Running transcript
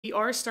We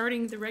are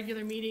starting the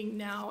regular meeting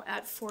now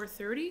at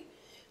 4:30,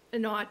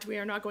 and we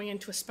are not going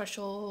into a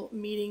special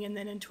meeting and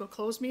then into a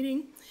closed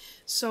meeting.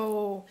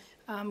 So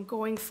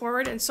going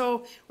forward, and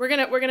so we're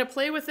gonna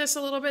play with this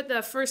a little bit.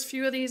 The first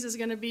few of these is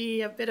gonna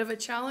be a bit of a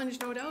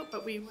challenge, no doubt,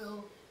 but we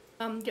will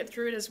get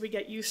through it as we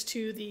get used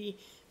to the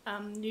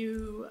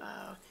new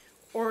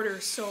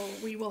order. So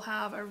we will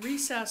have a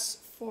recess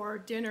for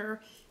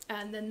dinner,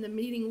 and then the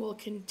meeting will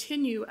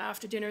continue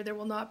after dinner. There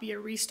will not be a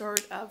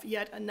restart of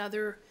yet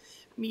another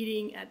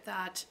meeting at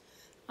that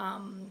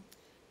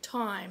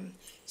time.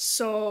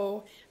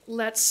 So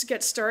let's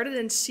get started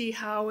and see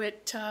how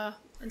it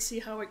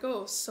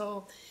goes.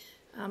 So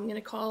I'm going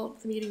to call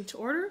the meeting to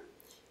order.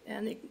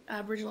 And the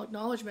Aboriginal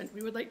Acknowledgement.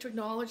 We would like to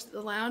acknowledge that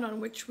the land on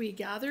which we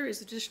gather is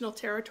the traditional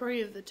territory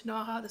of the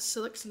Ktunaxa, the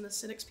Syilx, and the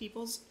Sinixt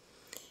peoples,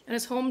 and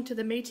is home to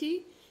the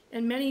Métis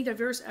and many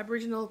diverse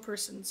Aboriginal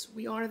persons.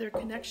 We honor their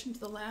connection to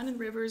the land and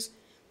rivers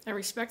and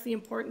respect the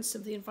importance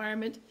of the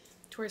environment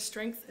to our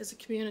strength as a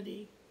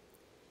community.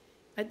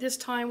 At this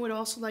time, we'd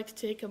also like to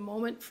take a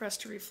moment for us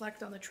to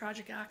reflect on the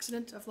tragic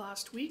accident of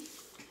last week,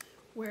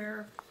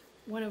 where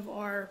one of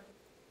our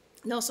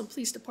Nelson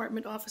Police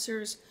Department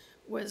officers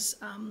was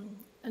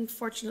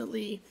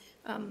unfortunately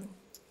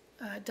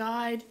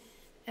died,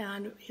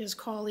 and his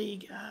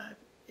colleague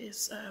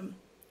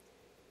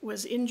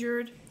was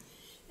injured.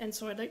 And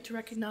so I'd like to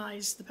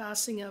recognize the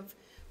passing of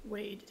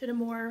Wade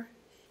Tidamore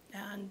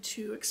and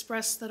to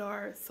express that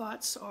our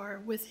thoughts are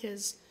with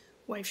his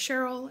wife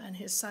Cheryl and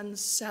his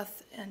sons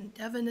Seth and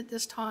Devin at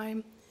this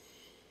time.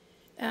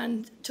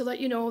 And to let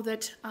you know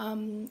that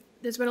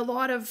there's been a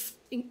lot of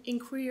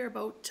inquiry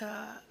about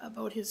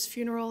his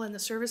funeral and the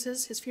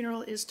services. His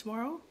funeral is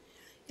tomorrow.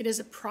 It is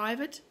a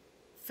private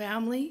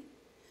family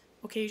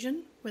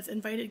occasion with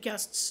invited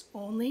guests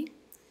only.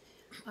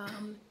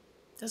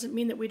 Doesn't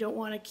mean that we don't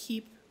want to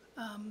keep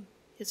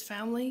his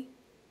family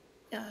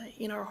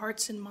in our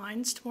hearts and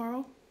minds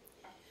tomorrow.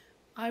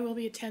 I will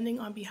be attending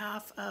on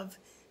behalf of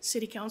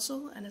City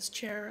Council and as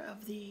chair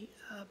of the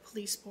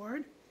police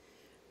board.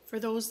 For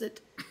those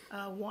that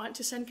want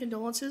to send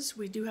condolences,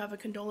 we do have a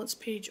condolence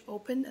page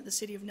open at the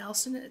City of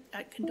Nelson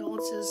at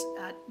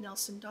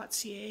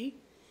condolences@nelson.ca.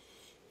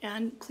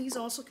 And please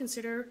also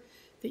consider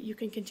that you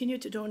can continue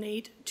to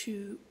donate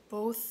to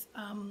both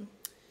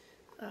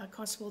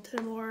Constable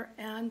Tidamore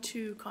and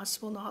to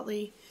Constable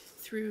Notley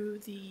through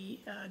the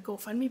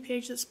GoFundMe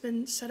page that's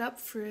been set up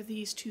for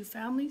these two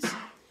families,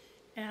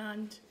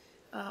 and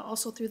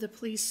also through the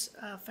police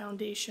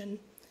foundation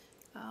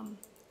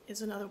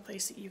is another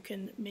place that you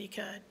can make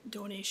a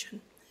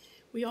donation.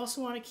 We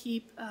also want to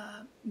keep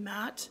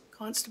Matt,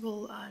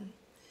 Constable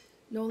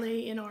Nole,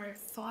 in our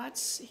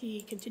thoughts.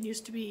 He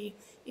continues to be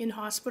in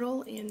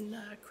hospital in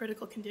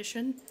critical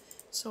condition.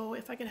 So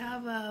if I could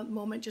have a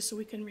moment just so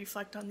we can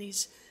reflect on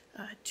these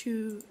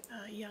two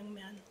young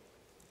men.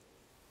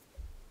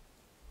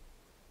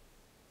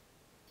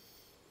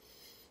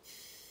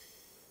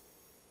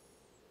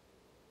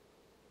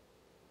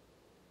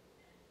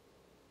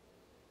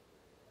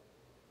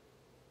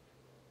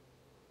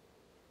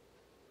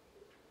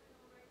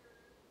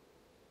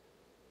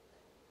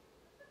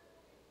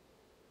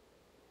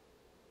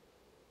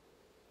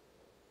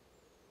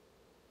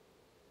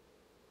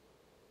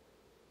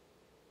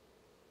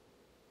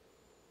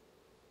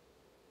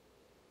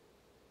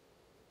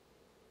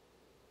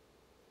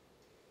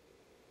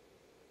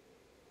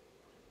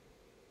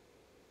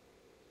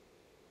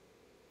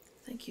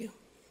 Thank you.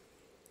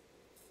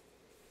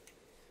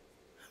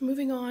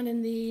 Moving on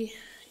on the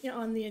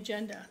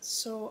agenda.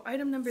 So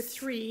item number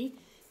 3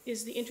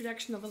 is the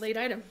introduction of a late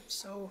item.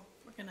 So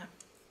we're gonna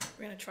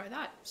try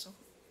that. So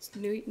it's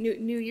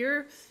new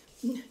year,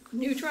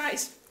 new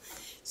tries.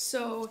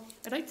 So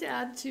I'd like to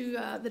add to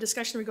the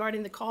discussion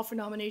regarding the call for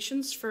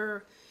nominations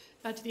to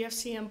the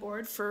FCM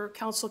board for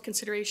council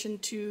consideration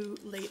to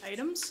late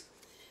items.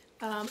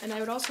 And I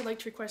would also like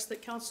to request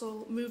that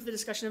council move the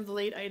discussion of the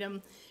late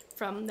item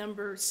from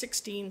number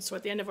 16, so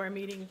at the end of our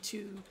meeting,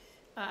 to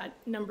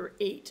number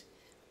 8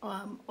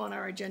 on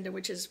our agenda,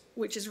 which is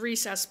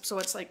recess. So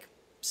it's like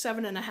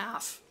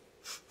 7.5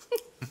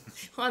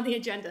 on the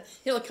agenda.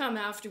 It'll come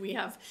after we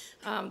have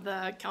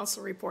the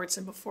council reports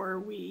and before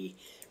we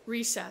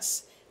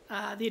recess.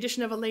 The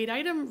addition of a late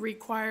item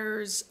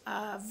requires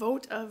a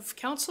vote of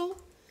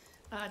council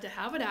to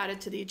have it added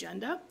to the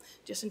agenda,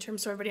 just in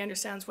terms so everybody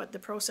understands what the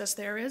process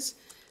there is.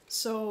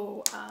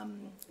 So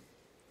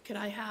could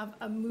I have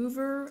a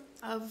mover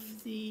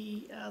of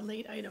the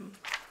late item?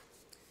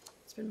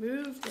 It's been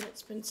moved and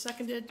it's been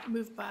seconded,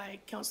 moved by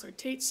Councillor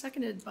Tate,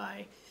 seconded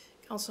by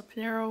Councillor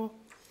Pinero.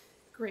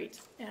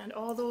 Great. And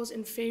all those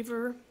in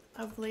favor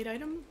of the late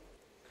item?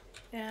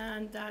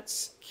 And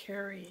that's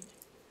carried.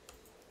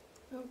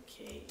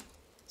 Okay.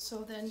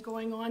 So then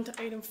going on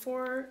to item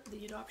 4,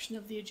 the adoption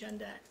of the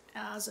agenda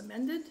as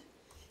amended.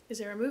 Is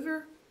there a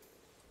mover?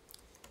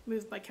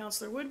 Moved by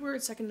Councillor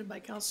Woodward, seconded by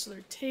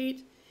Councillor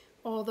Tate.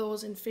 All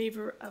those in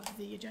favor of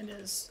the agenda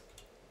as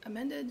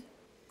amended?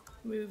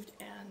 Moved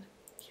and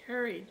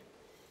carried.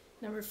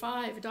 Number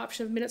 5,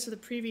 adoption of minutes of the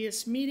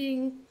previous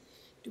meeting.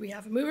 Do we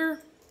have a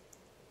mover?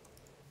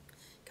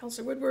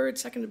 Councillor Woodward,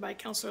 seconded by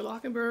Councillor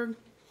Lockenberg.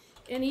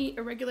 Any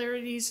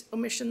irregularities,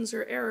 omissions,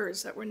 or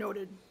errors that were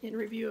noted in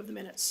review of the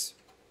minutes?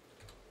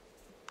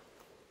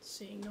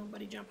 Seeing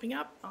nobody jumping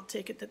up, I'll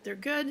take it that they're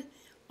good.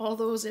 All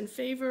those in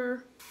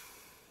favor?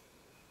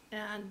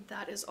 And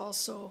that is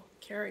also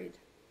carried.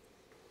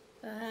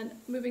 And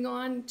moving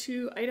on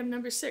to item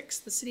number 6,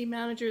 the city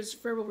manager's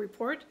verbal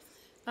report.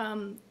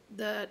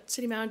 The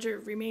city manager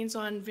remains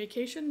on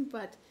vacation,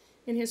 but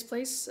in his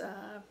place,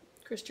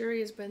 Chris Jury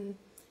has been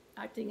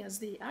acting as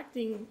the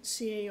acting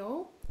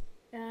CAO.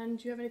 And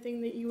do you have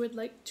anything that you would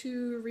like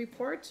to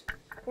report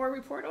or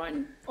report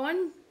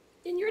on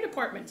in your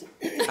department?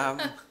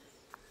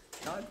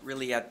 Not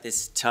really at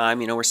this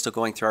time. You know, we're still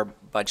going through our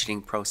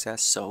budgeting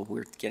process, so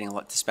we're getting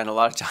to spend a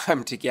lot of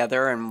time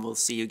together, and we'll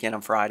see you again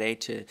on Friday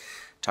to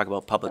talk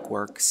about public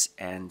works,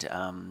 and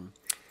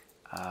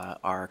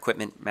our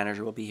equipment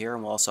manager will be here,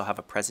 and we'll also have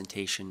a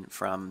presentation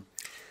from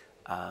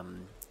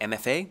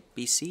MFA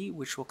BC,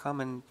 which will come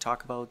and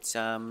talk about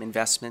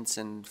investments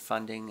and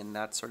funding and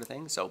that sort of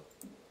thing. So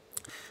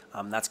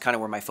that's kind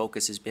of where my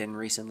focus has been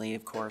recently,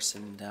 of course,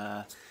 and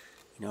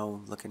you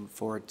know, looking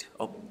forward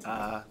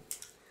to,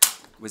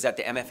 was that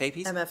the MFA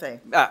piece?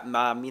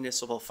 MFA.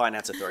 Municipal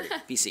Finance Authority,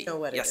 BC. You know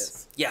what yes. it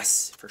is.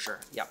 Yes, for sure.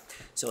 Yeah.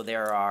 So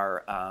there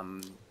are,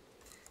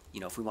 you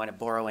know, if we want to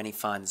borrow any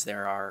funds,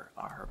 there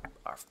are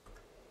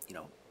you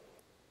know,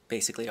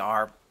 basically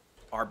our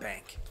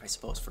bank, I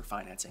suppose, for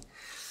financing.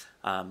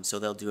 So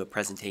they'll do a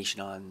presentation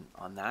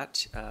on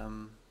that,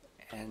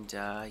 and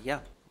yeah,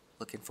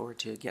 looking forward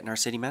to getting our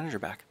city manager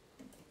back.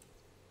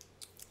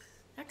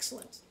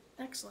 Excellent,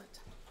 excellent.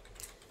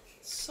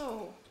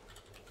 So,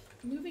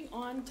 moving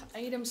on to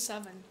item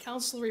 7,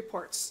 council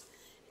reports.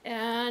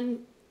 And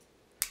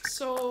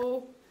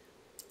so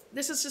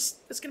this is just,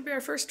 it's gonna be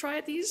our first try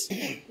at these.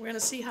 We're gonna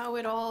see how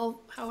it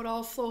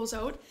all flows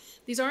out.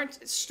 These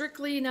aren't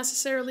strictly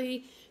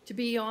necessarily to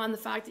be on the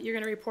fact that you're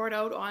gonna report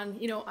out on,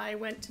 you know, I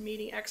went to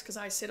meeting X because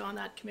I sit on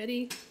that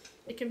committee.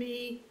 It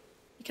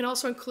can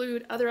also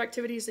include other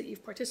activities that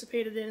you've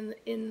participated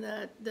in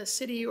the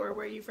city or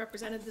where you've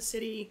represented the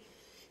city.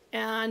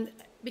 And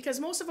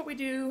because most of what we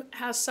do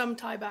has some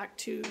tie back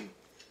to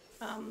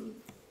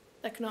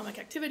economic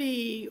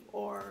activity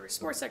or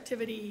sports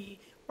activity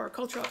or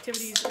cultural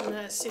activities in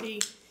the city.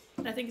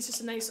 And I think it's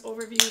just a nice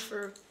overview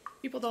for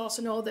people to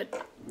also know that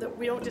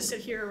we don't just sit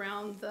here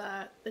around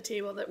the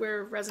table, that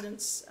we're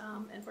residents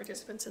and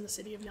participants in the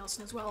city of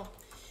Nelson as well.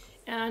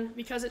 And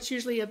because it's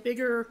usually a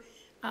bigger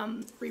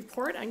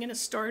report, I'm going to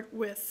start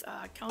with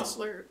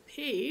Councillor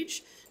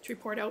Page to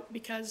report out,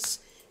 because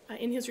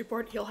in his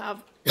report he'll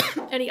have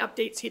any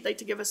updates he'd like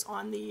to give us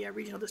on the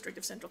Regional District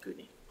of Central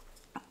Kootenay.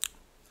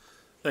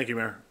 Thank you,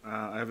 Mayor.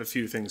 I have a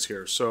few things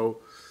here.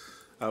 So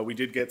we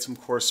did get some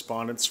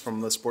correspondence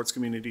from the sports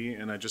community,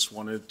 and I just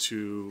wanted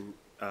to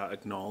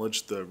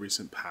acknowledge the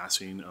recent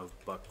passing of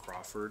Buck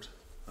Crawford.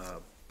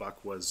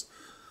 Buck was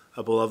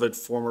a beloved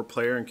former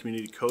player and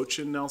community coach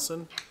in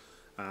Nelson.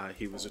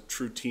 He was a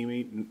true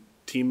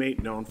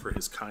teammate known for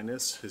his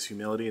kindness, his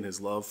humility, and his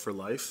love for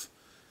life.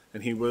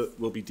 And he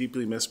will be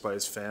deeply missed by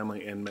his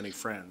family and many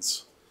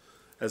friends,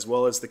 as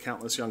well as the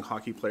countless young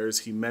hockey players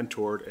he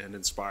mentored and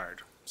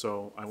inspired.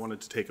 So I wanted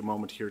to take a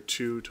moment here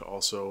too to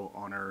also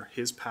honor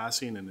his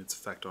passing and its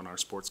effect on our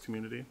sports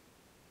community.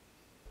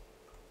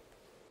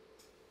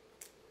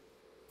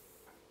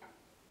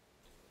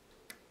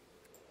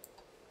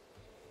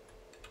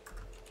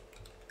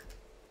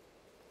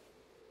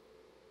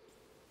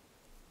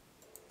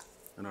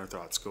 And our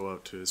thoughts go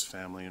out to his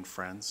family and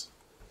friends.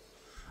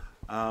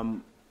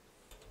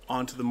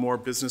 On to the more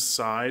business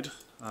side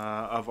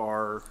of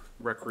our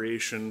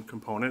recreation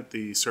component,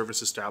 the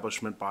service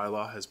establishment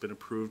bylaw has been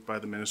approved by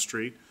the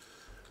ministry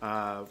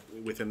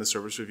within the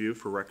service review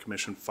for Rec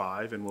Commission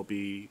 5, and will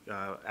be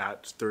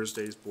at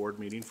Thursday's board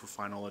meeting for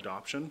final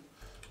adoption,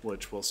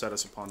 which will set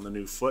us upon the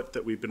new foot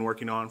that we've been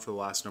working on for the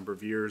last number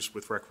of years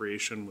with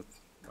recreation, with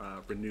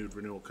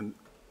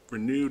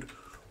renewed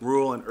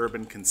rural and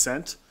urban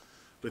consent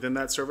within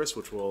that service,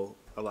 which will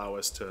allow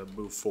us to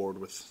move forward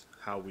with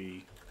how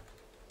we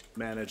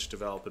manage,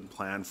 develop, and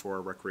plan for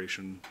our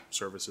recreation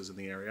services in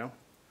the area.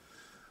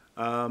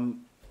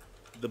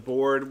 The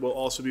board will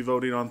also be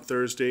voting on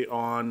Thursday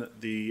on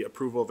the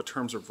approval of a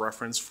terms of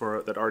reference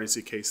that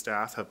RDCK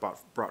staff have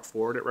brought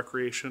forward at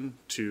recreation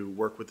to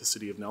work with the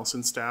City of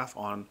Nelson staff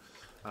on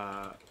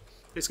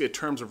basically a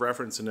terms of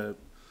reference and a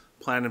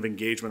plan of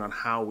engagement on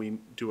how we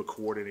do a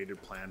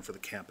coordinated plan for the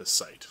campus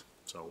site.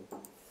 So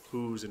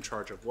who's in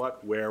charge of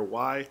what, where,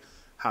 why,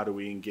 how do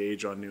we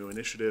engage on new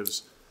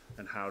initiatives,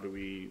 and how do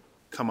we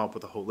come up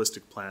with a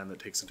holistic plan that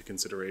takes into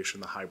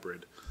consideration the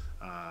hybrid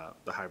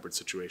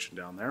situation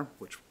down there,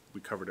 which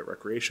we covered at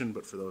recreation,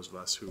 but for those of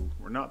us who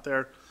were not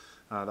there,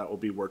 that will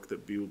be work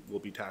that we'll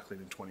be tackling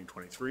in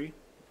 2023,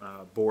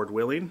 board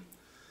willing.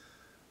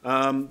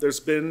 There's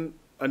been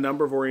a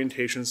number of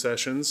orientation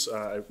sessions.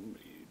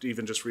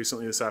 Even just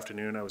recently this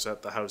afternoon, I was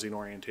at the housing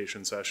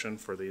orientation session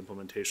for the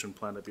implementation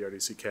plan at the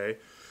RDCK.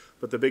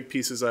 But the big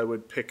pieces I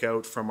would pick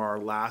out from our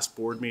last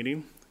board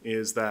meeting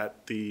is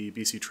that the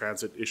BC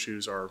Transit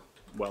issues are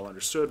well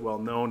understood, well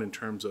known in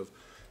terms of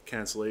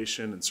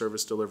cancellation and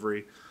service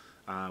delivery.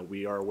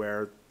 We are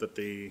aware that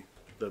the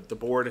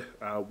board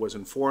was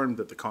informed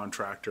that the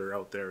contractor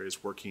out there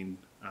is working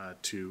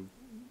to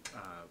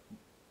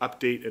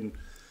update and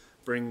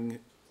bring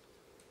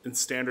and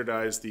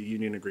standardize the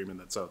union agreement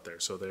that's out there.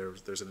 So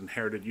there's an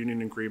inherited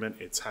union agreement.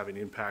 It's having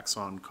impacts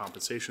on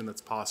compensation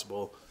that's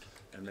possible,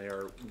 and they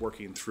are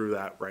working through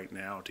that right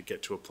now to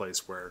get to a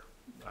place where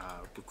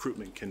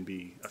recruitment can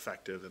be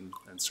effective and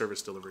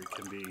service delivery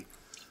can be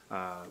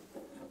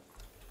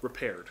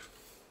repaired.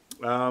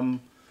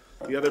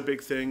 The other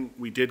big thing,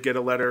 we did get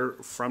a letter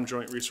from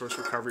Joint Resource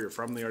Recovery or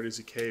from the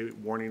RDCK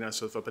warning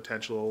us of a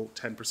potential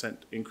 10%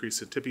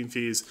 increase in tipping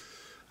fees.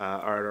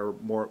 At our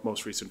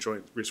most recent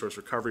Joint Resource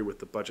Recovery, with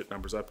the budget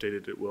numbers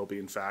updated, it will be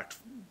in fact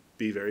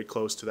be very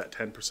close to that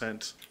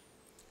 10%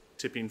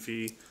 tipping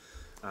fee.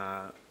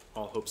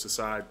 All hopes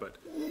aside, but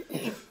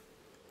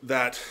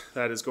that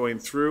is going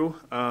through.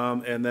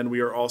 And then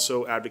we are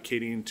also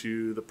advocating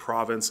to the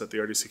province at the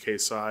RDCK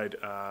side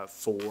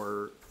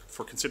for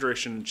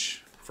consideration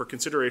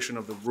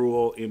of the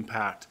rural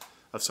impact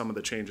of some of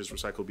the changes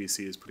Recycle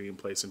BC is putting in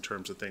place in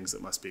terms of things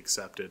that must be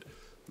accepted.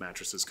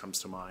 Mattresses comes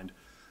to mind,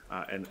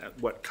 and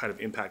what kind of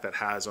impact that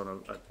has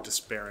on a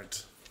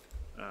disparate,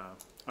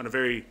 on a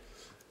very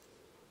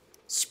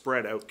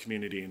spread out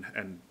community,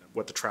 and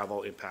what the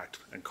travel impact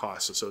and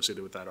costs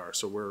associated with that are.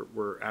 So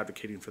we're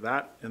advocating for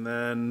that. And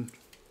then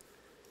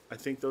I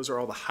think those are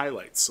all the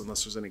highlights,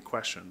 unless there's any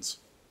questions.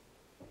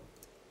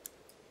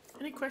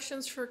 Any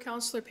questions for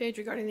Councillor Page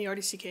regarding the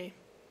RDCK?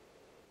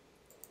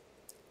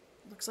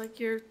 Looks like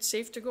you're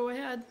safe to go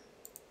ahead.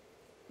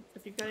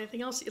 If you've got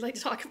anything else you'd like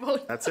to talk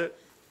about. That's it.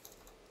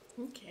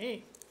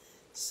 Okay,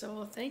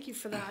 so thank you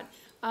for that.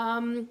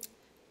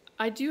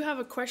 I do have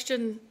a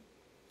question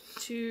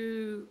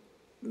to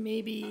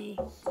maybe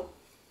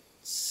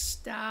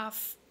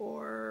staff,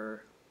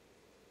 or,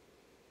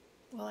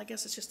 well, I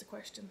guess it's just a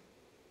question.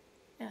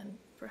 And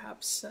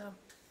perhaps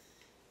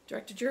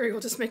Director Jury will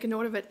just make a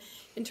note of it.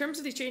 In terms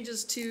of these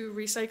changes to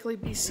Recycle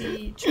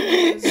BC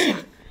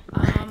changes,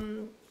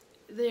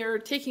 they're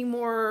taking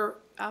more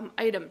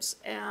items,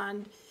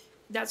 and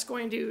that's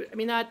going to, I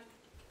mean,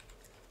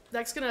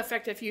 that's going to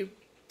affect if you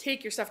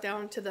take your stuff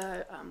down to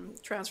the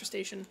transfer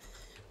station.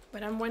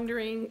 But I'm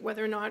wondering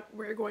whether or not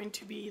we're going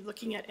to be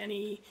looking at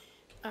any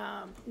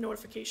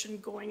notification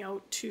going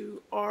out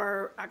to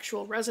our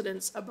actual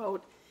residents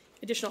about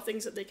additional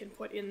things that they can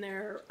put in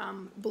their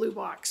blue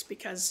box,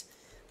 because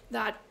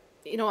that,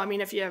 you know, I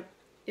mean, if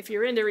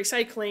you're into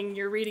recycling,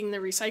 you're reading the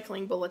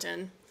recycling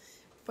bulletin,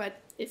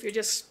 but if you're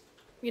just,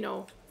 you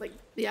know, like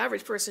the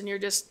average person, you're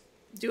just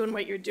doing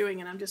what you're doing,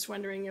 and I'm just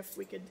wondering if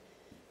we could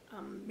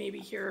maybe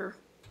hear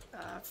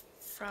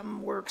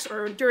from Works,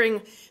 or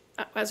during,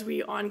 as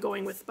we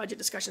ongoing with budget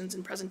discussions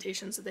and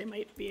presentations, that they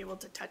might be able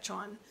to touch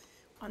on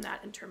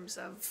that in terms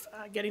of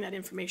getting that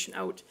information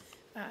out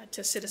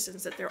to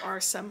citizens, that there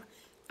are some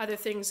other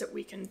things that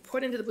we can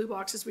put into the blue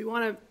boxes. We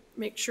want to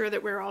make sure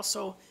that we're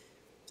also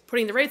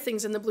putting the right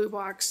things in the blue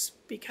box,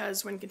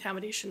 because when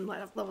contamination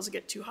levels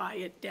get too high,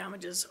 it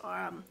damages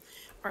our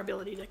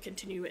ability to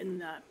continue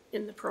in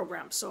the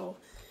program. So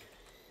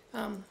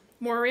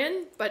more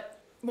in, but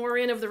more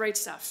in of the right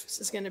stuff. This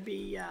is going to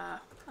be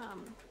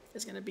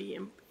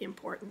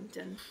important.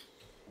 And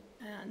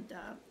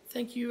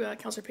thank you,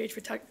 Councillor Page,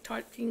 for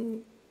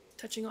touching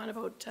on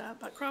about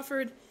Buck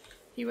Crawford.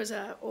 He was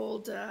an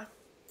old,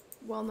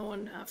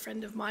 well-known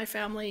friend of my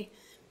family,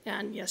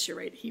 and yes, you're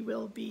right. He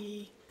will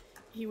be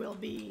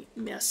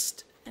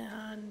missed.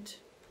 And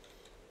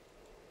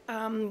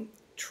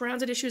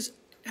transit issues.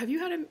 Have you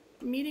had a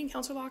meeting,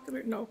 Councillor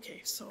Lockwood? No.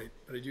 Okay. So.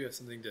 But I do have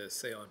something to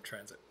say on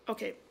transit.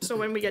 Okay. So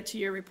when we get to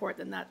your report,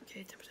 then that.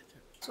 Okay.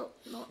 So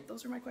no,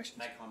 those are my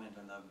questions. Can I comment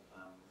on the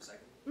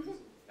recycling? Mm-hmm.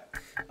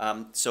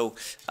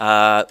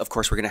 Of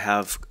course, we're going to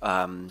have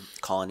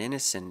Colin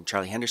Innes and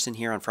Charlie Henderson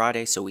here on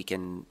Friday, so we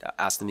can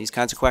ask them these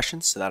kinds of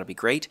questions, so that'll be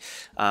great.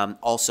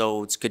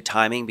 Also, it's good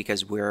timing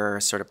because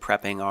we're sort of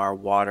prepping our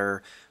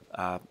water,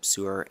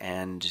 sewer,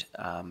 and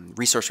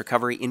resource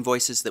recovery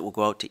invoices that will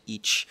go out to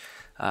each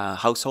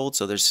household,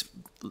 so there's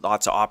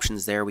lots of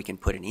options there. We can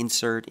put an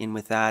insert in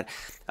with that.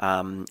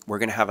 We're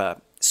going to have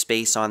a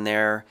space on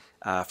there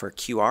for a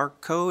QR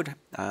code.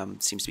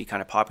 Seems to be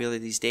kind of popular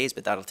these days,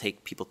 but that'll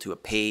take people to a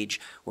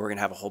page where we're going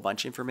to have a whole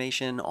bunch of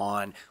information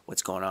on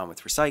what's going on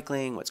with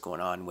recycling, what's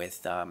going on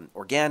with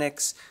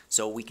organics,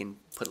 so we can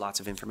put lots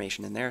of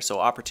information in there. So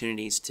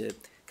opportunities to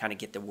kind of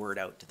get the word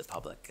out to the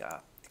public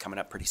coming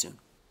up pretty soon.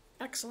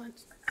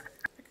 Excellent.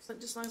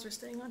 Excellent, just as long as we're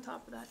staying on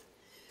top of that.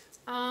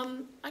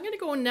 I'm going to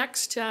go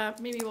next,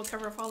 maybe we'll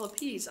cover off all the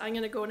P's. I'm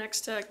going to go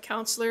next to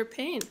Councillor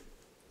Payne.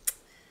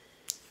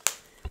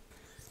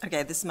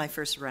 Okay, this is my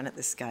first run at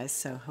this, guys,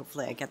 so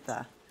hopefully I got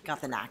the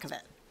knack of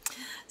it.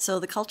 So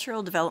the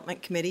Cultural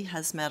Development Committee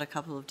has met a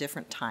couple of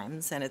different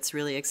times, and it's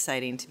really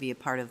exciting to be a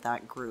part of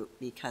that group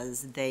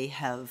because they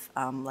have,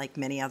 like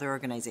many other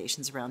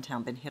organizations around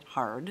town, been hit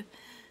hard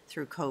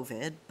through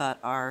COVID, but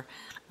are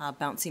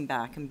bouncing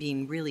back and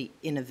being really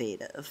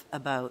innovative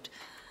about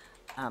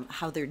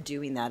how they're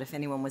doing that. If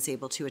anyone was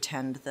able to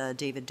attend the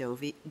David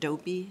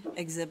Dobie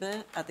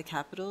exhibit at the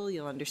Capitol,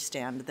 you'll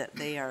understand that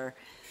they are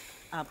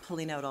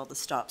pulling out all the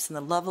stops. And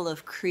the level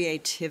of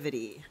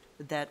creativity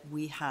that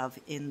we have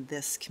in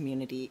this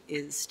community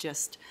is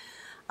just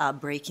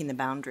breaking the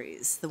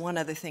boundaries. The one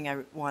other thing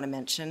I want to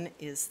mention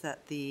is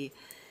that the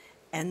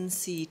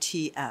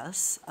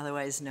NCTS,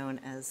 otherwise known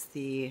as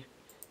the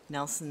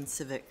Nelson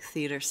Civic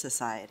Theater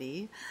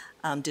Society,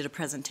 did a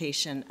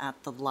presentation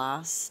at the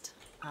last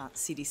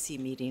CDC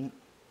meeting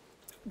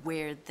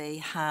where they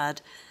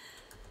had,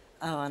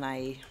 and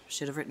I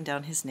should have written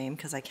down his name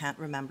because I can't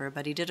remember,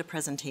 but he did a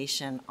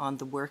presentation on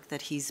the work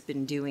that he's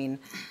been doing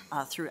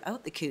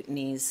throughout the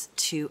Kootenays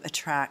to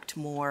attract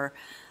more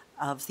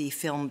of the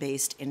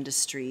film-based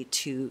industry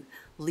to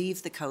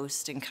leave the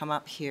coast and come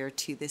up here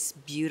to this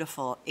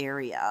beautiful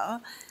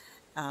area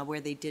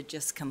where they did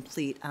just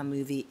complete a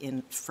movie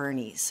in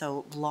Fernie.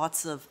 So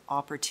lots of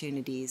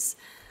opportunities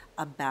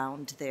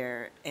abound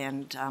there.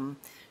 And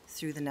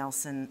through the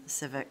Nelson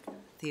Civic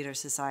Theater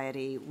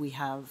Society, we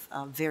have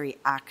a very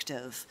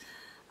active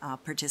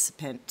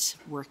participant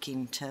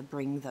working to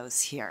bring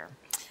those here.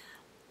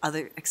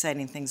 Other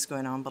exciting things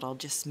going on, but I'll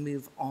just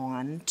move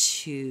on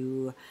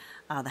to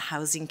the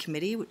Housing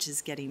Committee, which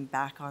is getting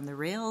back on the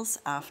rails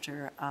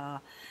after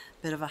a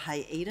bit of a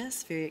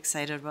hiatus. Very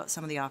excited about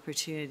some of the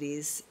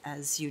opportunities.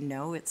 As you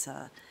know, it's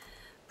a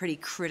pretty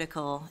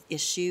critical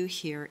issue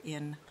here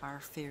in our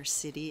fair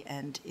city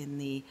and in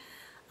the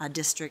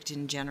district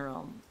in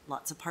general.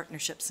 Lots of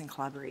partnerships and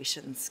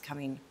collaborations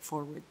coming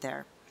forward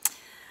there.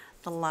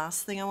 The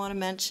last thing I want to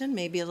mention,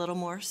 maybe a little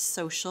more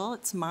social,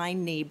 it's my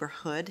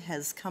neighborhood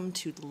has come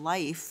to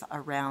life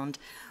around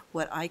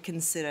what I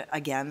consider,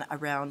 again,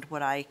 around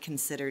what I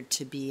considered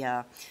to be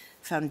a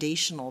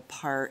foundational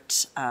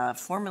part,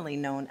 formerly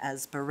known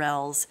as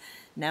Burrell's,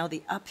 now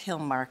the Uphill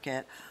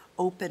Market,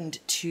 opened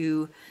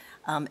to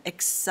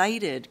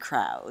excited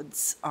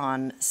crowds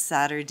on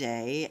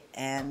Saturday,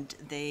 and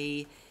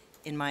they,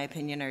 in my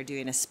opinion, are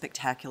doing a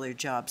spectacular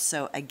job.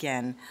 So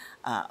again,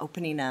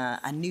 opening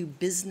a new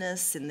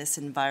business in this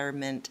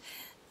environment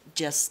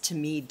just to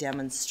me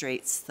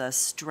demonstrates the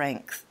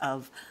strength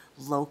of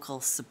local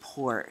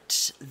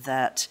support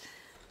that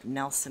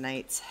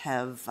Nelsonites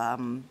have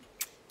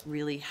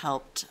really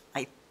helped,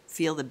 I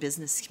feel, the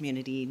business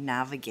community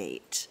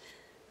navigate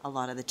a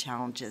lot of the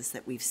challenges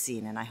that we've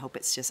seen, and I hope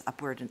it's just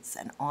upwards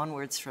and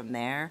onwards from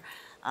there.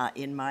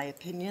 In my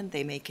opinion,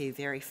 they make a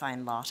very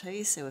fine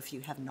latte, so if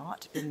you have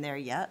not been there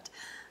yet,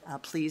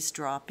 please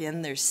drop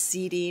in. There's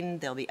seating,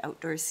 there'll be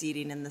outdoor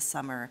seating in the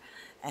summer,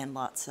 and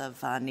lots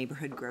of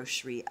neighborhood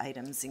grocery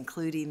items,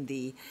 including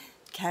the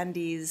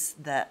candies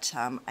that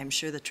I'm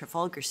sure the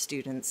Trafalgar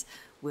students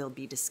will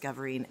be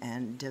discovering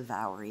and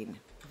devouring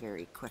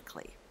very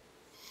quickly.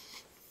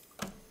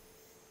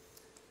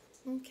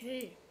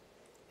 Okay.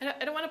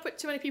 I don't want to put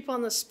too many people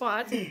on the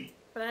spot,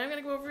 but I'm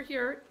going to go over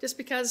here just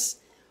because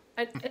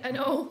I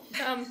know,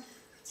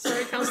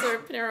 sorry, Councillor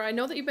Pinero, I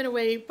know that you've been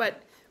away,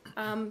 but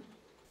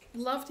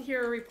love to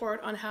hear a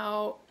report on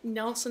how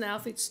Nelson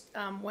athletes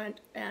went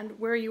and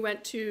where you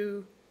went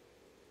to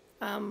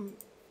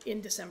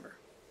in December.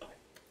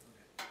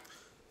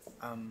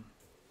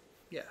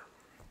 Yeah.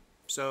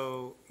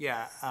 So,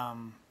 yeah,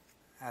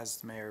 as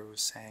the mayor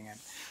was saying,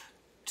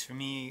 to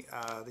me,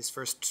 these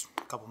first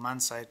couple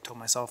months, I told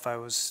myself I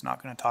was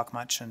not going to talk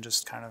much and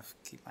just kind of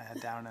keep my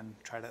head down and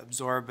try to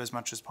absorb as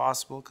much as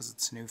possible because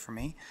it's new for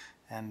me.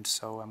 And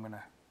so I'm going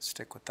to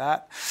stick with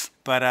that.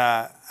 But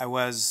I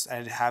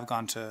have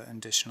gone to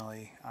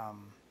additionally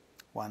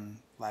one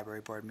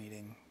library board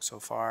meeting so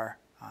far,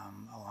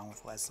 along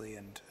with Leslie,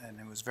 and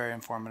it was very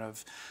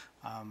informative.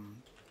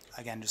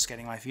 Again, just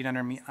getting my feet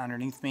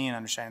underneath me and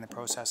understanding the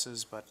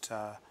processes, but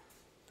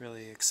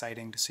really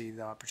exciting to see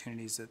the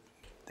opportunities that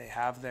they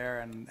have there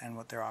and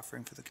what they're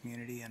offering for the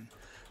community. And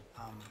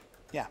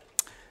yeah.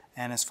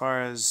 And as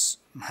far as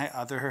my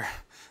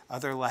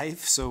other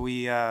life, so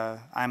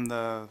I'm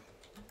the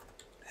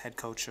head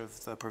coach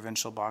of the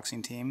provincial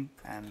boxing team,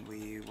 and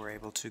we were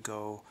able to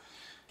go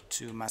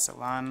to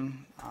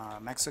Mazatlan,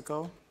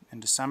 Mexico in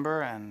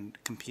December and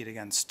compete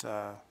against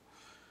a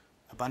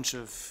bunch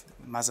of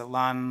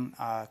Mazatlan,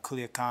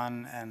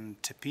 Culiacan, and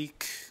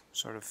Tepic,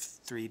 sort of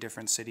 3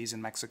 different cities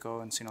in Mexico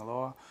and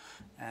Sinaloa,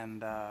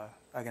 and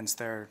against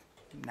their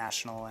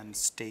national and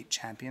state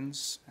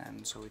champions.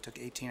 And so we took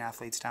 18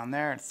 athletes down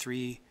there,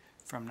 3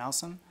 from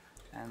Nelson,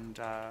 and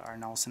our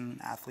Nelson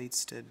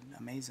athletes did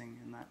amazing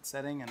in that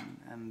setting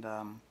and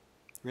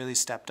really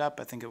stepped up.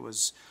 I think it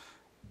was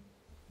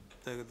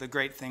the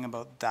great thing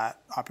about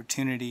that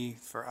opportunity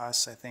for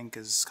us, I think,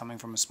 is coming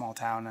from a small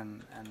town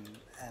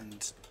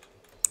and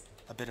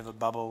a bit of a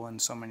bubble in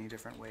so many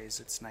different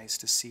ways. It's nice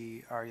to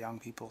see our young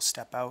people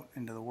step out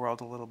into the world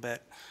a little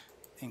bit,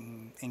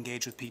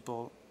 engage with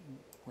people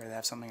where they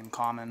have something in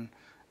common,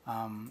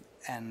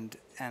 and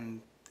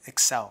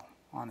excel,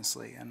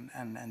 honestly,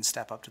 and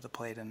step up to the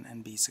plate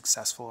and be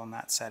successful in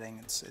that setting.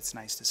 It's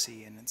nice to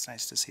see, and it's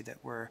nice to see that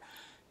we're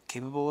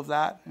capable of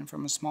that and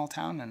from a small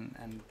town,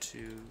 and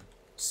to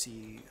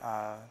see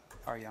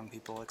our young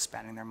people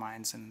expanding their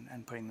minds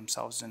and putting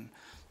themselves in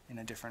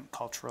a different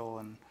cultural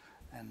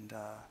and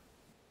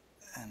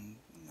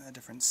a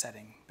different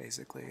setting,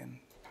 basically. And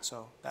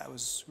so that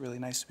was really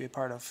nice to be a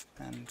part of,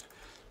 and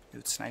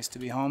it's nice to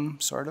be home,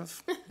 sort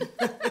of.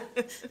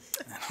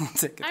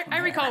 I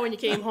recall when you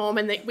came home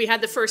and we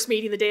had the first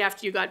meeting the day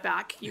after you got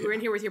back. You were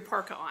in here with your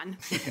parka on.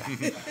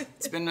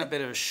 It's been a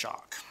bit of a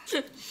shock.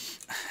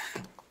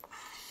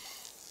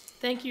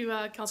 Thank you,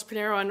 Councilor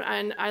Pinero,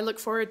 and I look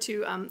forward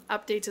to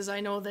updates, as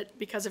I know that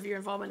because of your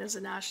involvement as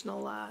a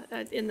national,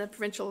 in the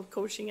provincial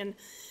coaching and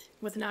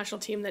with the national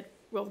team, that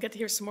we'll get to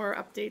hear some more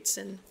updates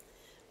and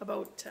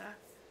about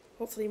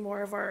hopefully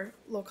more of our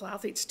local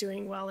athletes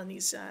doing well in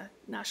these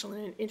national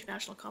and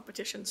international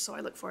competitions. So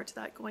I look forward to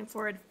that going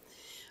forward.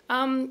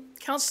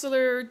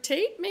 Councillor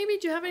Tate, maybe,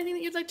 do you have anything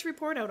that you'd like to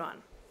report out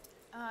on?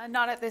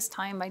 Not at this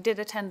time. I did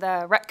attend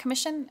the Rec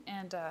Commission,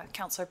 and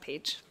Councillor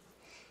Page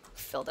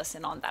filled us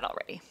in on that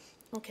already.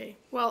 Okay,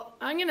 well,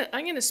 I'm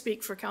gonna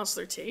speak for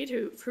Councillor Tate,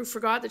 who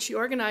forgot that she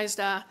organized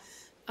a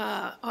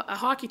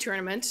hockey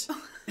tournament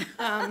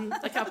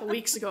a couple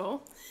weeks ago,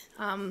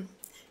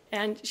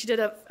 and she did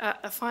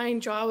a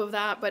fine job of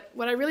that. But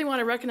what I really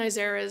want to recognize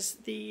there is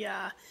the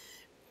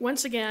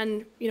once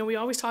again, you know, we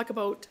always talk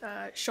about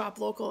shop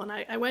local, and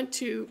I went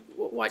to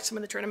watch some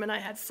of the tournament. I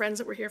had friends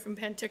that were here from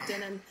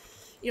Penticton, and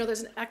you know,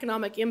 there's an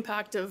economic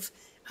impact of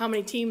how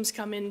many teams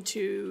come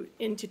into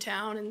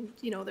town, and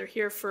you know, they're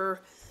here for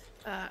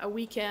a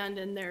weekend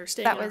and they're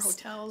staying in our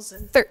hotels.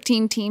 And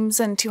 13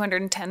 teams and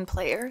 210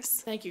 players.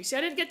 Thank you. See,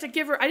 I didn't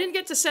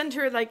get to send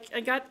her, like,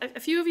 I got a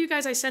few of you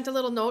guys, I sent a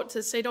little note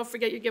to say, don't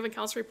forget you're giving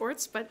council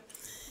reports, but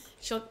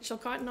she'll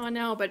cotton on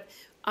now. But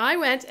I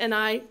went and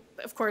I,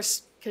 of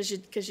course, because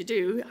you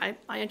do,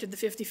 I entered the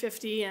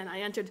 50-50,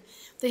 and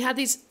they had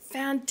these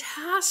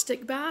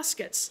fantastic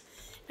baskets.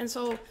 And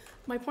so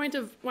my point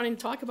of wanting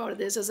to talk about it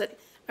is that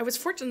I was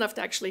fortunate enough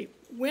to actually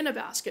win a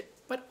basket,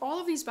 but all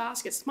of these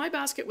baskets, my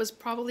basket was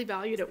probably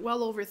valued at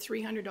well over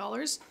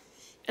 $300,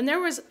 and there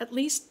was at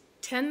least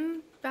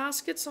 10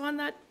 baskets on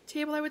that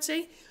table, I would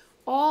say,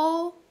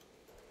 all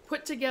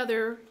put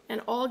together and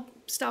all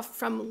stuff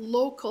from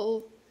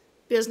local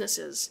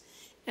businesses.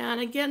 And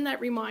again,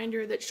 that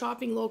reminder that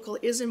shopping local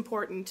is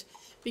important,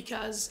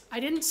 because I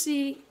didn't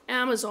see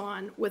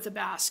Amazon with a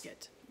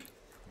basket.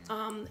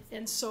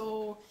 And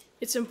so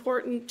it's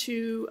important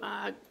to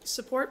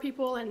support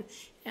people and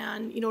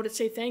you know, to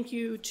say thank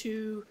you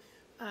to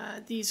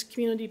these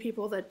community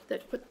people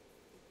that put,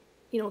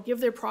 you know, give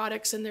their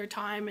products and their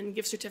time and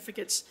give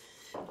certificates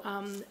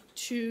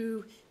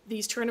to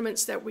these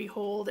tournaments that we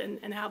hold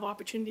and have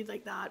opportunity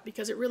like that,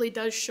 because it really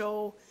does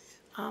show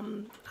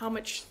how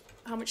much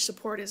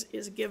support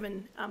is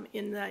given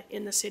in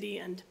the city.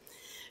 And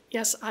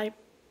yes, I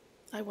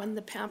won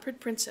the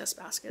Pampered Princess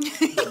basket.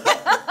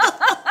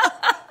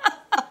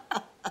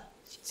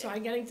 So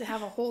I'm getting to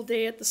have a whole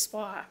day at the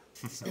spa.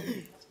 So,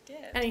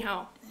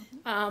 anyhow,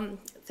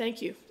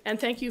 thank you. And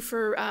thank you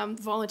for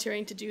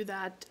volunteering to do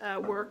that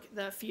work.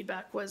 The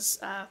feedback was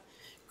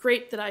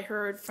great that I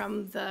heard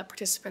from the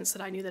participants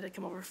that I knew that had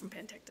come over from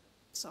Penticton.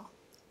 So,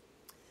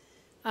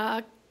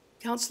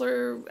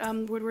 Councillor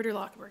Woodward or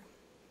Lockberg,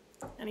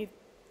 any?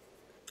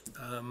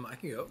 I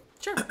can go.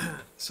 Sure.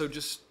 So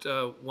just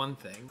one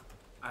thing.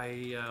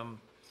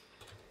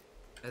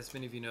 As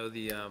many of you know,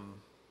 the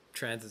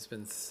transit's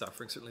been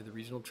suffering. Certainly the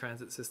regional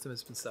transit system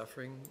has been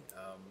suffering.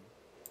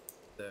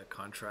 The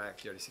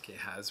contract the RDCK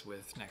has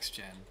with Next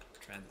Gen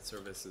Transit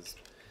Services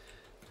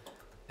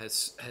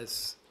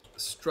has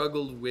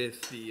struggled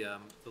with the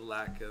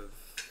lack of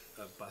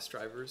bus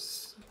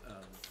drivers.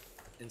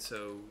 And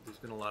so there's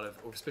been a lot of,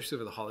 especially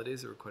over the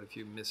holidays, there were quite a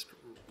few missed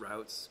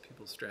routes,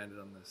 people stranded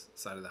on the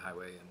side of the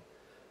highway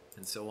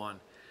and so on.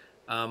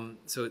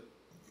 So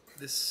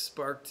this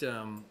sparked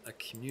a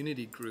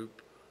community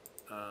group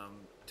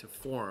to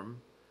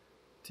form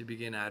to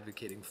begin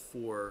advocating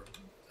for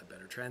a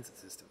better transit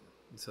system.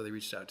 And so they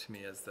reached out to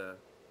me as the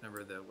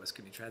member of the West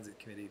Kootenay Transit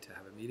Committee to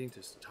have a meeting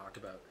just to talk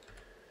about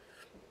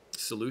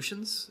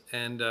solutions.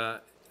 And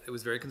it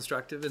was very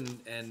constructive,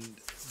 and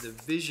the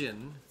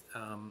vision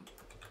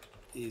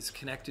is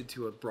connected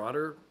to a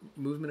broader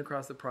movement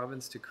across the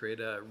province to create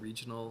a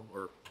regional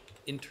or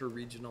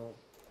interregional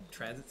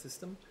transit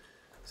system,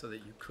 so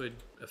that you could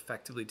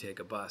effectively take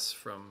a bus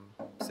from,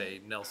 say,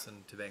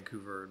 Nelson to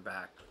Vancouver and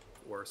back,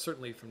 or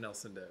certainly from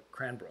Nelson to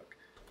Cranbrook,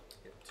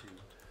 get to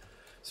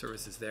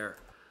services there.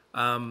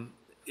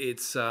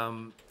 It's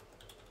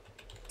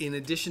in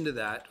addition to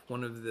that,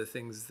 one of the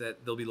things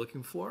that they'll be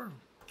looking for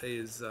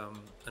is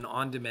an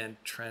on-demand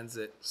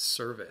transit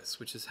service,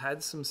 which has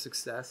had some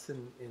success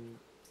in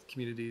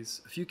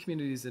communities, a few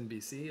communities in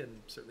BC,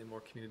 and certainly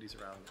more communities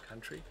around the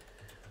country.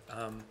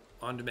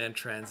 On-demand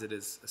transit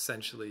is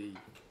essentially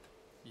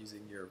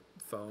using your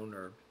phone,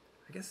 or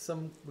I guess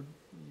some would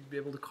be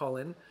able to call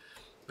in,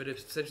 but it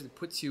essentially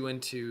puts you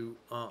into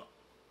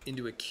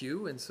a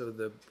queue, and so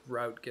the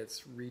route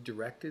gets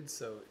redirected.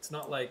 So it's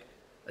not like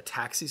a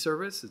taxi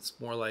service, it's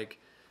more like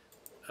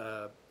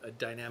a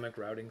dynamic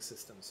routing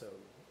system. So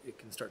it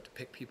can start to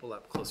pick people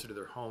up closer to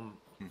their home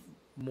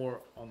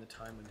more on the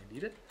time when they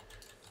need it.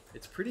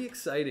 It's pretty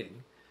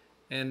exciting,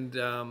 and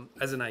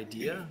as an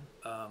idea,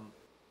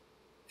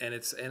 and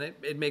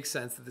it makes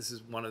sense that this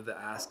is one of the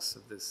asks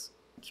of this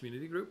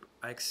community group.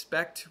 I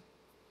expect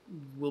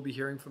we'll be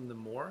hearing from them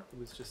more. It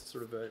was just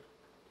sort of a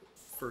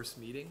first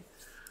meeting,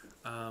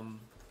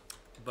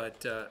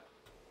 but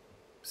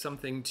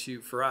something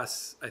for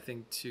us, I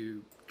think,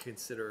 to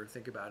consider or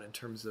think about in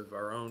terms of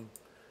our own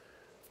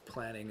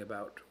planning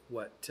about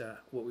what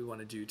we want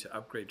to do to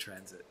upgrade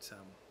transit.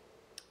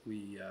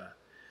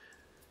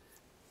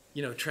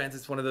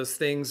 Transit's one of those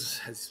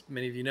things, as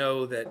many of you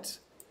know, that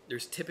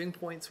there's tipping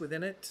points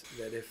within it.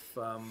 That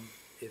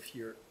if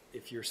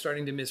you're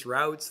starting to miss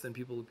routes, then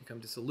people become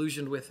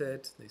disillusioned with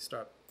it. They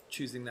start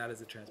choosing that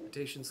as a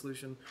transportation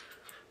solution,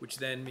 which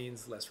then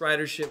means less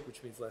ridership,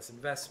 which means less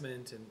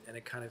investment, and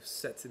it kind of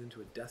sets it into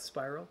a death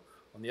spiral.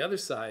 On the other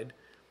side,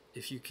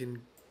 if you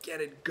can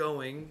get it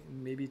going,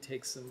 maybe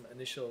take some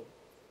initial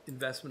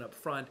investment up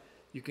front,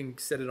 you can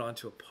set it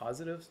onto a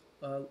positive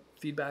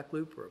feedback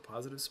loop or a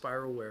positive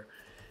spiral where it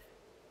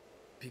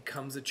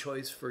becomes a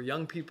choice for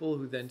young people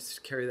who then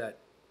carry that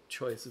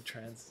choice of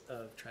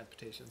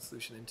transportation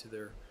solution into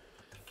their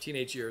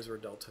teenage years or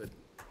adulthood.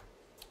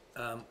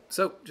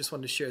 So just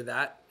wanted to share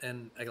that,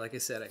 and like I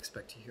said, I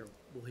expect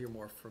we'll hear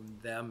more from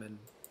them and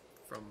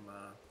from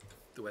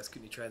the West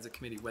Kootenay Transit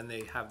Committee when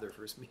they have their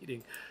first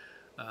meeting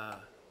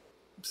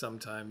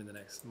sometime in the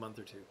next month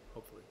or two,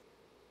 hopefully.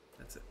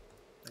 That's it.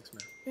 Thanks,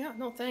 Mayor. Yeah,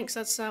 no, thanks.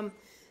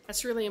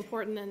 That's really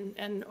important,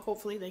 and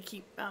hopefully they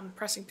keep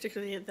pressing,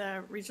 particularly at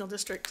the regional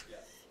district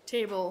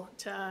table,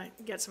 to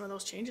get some of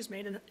those changes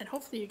made, and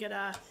hopefully you get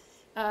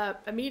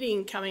a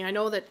meeting coming. I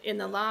know that in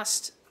the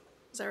last,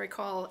 as I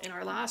recall, in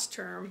our last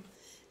term,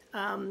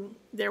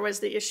 there was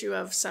the issue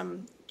of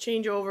some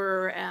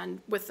changeover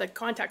and with the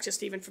contacts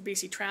just even for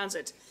BC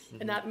Transit,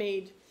 and that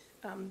made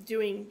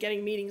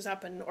getting meetings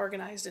up and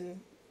organized and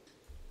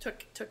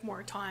took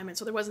more time, and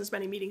so there wasn't as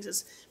many meetings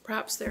as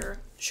perhaps there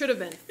should have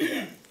been.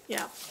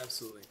 Yeah,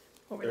 Absolutely.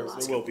 over the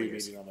last There will couple be of a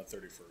years. meeting on the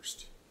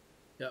 31st.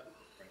 Yep.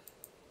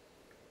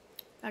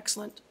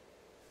 Excellent.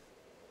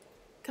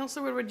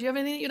 Councillor Woodward, do you have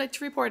anything that you'd like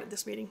to report at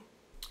this meeting?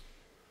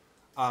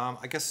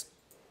 I guess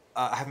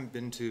I haven't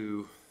been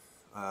to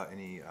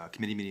any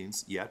committee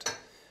meetings yet.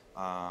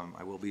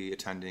 I will be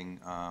attending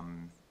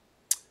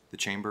the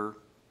Chamber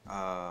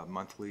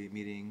monthly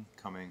meeting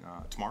coming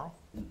tomorrow.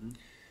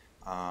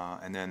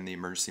 And then the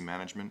emergency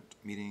management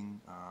meeting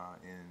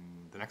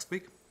in the next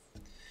week.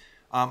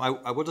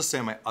 I will just say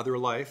in my other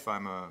life,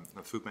 I'm a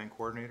food bank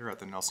coordinator at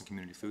the Nelson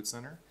Community Food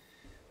Center,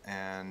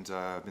 and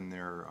I've been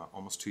there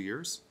almost 2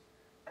 years.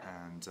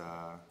 And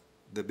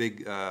the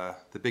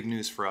big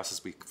news for us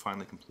is we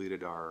finally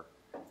completed our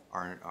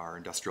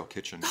industrial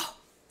kitchen.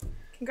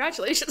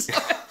 Congratulations.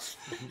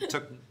 It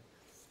took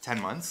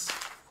 10 months.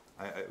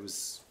 It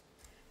was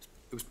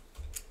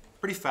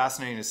pretty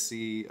fascinating to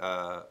see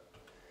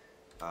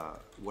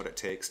what it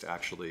takes to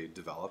actually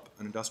develop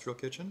an industrial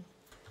kitchen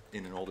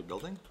in an older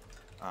building.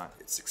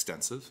 It's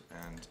extensive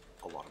and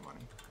a lot of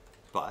money.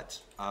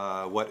 But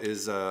what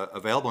is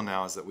available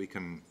now is that we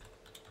can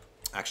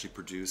actually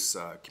produce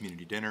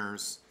community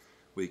dinners.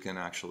 We can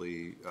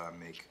actually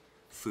make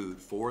food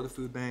for the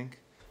food bank.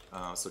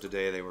 So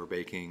today they were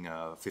baking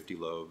 50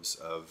 loaves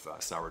of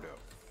sourdough.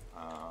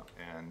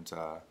 And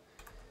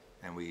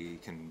we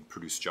can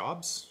produce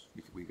jobs.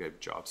 We give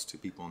jobs to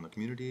people in the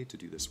community to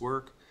do this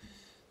work.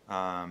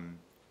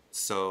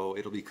 So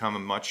it'll become a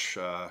much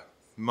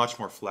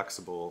more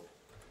flexible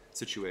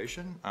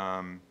situation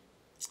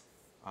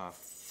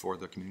for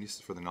the communities,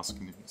 for the Nelson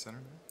Community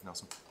Center,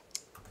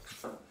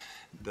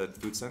 the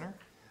food center.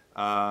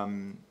 But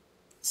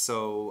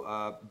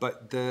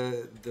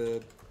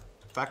the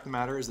fact of the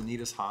matter is the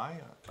need is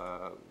high.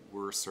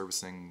 We're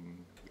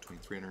servicing between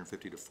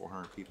 350 to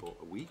 400 people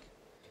a week.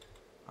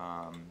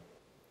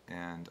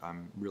 And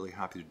I'm really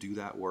happy to do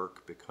that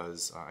work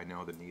because I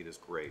know the need is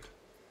great.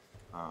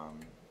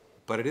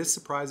 But it is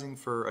surprising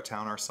for a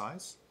town our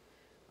size.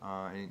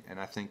 And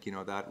I think,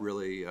 that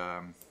really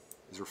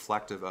is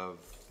reflective of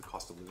the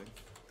cost of living,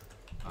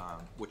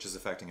 which is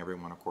affecting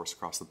everyone, of course,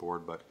 across the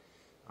board. But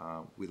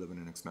we live in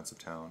an expensive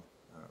town.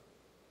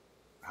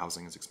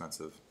 Housing is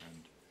expensive.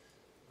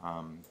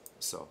 And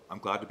so I'm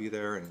glad to be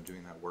there and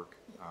doing that work.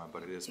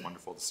 But it is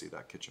wonderful to see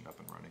that kitchen up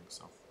and running.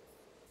 So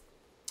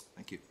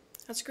thank you.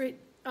 That's great.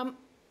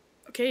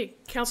 Okay,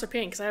 Councillor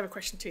Payne, because I have a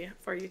question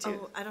for you too.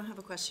 Oh, I don't have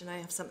a question. I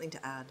have something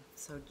to add.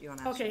 So do you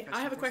want to ask Okay, your question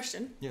I have a first?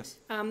 question. Yes.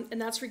 And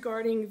that's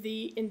regarding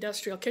the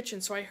industrial kitchen.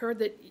 So I heard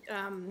that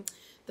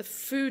the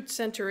food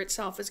center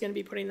itself is going to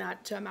be putting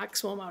that to a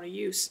maximum amount of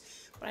use.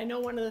 But I know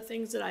one of the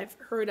things that I've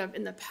heard of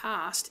in the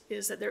past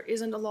is that there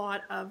isn't a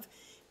lot of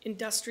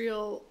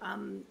industrial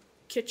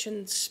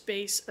kitchen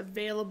space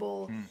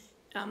available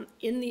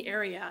in the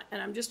area. And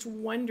I'm just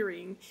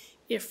wondering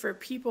if for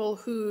people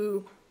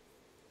who,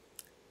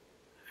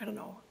 I don't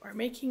know, are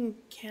making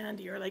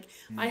candy or like,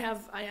 I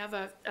have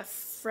a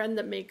friend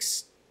that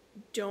makes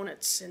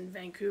donuts in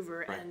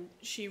Vancouver, Right. and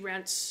she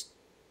rents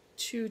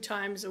 2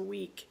 times a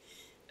week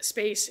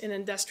space, an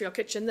industrial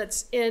kitchen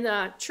that's in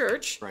a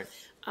church. Right.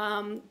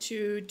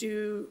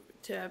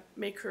 To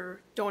make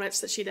her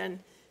donuts that she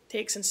then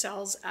takes and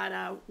sells at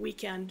a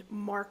weekend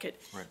market.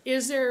 Right.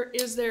 Is there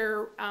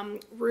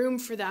room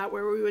for that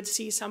where we would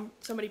see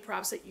somebody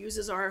perhaps that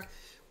uses our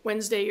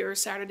Wednesday or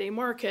Saturday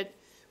market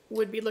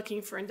would be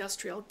looking for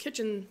industrial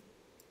kitchen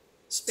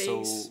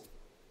space? So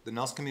the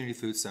Nelson Community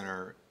Food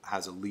Center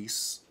has a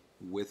lease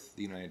with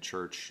the United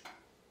Church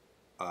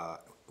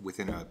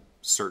within a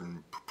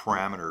certain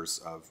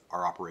parameters of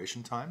our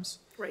operation times.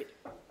 Right.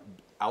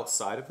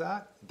 Outside of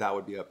that, that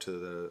would be up to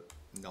the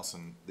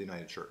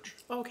United Church.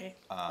 Okay.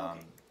 Okay.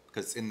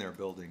 Because it's in their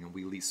building and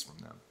we lease from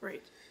them.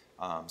 Right.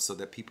 So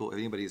that people, if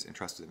anybody is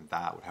interested in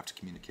that, would have to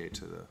communicate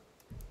to the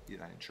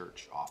United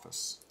Church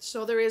office.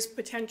 So there is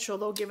potential,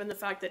 though, given the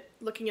fact that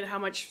looking at how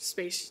much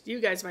space you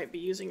guys might be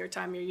using or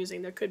time you're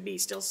using, there could be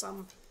still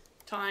some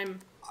time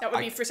that would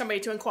be for somebody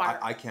to inquire.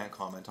 I can't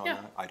comment on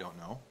Yeah. that. I don't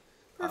know.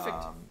 Perfect.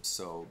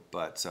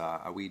 But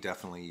we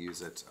definitely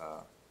use it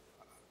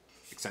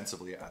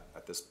extensively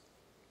at this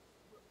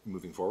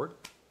moving forward.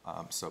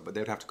 But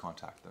they'd have to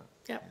contact the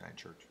Yep. United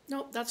Church.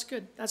 No, that's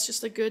good. That's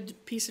just a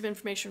good piece of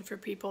information for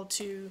people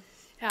to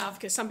have,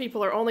 because some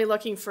people are only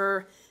looking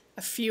for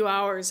a few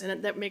hours,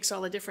 and that makes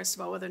all the difference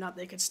about whether or not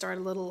they could start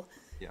a little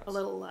Yes.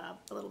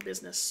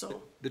 business.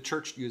 So The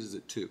church uses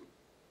it too.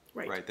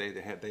 right. Right.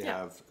 They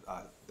Yeah.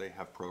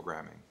 have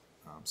programming.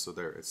 So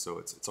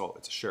it's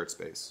a shared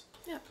space.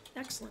 Yeah.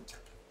 Excellent.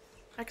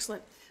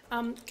 Excellent.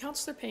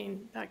 Councillor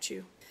Payne, back to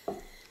you.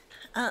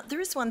 There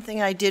is one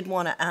thing I did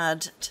want to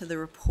add to the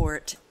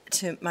report,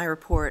 to my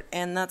report,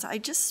 and that's I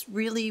just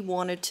really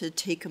wanted to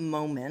take a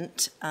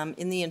moment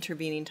in the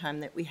intervening time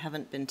that we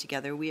haven't been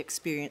together. We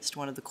experienced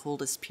one of the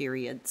coldest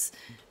periods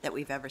that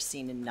we've ever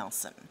seen in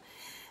Nelson.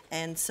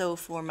 And so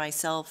for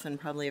myself and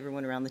probably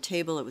everyone around the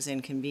table, it was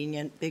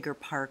inconvenient, bigger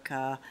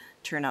parka,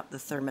 turn up the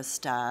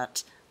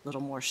thermostat, a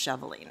little more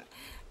shoveling.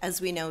 As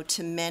we know,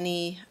 to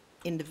many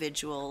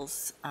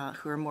individuals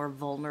who are more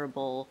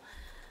vulnerable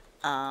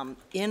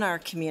in our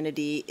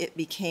community, it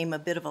became a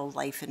bit of a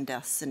life and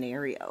death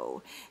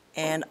scenario.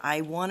 And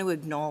I want to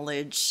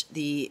acknowledge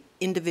the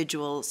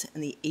individuals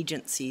and the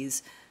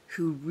agencies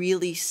who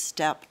really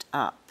stepped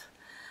up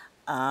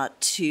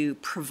to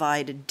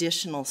provide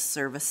additional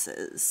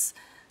services.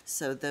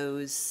 So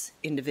those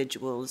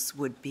individuals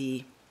would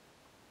be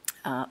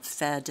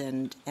fed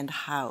and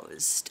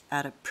housed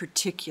at a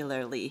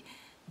particularly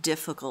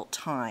difficult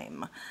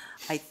time.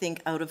 I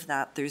think out of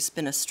that, there's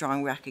been a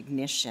strong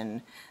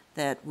recognition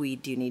that we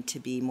do need to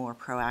be more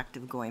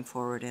proactive going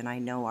forward, and I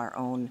know our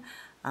own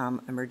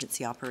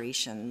emergency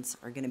operations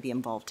are going to be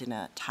involved in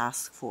a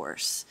task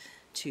force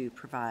to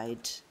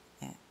provide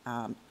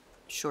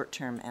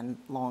short-term and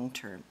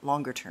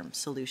longer-term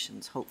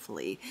solutions,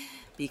 hopefully,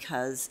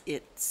 because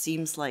it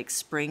seems like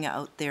spring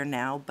out there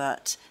now,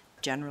 but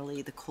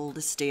generally the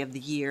coldest day of the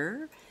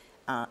year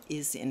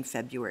is in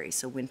February,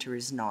 so winter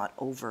is not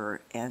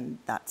over, and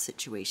that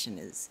situation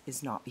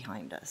is not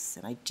behind us.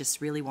 And I just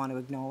really want to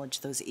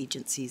acknowledge those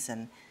agencies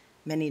and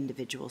many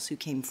individuals who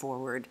came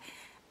forward,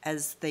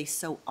 as they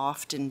so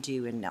often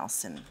do in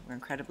Nelson. We're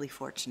incredibly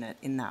fortunate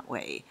in that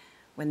way.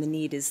 When the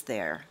need is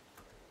there,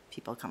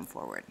 people come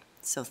forward.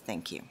 So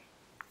thank you.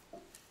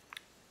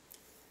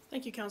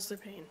 Thank you, Councillor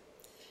Payne.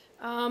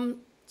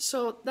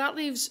 So that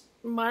leaves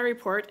my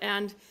report,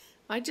 and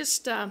I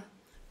just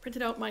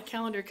printed out my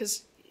calendar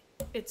because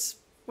it's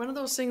one of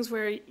those things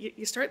where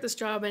you start this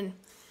job and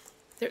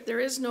there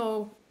is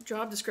no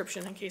job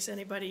description, in case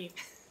anybody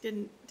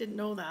didn't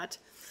know that.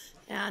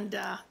 And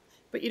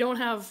but you don't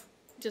have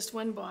just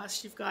one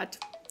boss, you've got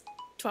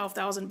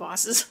 12,000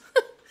 bosses.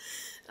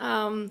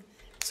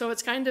 So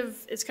it's kind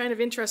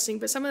of interesting,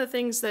 but some of the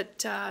things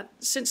that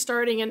since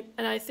starting,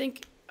 and I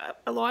think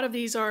a lot of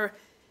these are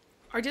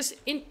just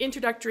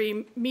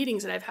introductory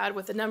meetings that I've had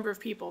with a number of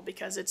people,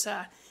 because it's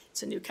a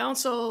new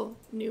council,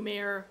 new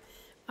mayor.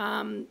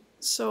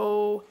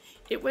 So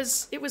it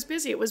was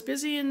busy. It was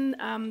busy in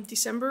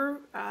December.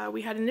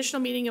 We had an initial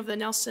meeting of the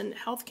Nelson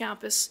Health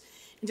Campus,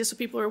 and just so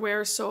people are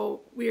aware, so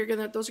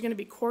those are gonna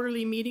be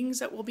quarterly meetings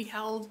that will be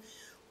held,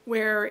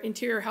 where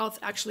Interior Health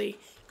actually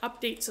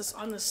updates us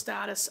on the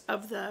status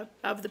of the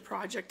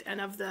project and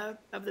of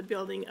the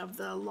building of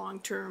the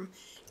long-term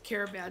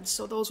care beds.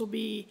 So those will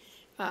be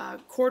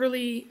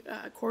quarterly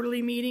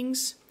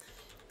meetings.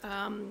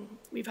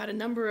 We've had a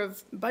number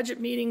of budget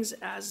meetings,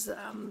 as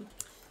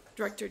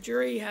Director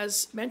Jury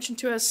has mentioned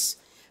to us.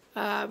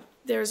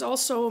 There's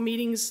also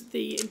meetings,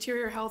 the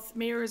Interior Health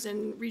mayors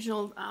and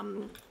regional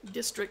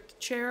district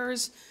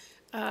chairs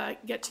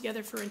get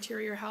together for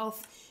Interior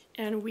Health,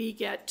 and we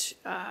get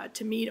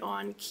to meet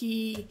on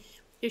key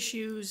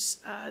issues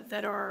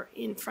that are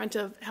in front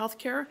of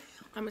healthcare.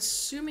 I'm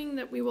assuming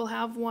that we will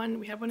have one.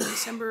 We have one in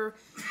December.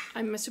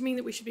 I'm assuming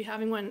that we should be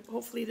having one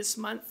hopefully this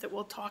month that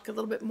will talk a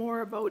little bit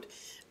more about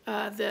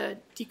the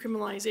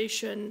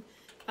decriminalization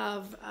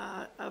of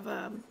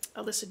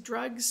illicit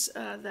drugs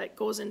that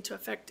goes into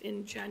effect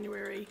in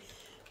January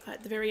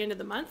at the very end of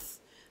the month.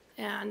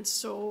 And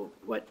so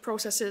what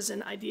processes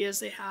and ideas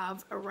they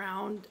have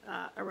around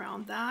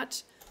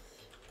that.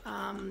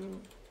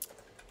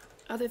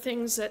 Other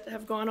things that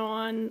have gone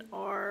on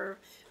are,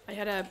 I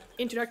had an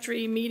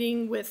introductory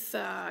meeting with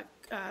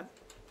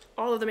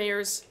all of the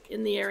mayors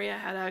in the area.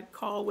 Had a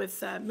call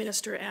with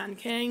Minister Ann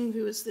Kang,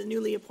 who is the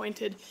newly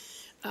appointed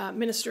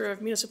Minister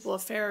of Municipal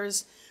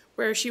Affairs,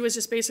 where she was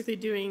just basically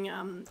doing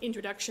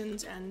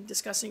introductions and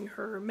discussing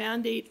her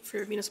mandate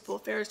for municipal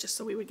affairs, just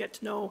so we would get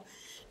to know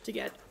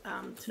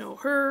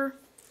her.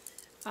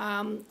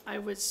 I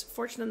was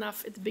fortunate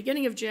enough at the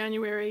beginning of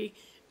January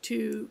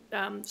to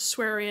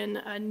swear in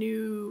a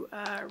new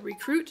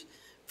recruit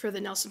for the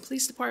Nelson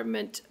Police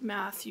Department,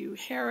 Matthew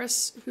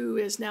Harris, who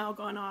is now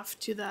gone off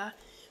to the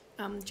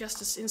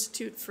Justice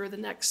Institute for the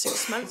next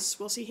 6 months.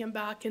 We'll see him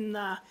back in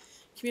the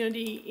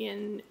community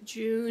in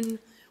June,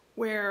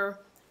 where,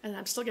 and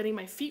I'm still getting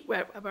my feet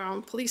wet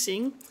around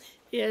policing,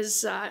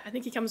 is I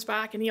think he comes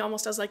back and he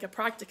almost does like a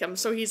practicum.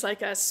 So he's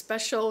like a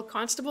special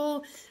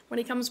constable when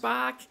he comes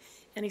back,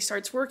 and he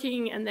starts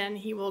working, and then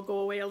he will go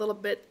away a little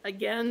bit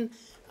again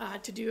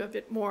to do a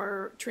bit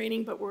more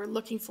training, but we're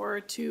looking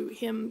forward to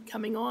him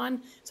coming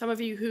on. Some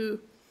of you who,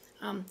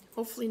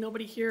 hopefully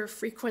nobody here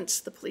frequents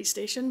the police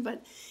station,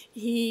 but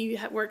he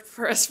had worked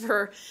for us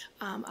for,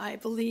 I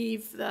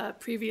believe, the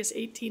previous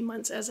 18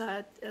 months as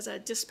a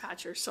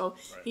dispatcher. So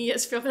he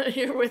is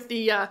familiar with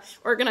the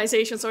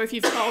organization. So if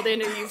you've called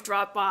in or you've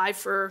dropped by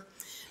for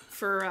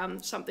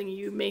something,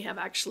 you may have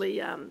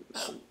actually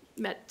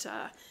met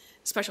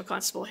Special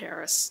Constable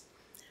Harris.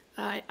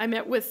 I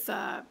met with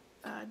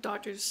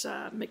Doctors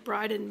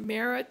McBride and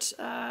Merritt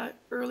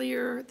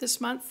earlier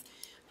this month.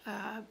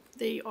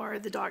 They are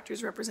the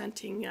doctors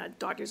representing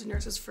doctors and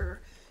nurses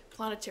for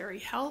planetary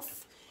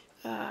health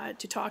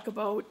to talk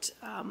about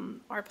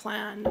our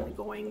plan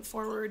going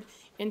forward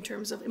in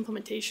terms of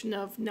implementation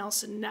of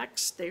Nelson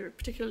Next. They were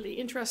particularly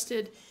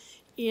interested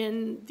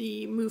in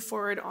the move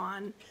forward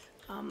on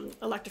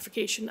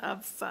electrification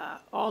of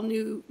all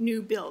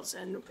new builds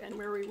and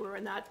where we were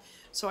in that.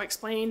 So I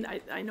explained,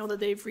 I know that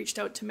they've reached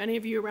out to many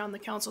of you around the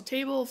council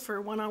table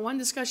for one-on-one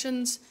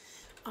discussions.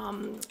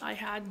 I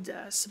had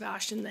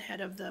Sebastian, the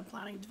head of the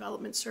Planning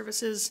Development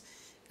Services,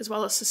 as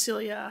well as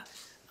Cecilia,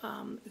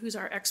 who's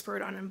our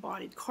expert on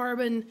embodied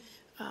carbon,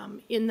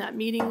 in that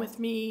meeting with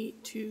me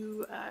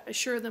to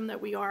assure them that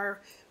we are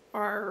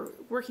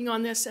working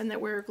on this and that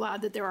we're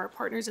glad that there are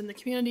partners in the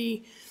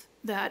community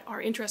that are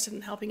interested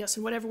in helping us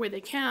in whatever way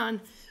they can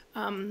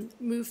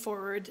move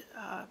forward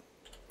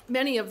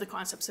many of the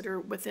concepts that are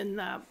within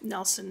the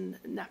Nelson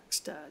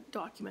Next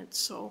document.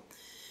 So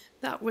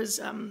that was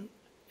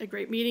a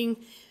great meeting.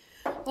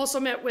 Also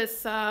met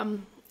with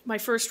my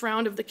first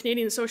round of the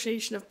Canadian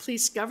Association of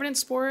Police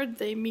Governance Board.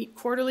 They meet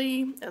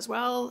quarterly as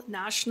well,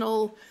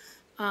 national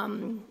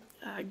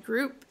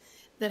group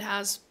that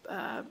has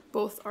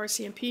both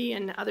RCMP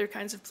and other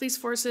kinds of police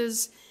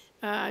forces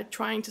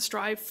trying to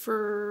strive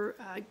for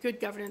good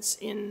governance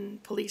in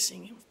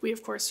policing. We,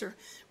 of course, we're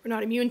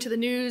not immune to the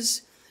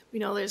news. We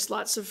know there's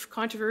lots of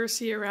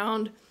controversy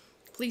around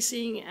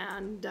policing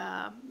and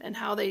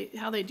how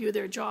they do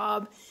their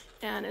job.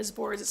 And as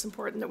boards, it's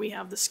important that we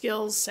have the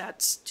skills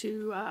sets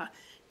to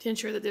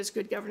ensure that there's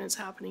good governance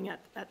happening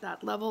at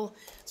that level.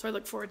 So I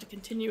look forward to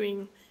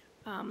continuing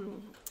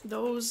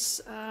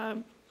those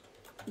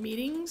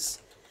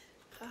meetings.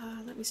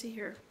 Let me see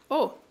here.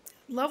 Oh,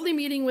 lovely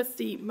meeting with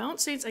the Mount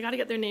Saints. I got to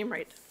get their name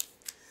right.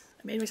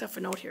 I made myself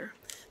a note here.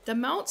 The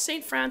Mount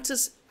St.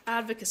 Francis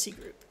Advocacy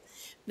Group.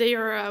 They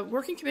are a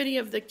working committee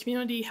of the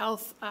Community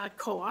Health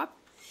Co-op,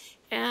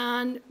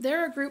 and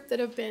they're a group that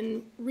have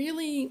been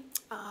really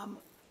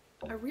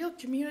a real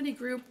community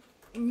group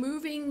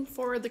moving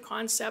forward the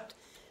concept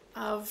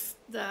of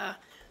the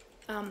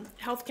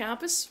health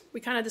campus.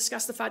 We kind of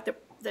discussed the fact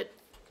that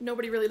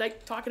nobody really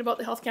liked talking about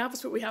the health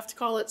campus, but we have to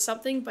call it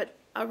something. But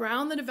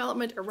around the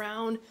development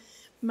around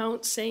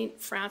Mount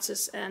St.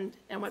 Francis and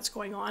what's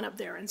going on up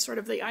there, and sort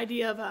of the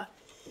idea of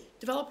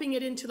developing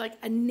it into like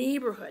a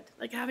neighborhood,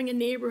 like having a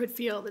neighborhood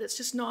feel, that it's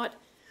just not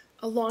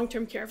a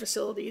long-term care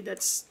facility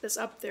that's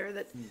up there,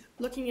 that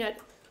looking at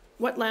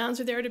what lands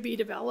are there to be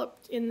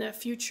developed in the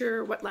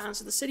future, what lands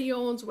the city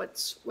owns,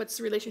 what's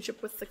the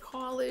relationship with the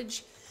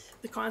college,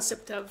 the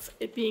concept of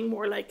it being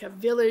more like a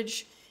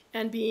village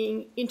and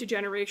being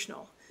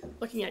intergenerational.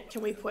 Looking at,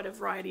 can we put a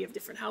variety of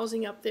different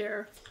housing up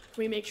there?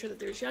 Can we make sure that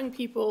there's young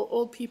people,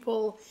 old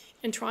people,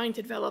 and trying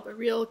to develop a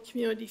real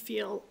community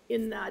feel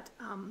in that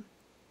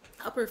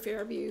Upper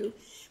Fairview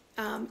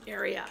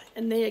area.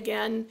 And they,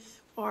 again,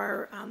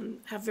 are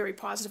have very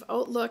positive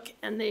outlook,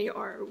 and they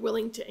are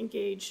willing to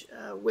engage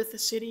with the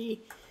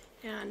city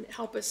and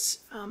help us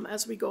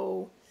as we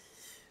go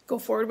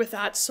forward with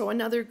that. So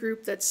another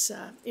group that's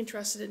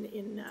interested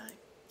in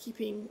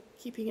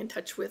keeping in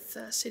touch with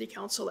City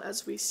Council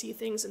as we see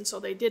things. And so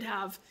they did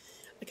have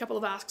a couple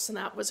of asks, and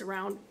that was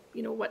around,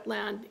 you know, what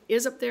land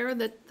is up there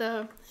that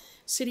the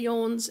city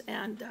owns,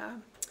 and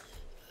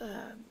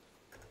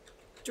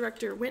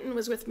Director Winton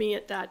was with me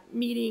at that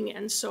meeting,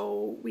 and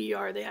so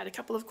they had a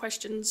couple of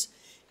questions,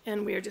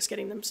 and we are just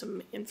getting them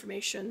some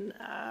information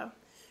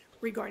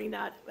regarding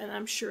that. And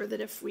I'm sure that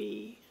if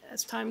we,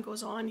 as time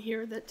goes on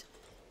here, that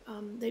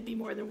they'd be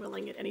more than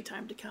willing at any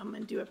time to come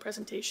and do a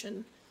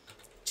presentation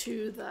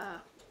to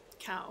the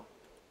cow.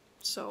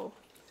 So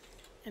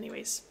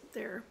anyways,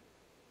 they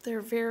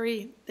were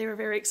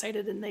very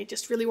excited, and they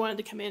just really wanted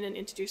to come in and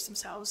introduce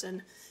themselves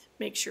and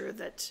make sure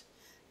that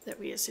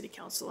we as city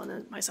council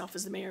and myself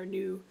as the mayor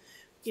knew,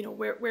 you know,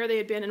 where they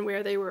had been and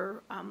where they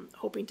were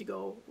hoping to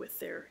go with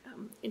their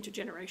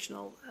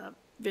intergenerational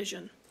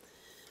vision.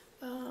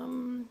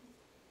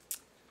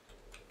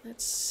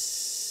 Let's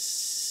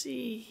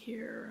see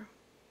here.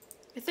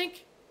 I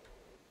think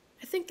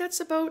that's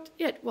about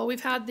it. Well,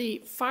 we've had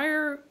the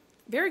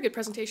very good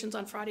presentations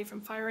on Friday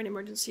from Fire and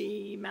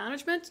Emergency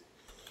Management.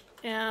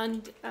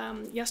 And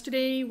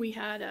yesterday we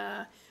had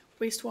a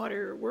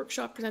wastewater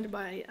workshop presented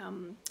by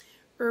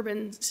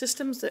Urban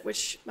Systems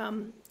which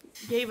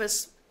gave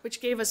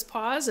us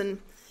pause, and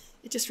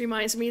it just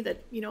reminds me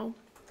that, you know,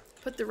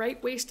 put the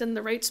right waste in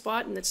the right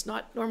spot, and it's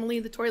not normally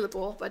the toilet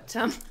bowl, but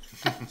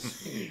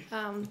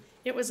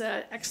it was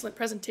an excellent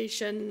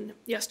presentation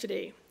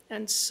yesterday.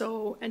 And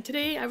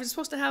today I was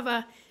supposed to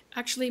have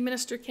actually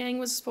Minister Kang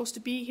was supposed to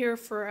be here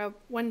for a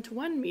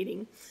one-to-one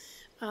meeting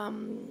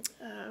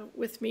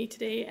with me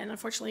today, and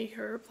unfortunately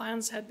her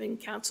plans had been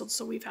canceled,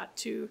 so we've had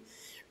to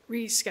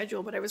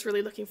reschedule, but I was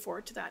really looking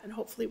forward to that, and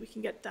hopefully we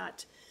can get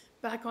that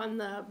back on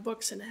the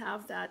books and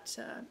have that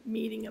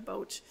meeting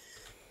about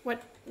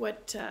what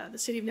the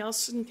City of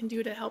Nelson can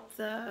do to help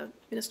the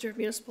Minister of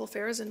Municipal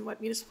Affairs, and what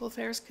Municipal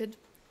Affairs could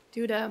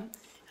do to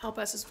help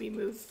us as we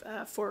move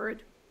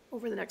forward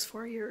over the next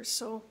 4 years.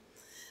 So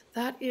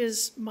that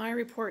is my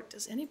report.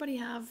 Does anybody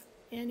have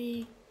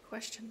any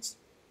questions?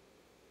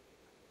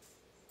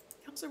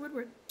 Councillor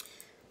Woodward.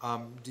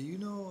 Do you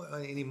know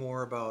any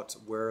more about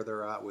where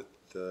they're at with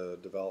the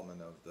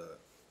development of the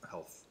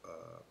health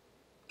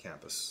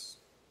campus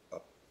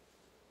up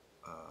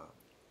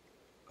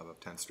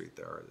 10th Street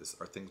there?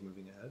 Are things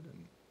moving ahead?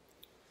 And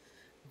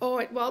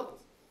Oh, well,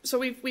 so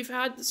we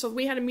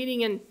had a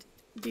meeting in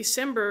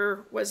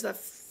December, was the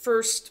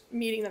first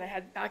meeting that I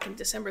had back in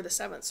December the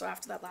 7th, so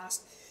after that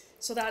last.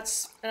 So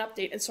that's an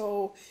update. And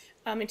so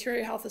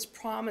Interior Health has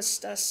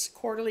promised us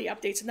quarterly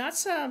updates, and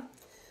that's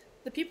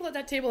the people at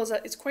that table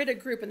it's quite a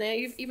group, and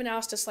they even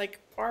asked us, like,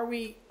 are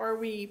we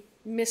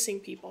missing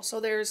people? So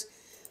there's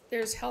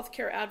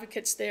healthcare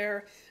advocates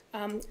there.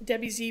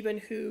 Debbie Zeben,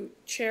 who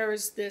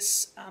chairs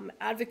this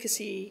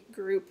advocacy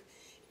group,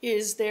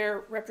 is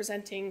there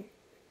representing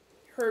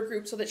her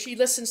group so that she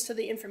listens to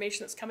the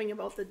information that's coming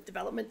about the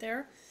development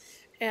there.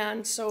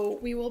 And so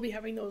we will be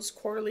having those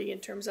quarterly in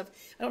terms of,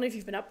 I don't know if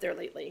you've been up there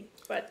lately,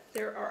 but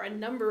there are a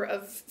number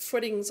of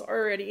footings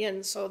already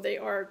in, so they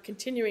are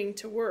continuing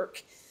to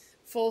work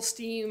full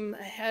steam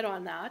ahead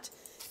on that.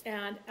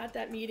 And at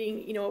that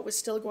meeting, you know, it was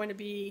still going to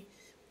be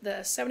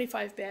the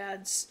 75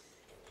 beds,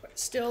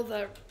 still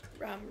the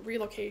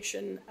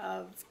relocation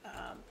of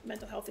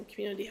mental health and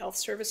community health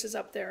services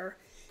up there,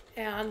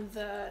 and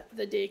the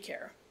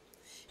daycare.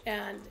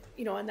 And,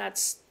 you know, and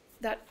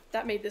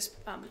that made this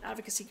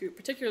advocacy group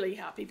particularly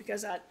happy,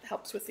 because that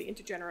helps with the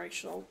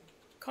intergenerational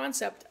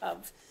concept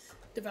of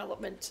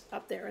development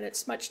up there, and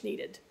it's much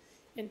needed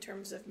in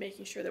terms of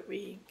making sure that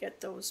we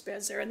get those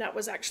beds there. And that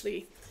was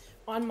actually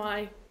on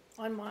my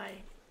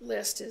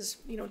list, is,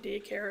 you know,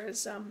 daycare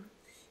is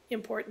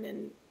important,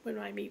 and when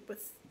I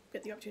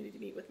get the opportunity to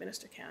meet with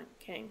Minister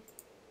Kang.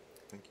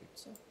 thank you.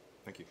 So,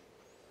 Thank you.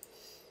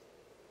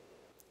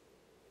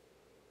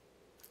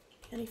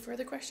 any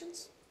further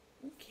questions?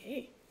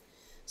 Okay.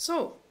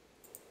 So,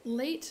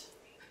 late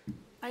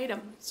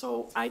item.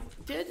 So I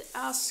did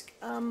ask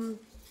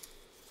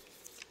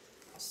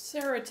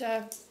Sarah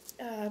to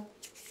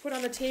put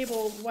on the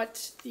table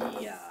what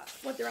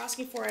they're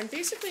asking for, and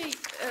basically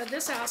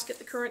this ask at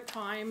the current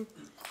time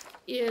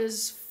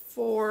is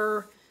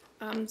for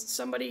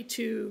somebody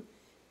to,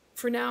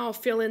 for now,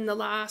 fill in the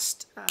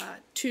last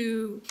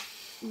 2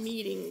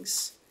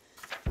 meetings.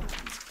 I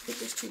think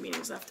there's 2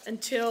 meetings left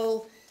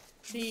until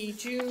the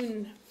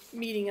June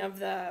meeting of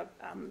the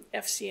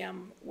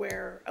FCM,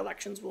 where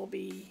elections will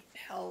be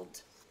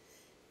held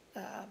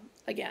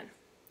again.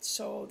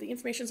 So the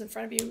information's in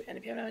front of you, and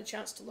if you haven't had a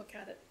chance to look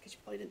at it, because you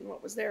probably didn't know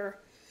what was there,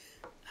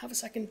 have a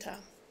second to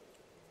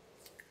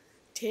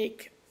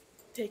take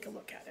a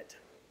look at it.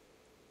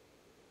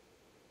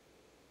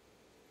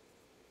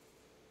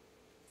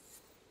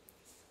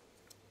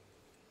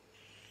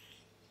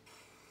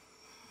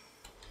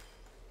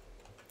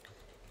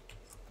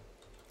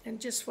 And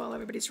just while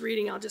everybody's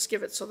reading, I'll just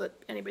give it so that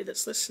anybody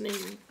that's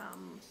listening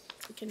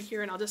can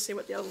hear, and I'll just say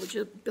what the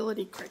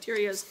eligibility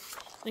criteria is.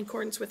 In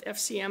accordance with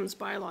FCM's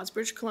bylaws,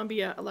 British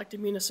Columbia elected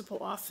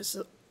municipal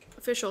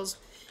officials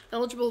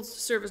eligible to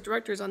serve as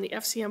directors on the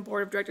FCM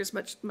Board of Directors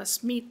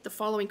must meet the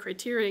following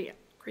criteria.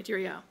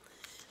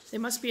 They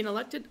must be an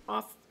elected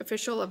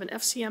official of an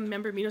FCM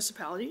member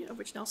municipality, of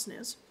which Nelson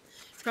is.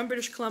 From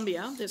British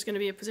Columbia, there's going to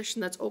be a position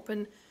that's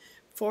open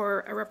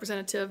for a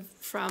representative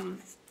from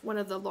one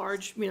of the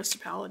large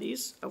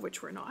municipalities, of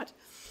which we're not.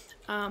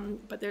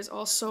 But there's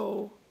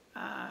also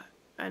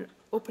an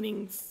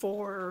opening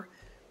for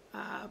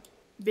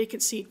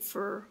vacant seat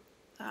for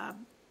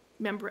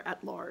member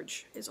at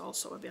large is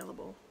also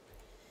available.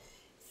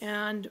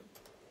 And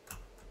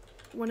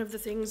one of the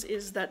things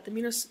is that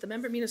the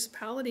member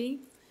municipality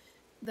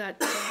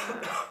that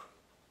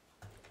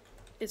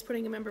is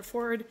putting a member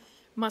forward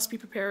must be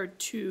prepared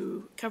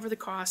to cover the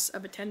costs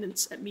of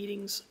attendance at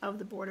meetings of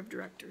the Board of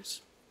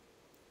Directors.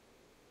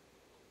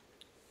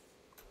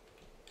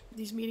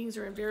 These meetings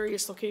are in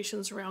various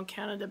locations around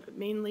Canada, but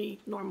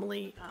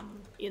normally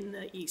in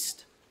the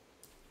east,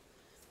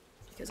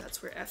 because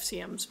that's where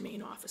FCM's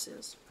main office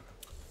is.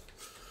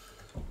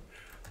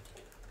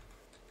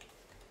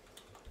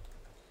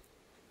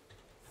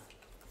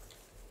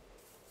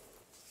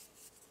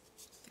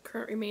 The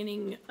current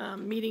remaining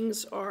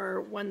meetings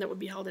are one that would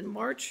be held in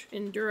March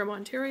in Durham,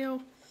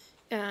 Ontario,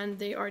 and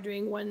they are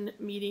doing one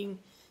meeting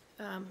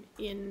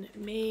in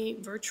May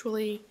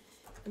virtually.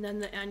 And then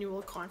the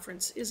annual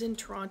conference is in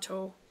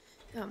Toronto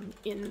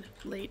in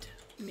late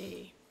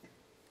May.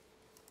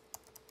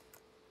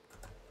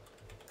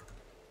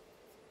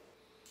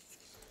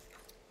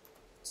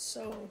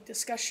 So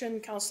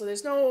discussion, council,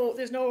 there's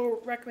no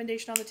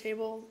recommendation on the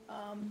table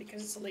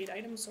because it's a late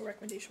item, so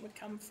recommendation would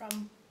come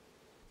from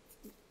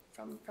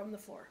the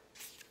floor.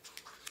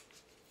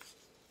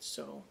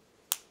 So.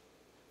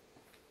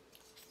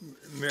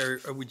 Mayor,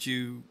 would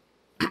you,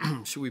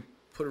 should we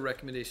put a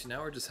recommendation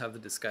now or just have the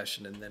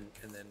discussion and then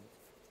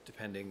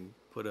depending,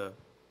 put a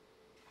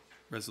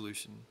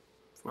resolution?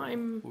 What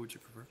would you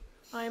prefer?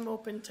 I'm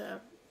open to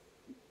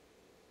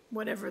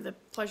whatever the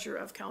pleasure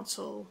of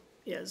council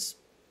is.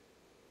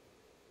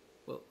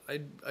 Well,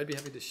 I'd be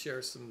happy to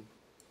share some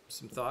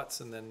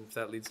thoughts and then if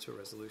that leads to a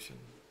resolution.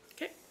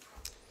 Okay.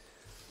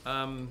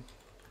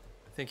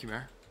 Thank you,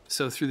 Mayor.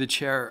 So through the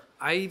chair,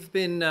 I've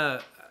been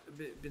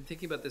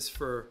thinking about this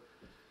for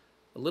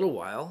a little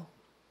while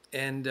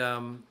and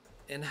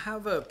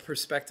have a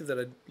perspective that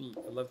I'd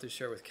love to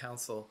share with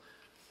council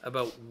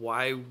about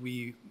why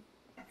we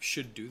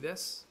should do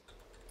this.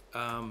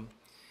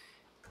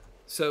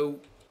 So,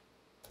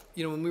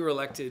 you know, when we were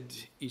elected,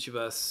 each of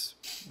us,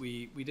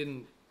 we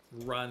didn't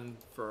run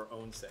for our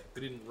own sake.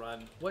 We didn't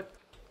run, what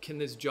can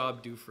this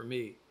job do for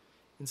me?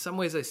 In some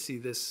ways, I see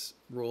this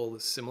role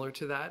as similar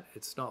to that.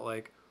 It's not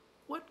like,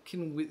 what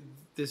can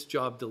this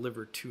job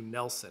deliver to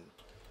Nelson?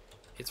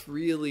 It's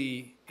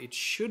really, it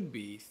should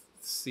be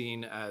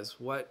seen as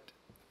what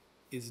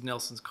is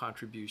Nelson's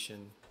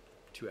contribution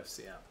to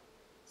FCM.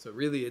 So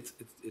really, I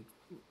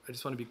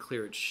just want to be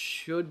clear. It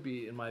should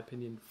be, in my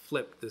opinion,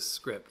 flip this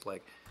script.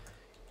 Like,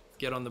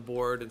 get on the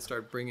board and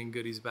start bringing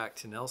goodies back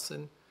to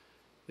Nelson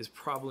is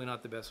probably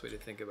not the best way to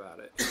think about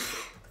it.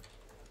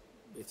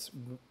 It's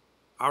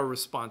our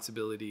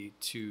responsibility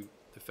to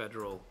the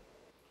federal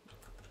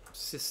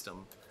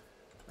system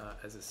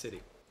as a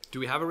city. Do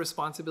we have a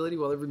responsibility?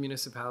 Well, every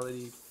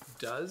municipality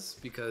does,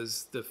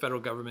 because the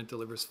federal government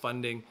delivers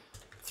funding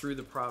through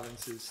the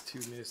provinces to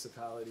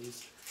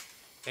municipalities,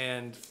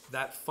 and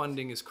that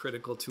funding is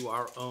critical to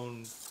our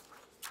own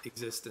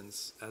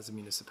existence as a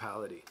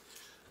municipality.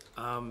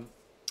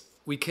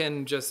 We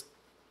can just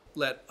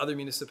let other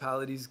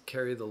municipalities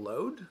carry the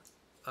load,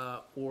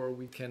 or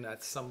we can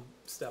at some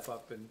step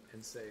up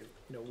and say,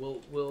 you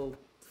know, we'll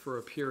for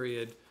a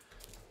period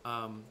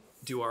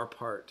do our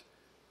part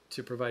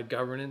to provide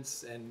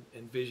governance and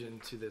vision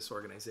to this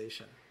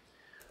organization.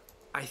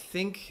 I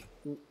think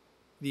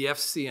the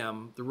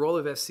FCM, the role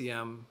of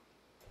FCM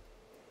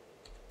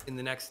in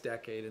the next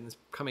decade, in this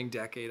coming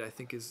decade, I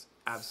think is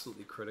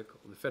absolutely critical.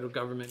 The federal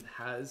government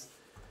has,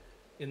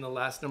 in the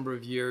last number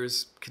of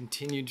years,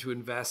 continued to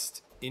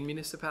invest in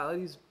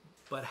municipalities,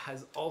 but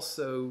has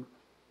also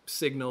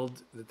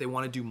signaled that they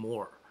want to do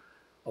more,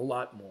 a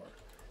lot more.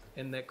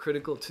 And that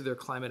critical to their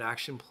climate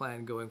action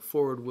plan going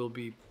forward will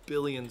be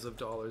billions of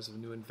dollars of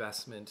new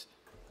investment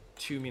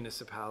to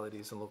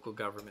municipalities and local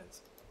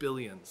governments,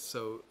 billions.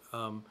 So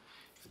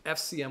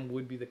FCM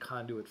would be the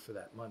conduit for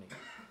that money.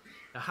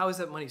 Now, how is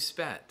that money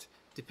spent?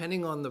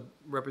 Depending on the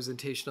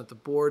representation at the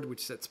board,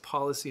 which sets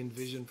policy and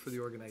vision for the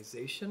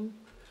organization,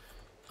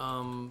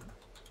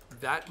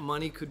 that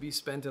money could be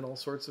spent in all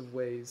sorts of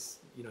ways,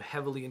 you know,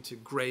 heavily into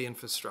gray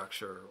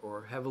infrastructure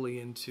or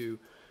heavily into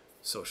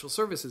social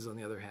services, on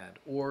the other hand,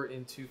 or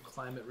into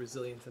climate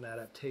resilience and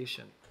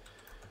adaptation.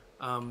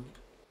 I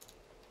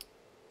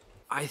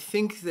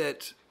think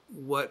that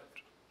what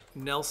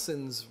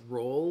Nelson's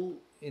role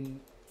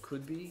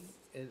could be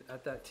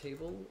at that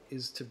table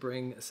is to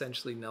bring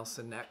essentially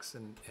Nelson Next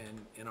and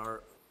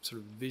our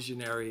sort of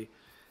visionary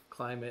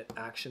climate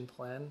action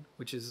plan,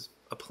 which is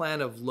a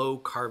plan of low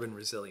carbon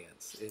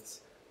resilience.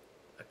 It's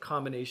a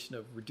combination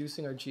of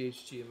reducing our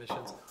GHG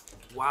emissions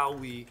while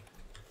we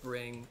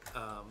bring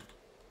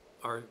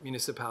our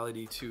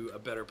municipality to a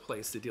better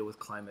place to deal with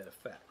climate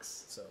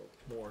effects, so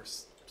more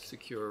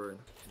secure and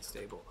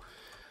stable.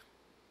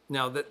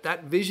 Now,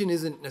 that vision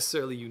isn't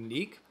necessarily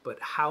unique, but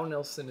how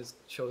Nelson has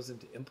chosen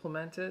to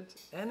implement it,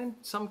 and in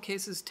some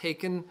cases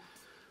taken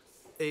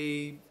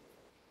a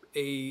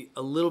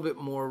little bit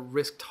more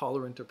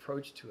risk-tolerant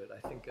approach to it.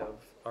 I think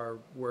of our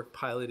work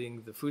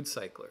piloting the food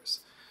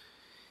cyclers.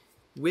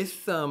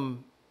 With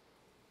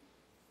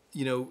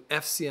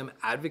FCM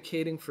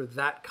advocating for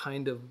that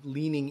kind of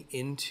leaning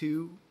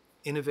into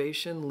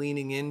innovation,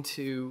 leaning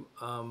into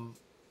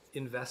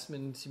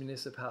investment into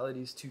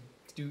municipalities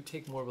to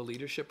take more of a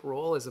leadership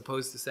role, as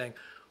opposed to saying,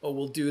 oh,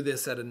 we'll do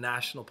this at a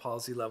national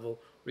policy level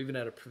or even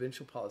at a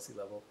provincial policy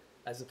level,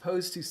 as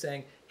opposed to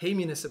saying, hey,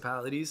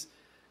 municipalities,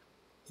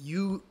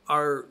 you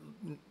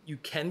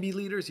can be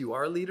leaders, you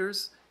are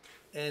leaders,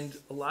 and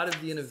a lot of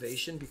the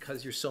innovation,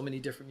 because you're so many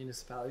different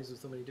municipalities with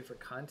so many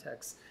different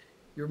contexts,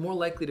 you're more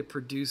likely to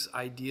produce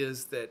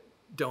ideas that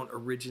don't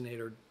originate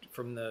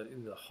from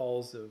in the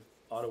halls of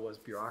Ottawa's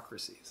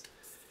bureaucracies.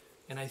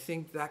 And I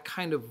think that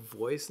kind of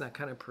voice and that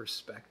kind of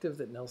perspective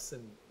that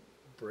Nelson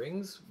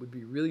brings would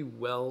be really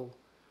well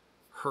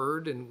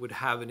heard and would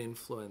have an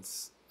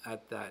influence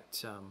at that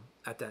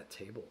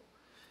table.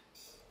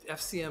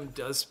 FCM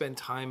does spend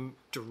time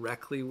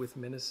directly with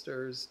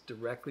ministers,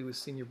 directly with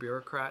senior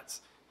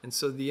bureaucrats, and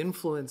so the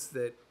influence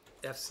that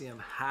FCM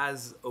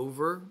has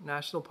over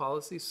national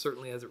policy,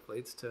 certainly as it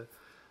relates to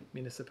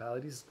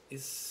municipalities,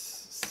 is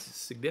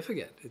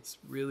significant. It's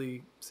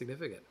really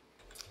significant.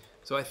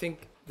 So I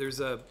think there's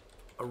a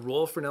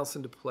role for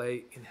Nelson to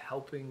play in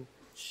helping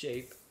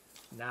shape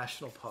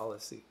national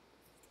policy.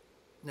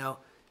 Now,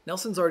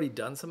 Nelson's already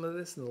done some of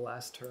this in the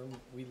last term.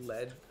 We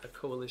led a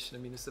coalition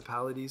of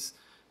municipalities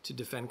to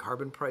defend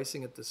carbon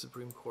pricing at the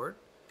Supreme Court,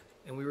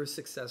 and we were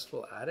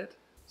successful at it.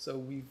 So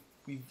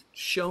we've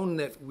shown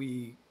that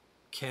we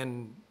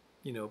can,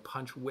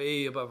 punch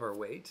way above our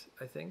weight,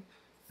 I think,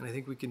 and I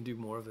think we can do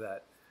more of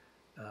that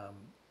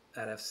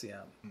at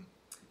FCM.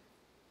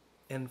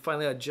 And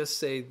finally, I'd just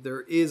say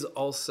there is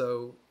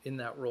also in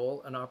that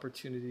role an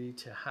opportunity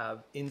to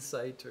have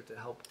insight or to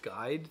help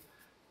guide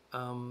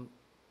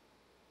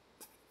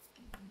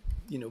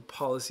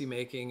policy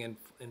making and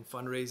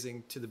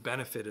fundraising to the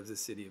benefit of the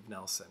city of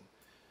Nelson.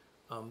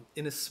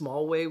 In a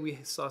small way, we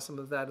saw some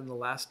of that in the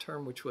last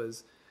term, which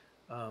was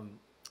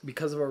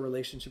because of our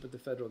relationship with the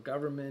federal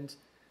government.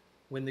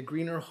 When the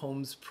Greener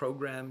Homes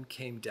program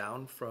came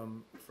down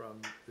from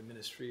the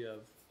Ministry of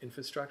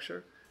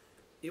Infrastructure,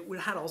 it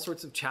had all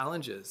sorts of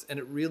challenges, and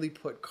it really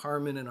put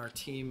Carmen and our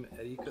team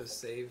at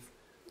EcoSave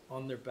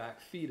on their back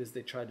feet as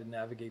they tried to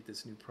navigate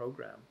this new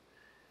program.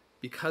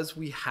 Because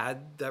we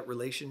had that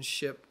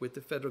relationship with the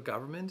federal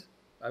government,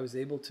 I was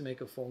able to make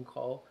a phone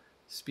call,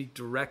 speak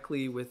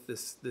directly with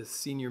this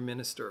senior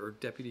minister or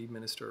deputy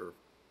minister or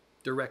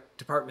direct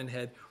department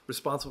head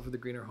responsible for the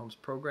Greener Homes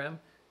program,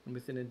 and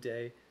within a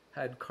day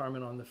had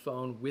Carmen on the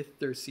phone with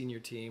their senior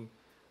team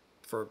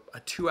for a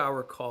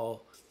 2-hour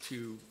call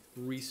to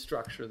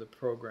restructure the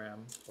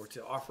program or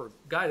to offer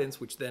guidance,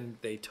 which then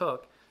they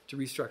took to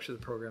restructure the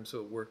program so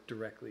it worked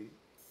directly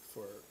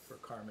for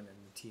Carmen and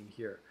the team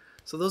here.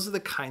 So those are the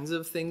kinds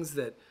of things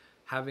that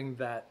having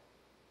that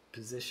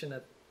position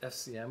at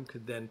FCM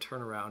could then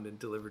turn around and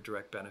deliver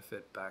direct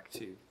benefit back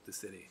to the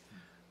city.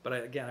 But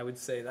I would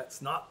say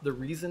that's not the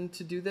reason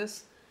to do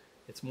this.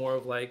 It's more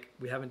of like,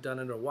 we haven't done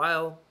it in a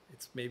while.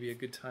 It's maybe a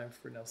good time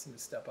for Nelson to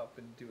step up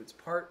and do its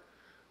part.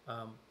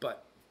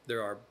 But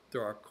there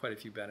are quite a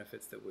few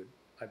benefits that would,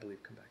 I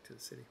believe, come back to the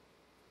city.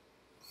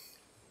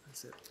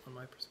 That's it on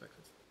my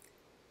perspective.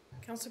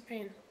 Councillor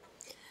Payne.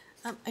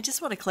 I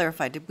just want to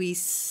clarify, did we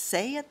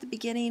say at the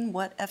beginning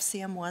what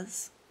FCM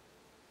was?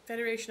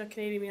 Federation of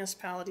Canadian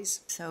Municipalities.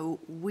 So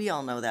we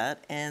all know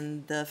that,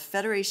 and the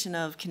Federation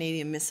of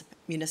Canadian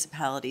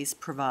Municipalities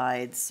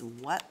provides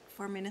what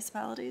for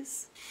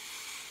municipalities?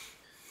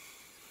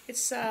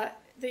 It's the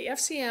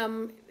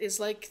FCM is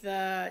like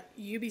the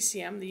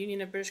UBCM, the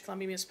Union of British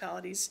Columbia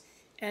Municipalities,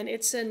 and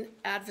it's an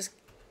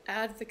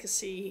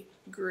advocacy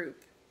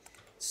group.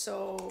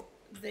 So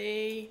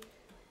they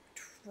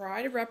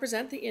try to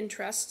represent the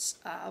interests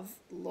of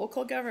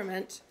local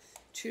government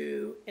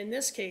to, in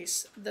this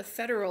case, the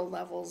federal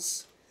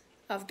levels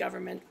of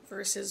government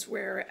versus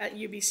where at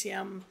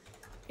UBCM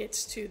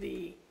it's to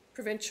the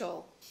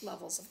provincial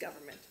levels of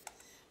government.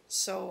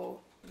 So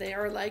they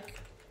are like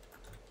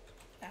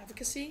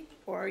advocacy,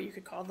 or you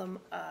could call them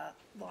a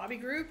lobby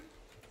group.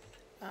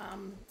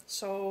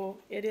 So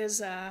it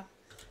is a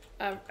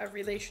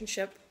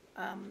relationship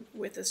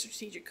with a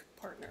strategic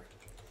partner.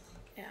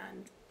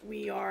 And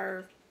we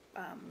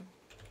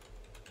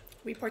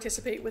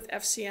participate with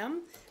FCM,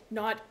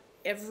 not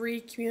every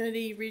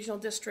community, regional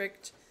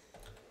district,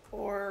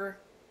 or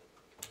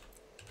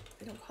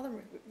I don't call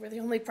them, we're the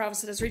only province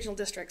that has regional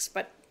districts,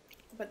 but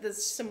the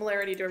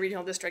similarity to a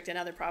regional district in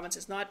other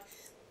provinces, not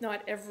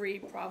every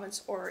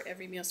province or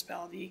every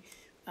municipality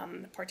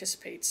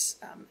participates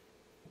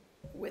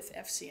with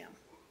FCM.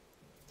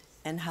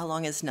 And how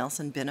long has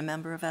Nelson been a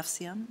member of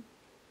FCM?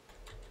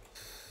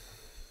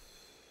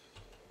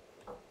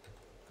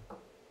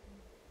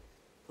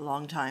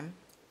 Long time.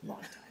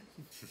 Long time.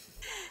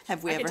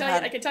 Have we I ever can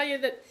had? I can tell you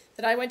that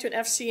I went to an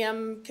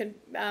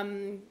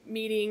FCM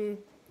meeting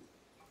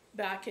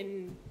back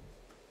in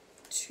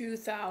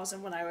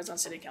 2000 when I was on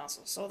city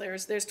council. So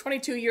there's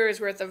 22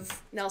 years worth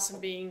of Nelson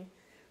being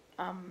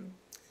a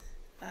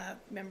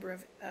member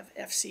of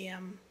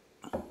FCM.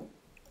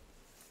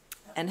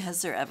 And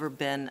has there ever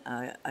been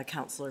a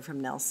councillor from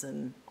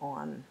Nelson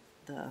on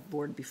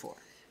board before?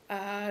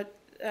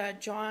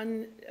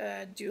 John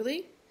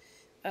Dooley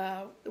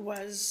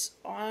was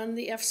on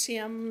the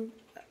FCM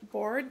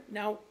board.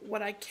 Now,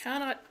 what I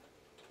cannot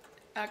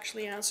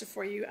actually answer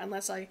for you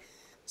unless I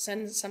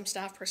send some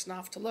staff person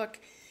off to look,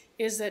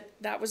 is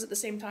that was at the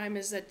same time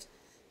as that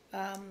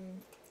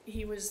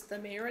he was the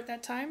mayor at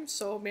that time.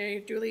 So Mayor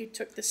Dooley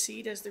took the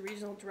seat as the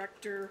regional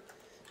director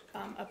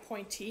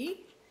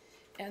appointee.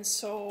 And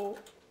so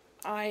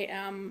I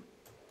am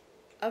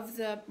of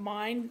the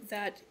mind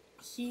that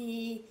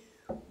he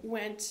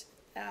went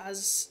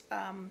as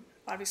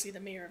obviously the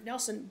mayor of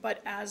Nelson,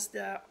 but as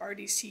the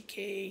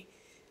RDCK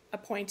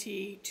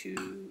appointee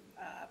to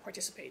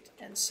participate.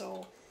 And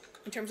so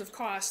in terms of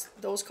costs,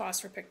 those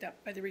costs were picked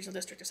up by the regional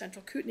district of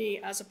Central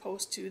Kootenay as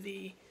opposed to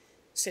the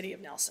city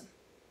of Nelson.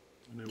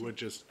 And I would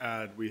just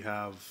add, we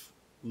have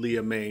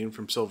Leah Main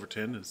from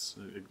Silverton, is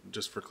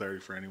just for clarity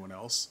for anyone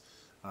else,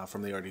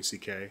 from the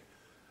RDCK,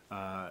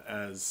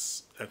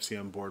 as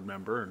FCM board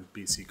member and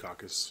BC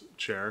caucus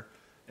chair.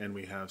 And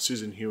we have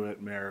Susan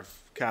Hewitt, Mayor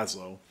of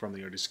Caslow, from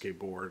the RDCK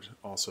board,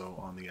 also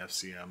on the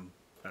FCM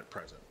at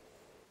present,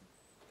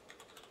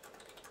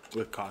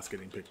 with costs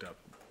getting picked up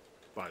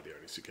by the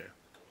RDCK.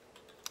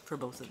 For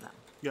both of them?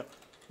 Yep.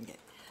 Okay.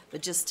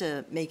 But just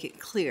to make it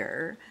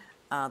clear,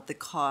 the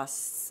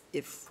costs,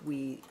 if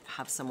we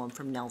have someone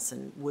from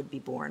Nelson, would be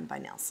borne by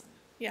Nelson?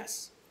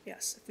 Yes,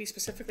 yes. If we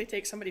specifically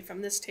take somebody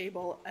from this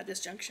table at this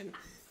junction,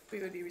 we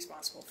would be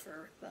responsible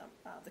for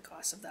the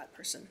cost of that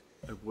person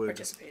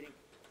participating.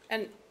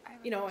 And,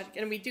 you know,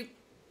 and we do,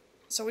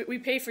 so we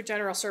pay for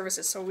general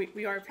services, so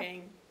we are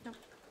paying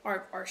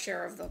our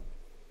share of the,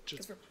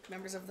 because we're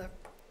members of the.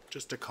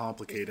 Just to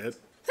complicate it.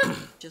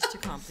 Just to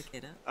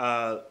complicate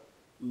it.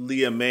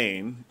 Leah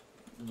Main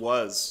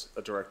was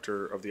a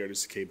director of the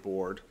RDCK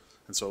board,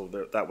 and so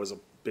that was a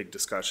big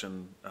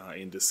discussion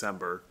in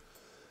December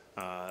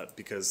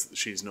because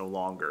she's no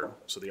longer.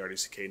 So the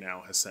RDCK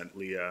now has sent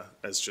Leah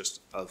as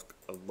just a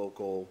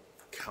local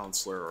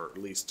councillor, or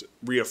at least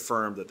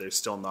reaffirmed that they're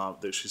still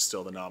that she's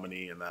still the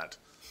nominee, and that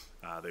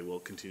they will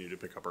continue to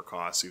pick up her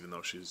costs even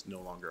though she's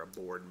no longer a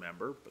board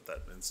member, but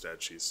that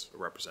instead she's a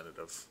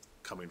representative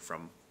coming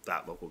from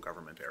that local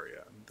government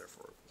area and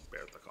therefore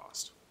bear the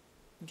cost.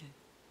 Okay.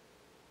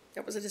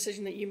 That was a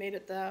decision that you made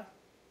at the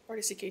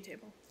RDCK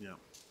table. Yeah.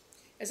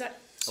 Is that,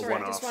 sorry,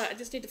 one-off. I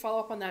just need to follow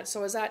up on that.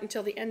 So is that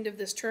until the end of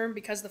this term?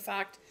 Because the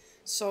fact,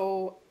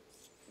 so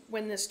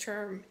when this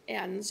term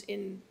ends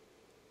in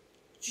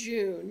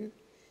June,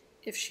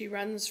 if she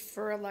runs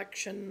for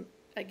election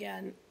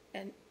again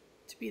and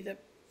to be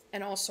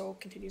and also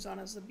continues on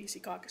as the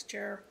BC caucus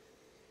chair,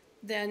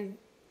 then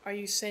are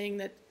you saying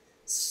that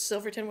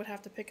Silverton would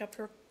have to pick up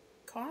her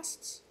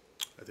costs?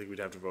 I think we'd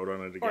have to vote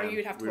on it again. Or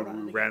you'd have to vote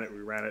on it again.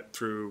 We ran it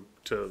through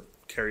to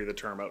carry the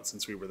term out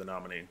since we were the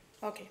nominee.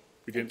 Okay,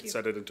 We thank didn't you.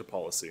 set it into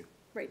policy,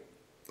 Right,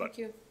 but- thank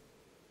you.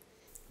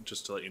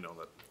 just to let you know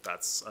that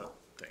that's a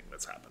thing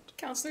that's happened.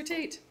 Councillor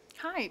Tate.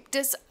 Hi,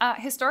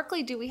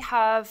 historically, do we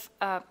have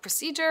a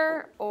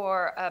procedure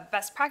or a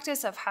best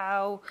practice of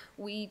how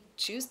we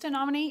choose to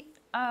nominate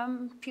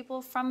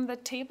people from the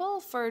table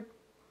for,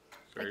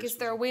 like, is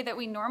there a way that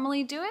we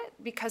normally do it?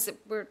 Because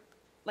we're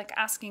like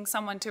asking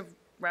someone to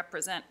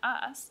represent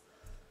us.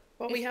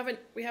 Well, we haven't,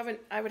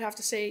 I would have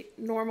to say,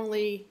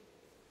 normally,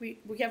 we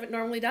haven't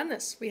normally done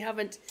this. We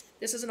haven't,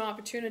 this is an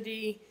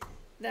opportunity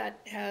that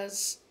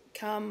has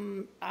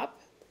come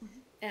up.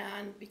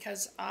 And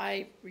because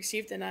I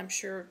received, and I'm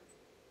sure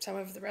some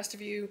of the rest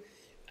of you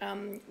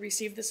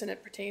received this, and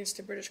it pertains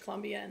to British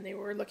Columbia, and they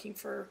were looking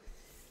for,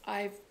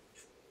 I've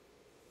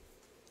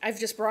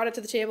just brought it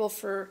to the table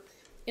for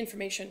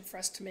information for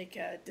us to make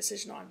a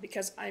decision on,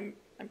 because I'm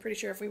pretty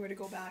sure if we were to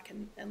go back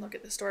and look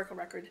at the historical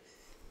record,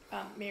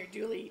 Mayor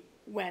Dooley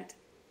went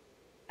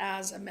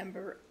as a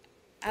member,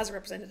 as a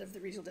representative of the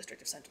regional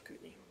district of Central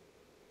Kootenay.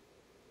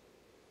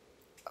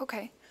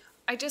 Okay,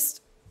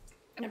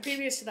 And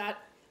previous to that,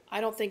 I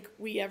don't think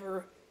we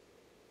ever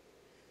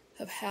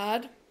have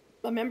had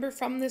a member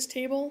from this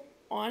table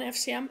on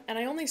FCM. And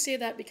I only say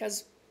that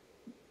because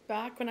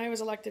back when I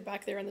was elected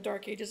back there in the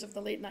dark ages of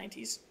the late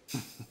 90s,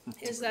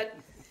 is that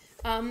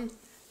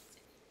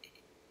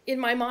in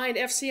my mind,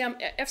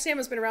 FCM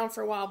has been around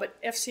for a while,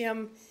 but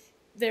FCM,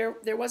 there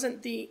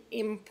wasn't the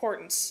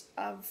importance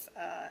of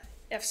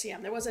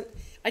FCM. There wasn't,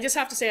 I just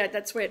have to say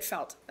that's the way it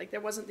felt. Like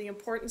there wasn't the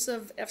importance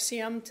of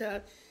FCM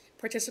to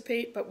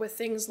participate, but with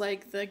things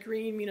like the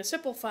Green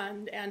Municipal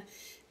Fund and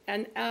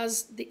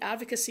as the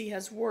advocacy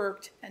has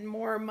worked and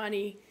more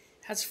money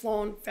has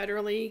flown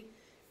federally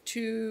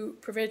to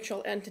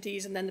provincial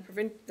entities, and then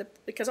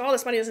because all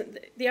this money doesn't,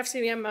 the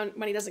FCM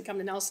money doesn't come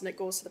to Nelson, it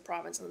goes to the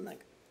province, and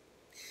like,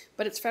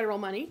 but it's federal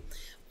money,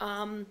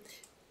 and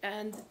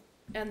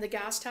the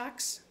gas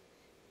tax,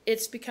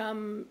 it's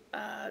become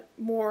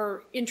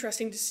more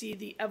interesting to see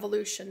the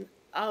evolution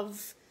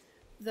of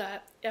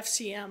the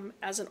FCM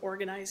as an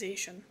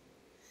organization,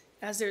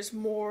 as there's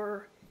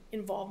more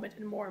involvement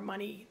and more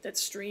money that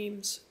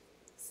streams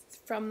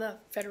from the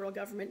federal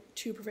government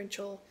to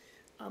provincial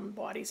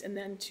bodies and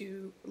then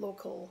to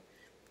local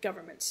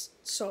governments.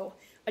 So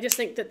I just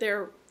think that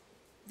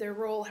their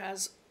role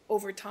has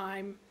over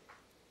time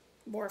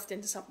morphed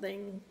into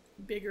something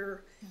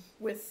bigger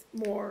with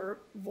more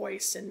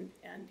voice and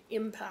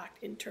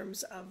impact in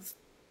terms of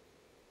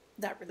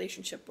that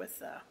relationship with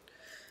the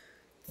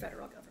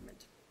federal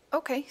government.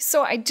 Okay,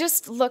 so I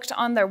just looked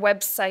on their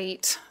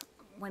website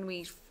when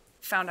we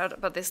found out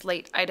about this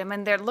late item,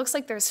 and there looks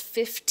like there's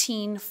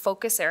 15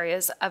 focus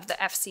areas of the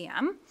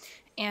FCM,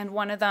 and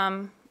one of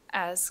them,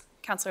 as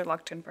Councillor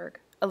Leuchtenberg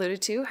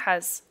alluded to,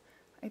 has,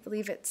 I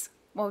believe it's,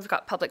 well, we've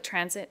got public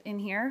transit in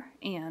here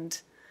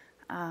and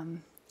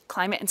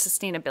climate and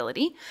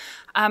sustainability.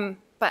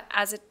 But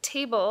as a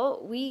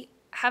table, we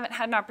haven't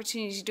had an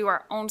opportunity to do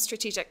our own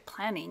strategic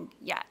planning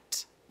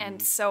yet.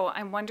 And so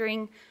I'm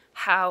wondering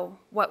how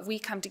what we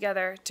come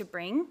together to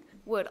bring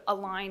would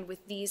align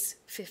with these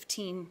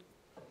 15,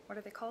 what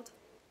are they called?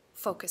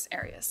 Focus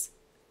areas.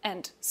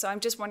 And so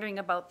I'm just wondering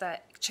about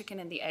that chicken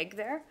and the egg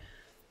there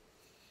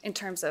in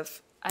terms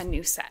of a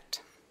new set.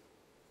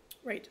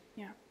 Right.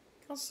 Yeah.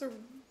 Councillor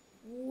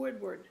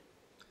Woodward.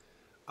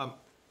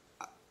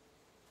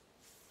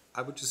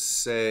 I would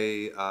just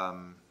say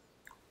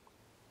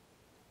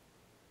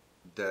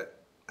that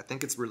I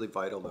think it's really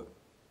vital that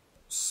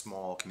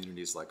small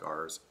communities like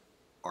ours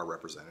are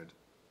represented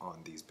on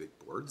these big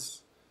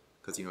boards,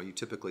 because you know you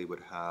typically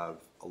would have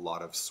a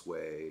lot of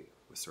sway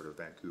with sort of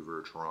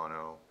Vancouver,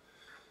 Toronto,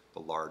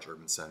 the large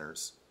urban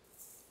centers,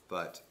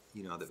 but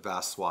you know that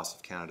vast swaths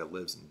of Canada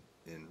lives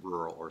in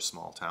rural or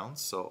small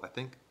towns. So I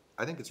think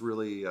it's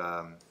really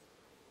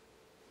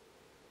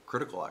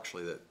critical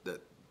actually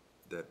that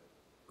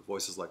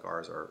voices like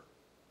ours are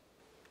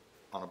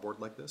on a board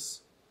like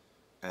this,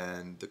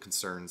 and the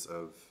concerns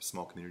of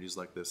small communities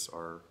like this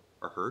are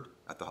heard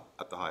at the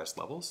highest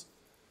levels.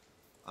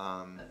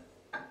 And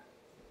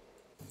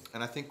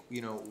I think,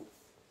 you know,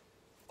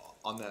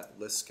 on that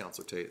list,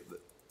 Councillor Tate,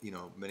 you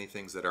know, many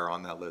things that are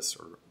on that list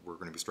we're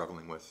going to be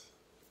struggling with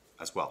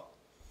as well.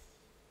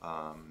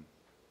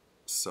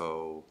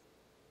 So,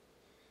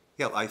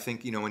 yeah, I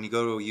think, you know, when you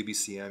go to a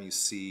UBCM, you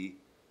see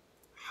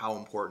how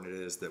important it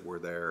is that we're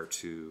there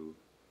to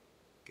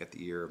get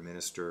the ear of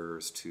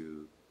ministers,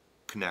 to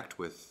connect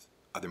with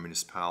other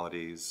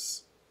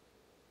municipalities,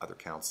 other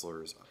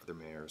councillors, other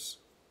mayors.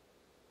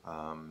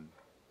 And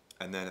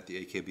then at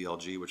the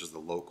AKBLG, which is the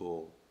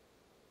local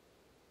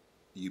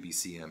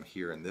UBCM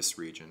here in this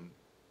region,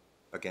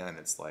 again,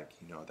 it's like,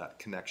 you know, that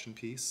connection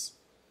piece.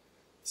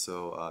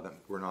 So that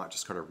we're not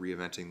just kind of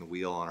reinventing the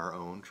wheel on our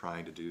own,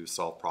 trying to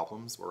solve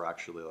problems. We're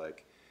actually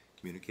like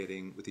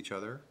communicating with each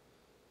other.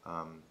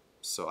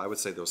 So I would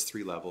say those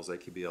three levels,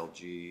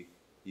 AKBLG,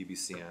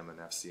 UBCM, and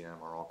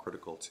FCM, are all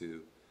critical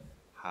to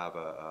have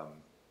a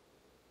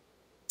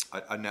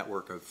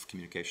network of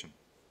communication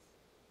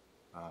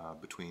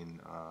between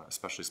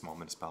especially small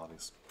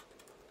municipalities.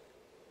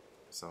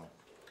 So,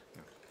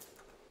 yeah,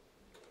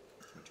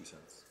 that's my 2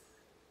 cents.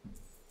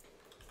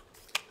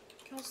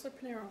 Councillor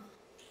Pinero.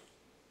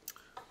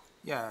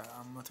 Yeah,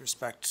 with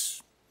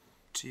respect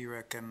to you,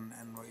 Rick, and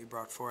what you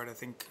brought forward, I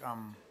think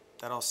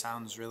that all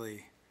sounds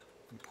really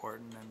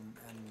important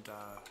and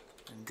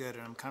good.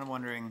 And I'm kind of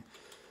wondering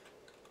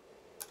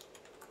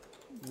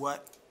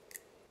what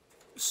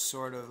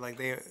sort of, like,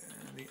 we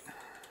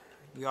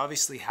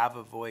obviously have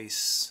a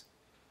voice.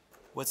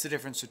 What's the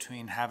difference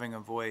between having a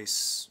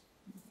voice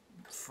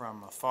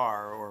from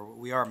afar, or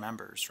we are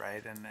members,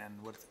 right? And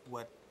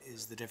what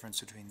is the difference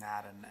between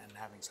that and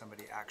having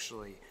somebody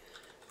actually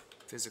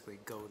physically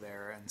go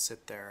there and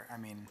sit there? I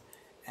mean,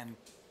 and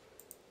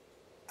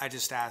I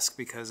just ask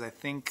because I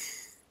think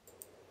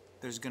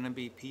there's going to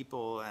be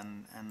people,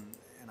 and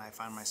I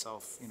find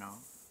myself, you know,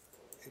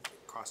 it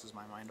crosses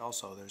my mind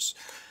also.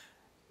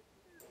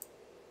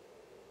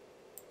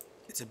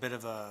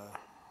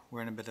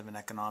 We're in a bit of an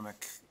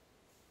economic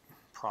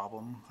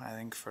problem, I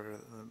think, for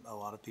a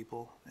lot of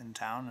people in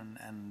town,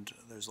 and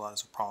there's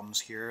lots of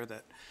problems here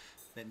that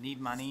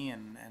need money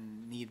and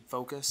need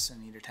focus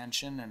and need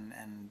attention,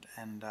 and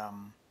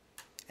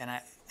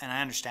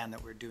I understand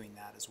that we're doing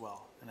that as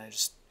well. And I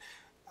just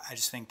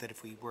think that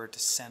if we were to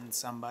send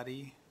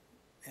somebody,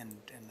 and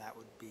that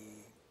would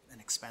be an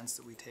expense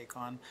that we take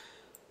on,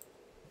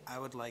 I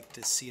would like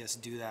to see us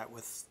do that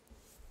with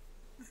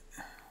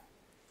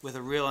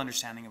a real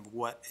understanding of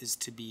what is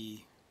to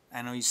be.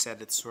 I know you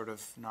said it's sort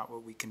of not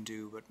what we can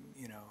do, but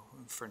you know,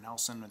 for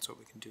Nelson, it's what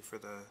we can do for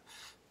the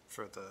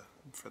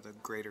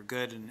greater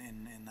good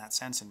in that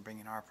sense, and bring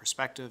in our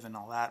perspective and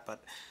all that.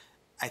 But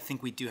I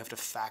think we do have to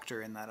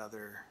factor in that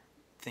other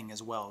thing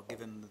as well,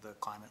 given the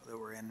climate that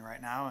we're in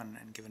right now,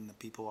 and given that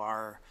people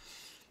are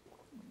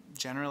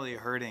generally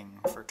hurting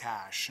for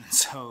cash. And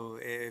so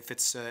if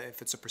it's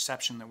a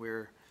perception that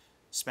we're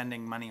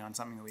spending money on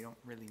something that we don't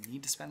really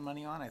need to spend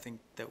money on, I think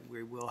that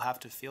we will have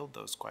to field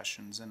those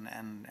questions,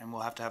 and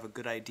we'll have to have a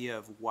good idea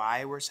of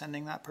why we're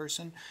sending that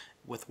person,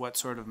 with what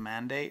sort of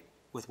mandate,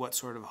 with what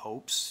sort of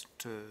hopes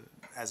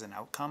as an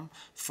outcome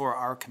for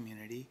our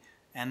community.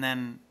 And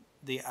then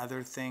the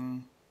other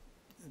thing,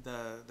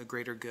 the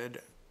greater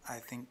good, I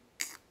think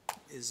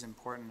is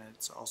important.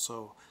 It's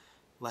also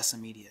less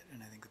immediate,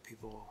 and I think that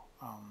people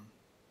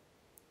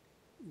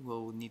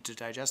we'll need to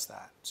digest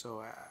that.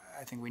 So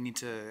I think we need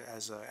to,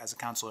 as a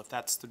council, if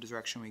that's the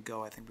direction we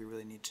go, I think we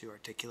really need to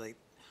articulate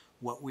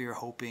what we are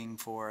hoping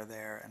for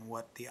there and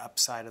what the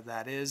upside of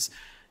that is,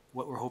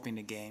 what we're hoping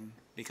to gain,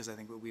 because I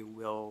think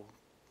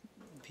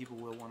people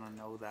will want to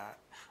know that.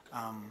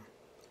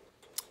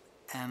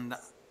 And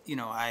you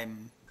know,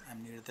 I'm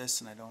new to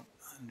this and I don't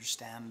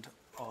understand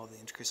all the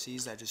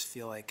intricacies. I just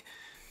feel like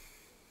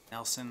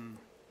Nelson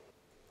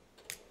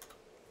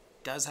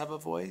does have a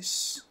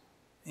voice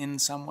in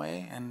some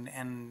way,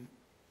 and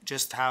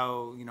just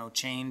how, you know,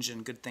 change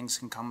and good things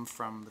can come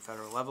from the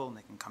federal level and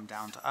they can come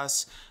down to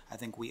us. I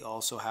think we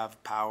also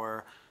have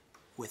power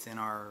within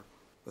our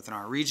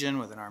region,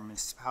 within our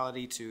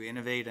municipality, to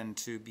innovate and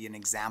to be an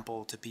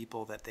example to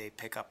people that they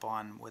pick up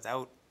on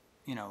without,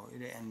 you know,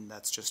 and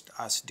that's just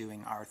us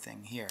doing our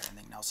thing here. I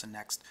think Nelson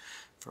Next,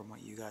 from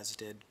what you guys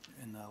did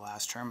in the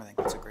last term, I think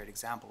it's a great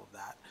example of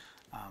that.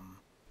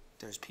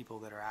 There's people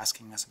that are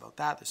asking us about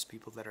that. There's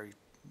people that are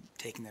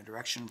taking their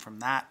direction from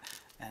that,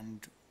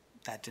 and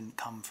that didn't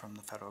come from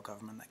the federal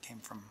government. That came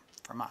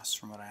from us,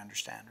 from what I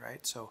understand,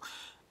 right? So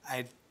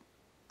I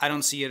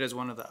don't see it as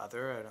one or the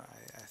other.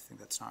 I think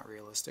that's not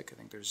realistic. I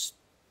think there's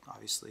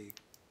obviously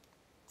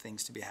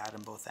things to be had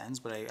on both ends,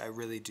 but I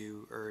really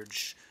do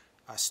urge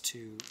us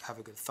to have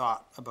a good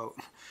thought about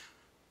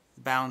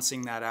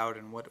balancing that out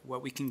and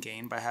what we can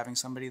gain by having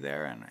somebody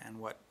there, and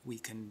what we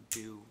can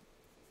do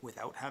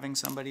without having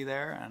somebody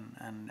there,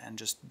 and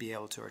just be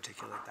able to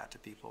articulate that to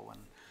people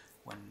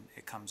when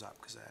it comes up,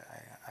 because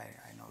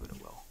I know that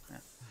it will. Yeah.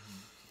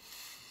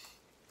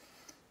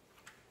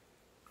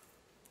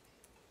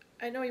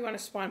 I know you want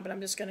to respond, but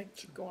I'm just going to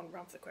keep going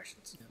around with the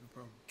questions. Yeah, no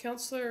problem.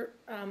 Councillor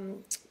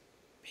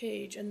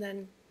Page and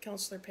then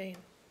Councillor Payne.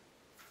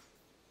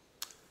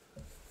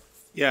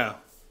 Yeah,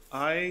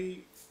 I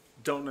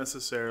don't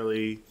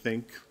necessarily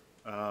think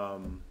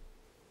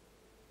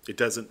it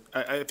doesn't.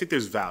 I think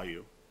there's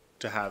value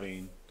to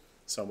having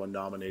someone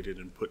nominated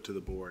and put to the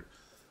board.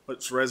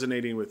 What's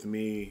resonating with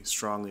me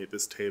strongly at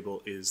this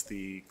table is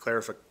the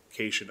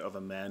clarification of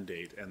a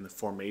mandate and the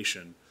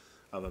formation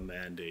of a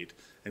mandate.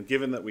 And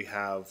given that we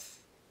have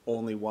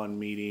only one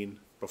meeting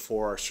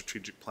before our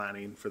strategic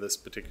planning for this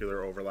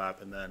particular overlap,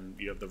 and then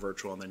you have the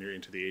virtual, and then you're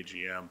into the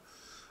AGM,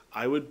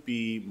 I would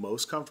be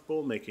most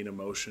comfortable making a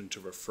motion to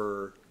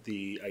refer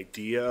the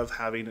idea of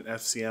having an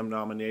FCM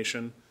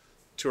nomination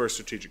to our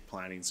strategic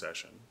planning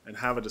session and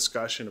have a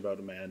discussion about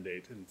a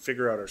mandate and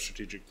figure out our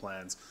strategic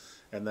plans,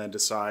 and then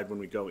decide when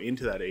we go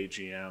into that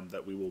AGM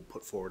that we will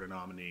put forward a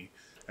nominee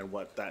and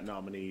what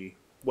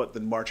the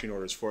marching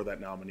orders for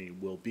that nominee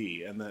will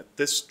be. And that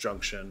this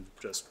junction,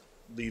 just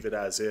leave it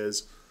as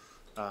is,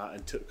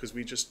 because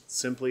we just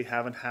simply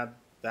haven't had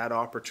that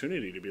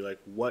opportunity to be like,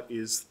 what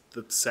is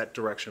the set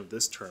direction of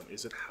this term?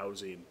 Is it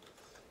housing?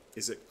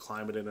 Is it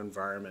climate and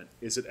environment?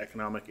 Is it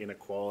economic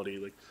inequality?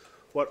 Like,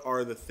 what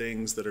are the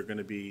things that are going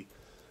to be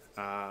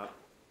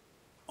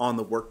on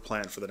the work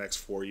plan for the next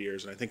 4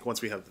 years? And I think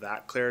once we have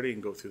that clarity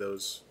and go through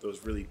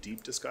those really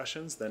deep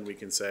discussions, then we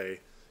can say,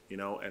 you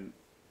know, and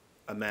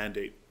a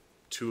mandate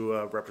to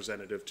a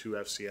representative to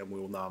FCM we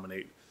will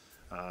nominate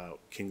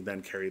can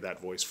then carry that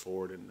voice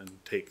forward and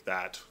take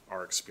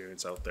our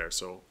experience out there.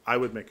 So I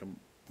would make a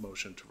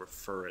motion to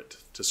refer it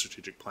to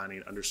strategic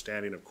planning,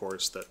 understanding, of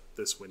course, that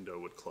this window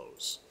would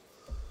close,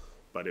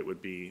 but it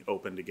would be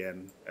opened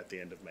again at the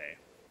end of May.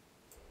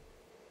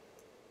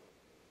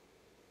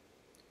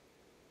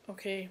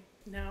 Okay,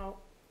 now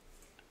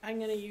I'm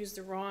going to use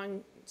the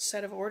wrong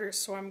set of orders,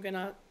 so I'm going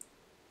to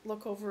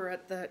look over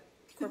at the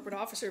corporate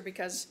officer,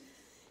 because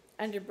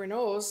under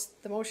Bruneau's,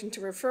 the motion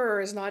to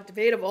refer is not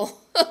debatable.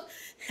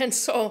 And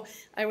so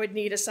I would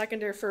need a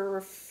seconder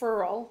for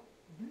referral.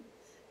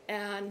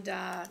 And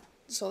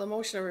so the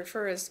motion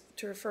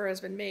to refer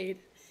has been made,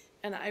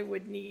 and I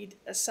would need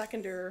a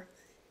seconder.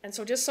 And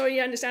so just so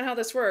you understand how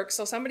this works,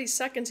 so somebody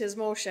seconds his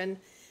motion,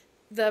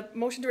 the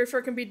motion to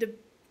refer can be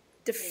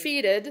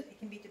defeated. It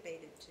can be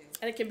debated too.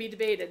 And it can be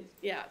debated,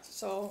 yeah,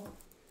 so,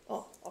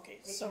 oh, okay,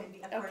 It so. can be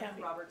a that part can of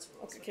be- Robert's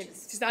rules, Okay, which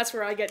is. because that's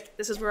where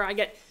this is where I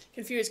get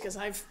confused, because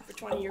I've, for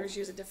 20 years,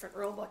 used a different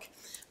rule book.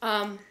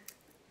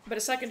 But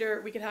a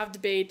seconder, we could have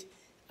debate.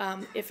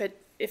 If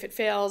it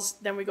fails,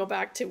 then we go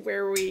back to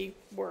where we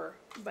were.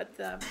 But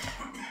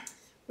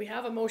we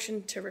have a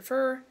motion to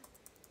refer.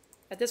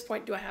 At this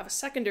point, do I have a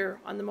seconder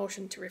on the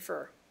motion to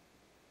refer?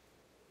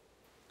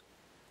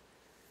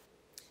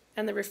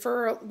 And the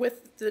referral,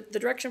 with the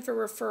direction for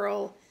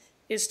referral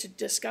is to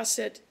discuss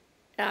it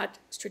at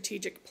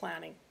strategic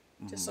planning.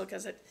 Just so,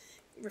 because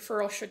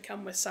referral should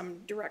come with some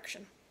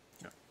direction.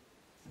 Can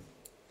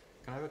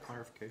I have a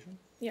clarification?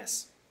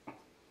 Yes.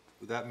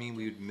 Would that mean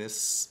we would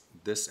miss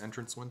this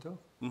entrance window?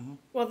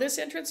 Well, this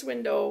entrance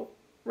window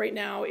right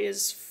now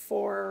is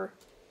for,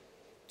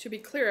 to be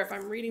clear, if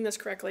I'm reading this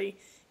correctly,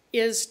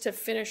 is to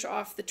finish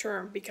off the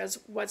term, because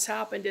what's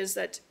happened is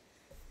that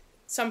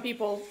some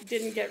people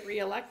didn't get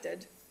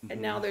reelected,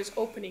 and now there's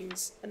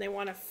openings, and they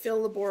want to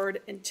fill the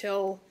board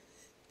until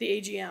the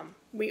AGM.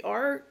 We've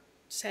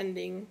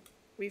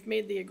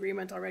made the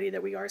agreement already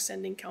that we are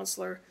sending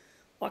Councillor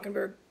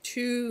Lockenberg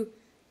to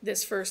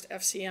this first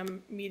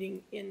FCM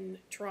meeting in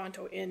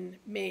Toronto in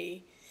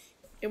May,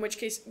 in which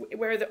case,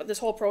 where this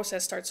whole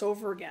process starts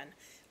over again.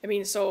 I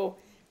mean, so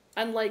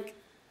unlike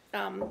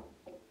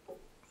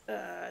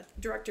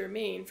Director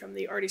Main from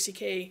the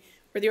RDCK,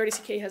 where the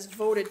RDCK has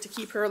voted to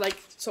keep her, like,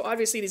 so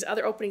obviously these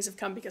other openings have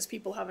come because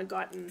people haven't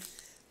gotten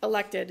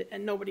elected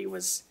and nobody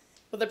was,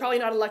 well, they're probably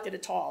not elected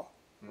at all,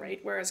 right?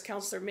 Whereas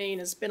Councillor Main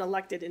has been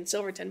elected in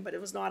Silverton, but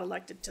it was not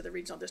elected to the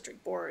Regional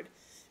District Board.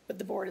 But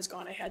the board has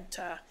gone ahead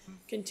to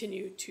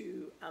continue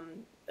to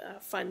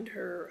fund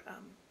her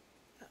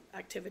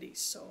activities,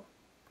 so.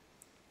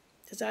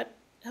 Does that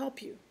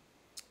help you?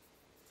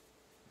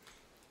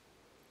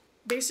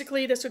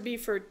 Basically, this would be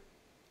for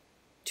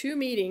 2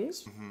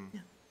 meetings,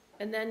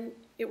 and then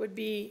it would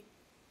be,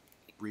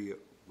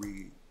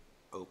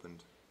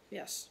 Reopened,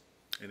 yes.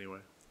 Anyway,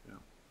 yeah.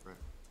 right?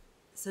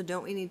 So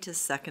don't we need to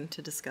second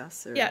to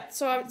discuss? Or? Yeah,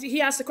 so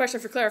he asked the question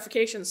for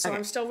clarification, so Okay.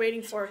 I'm still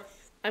waiting for,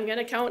 I'm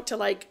gonna count to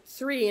like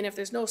 3, and if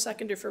there's no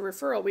seconder for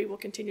referral, we will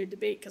continue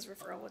debate, because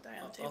referral will die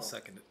on the table. I'll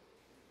second it.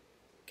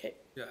 Okay,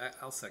 Yeah,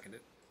 I'll second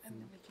it.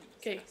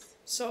 okay,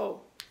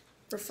 so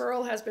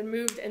referral has been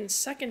moved and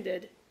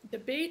seconded.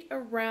 Debate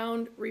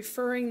around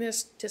referring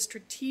this to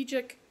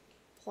strategic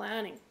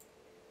planning.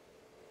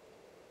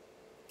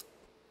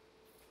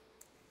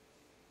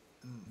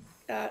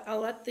 I'll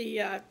let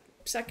the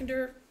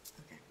seconder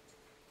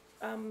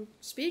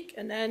speak,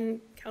 and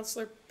then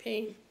Councillor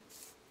Payne.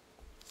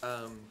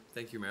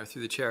 Thank you, Mayor.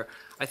 Through the chair,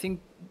 I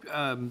think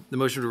the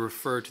motion to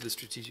refer to the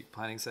strategic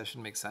planning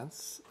session makes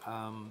sense.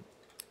 I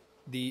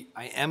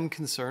am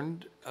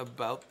concerned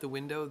about the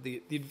window.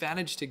 The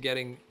advantage to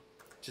getting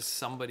just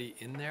somebody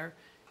in there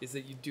is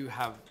that you do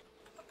have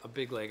a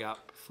big leg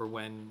up for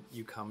when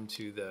you come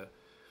to the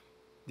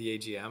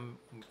AGM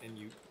and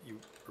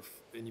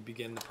you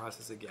begin the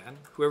process again.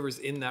 Whoever's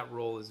in that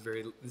role is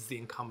the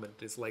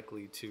incumbent, is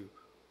likely to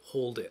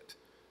hold it,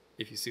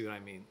 if you see what I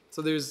mean.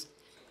 So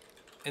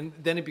and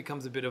then it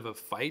becomes a bit of a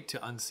fight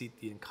to unseat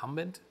the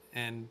incumbent.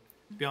 And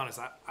to be honest,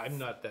 I'm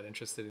not that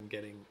interested in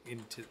getting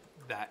into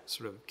that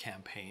sort of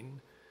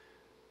campaign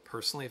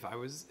personally if I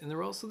was in the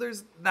role. So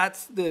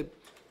that's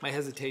my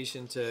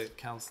hesitation to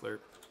Councillor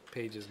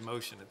Page's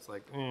motion. It's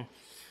like,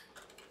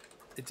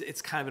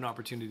 it's kind of an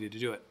opportunity to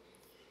do it.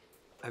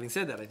 Having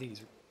said that, I think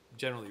he's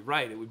generally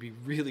right. It would be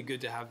really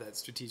good to have that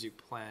strategic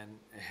plan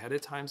ahead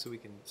of time so we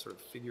can sort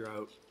of figure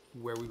out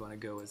where we want to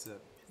go as a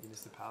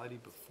municipality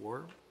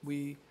before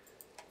we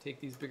take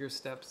these bigger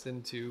steps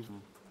into.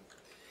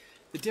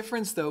 The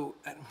difference, though,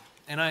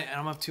 and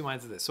I'm of 2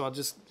 minds of this, so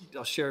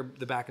I'll share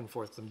the back and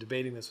forth. I'm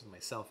debating this with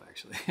myself,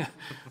 actually.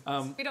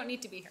 We don't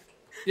need to be here.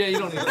 Yeah, you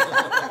don't need to.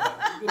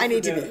 I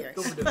need to be here.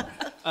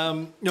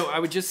 No, I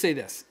would just say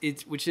this,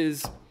 which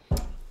is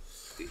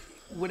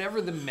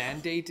whatever the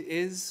mandate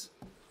is,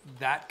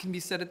 that can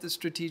be set at the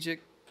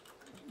strategic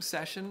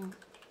session.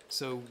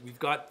 So we've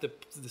got the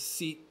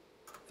seat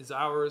is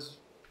ours,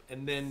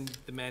 and then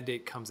the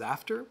mandate comes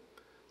after.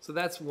 So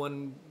that's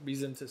one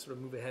reason to sort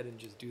of move ahead and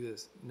just do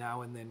this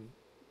now and then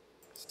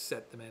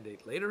set the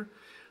mandate later.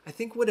 I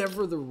think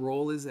whatever the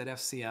role is at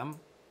FCM,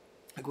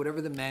 like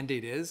whatever the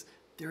mandate is,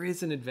 there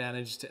is an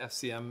advantage to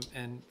FCM.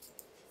 And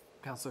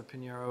Councillor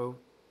Pinheiro,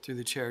 through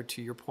the chair,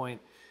 to your point,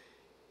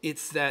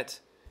 it's that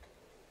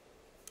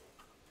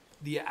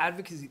the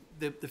advocacy,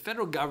 the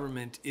federal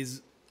government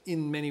is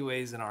in many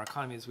ways in our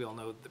economy, as we all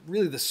know,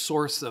 really the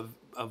source of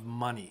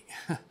money.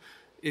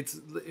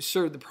 It's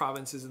sure the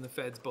provinces and the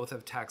feds both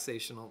have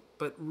taxational,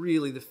 but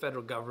really the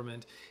federal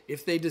government,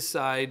 if they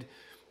decide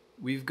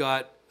we've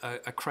got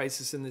a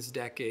crisis in this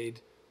decade,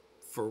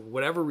 for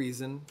whatever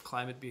reason,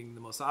 climate being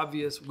the most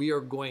obvious, we are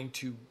going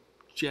to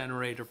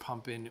generate or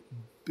pump in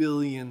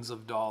billions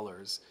of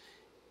dollars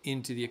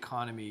into the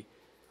economy.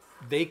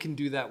 They can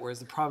do that, whereas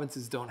the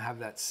provinces don't have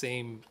that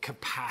same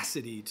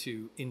capacity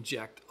to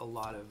inject a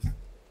lot of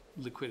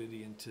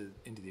liquidity into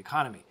the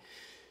economy.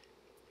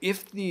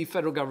 If the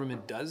federal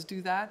government does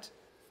do that,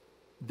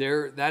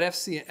 that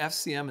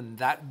FCM and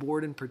that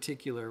board in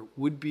particular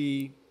would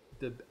be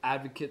the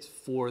advocates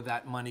for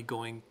that money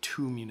going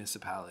to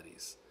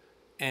municipalities,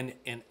 and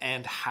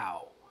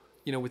how.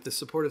 You know, with the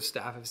support of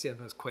staff,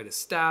 FCM has quite a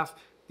staff,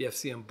 the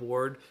FCM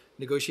board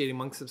negotiating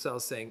amongst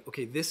themselves saying,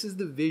 okay, this is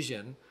the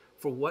vision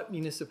for what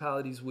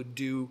municipalities would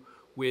do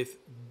with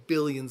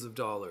billions of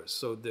dollars.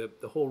 So the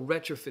whole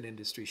retrofit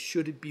industry,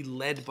 should it be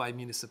led by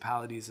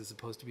municipalities as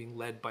opposed to being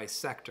led by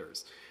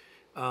sectors?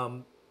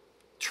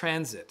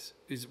 Transit,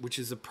 which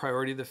is a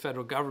priority of the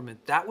federal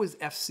government, that was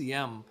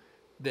FCM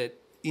that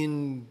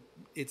in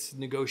its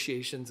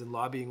negotiations and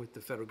lobbying with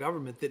the federal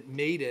government that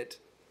made it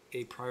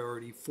a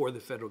priority for the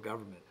federal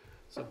government.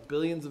 So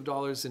billions of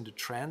dollars into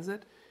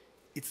transit,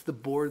 it's the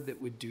board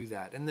that would do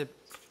that. And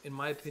in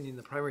my opinion,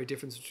 the primary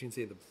difference between,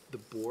 say, the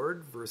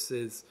board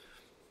versus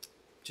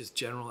just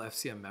general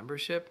FCM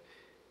membership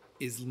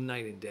is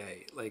night and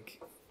day.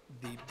 Like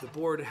the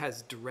board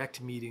has direct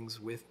meetings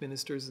with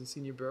ministers and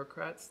senior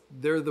bureaucrats.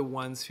 They're the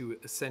ones who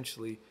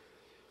essentially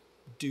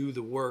do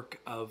the work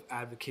of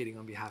advocating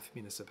on behalf of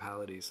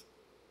municipalities.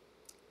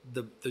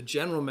 The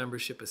general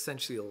membership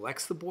essentially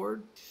elects the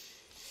board,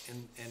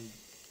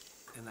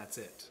 and that's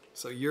it.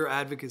 So your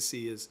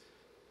advocacy is,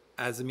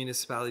 as a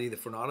municipality,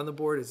 if we're not on the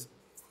board, is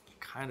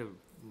kind of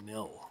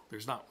nil.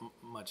 There's not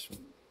much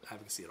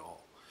advocacy at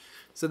all.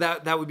 So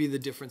that would be the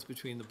difference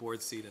between the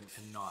board seat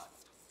and not.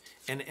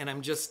 And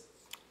I'm just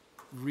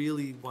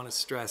really want to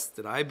stress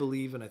that I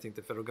believe, and I think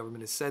the federal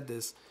government has said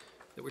this,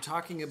 that we're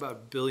talking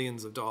about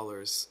billions of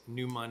dollars,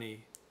 new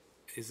money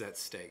is at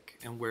stake.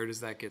 And where does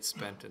that get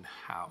spent and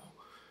how?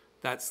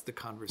 That's the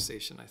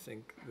conversation I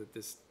think that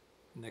this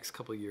next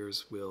couple of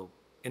years will,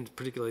 and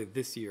particularly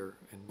this year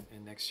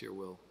and next year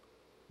will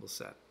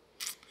set.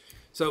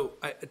 So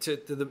to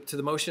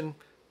the motion,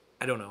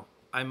 I don't know.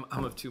 I'm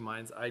of two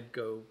minds. I'd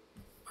go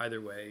either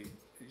way.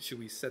 Should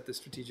we set the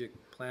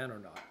strategic plan or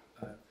not?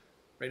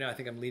 Right now, I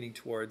think I'm leaning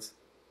towards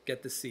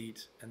get the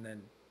seat and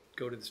then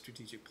go to the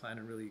strategic plan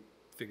and really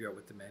figure out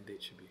what the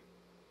mandate should be.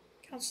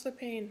 Councillor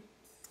Payne.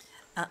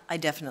 I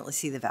definitely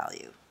see the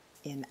value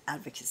in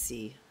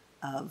advocacy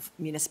of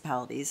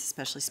municipalities,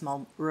 especially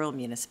small rural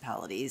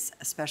municipalities,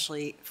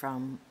 especially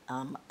from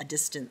a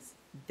distance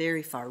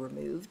very far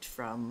removed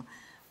from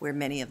where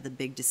many of the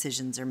big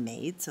decisions are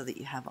made, so that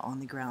you have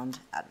on-the-ground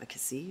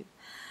advocacy.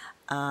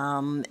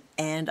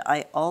 And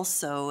I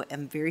also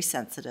am very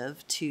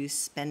sensitive to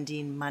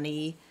spending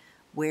money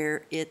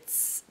where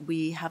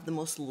we have the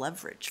most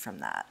leverage from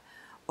that.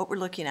 What we're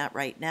looking at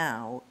right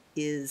now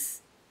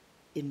is,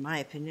 in my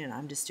opinion,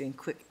 I'm just doing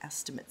quick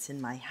estimates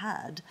in my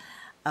head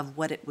of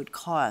what it would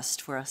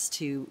cost for us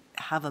to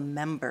have a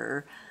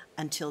member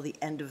until the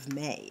end of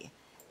May.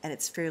 And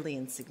it's fairly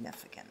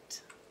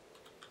insignificant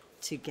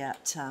to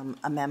get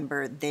a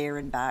member there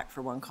and back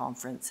for one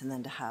conference and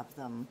then to have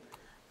them,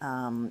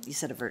 you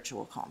said a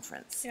virtual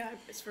conference. Yeah,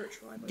 it's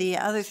virtual, I believe. The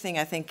other thing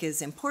I think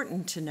is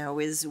important to know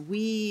is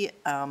we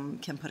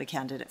can put a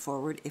candidate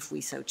forward if we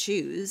so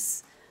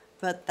choose,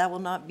 but that will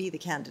not be the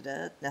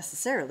candidate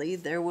necessarily.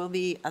 There will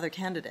be other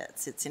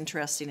candidates. It's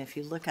interesting if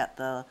you look at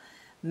the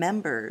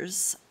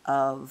members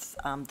of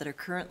that are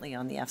currently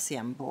on the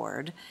FCM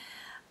board.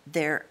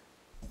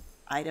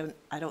 I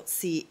don't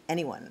see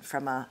anyone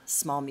from a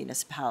small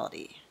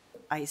municipality.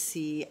 I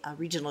see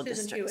regional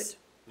Susan districts. Hewitt.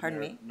 Pardon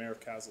me? Mayor of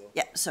Caslo.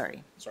 Yeah,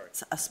 sorry. Sorry.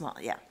 It's a small,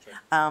 yeah.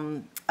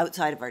 Sure.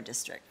 Outside of our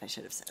district, I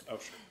should have said. Oh,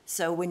 sure.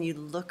 So when you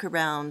look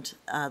around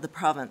the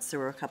province, there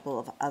were a couple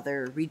of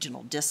other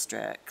regional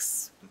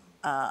districts.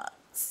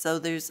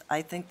 So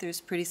I think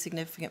there's pretty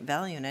significant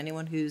value in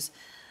anyone who's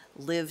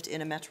lived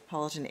in a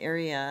metropolitan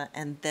area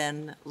and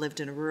then lived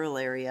in a rural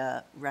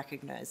area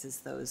recognizes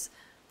those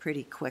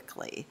pretty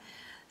quickly.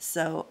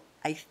 So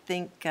I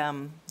think,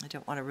 I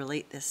don't want to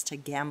relate this to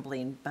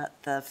gambling, but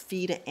the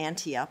fee to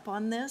ante up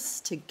on this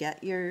to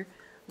get your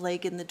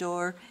leg in the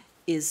door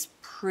is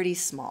pretty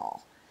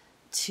small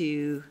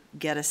to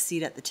get a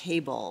seat at the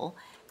table,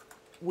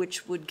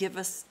 which would give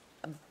us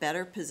a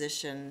better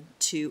position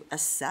to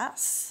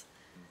assess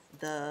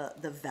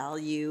the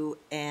value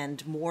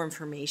and more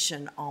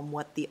information on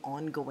what the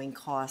ongoing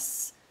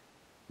costs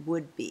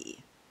would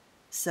be.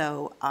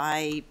 So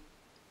I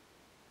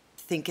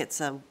think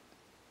it's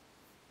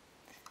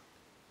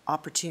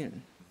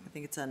opportune. I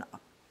think it's an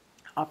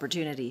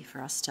opportunity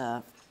for us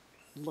to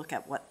look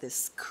at what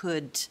this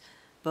could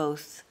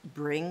both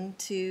bring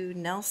to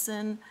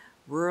Nelson,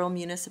 rural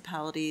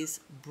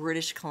municipalities,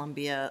 British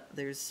Columbia.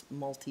 There's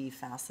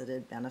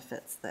multifaceted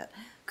benefits that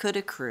could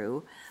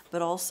accrue,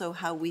 but also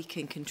how we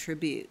can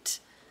contribute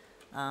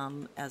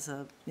as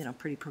a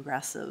pretty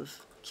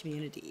progressive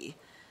community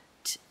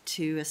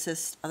to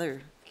assist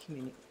other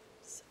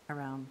communities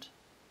around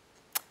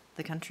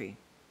the country.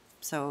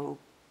 So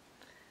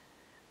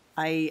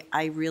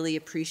I really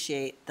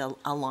appreciate the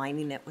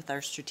aligning it with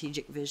our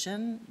strategic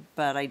vision,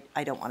 but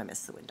I don't want to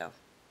miss the window.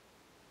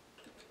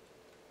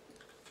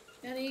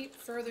 Any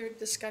further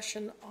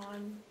discussion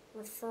on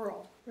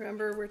referral?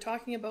 Remember, we're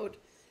talking about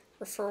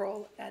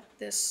referral at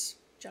this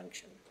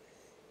junction.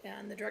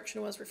 And the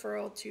direction was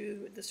referral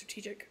to the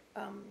strategic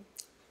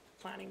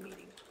planning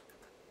meeting.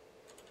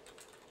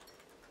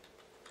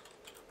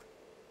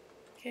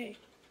 Okay,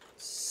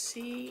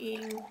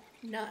 seeing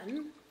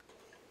none.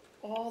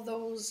 All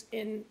those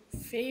in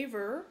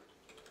favor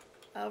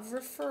of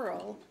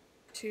referral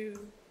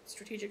to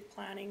strategic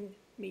planning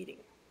meeting?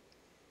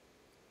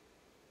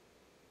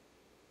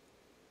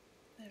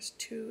 There's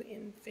 2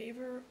 in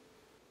favor.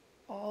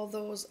 All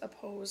those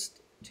opposed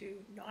to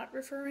not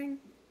referring?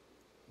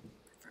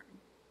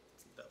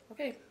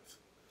 Okay.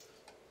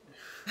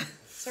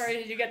 Sorry,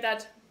 did you get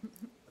that?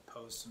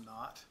 Opposed to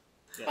not?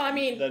 I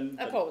mean, Then-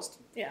 opposed,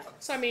 yeah.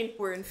 So I mean,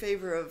 We're in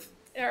favor of.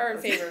 or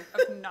in favor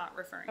Of not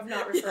referring. of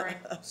not referring.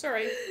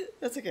 Sorry,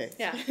 That's okay.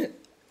 yeah.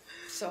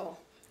 So,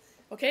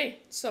 okay,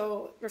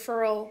 so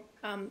referral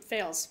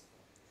fails.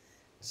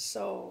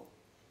 So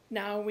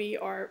now we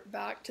are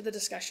back to the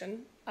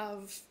discussion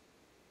of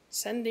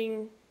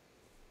sending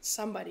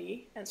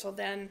somebody. And so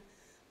then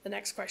the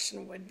next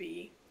question would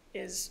be,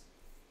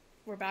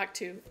 we're back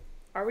to,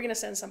 are we gonna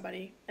send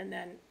somebody? And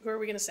then who are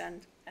we gonna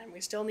send? And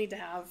we still need to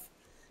have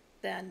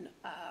then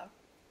a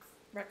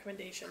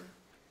recommendation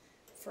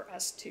for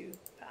us to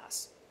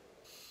pass.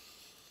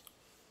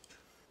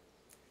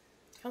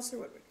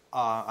 Councillor Woodward,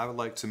 I would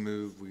like to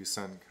move, we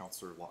send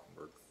Councillor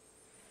Lautenberg.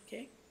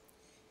 okay?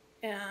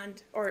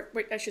 And, or,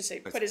 wait, I should say,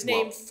 put It's- his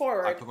name well, I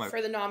forward put my-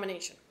 for the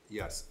nomination.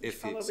 Yes, if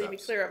he Probably be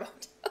accepts. clear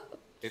about.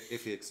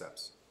 If he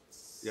accepts.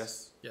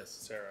 Yes? Yes.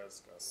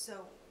 Sarah's got.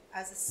 So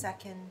as a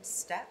second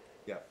step,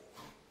 Yeah.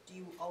 do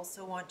you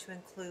also want to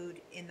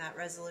include in that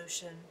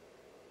resolution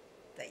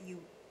that the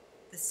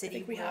I city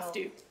think we have will-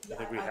 to. I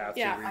think we have to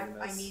Yeah. read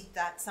I this. need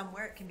that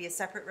somewhere. It can be a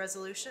separate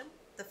resolution,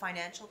 the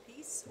financial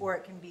piece, or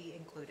it can be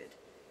included.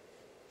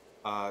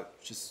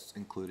 Just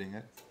including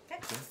it, Okay,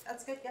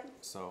 that's good, yep,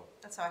 so,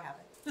 that's how I have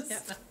it.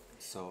 Yeah.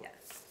 so,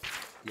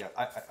 Yeah.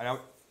 yeah,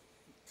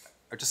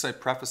 I just say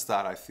preface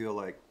that I feel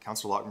like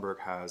Councillor Lautenberg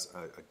has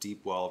a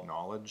deep well of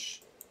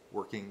knowledge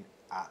working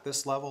at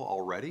this level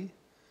already,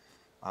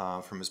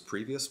 from his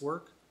previous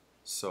work.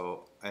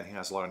 So, and he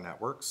has a lot of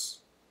networks,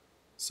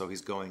 so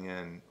he's going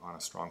in on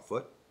a strong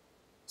foot.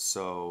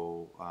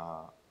 So,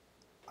 I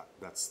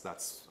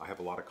have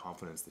a lot of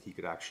confidence that he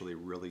could actually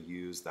really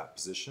use that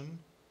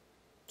position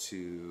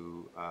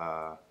to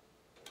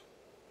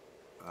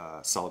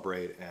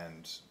celebrate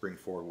and bring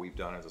forward what we've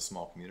done as a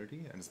small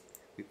community. And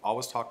we've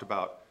always talked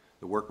about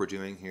the work we're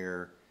doing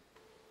here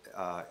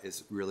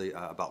is really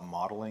about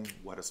modeling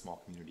what a small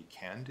community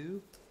can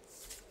do.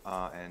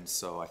 And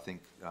so I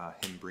think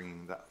him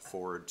bringing that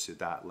forward to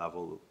that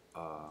level,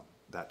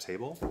 that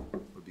table,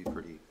 would be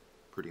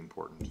pretty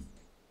important.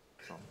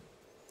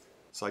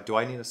 So do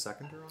I need a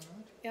seconder on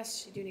that?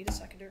 Yes, you do need a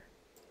seconder.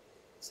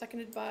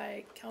 Seconded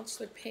by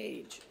Councillor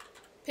Payne.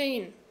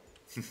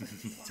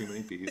 Too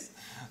many P's.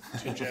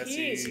 Two Jessies.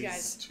 Jeez, you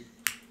guys. two-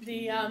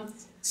 The,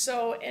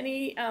 so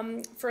any,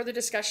 further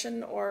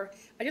discussion, or,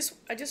 I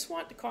just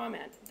want to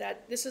comment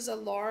that this is a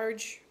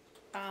large,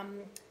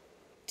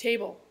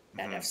 table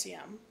at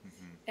FCM.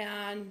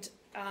 And,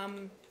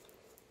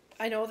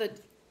 I know that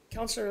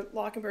Councillor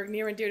Lockenberg,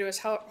 near and dear to his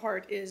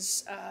heart,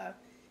 is,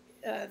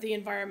 the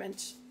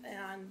environment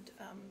and,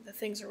 the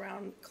things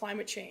around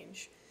climate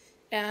change.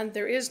 And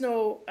there is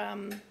no,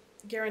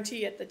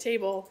 guarantee at the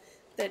table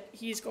that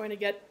he's going to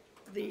get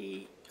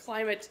the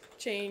climate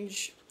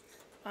change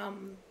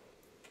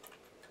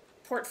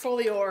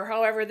portfolio, or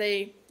however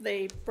they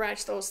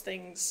branch those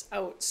things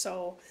out.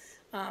 So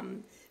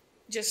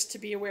just to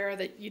be aware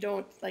that you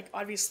don't, like,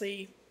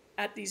 obviously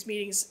at these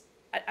meetings,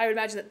 I would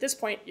imagine at this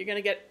point, you're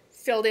gonna get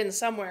filled in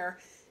somewhere.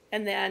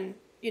 And then,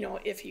 you know,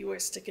 if he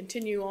was to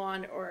continue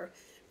on or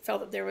felt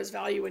that there was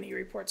value when he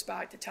reports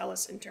back to tell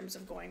us in terms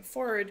of going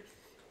forward,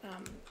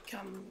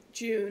 come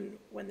June,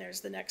 when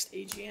there's the next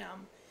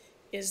AGM,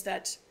 is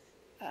that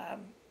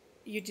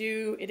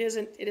it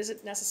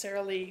isn't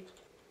necessarily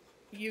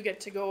you get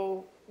to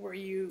go where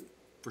you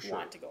For sure.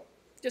 want to go.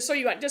 Just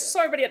so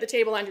everybody at the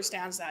table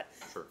understands that.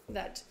 Sure.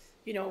 That,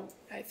 you know,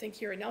 I think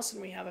here in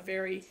Nelson, we have a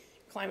very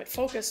climate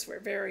focus. We're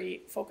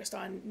very focused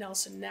on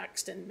Nelson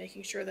Next and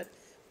making sure that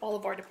all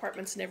of our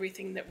departments and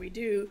everything that we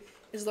do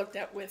is looked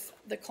at with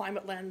the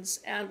climate lens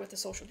and with the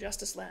social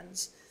justice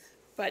lens.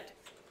 But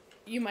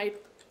you might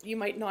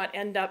not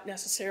end up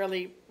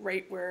necessarily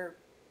right where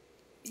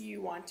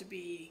you want to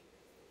be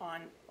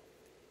on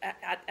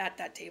at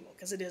that table,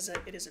 because it is a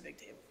big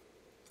table.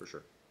 For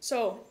sure.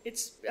 So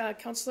it's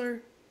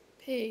Councillor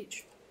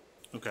Page.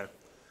 Okay.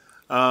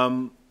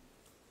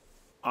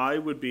 I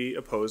would be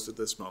opposed at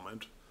this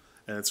moment,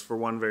 and it's for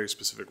one very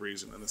specific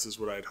reason, and this is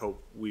what I'd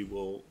hope we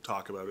will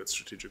talk about at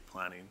strategic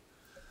planning.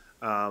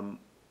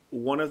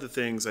 One of the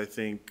things I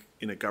think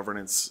in a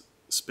governance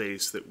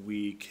space that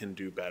we can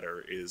do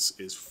better is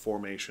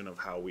formation of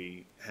how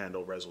we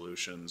handle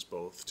resolutions,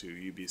 both to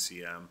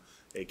UBCM,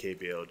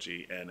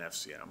 AKBLG, and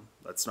FCM.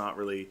 That's not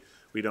really,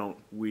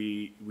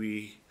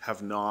 we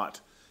have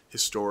not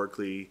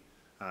historically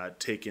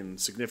taken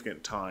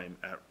significant time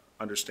at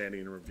understanding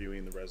and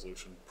reviewing the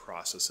resolution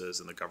processes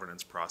and the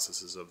governance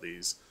processes of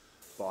these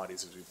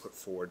bodies as we put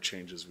forward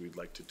changes we'd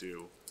like to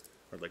do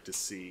or like to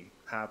see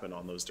happen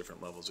on those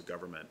different levels of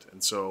government.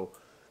 And so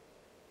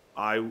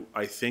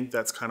I think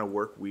that's kind of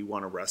work we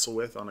want to wrestle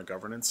with on a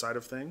governance side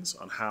of things,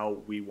 on how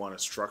we want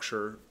to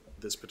structure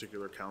this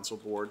particular council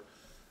board,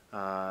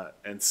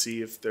 and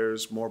see if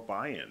there's more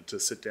buy-in to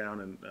sit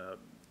down and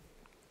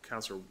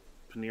Councillor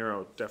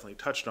Pinheiro definitely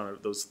touched on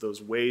it,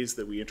 those ways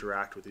that we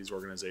interact with these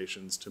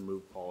organizations to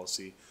move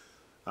policy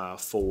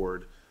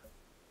forward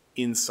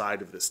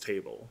inside of this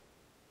table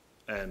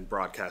and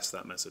broadcast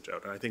that message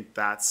out. And I think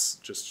that's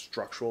just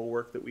structural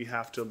work that we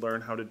have to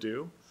learn how to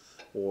do,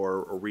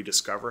 or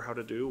rediscover how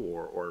to do,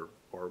 or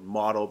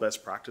model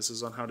best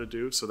practices on how to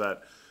do, so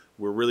that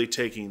we're really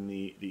taking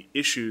the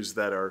issues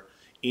that are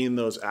in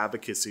those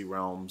advocacy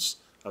realms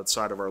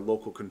outside of our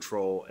local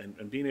control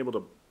and being able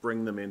to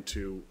bring them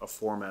into a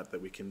format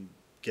that we can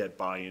get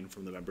buy-in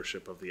from the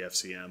membership of the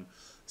FCM,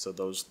 so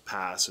those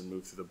pass and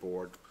move through the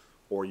board,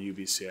 or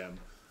UBCM,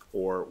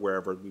 or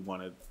wherever we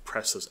want to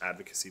press those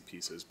advocacy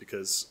pieces.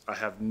 Because I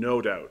have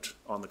no doubt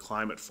on the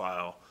climate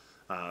file,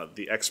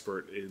 the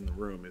expert in the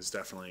room is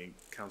definitely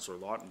Councillor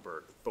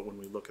Lautenberg. But when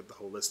we look at the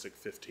holistic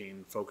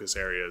 15 focus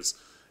areas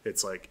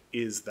it's like,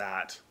 is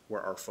that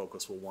where our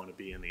focus will want to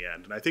be in the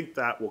end? And I think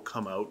that will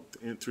come out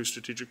through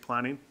strategic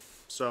planning.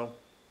 So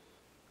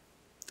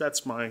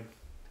that's my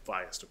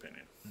biased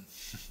opinion.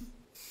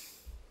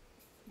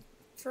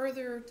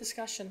 Further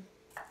discussion?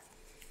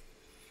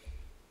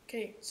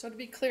 Okay, so to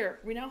be clear,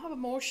 we now have a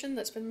motion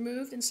that's been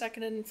moved and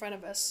seconded in front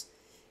of us.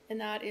 And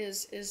that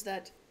is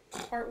that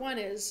part one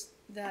is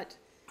that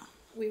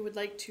we would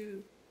like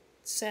to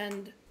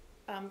send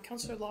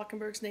Councillor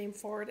Lockenberg's name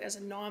forward as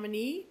a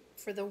nominee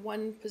for the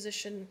one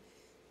position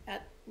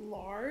at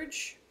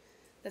large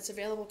that's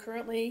available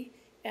currently.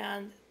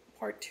 And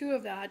part two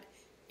of that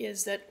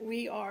is that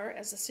we are,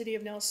 as the City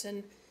of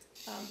Nelson,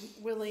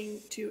 willing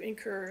to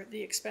incur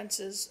the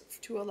expenses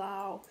to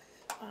allow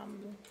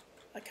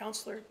a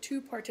councillor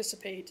to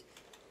participate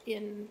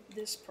in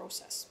this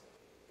process,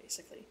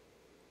 basically.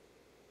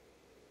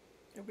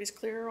 Everybody's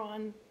clear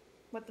on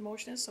what the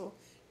motion is? So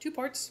 2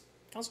 parts,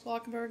 Councillor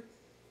Lockenberg,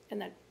 and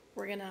that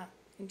we're gonna,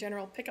 in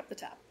general, pick up the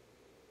tab.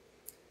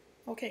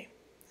 Okay,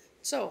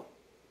 so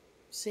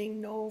seeing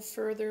no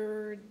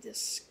further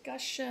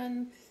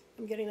discussion,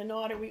 I'm getting the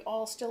nod. Are we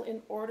all still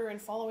in order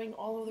and following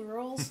all of the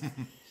rules?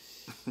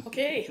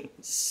 Okay,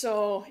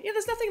 so yeah,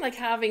 there's nothing like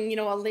having,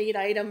 a late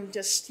item,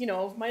 just,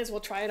 might as well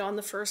try it on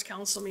the first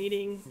council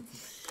meeting.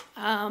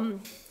 All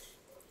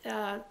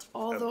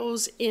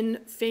those in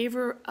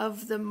favor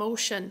of the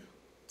motion,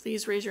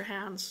 please raise your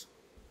hands.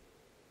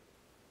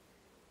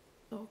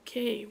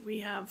 Okay, we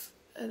have,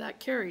 that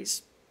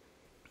carries.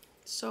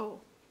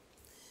 So,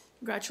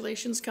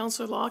 congratulations,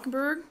 Councillor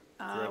Lockenberg.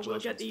 We'll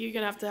get, you're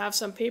gonna have to have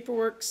some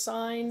paperwork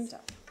signed.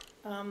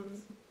 I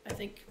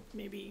think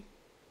maybe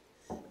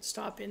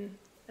stop in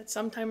at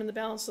some time in the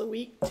balance of the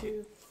week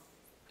to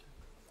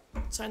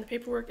sign the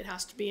paperwork. It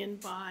has to be in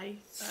by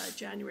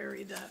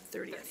January the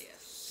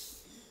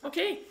 30th.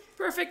 Okay,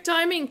 perfect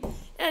timing.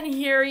 And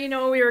here,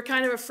 we were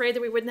kind of afraid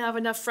that we wouldn't have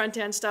enough front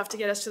end stuff to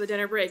get us to the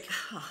dinner break.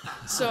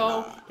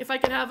 So if I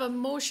could have a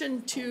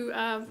motion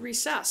to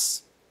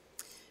recess.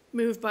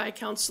 Moved by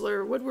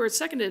Councillor Woodward,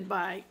 seconded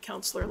by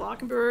Councillor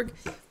Lockenberg.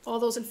 All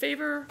those in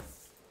favor?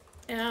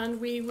 And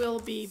we will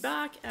be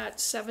back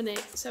at 7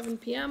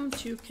 p.m.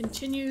 to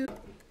continue.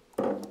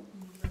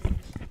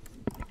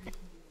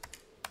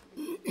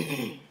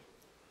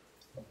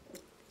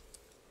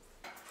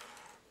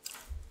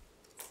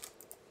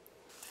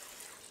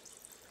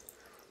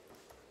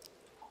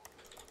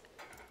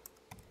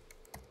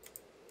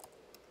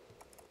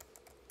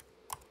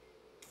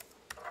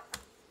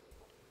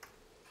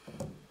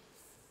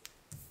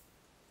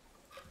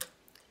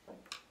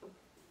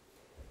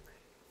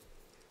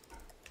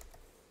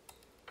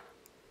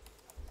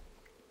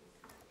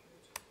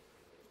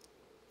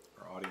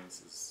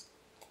 Is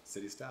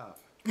city staff.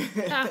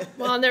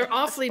 Well, and they're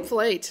awfully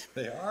polite.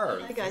 They are.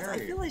 Hi guys, I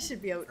feel I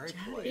should be out.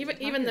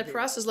 Even the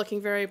press is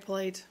looking very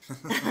polite.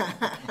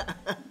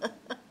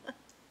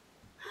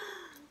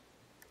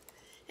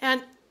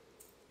 And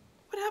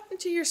what happened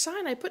to your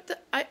sign? I put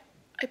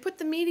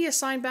the media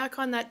sign back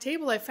on that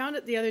table. I found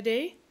it the other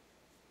day,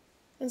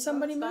 and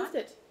somebody moved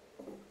it.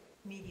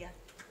 Media.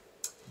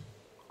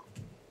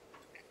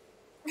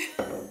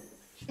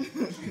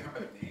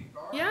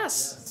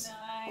 Yes.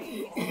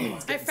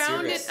 I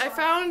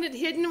found it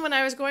hidden when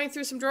I was going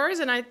through some drawers,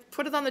 and I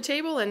put it on the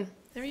table, and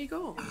there you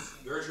go.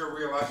 There's your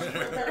re-election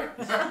right there.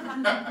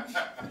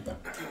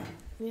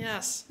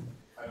 Yes.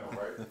 I know,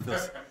 right?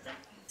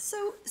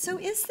 So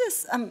is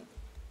this,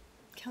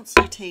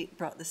 Councillor Tate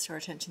brought this to our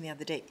attention the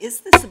other day.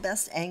 Is this the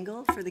best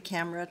angle for the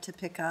camera to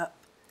pick up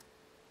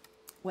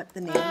what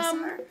the names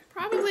are?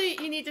 Probably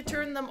you need to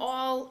turn them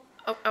all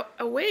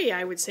away,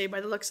 I would say, by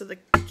the looks of the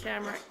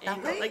camera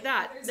angle. way? Like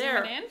that.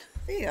 There. Zoom it in?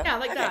 There you go. Yeah,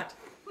 like Okay. that.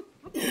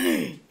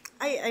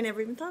 I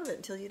never even thought of it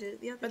until you did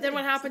it the other day. But then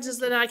what happens is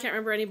that I can't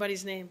remember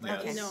anybody's name.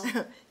 Like, Okay.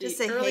 the Just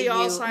say, early "Hey, you."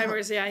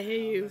 Alzheimer's, yeah,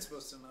 hey you. I'm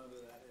supposed to know who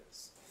that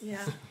is.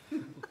 Yeah.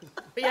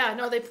 But yeah,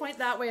 no, they point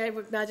that way, I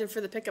would imagine, for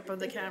the pickup of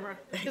the camera.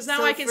 Because now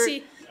So I can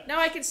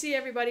for- see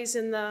everybody's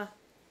in the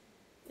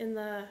For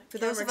camera,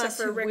 those of except us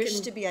for who Rick wish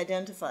and to be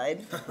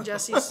identified.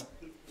 Jesse's.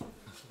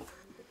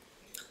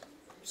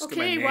 Just get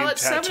my Okay, name well,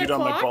 it's 7 tattooed on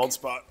my o'clock. bald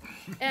spot.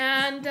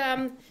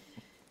 And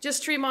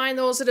just to remind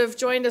those that have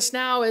joined us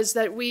now is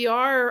that we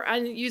are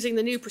using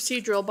the new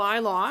procedural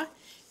bylaw,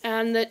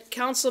 and that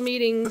council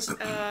meetings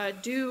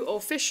do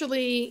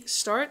officially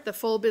start, the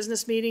full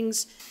business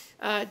meetings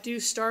do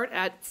start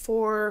at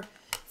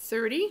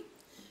 4:30.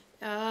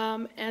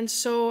 And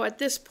so at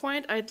this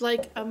point, I'd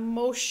like a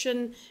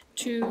motion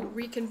to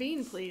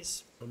reconvene,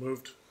 please. So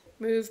moved.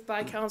 Moved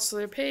by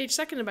Councillor Page,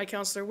 seconded by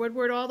Councillor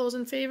Woodward. All those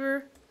in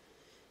favor?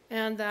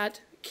 And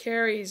that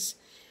carries.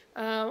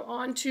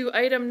 On to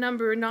item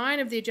number 9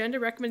 of the agenda,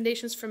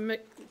 recommendations from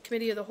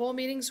Committee of the Whole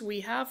meetings.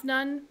 We have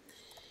none.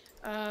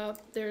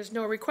 There's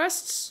no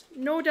requests,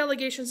 no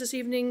delegations this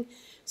evening.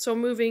 So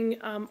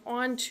moving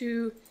on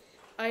to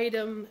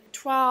item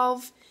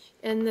 12,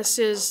 and this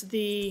is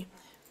the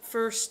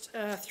first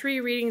 3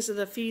 readings of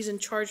the fees and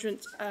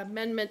chargement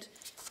amendment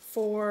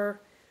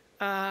for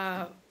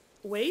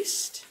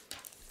waste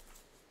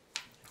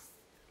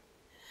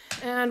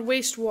and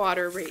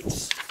wastewater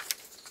rates.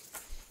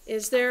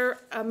 Is there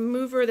a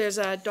mover? There's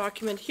a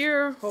document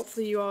here.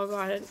 Hopefully you all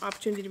got an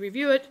opportunity to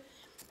review it.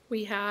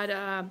 We had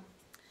a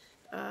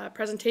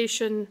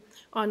presentation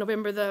on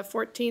November the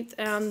 14th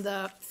and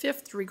the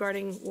 5th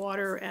regarding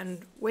water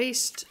and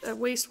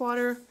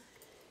wastewater.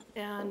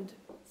 And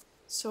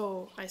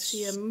so I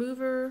see a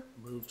mover.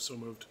 So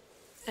moved.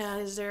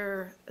 And is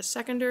there a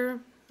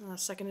seconder?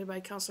 Seconded by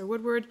Councillor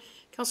Woodward.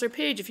 Councillor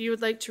Page, if you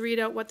would like to read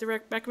out what the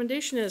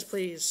recommendation is,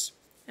 please.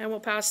 And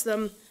we'll pass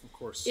them Of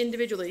course.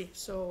 individually.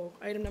 So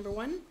item number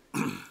 1.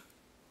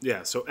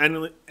 Yeah, so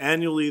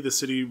annually, the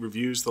city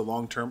reviews the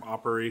long-term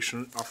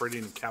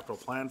operating and capital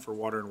plan for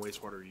water and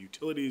wastewater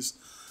utilities.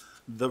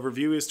 The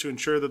review is to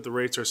ensure that the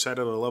rates are set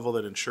at a level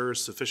that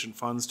ensures sufficient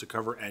funds to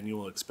cover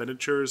annual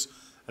expenditures,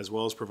 as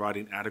well as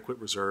providing adequate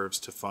reserves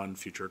to fund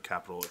future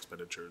capital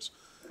expenditures.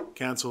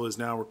 Council is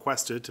now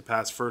requested to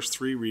pass first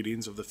 3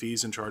 readings of the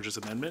Fees and Charges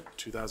Amendment,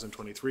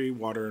 2023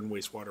 Water and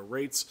Wastewater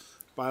Rates,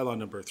 Bylaw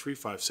number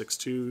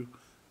 3562,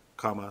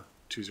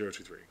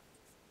 2023.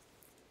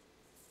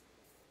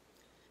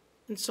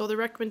 And so the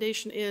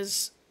recommendation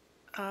is,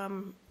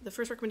 the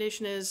first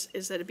recommendation is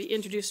that it be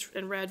introduced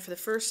and read for the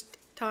first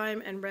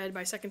time and read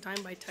by second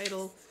time by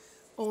title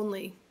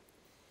only.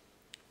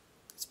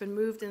 It's been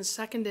moved and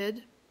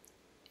seconded.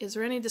 Is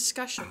there any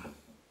discussion?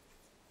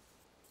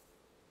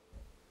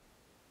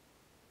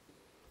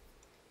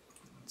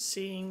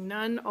 Seeing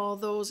none, all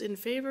those in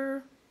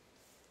favor?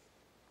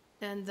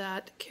 And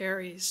that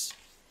carries.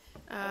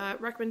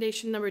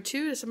 Recommendation number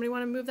 2, does somebody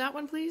want to move that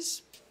one,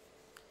 please?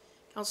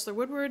 Councillor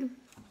Woodward,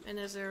 and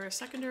is there a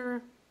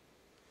seconder?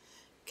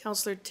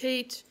 Councillor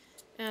Tate,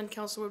 and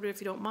Councillor Woodward,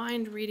 if you don't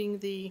mind reading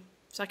the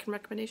second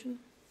recommendation.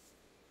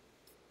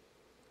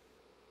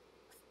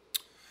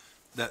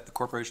 That the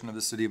Corporation of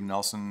the City of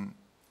Nelson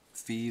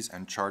Fees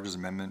and Charges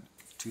Amendment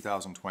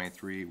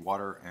 2023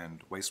 Water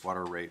and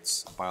Wastewater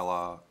Rates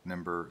Bylaw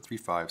number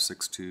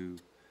 3562,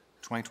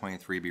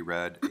 2023 be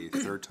read a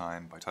third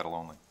time by title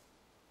only.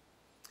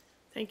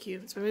 Thank you.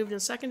 It's been moved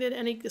and seconded.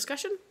 Any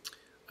discussion?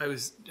 I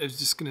was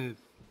just gonna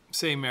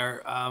say,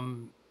 Mayor,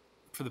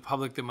 for the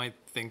public that might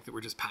think that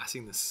we're just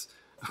passing this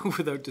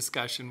without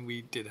discussion,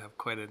 we did have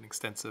quite an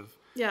extensive.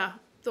 Yeah,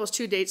 those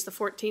 2 dates, the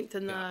 14th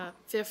and the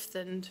 5th,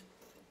 and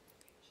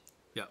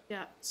Yeah.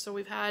 yeah, so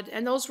we've had,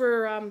 and those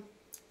were,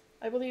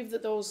 I believe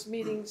that those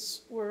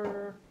meetings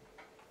were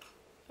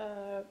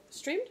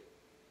streamed?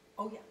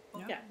 Oh,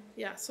 yeah.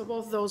 Yeah, so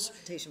both of those,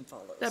 Presentation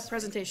follows. that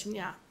presentation,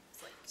 yeah.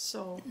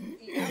 So,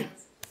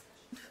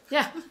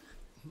 yeah.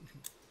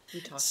 We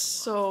talked a lot.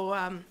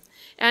 So,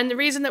 and the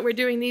reason that we're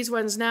doing these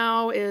ones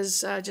now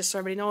is, just so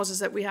everybody knows, is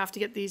that we have to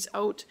get these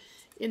out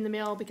in the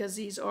mail because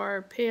these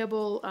are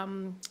payable,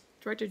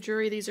 Director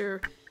Jury, these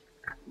are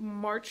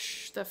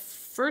March the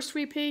 1st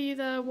we pay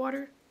the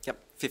water, Yep,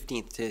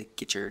 15th to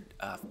get your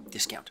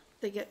discount.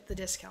 they get the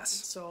discount.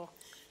 So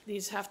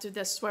these have to,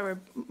 that's why we're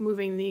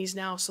moving these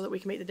now so that we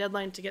can make the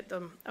deadline to get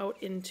them out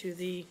into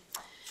the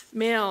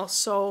mail.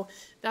 So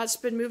that's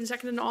been moved and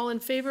seconded, and all in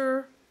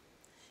favor,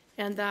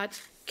 and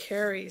that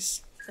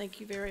carries. Thank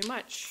you very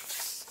much.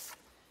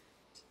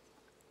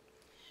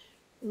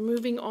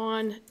 Moving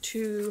on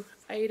to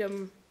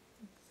item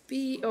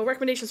B,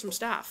 recommendations from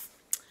staff.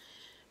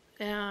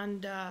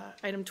 And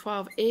item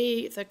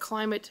 12A, the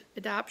Climate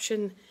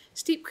Adaptation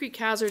Steep Creek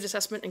Hazard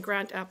Assessment and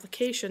Grant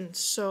Application.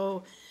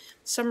 So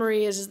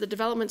summary is the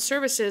development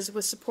services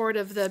with support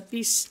of the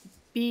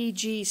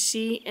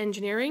BGC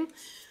Engineering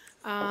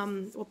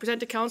will present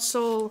to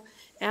council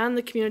and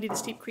the community the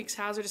Steep Creek's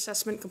hazard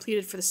assessment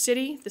completed for the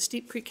city. The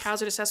Steep Creek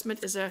Hazard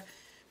Assessment is a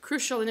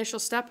crucial initial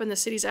step in the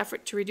city's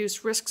effort to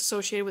reduce risks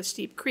associated with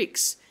steep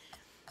creeks.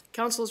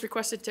 Council is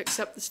requested to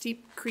accept the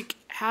Steep Creek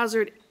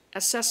Hazard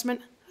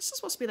Assessment. This is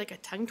supposed to be like a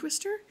tongue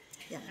twister.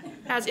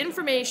 As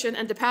information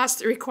and to pass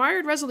the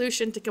required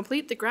resolution to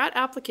complete the grant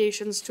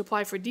applications to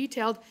apply for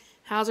detailed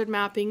hazard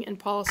mapping and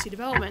policy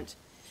development.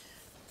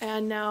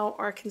 And now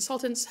our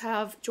consultants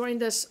have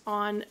joined us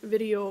on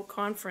video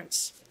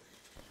conference.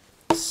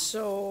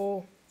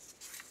 So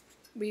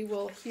we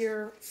will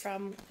hear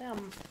from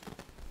them.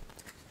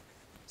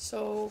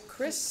 So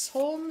Chris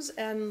Holmes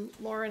and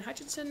Lauren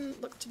Hutchinson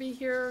look to be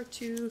here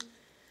to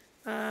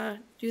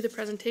do the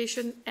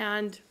presentation,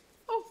 and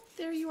oh,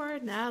 there you are,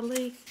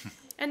 Natalie.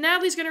 And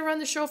Natalie's gonna run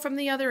the show from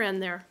the other end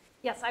there.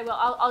 Yes, I will.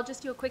 I'll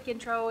just do a quick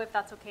intro if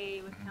that's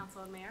okay with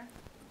council and mayor.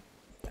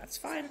 That's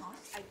fine.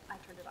 I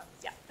turned it on,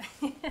 yeah.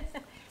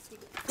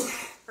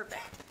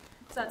 Perfect.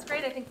 So that's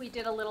great. I think we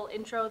did a little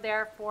intro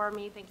there for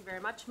me. Thank you very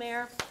much,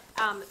 Mayor.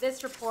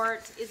 This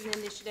report is an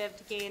initiative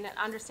to gain an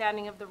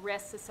understanding of the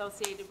risks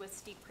associated with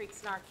steep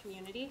creeks in our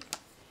community.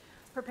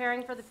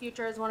 Preparing for the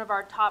future is one of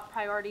our top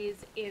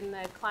priorities in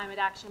the Climate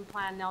Action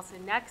Plan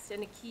Nelson Next,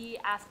 and a key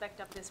aspect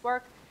of this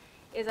work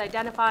is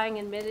identifying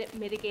and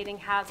mitigating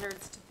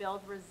hazards to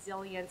build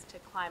resilience to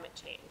climate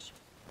change.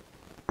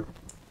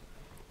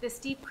 The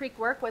Steep Creek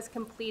work was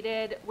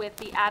completed with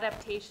the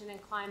Adaptation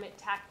and Climate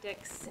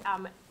Tactics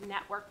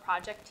Network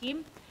project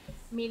team,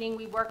 meaning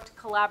we worked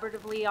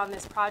collaboratively on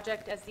this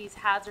project as these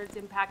hazards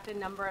impact a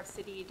number of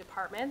city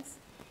departments,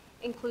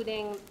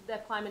 including the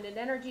Climate and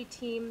Energy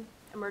team,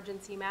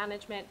 Emergency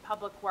Management,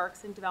 Public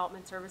Works, and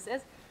Development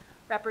Services.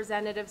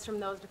 Representatives from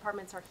those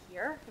departments are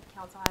here if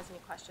council has any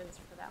questions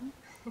for them.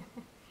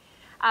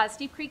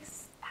 Steep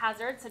Creek's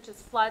hazards such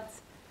as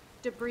floods,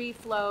 debris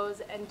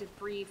flows, and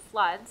debris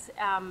floods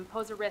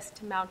pose a risk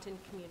to mountain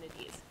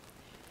communities.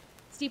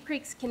 Steep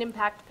creeks can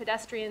impact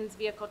pedestrians,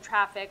 vehicle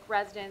traffic,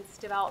 residents,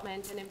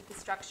 development, and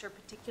infrastructure,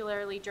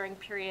 particularly during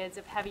periods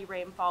of heavy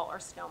rainfall or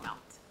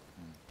snowmelt.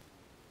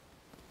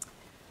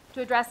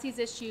 To address these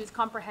issues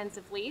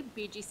comprehensively,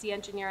 BGC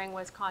Engineering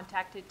was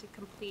contacted to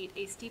complete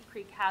a Steep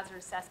Creek hazard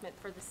assessment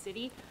for the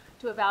city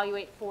to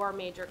evaluate 4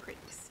 major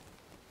creeks.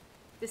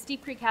 The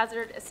Steep Creek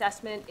Hazard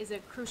Assessment is a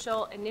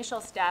crucial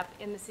initial step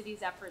in the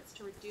city's efforts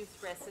to reduce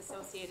risks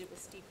associated with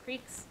steep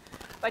creeks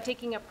by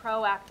taking a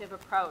proactive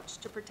approach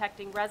to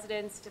protecting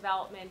residents,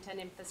 development, and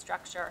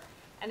infrastructure,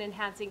 and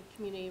enhancing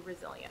community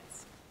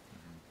resilience.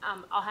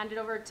 I'll hand it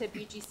over to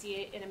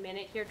BGC in a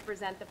minute here to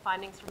present the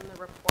findings from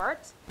the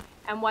report.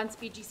 And once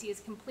BGC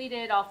is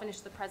completed, I'll finish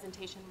the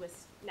presentation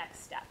with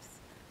next steps.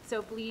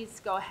 So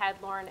please go ahead,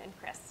 Lauren and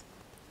Chris.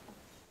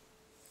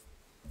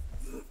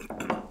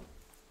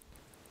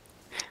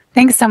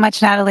 Thanks so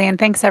much, Natalie, and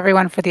thanks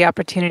everyone for the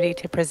opportunity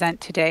to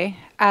present today.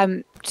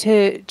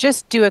 To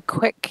just do a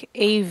quick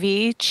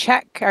AV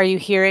check, are you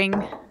hearing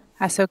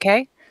us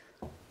okay?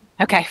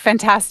 Okay,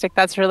 fantastic.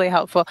 That's really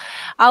helpful.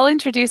 I'll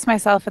introduce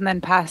myself and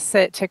then pass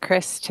it to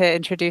Chris to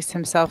introduce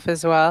himself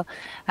as well.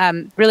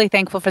 Really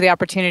thankful for the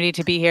opportunity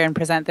to be here and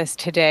present this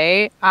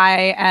today.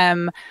 I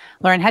am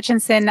Lauren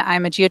Hutchinson.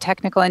 I'm a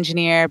geotechnical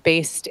engineer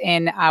based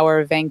in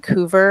our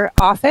Vancouver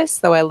office,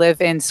 though I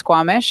live in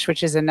Squamish,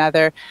 which is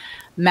another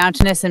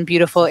mountainous and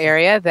beautiful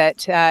area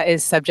that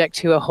is subject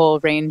to a whole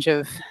range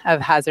of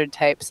hazard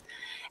types.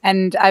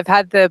 And I've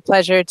had the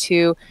pleasure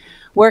to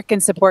work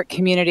and support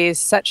communities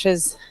such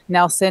as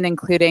Nelson,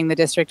 including the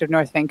District of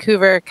North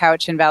Vancouver,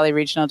 Cowichan Valley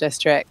Regional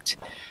District,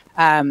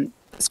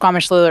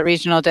 Squamish-Lillooet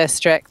Regional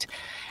District,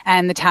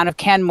 and the town of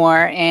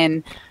Canmore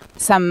in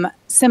some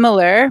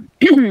similar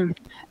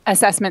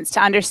assessments to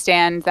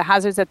understand the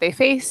hazards that they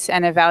face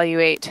and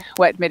evaluate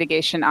what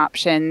mitigation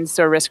options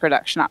or risk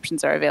reduction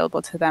options are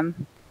available to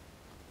them.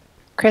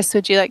 Chris,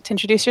 would you like to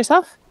introduce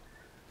yourself?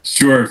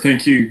 Sure.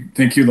 Thank you.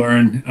 Thank you,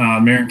 Lauren.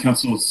 Mayor and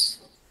Council,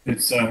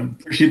 it's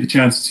appreciate the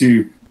chance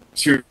to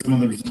share some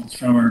of the results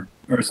from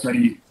our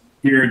study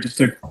here.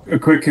 Just a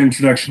quick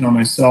introduction on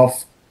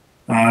myself.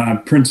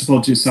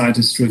 Principal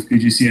geoscientist with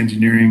BGC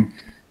Engineering,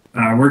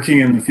 working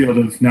in the field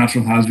of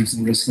natural hazards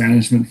and risk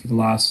management for the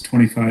last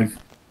 25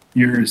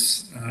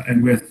 years,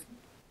 and with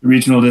the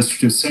Regional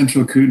District of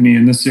Central Kootenay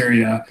in this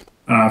area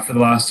for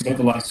about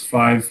the last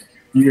 5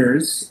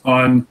 years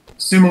on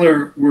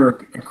similar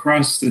work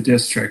across the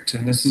district.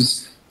 And this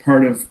is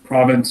part of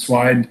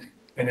province-wide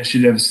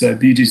initiatives that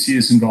BGC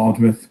is involved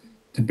with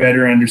to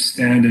better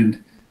understand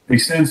and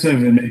make sense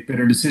of and make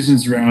better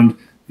decisions around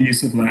the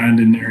use of land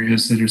in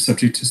areas that are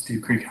subject to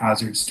steep creek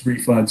hazards, debris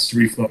floods,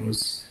 debris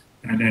flows,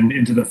 and then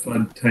into the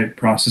flood type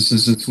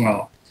processes as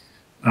well.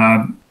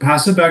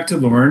 Pass it back to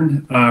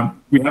Lauren.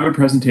 We have a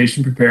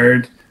presentation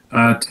prepared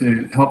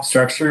to help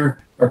structure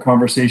our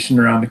conversation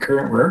around the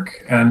current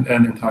work and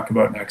then talk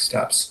about next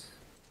steps.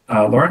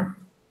 Lauren?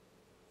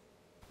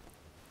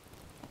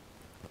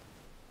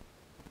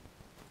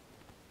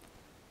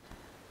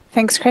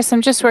 Thanks, Chris.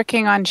 I'm just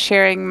working on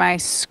sharing my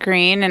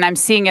screen, and I'm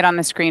seeing it on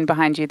the screen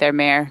behind you there,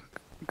 Mayor.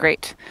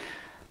 Great.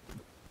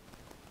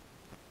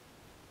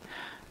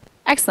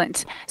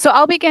 Excellent. So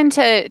I'll begin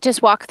to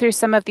just walk through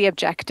some of the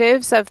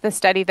objectives of the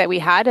study that we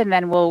had, and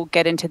then we'll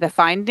get into the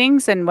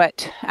findings and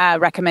what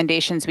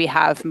recommendations we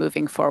have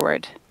moving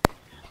forward.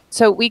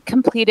 So we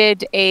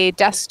completed a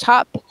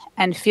desktop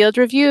and field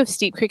review of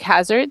Steep Creek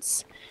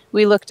hazards.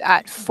 We looked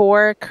at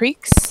 4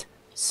 creeks,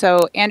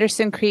 so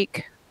Anderson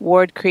Creek,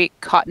 Ward Creek,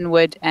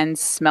 Cottonwood, and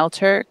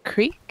Smelter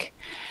Creek.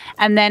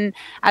 And then,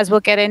 as we'll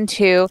get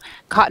into,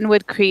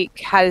 Cottonwood Creek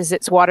has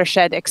its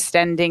watershed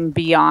extending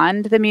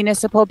beyond the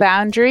municipal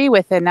boundary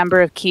with a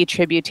number of key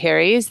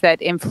tributaries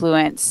that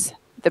influence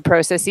the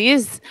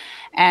processes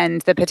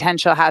and the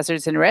potential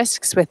hazards and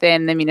risks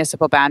within the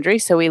municipal boundary.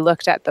 So we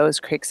looked at those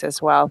creeks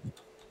as well.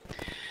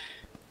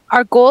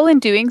 Our goal in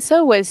doing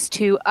so was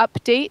to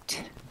update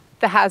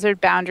the hazard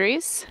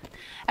boundaries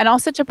and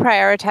also to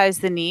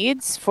prioritize the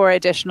needs for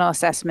additional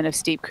assessment of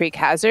steep creek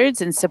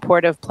hazards in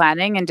support of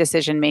planning and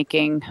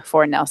decision-making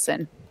for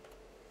Nelson.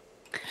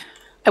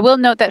 I will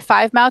note that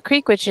 5 Mile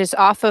Creek, which is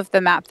off of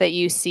the map that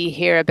you see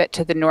here a bit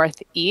to the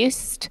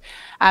northeast,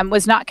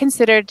 was not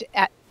considered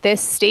at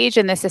this stage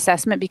in this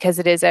assessment because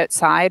it is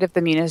outside of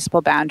the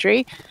municipal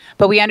boundary,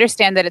 but we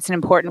understand that it's an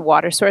important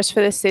water source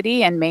for the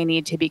city and may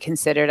need to be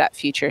considered at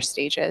future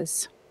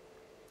stages.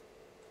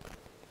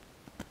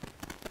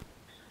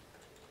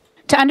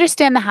 To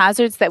understand the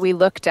hazards that we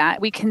looked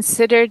at, we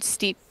considered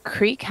steep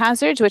creek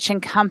hazards, which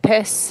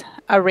encompass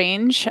a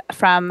range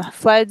from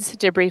floods,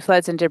 debris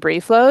flows, and debris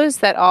flows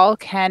that all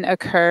can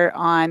occur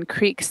on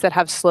creeks that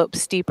have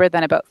slopes steeper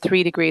than about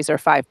 3 degrees or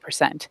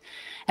 5%.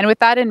 And with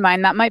that in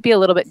mind, that might be a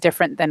little bit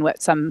different than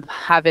what some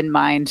have in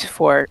mind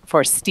for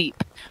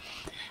steep.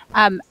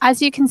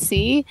 As you can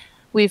see,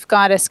 we've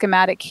got a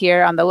schematic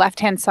here on the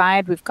left-hand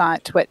side. We've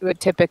got what would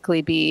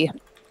typically be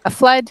a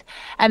flood.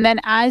 And then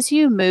as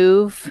you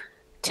move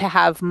to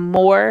have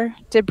more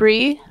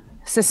debris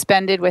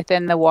suspended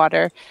within the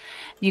water,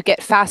 you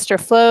get faster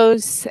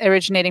flows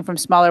originating from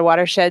smaller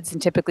watersheds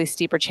and typically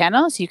steeper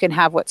channels. You can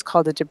have what's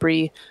called a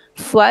debris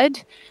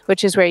flood,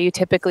 which is where you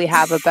typically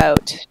have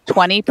about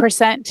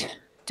 20%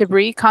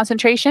 debris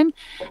concentration,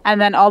 and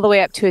then all the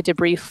way up to a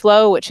debris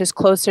flow, which is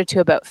closer to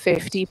about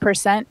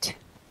 50%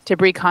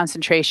 debris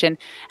concentration.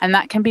 And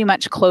that can be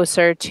much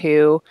closer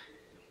to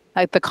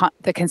like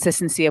the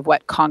consistency of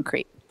wet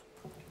concrete.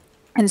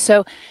 And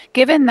so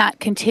given that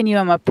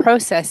continuum of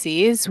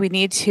processes, we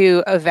need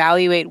to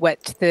evaluate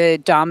what the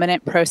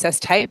dominant process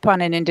type on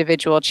an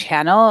individual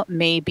channel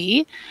may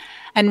be,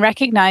 and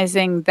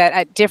recognizing that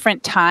at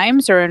different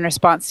times or in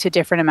response to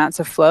different amounts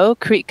of flow,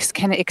 creeks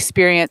can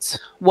experience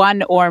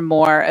one or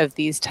more of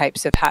these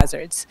types of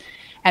hazards.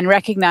 And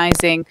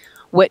recognizing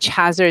which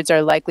hazards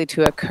are likely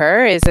to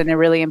occur is a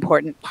really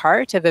important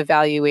part of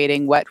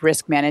evaluating what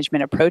risk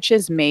management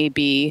approaches may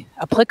be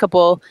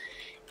applicable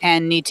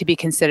and need to be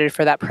considered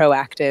for that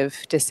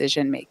proactive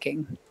decision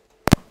making.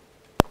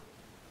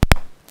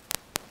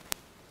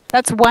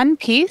 That's one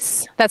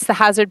piece. That's the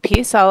hazard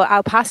piece.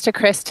 I'll pass to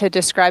Chris to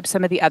describe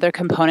some of the other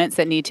components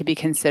that need to be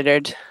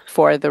considered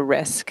for the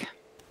risk.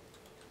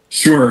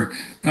 Sure.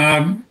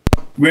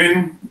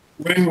 When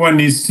one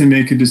needs to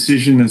make a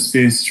decision that's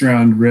based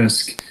around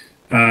risk,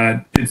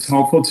 it's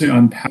helpful to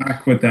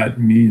unpack what that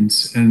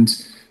means.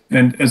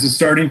 And as a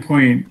starting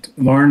point,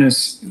 Lauren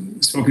has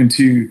spoken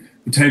to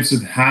the types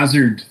of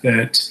hazard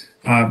that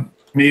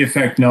may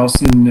affect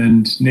Nelson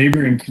and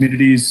neighboring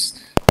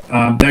communities.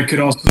 That could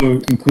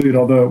also include,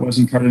 although it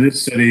wasn't part of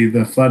this study,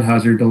 the flood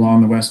hazard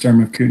along the west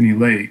arm of Kootenay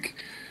Lake.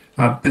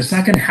 The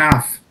second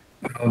half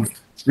of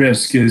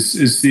risk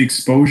is the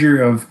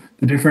exposure of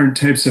the different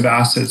types of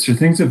assets or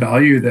things of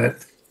value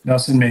that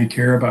Nelson may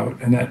care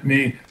about and that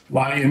may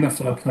lie in the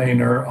floodplain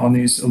or on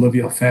these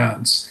alluvial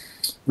fans.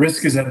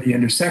 Risk is at the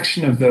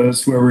intersection of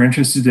those, where we're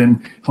interested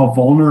in how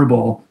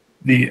vulnerable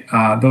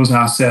those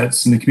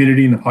assets and the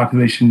community and the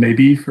population may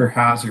be for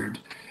hazard.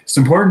 It's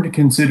important to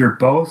consider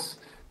both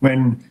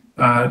when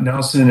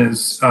Nelson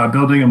is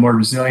building a more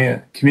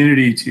resilient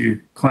community to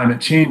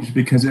climate change,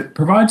 because it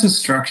provides a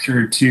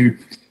structure to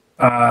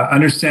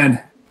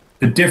understand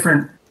the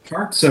different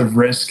parts of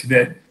risk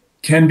that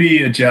can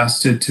be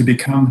adjusted to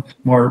become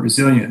more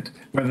resilient,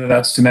 whether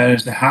that's to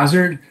manage the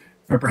hazard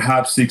or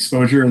perhaps the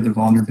exposure or the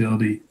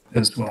vulnerability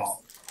as well.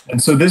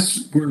 And so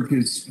this work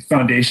is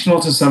foundational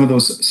to some of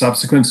those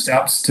subsequent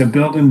steps to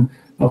build a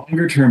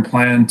longer-term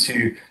plan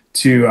to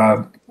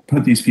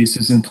put these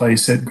pieces in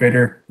place at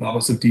greater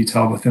levels of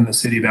detail within the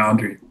city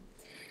boundary.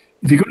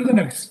 If you go to the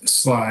next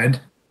slide,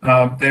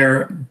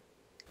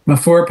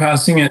 before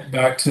passing it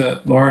back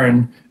to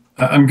Lauren,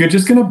 I'm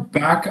just going to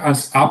back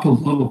us up a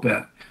little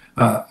bit.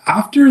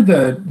 After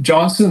the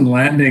Johnson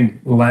Landing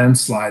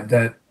landslide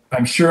that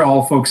I'm sure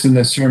all folks in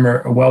this room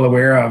are well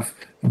aware of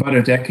about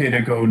a decade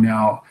ago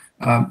now,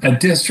 at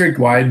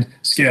district-wide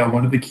scale,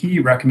 one of the key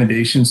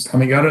recommendations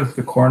coming out of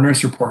the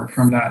coroner's report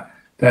from that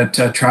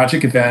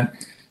tragic event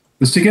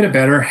was to get a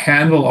better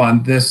handle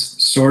on this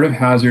sort of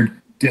hazard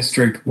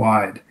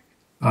district-wide.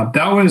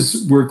 That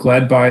was work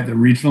led by the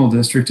Regional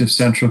District of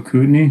Central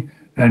Kootenay,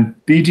 and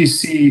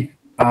BGC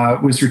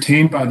was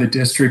retained by the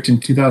district in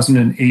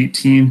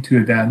 2018 to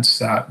advance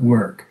that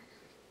work.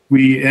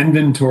 We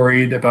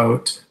inventoried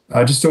about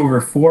just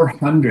over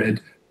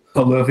 400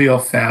 alluvial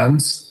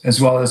fans,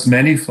 as well as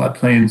many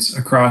floodplains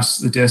across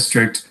the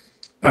district,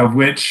 of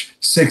which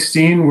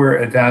 16 were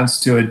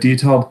advanced to a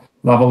detailed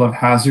level of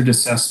hazard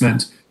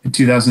assessment in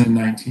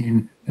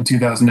 2019 and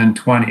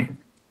 2020.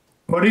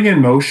 Putting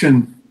in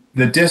motion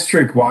the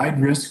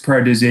district-wide risk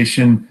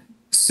prioritization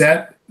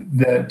set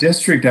the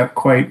district up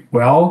quite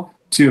well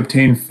to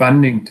obtain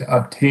funding, to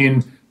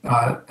obtain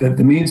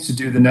the means to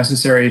do the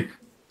necessary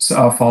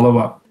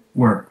follow-up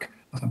work.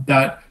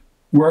 That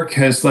work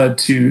has led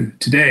to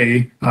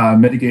today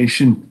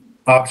mitigation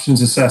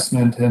options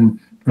assessment and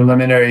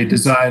preliminary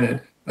design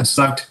at a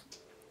select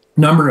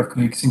number of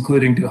creeks,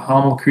 including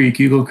Duhamel Creek,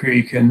 Eagle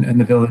Creek, and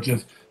the village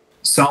of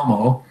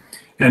Selmo.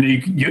 And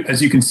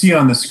as you can see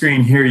on the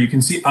screen here, you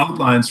can see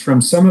outlines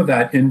from some of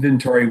that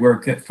inventory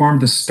work that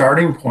formed the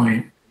starting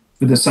point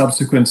for the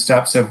subsequent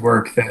steps of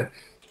work that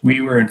we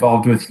were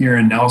involved with here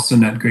in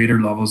Nelson at greater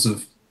levels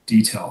of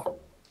detail.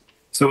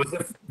 So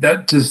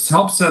that just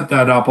helps set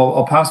that up.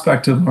 I'll pass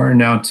back to Lauren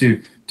now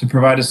to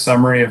provide a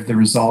summary of the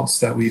results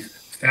that we've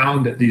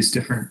found at these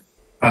different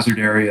hazard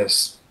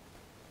areas.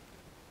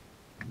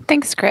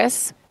 Thanks,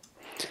 Chris.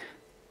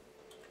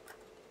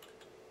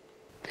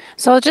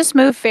 So I'll just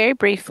move very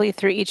briefly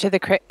through each of the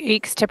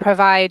creeks to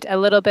provide a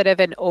little bit of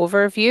an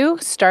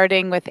overview,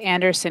 starting with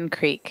Anderson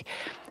Creek.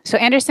 So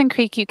Anderson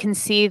Creek, you can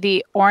see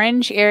the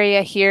orange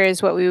area here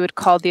is what we would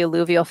call the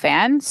alluvial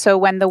fan. So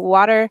when the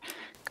water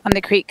on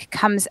the creek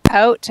comes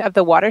out of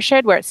the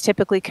watershed where it's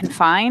typically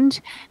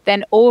confined,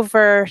 then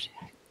over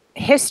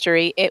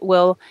history, it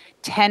will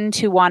tend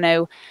to want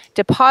to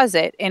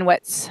deposit in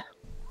what's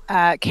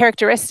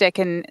characteristic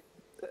and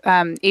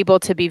able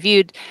to be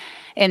viewed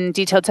in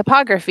detailed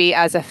topography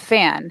as a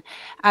fan.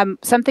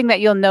 Something that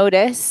you'll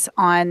notice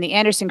on the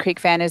Anderson Creek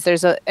fan is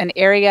there's an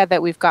area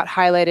that we've got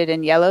highlighted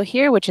in yellow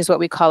here, which is what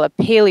we call a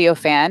paleo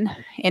fan,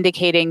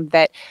 indicating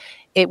that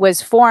it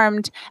was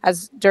formed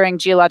as during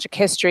geologic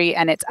history,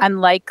 and it's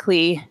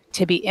unlikely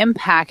to be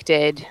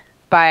impacted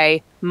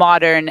by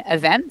modern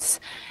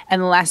events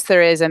unless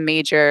there is a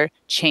major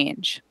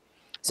change.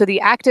 So the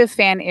active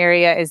fan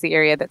area is the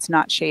area that's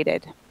not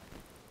shaded.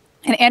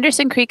 And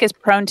Anderson Creek is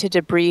prone to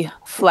debris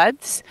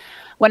floods.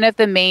 One of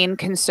the main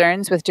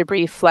concerns with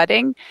debris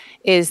flooding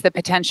is the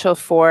potential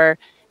for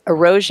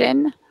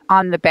erosion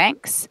on the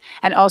banks,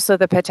 and also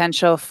the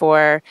potential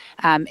for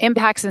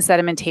impacts and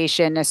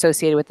sedimentation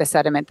associated with the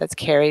sediment that's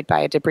carried by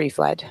a debris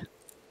flood.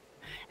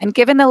 And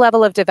given the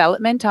level of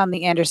development on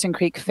the Anderson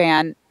Creek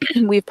fan,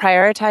 we've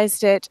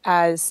prioritized it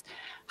as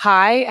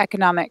high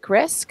economic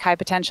risk, high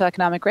potential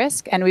economic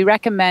risk, and we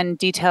recommend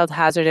detailed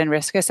hazard and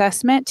risk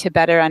assessment to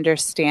better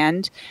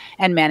understand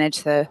and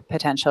manage the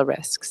potential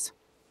risks.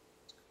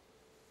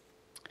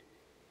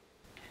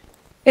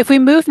 If we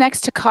move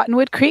next to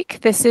Cottonwood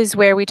Creek, this is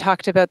where we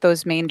talked about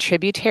those main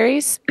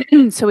tributaries.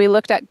 So we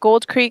looked at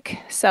Gold Creek,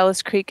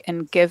 Sylvest Creek,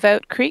 and Give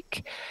Out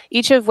Creek,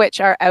 each of which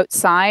are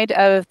outside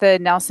of the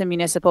Nelson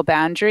municipal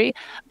boundary,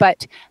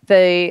 but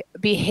the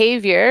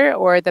behavior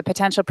or the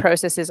potential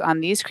processes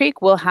on these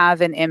creek will have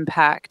an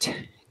impact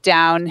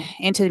down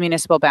into the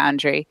municipal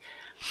boundary.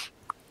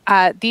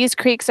 These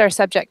creeks are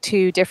subject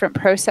to different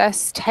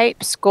process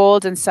types.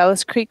 Gold and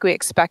Sylvest Creek we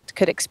expect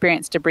could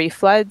experience debris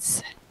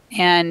floods,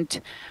 and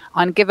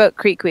on Give Out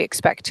Creek, we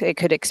expect it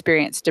could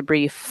experience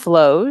debris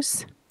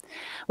flows,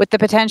 with the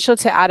potential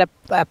to add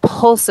a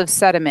pulse of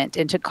sediment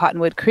into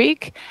Cottonwood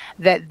Creek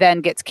that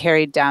then gets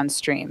carried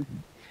downstream.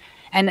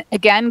 And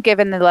again,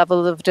 given the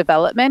level of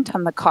development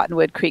on the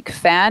Cottonwood Creek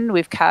fan,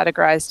 we've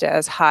categorized it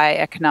as high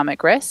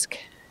economic risk,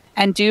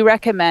 and do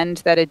recommend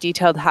that a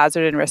detailed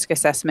hazard and risk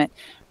assessment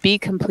be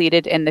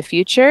completed in the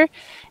future,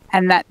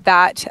 and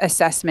that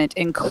assessment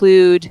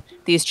include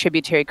these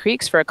tributary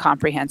creeks for a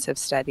comprehensive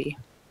study.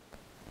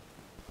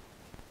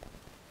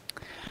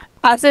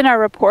 As in our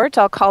report,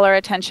 I'll call our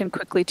attention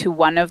quickly to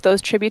one of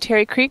those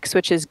tributary creeks,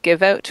 which is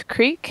Give Out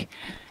Creek.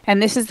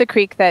 And this is the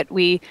creek that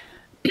we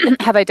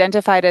have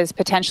identified as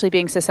potentially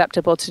being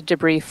susceptible to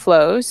debris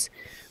flows,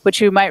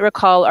 which you might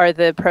recall are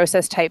the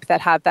process type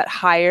that have that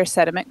higher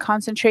sediment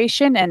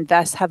concentration and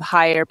thus have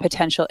higher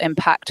potential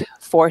impact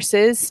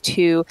forces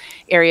to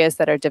areas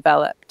that are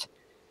developed.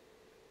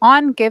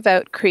 On Give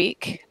Out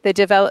Creek, the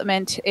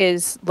development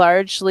is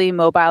largely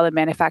mobile and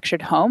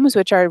manufactured homes,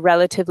 which are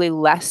relatively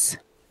less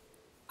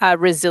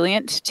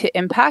resilient to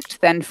impact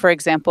than, for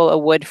example, a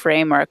wood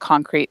frame or a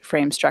concrete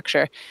frame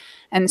structure.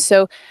 And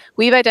so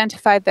we've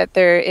identified that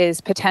there is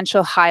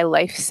potential high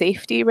life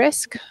safety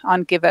risk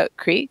on Give Out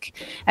Creek.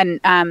 And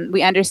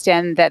we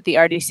understand that the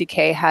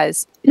RDCK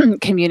has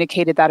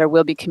communicated that or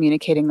will be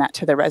communicating that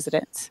to the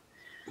residents.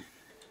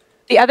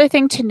 The other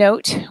thing to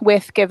note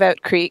with Give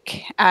Out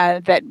Creek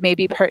that may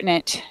be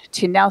pertinent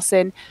to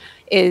Nelson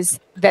is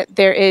that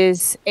there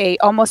is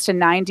almost a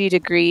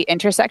 90-degree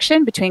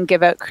intersection between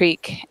Give Out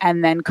Creek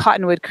and then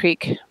Cottonwood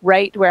Creek,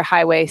 right where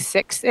Highway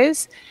 6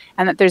 is,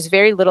 and that there's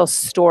very little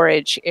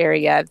storage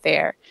area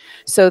there.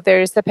 So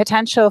there's the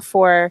potential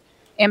for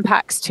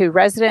impacts to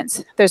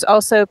residents. There's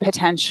also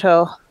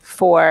potential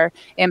for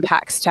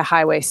impacts to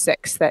Highway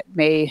 6 that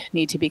may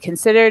need to be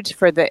considered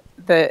for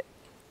the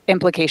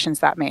implications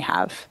that may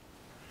have.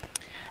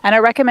 And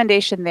our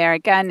recommendation there,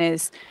 again,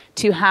 is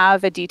to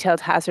have a detailed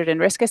hazard and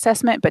risk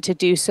assessment, but to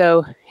do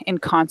so in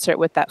concert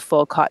with that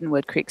full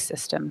Cottonwood Creek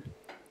system.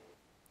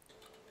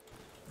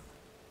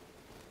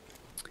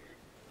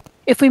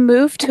 If we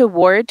move to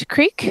Ward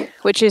Creek,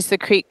 which is the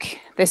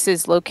creek, this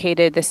is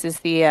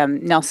the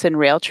Nelson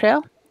Rail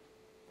Trail.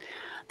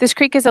 This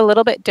creek is a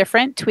little bit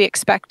different. We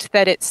expect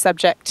that it's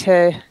subject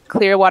to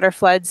clear water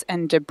floods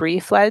and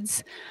debris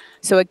floods.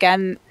 So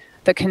again,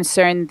 the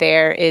concern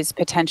there is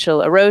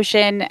potential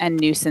erosion and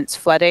nuisance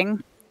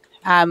flooding.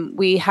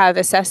 We have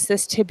assessed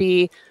this to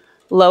be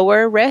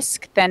lower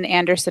risk than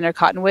Anderson or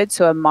Cottonwood,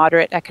 so a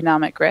moderate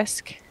economic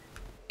risk.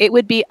 It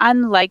would be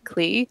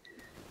unlikely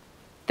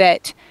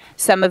that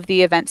some of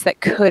the events that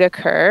could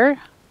occur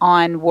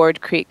on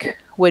Ward Creek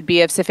would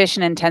be of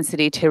sufficient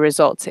intensity to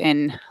result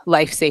in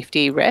life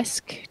safety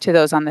risk to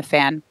those on the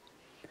fan.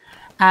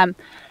 And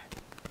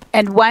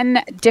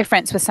one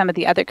difference with some of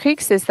the other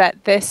creeks is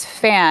that this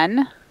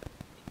fan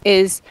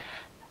is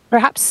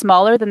perhaps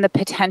smaller than the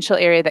potential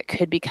area that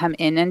could become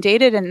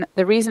inundated. And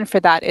the reason for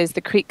that is the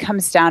creek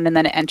comes down and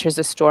then it enters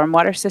a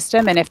stormwater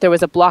system. And if there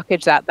was a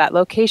blockage at that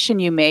location,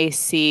 you may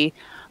see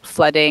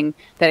flooding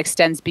that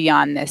extends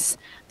beyond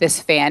this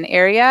fan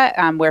area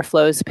where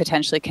flows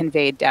potentially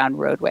conveyed down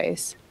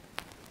roadways.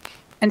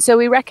 And so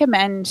we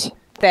recommend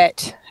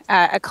that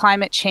a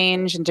climate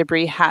change and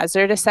debris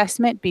hazard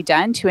assessment be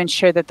done to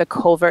ensure that the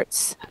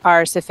culverts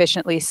are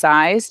sufficiently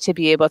sized to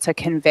be able to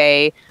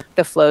convey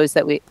the flows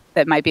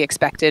that might be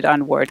expected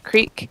on Ward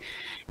Creek,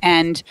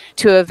 and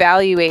to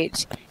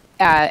evaluate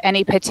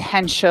any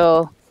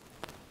potential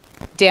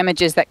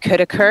damages that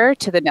could occur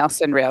to the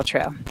Nelson Rail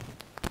Trail.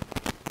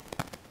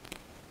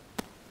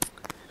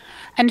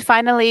 And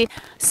finally,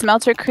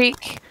 Smelter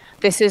Creek.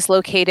 This is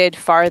located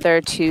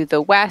farther to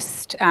the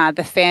west.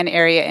 The fan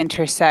area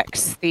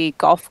intersects the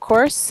golf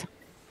course.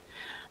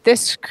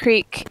 This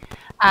creek,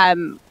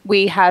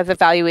 we have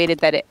evaluated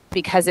that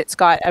because it's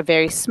got a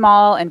very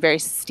small and very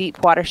steep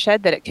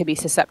watershed, that it could be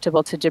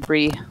susceptible to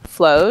debris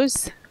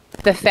flows.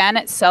 The fan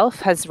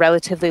itself has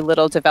relatively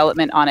little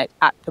development on it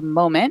at the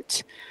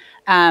moment,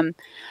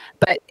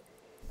 but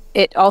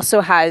it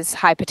also has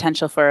high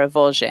potential for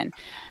avulsion.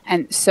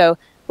 And so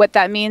what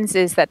that means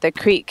is that the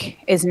creek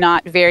is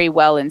not very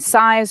well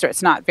incised, or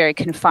it's not very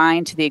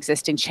confined to the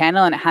existing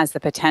channel, and it has the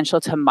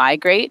potential to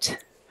migrate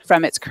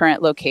from its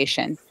current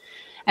location.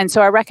 And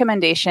so our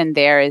recommendation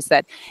there is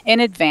that in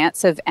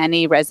advance of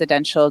any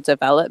residential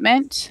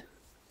development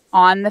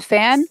on the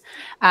fan,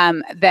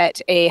 that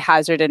a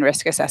hazard and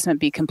risk assessment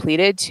be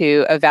completed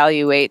to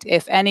evaluate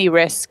if any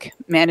risk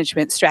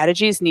management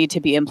strategies need to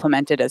be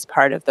implemented as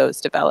part of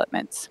those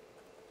developments.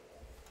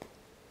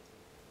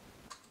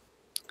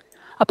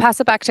 I'll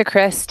pass it back to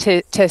Chris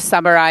to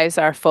summarize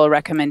our full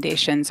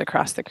recommendations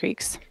across the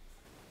creeks.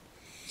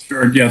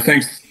 Sure. Yeah.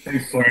 Thanks,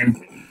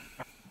 Lauren.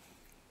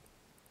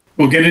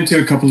 We'll get into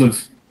a couple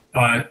of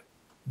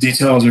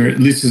details, or at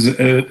least at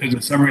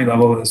a summary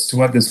level, as to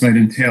what this might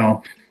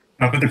entail.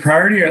 But the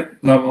priority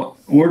level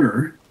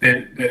order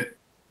that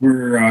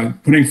we're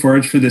putting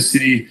forward for the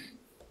city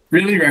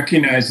really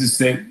recognizes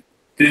that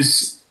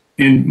this,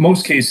 in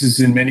most cases,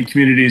 in many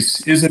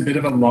communities, is a bit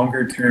of a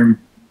longer-term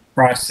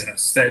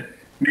process that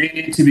may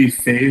need to be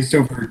phased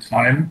over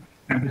time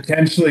and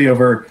potentially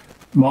over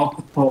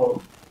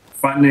multiple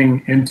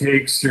funding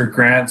intakes or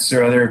grants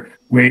or other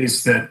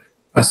ways that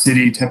a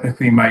city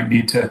typically might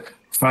need to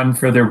fund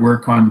further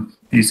work on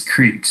these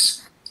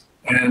creeks.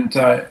 And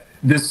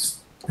this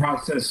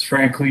process,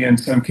 frankly, in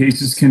some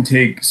cases can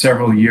take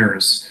several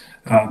years.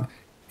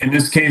 In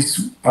this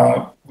case,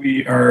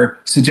 we are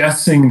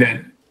suggesting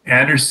that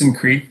Anderson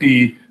Creek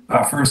be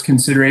first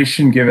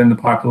consideration given the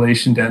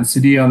population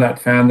density on that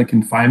fan, the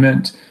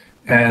confinement,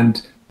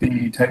 and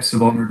the types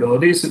of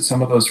vulnerabilities that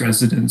some of those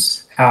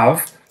residents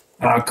have.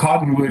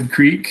 Cottonwood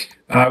Creek,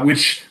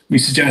 which we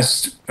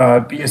suggest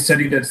be a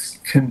study that's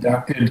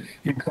conducted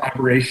in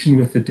collaboration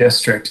with the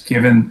district,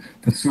 given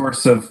the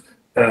source of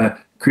the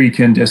creek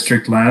and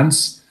district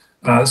lands.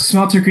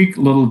 Smelter Creek,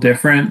 a little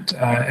different,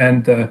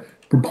 and the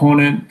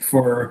proponent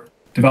for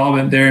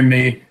development there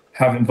may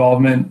have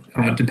involvement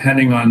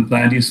depending on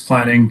land use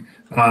planning,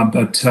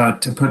 but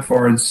to put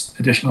forward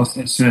additional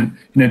assessment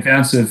in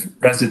advance of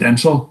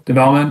residential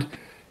development.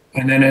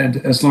 And then,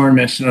 as Lauren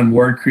mentioned, on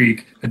Ward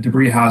Creek, a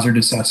debris hazard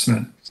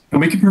assessment. And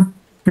we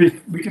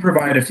can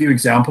provide a few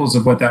examples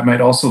of what that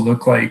might also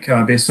look like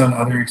based on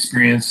other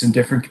experience in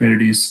different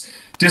communities.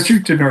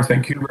 District of North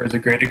Vancouver is a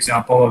great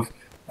example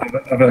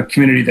of a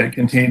community that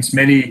contains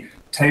many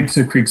types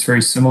of creeks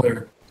very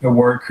similar to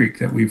Ward Creek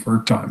that we've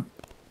worked on.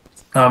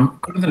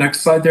 Go to the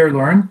next slide there,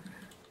 Lauren.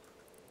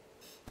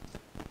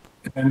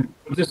 And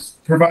we'll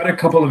just provide a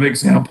couple of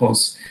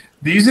examples.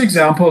 These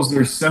examples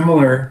are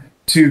similar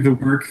to the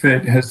work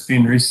that has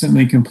been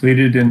recently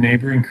completed in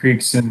neighboring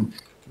creeks in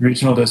the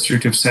Regional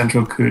District of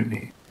Central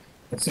Kootenay.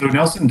 So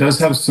Nelson does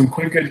have some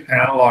quite good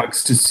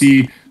analogs to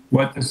see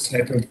what this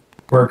type of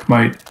work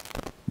might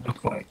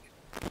look like.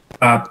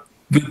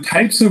 The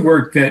types of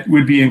work that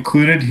would be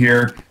included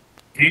here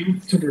aim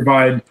to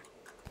provide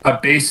a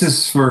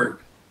basis for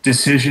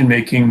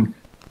decision-making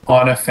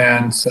on a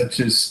fan such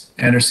as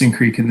Anderson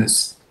Creek in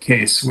this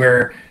case,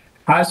 where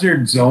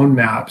hazard zone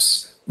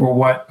maps, or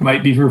what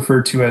might be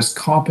referred to as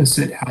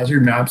composite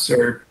hazard maps,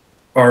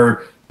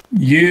 are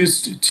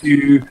used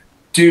to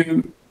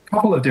do a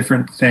couple of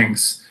different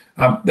things.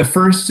 The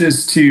first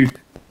is to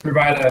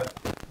provide a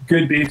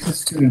good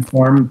basis to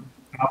inform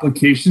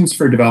applications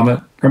for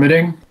development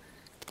permitting,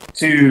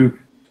 to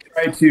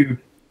try to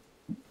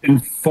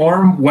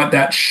inform what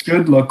that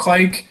should look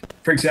like.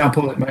 For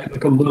example, it might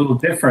look a little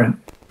different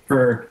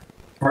for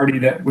a party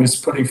that was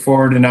putting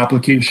forward an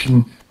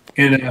application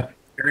in an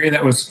area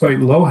that was quite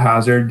low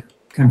hazard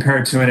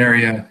compared to an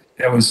area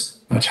that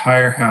was much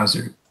higher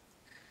hazard.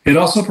 It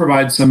also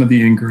provides some of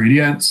the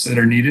ingredients that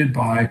are needed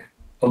by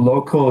a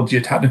local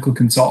geotechnical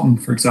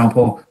consultant, for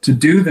example, to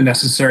do the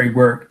necessary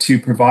work to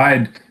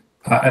provide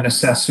an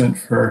assessment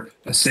for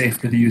a safe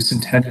for the use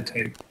intended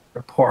type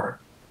report.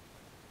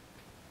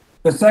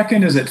 The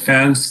second is at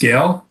fan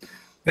scale.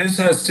 This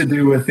has to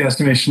do with the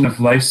estimation of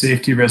life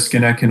safety risk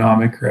and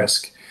economic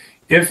risk.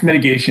 If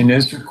mitigation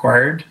is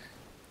required,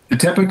 the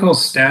typical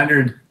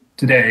standard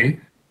today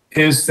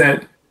is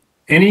that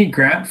any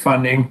grant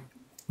funding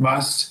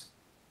must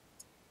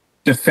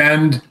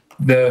defend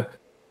the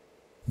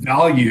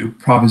value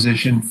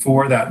proposition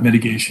for that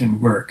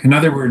mitigation work. In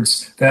other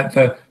words, that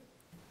the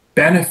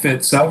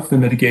benefits of the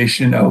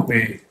mitigation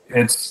outweigh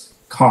its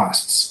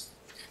costs.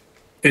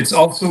 It's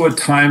also a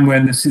time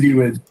when the city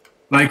would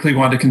likely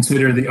want to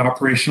consider the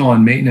operational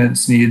and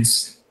maintenance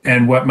needs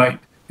and what might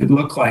it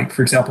look like,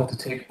 for example, to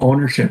take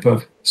ownership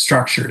of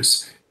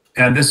structures.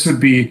 And this would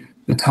be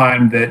the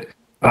time that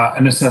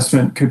an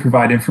assessment could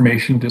provide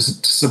information to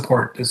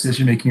support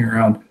decision-making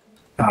around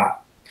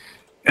that.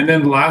 And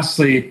then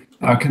lastly,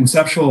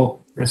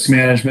 conceptual risk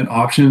management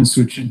options,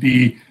 which would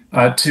be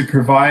to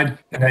provide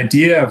an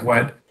idea of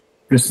what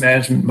risk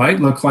management might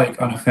look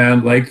like on a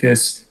fan like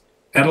this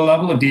at a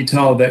level of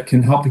detail that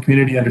can help the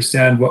community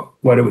understand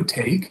what it would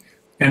take,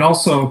 and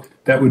also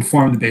that would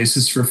form the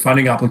basis for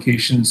funding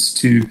applications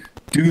to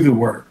do the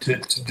work, to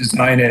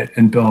design it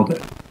and build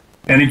it.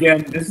 And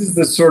again, this is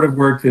the sort of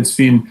work that's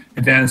been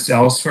advanced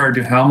elsewhere.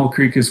 Duhamel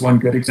Creek is one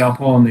good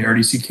example in the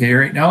RDCK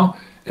right now.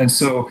 And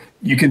so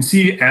you can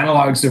see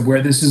analogs of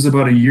where this is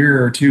about a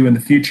year or two in the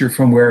future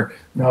from where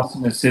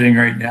Nelson is sitting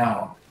right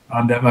now.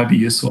 That might be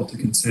useful to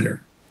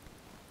consider.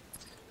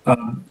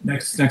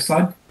 Next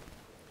slide.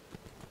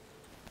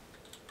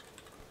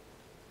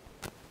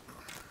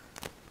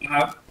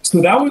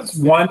 So that was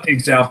one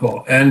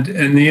example. And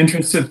in the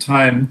interest of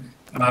time,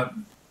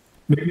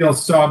 maybe I'll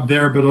stop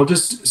there, but I'll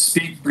just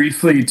speak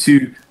briefly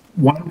to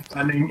one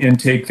funding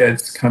intake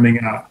that's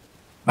coming up.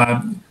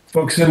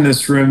 Folks in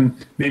this room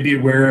may be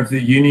aware of the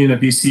Union of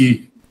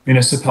BC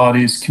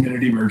Municipalities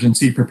Community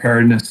Emergency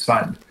Preparedness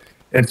Fund.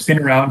 It's been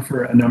around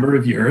for a number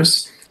of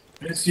years.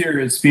 This year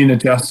it's been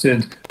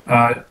adjusted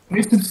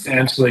quite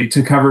substantially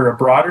to cover a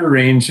broader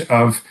range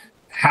of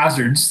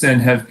hazards than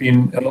have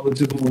been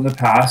eligible in the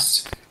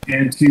past,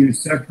 and to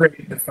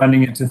separate the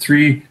funding into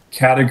three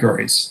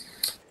categories.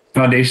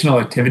 Foundational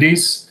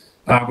activities,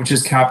 which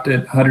is capped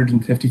at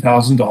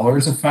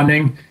 $150,000 of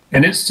funding,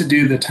 and it's to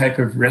do the type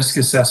of risk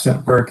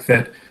assessment work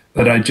that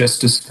I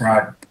just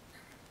described.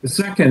 The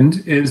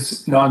second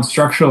is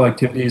non-structural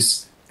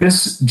activities.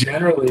 This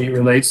generally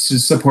relates to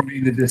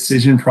supporting the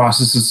decision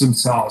processes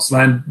themselves,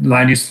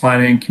 land use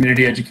planning,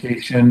 community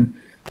education,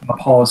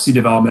 policy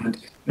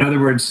development. In other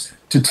words,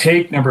 to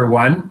take number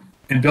one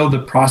and build the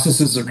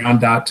processes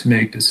around that to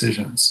make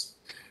decisions.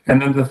 And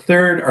then the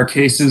third are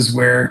cases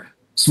where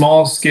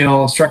small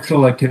scale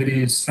structural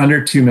activities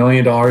under $2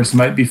 million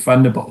might be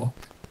fundable.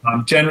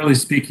 Generally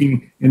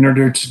speaking, in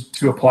order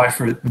to apply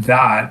for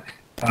that,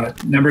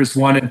 numbers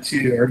 1 and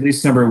 2, or at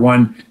least number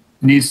 1,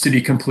 needs to be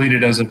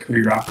completed as a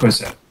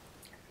prerequisite.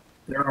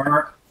 There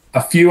are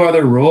a few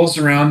other rules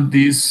around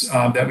these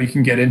that we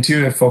can get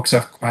into if folks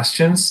have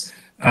questions,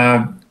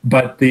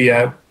 but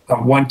the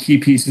one key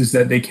piece is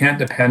that they can't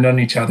depend on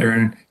each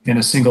other in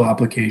a single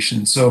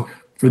application. So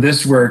for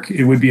this work,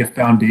 it would be a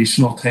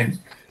foundational type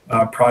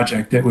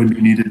project that would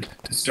be needed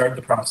to start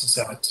the process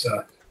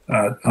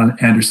on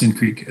Anderson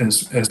Creek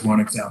as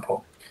one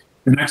example.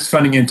 The next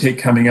funding intake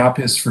coming up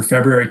is for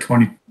February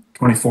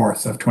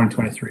 24th of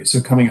 2023, so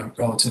coming up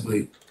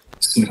relatively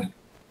soon.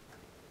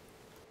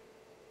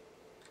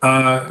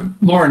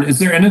 Lauren, is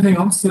there anything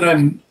else that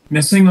I'm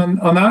missing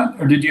on that,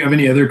 or did you have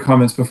any other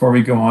comments before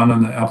we go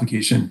on the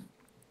application?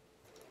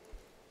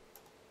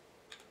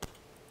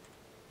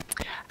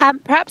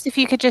 Perhaps if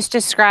you could just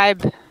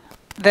describe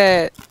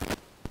the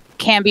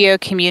Cambio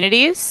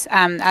communities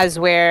as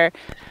where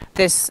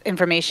this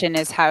information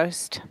is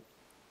housed.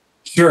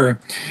 Sure.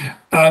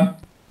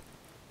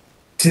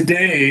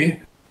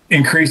 Today,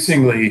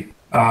 increasingly,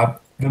 the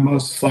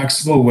most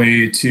flexible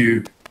way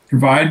to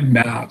provide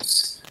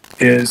maps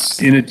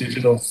is in a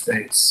digital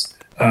space.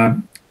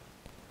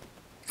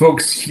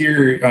 Folks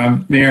here,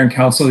 Mayor and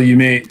Council, you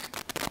may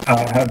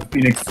have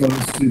been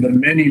exposed to the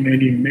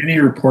many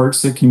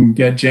reports that can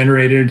get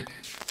generated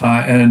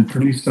and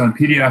produced on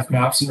PDF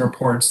maps and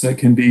reports that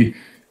can be,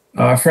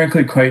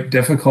 frankly, quite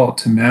difficult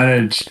to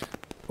manage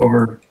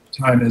over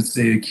time as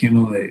they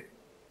accumulate.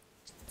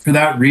 For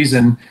that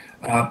reason,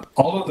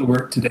 all of the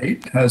work to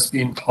date has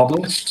been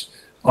published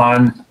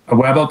on a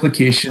web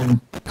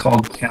application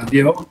called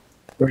Cambio,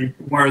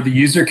 where the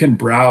user can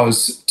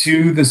browse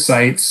to the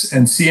sites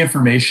and see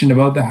information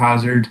about the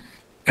hazard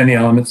and the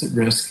elements at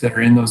risk that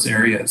are in those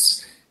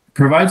areas. It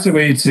provides a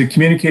way to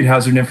communicate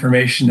hazard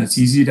information that's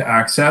easy to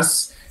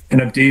access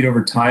and update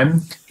over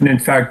time. And in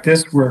fact,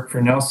 this work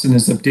for Nelson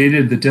has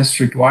updated the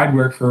district-wide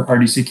work for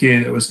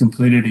RDCK that was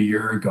completed a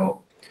year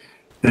ago.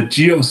 The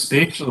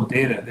geospatial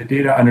data, the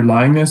data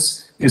underlying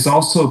this, is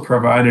also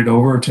provided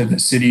over to the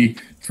city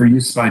for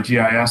use by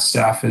GIS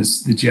staff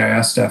as the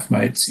GIS staff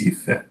might see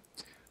fit.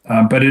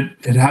 But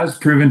it has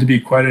proven to be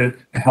quite a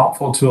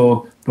helpful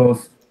tool,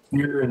 both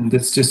here in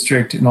this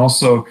district and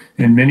also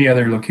in many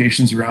other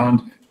locations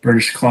around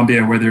British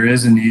Columbia, where there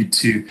is a need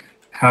to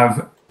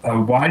have a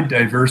wide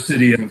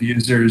diversity of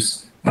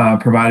users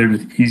provided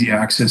with easy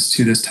access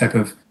to this type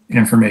of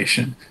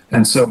information.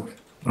 And so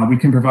we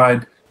can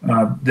provide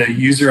the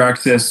user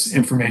access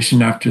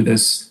information after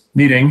this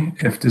meeting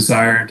if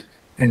desired,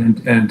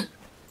 and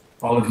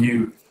all of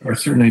you are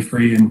certainly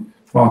free and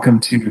welcome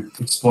to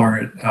explore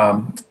it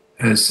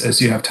as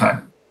you have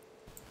time.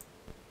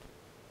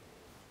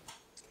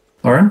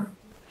 Lauren?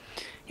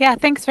 Yeah,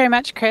 thanks very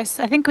much, Chris.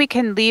 I think we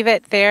can leave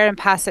it there and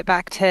pass it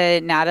back to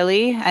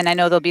Natalie. And I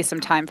know there'll be some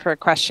time for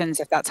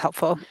questions if that's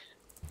helpful.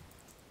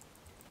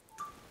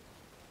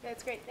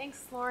 That's great.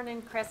 Thanks, Lauren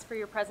and Chris, for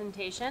your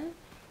presentation.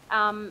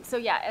 So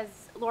yeah, as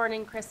Lauren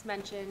and Chris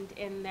mentioned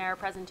in their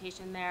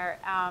presentation there,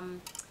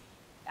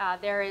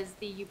 There is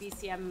the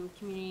UBCM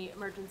Community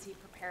Emergency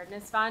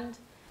Preparedness Fund.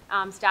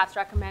 Staff's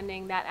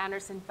recommending that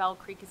Anderson Fell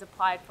Creek is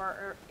applied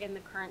for in the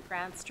current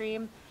grant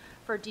stream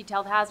for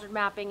detailed hazard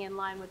mapping in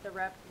line with the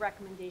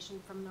recommendation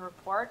from the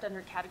report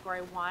under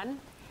Category 1.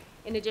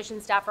 In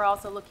addition, staff are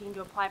also looking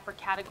to apply for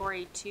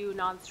Category 2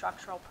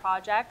 non-structural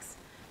projects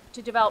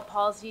to develop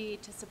policy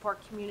to support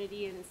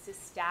community and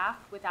assist staff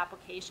with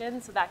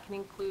applications. So that can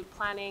include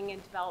planning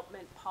and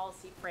development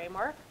policy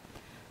framework,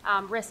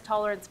 risk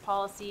tolerance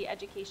policy,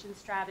 education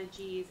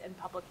strategies, and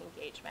public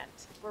engagement.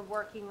 We're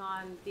working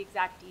on the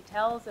exact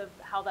details of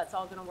how that's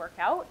all going to work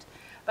out,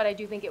 but I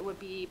do think it would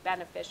be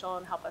beneficial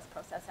and help us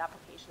process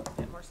applications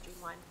a bit more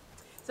streamlined.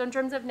 So in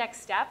terms of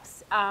next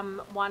steps,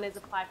 one is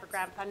apply for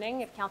grant funding.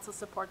 If council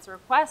supports the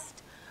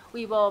request,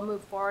 we will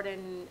move forward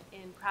in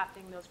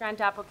crafting those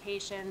grant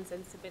applications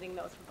and submitting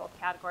those for both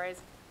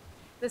categories.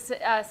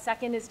 The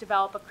second is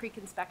develop a creek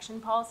inspection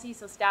policy.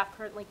 So staff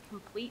currently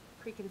complete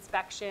creek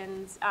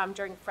inspections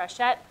during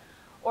freshet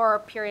or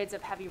periods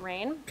of heavy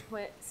rain.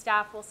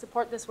 Staff will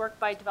support this work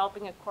by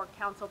developing a core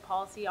council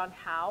policy on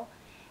how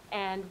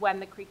and when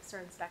the creeks are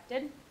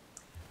inspected.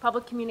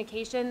 Public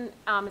communication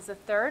is the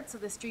third. So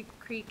the Street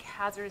Creek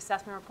Hazard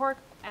Assessment Report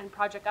and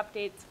project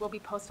updates will be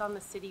posted on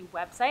the city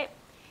website.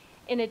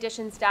 In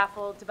addition, staff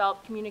will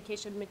develop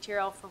communication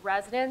material for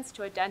residents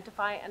to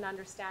identify and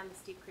understand the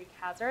Steep Creek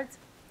hazards.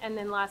 And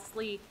then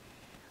lastly,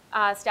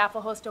 staff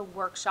will host a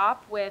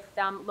workshop with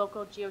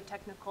local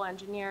geotechnical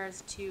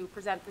engineers to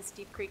present the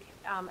Steep Creek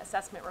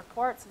assessment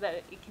report so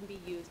that it can be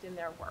used in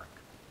their work.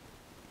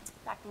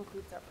 That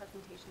concludes our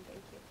presentation.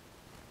 Thank you.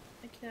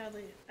 Thank you,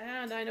 Natalie.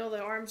 And I know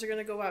the arms are going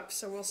to go up,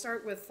 so we'll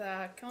start with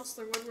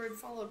Councillor Woodward,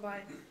 followed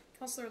by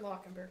Councillor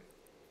Lockenberg.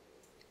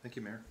 Thank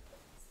you, Mayor.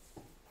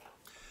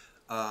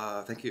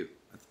 Thank you.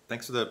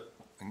 Thanks for the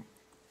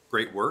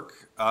great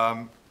work.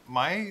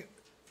 My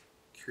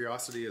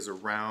curiosity is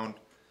around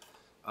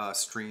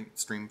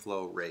stream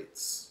flow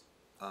rates.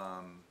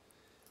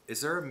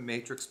 Is there a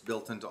matrix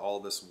built into all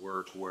this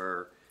work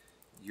where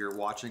you're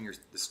watching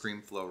the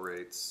stream flow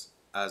rates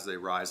as they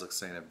rise, like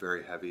say in a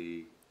very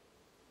heavy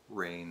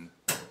rain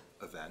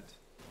event?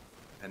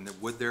 And then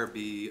would there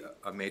be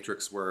a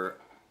matrix where,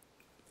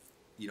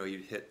 you know,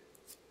 you'd hit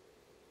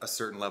a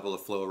certain level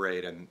of flow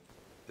rate and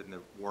then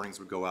the warnings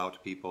would go out to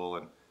people,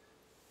 and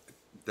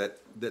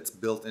that's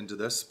built into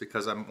this?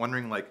 Because I'm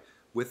wondering, like,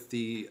 with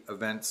the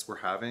events we're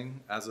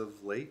having as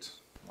of late,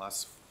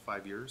 last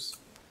 5 years,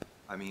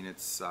 I mean,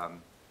 it's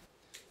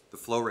the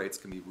flow rates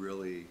can be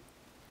really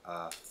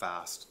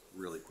fast,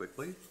 really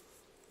quickly,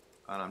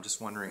 and I'm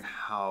just wondering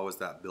how is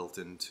that built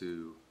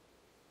into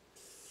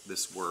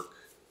this work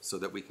so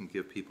that we can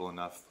give people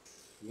enough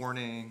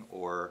warning,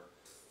 or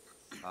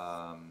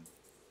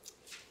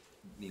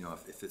you know,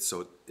 if it's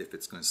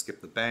going to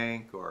skip the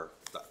bank, or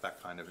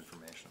that kind of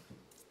information.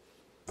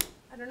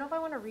 I don't know if I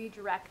want to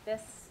redirect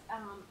this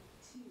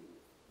to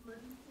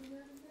emergency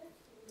management.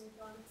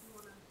 John, if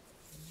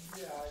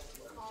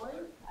you want to call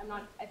in. I'm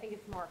not. I think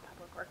it's more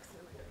public works.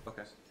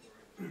 Okay.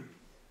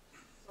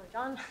 Sorry,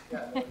 John.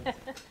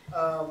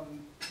 Yeah.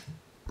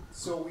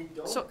 So we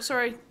don't. So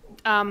sorry,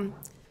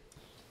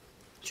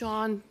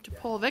 John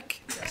Topolvik,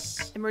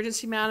 Yes.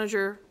 Emergency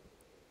Manager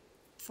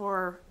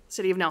for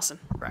City of Nelson.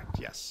 Correct.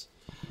 Yes.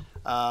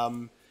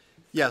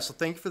 Yeah. So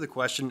thank you for the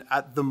question.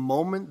 At the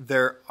moment,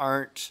 there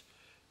aren't.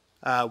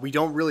 We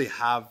don't really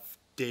have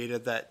data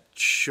that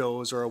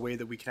shows, or a way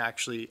that we can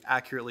actually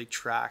accurately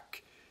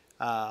track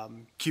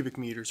cubic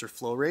meters or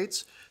flow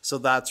rates. So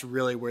that's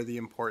really where the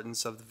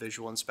importance of the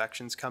visual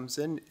inspections comes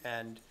in.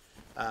 And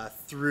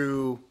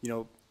through, you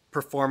know,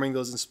 performing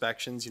those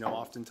inspections, you know,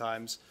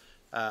 oftentimes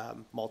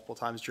multiple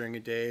times during a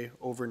day,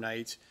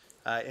 overnight,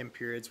 in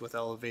periods with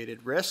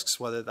elevated risks,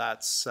 whether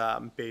that's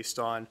based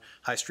on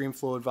high stream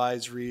flow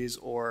advisories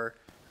or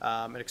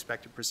an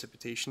expected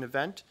precipitation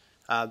event.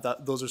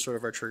 Those are sort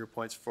of our trigger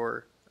points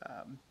for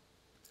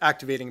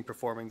activating and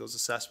performing those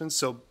assessments.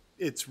 So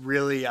it's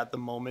really at the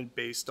moment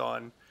based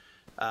on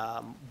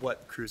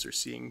what crews are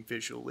seeing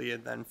visually,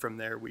 and then from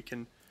there we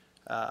can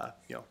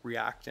you know,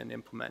 react and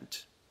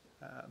implement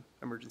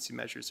emergency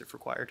measures if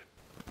required.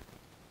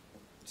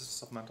 Just a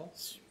supplemental?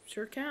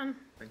 Sure can.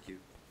 Thank you.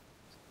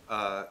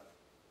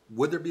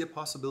 Would there be a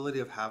possibility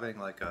of having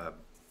like a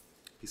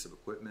piece of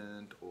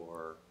equipment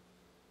or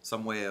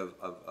some way of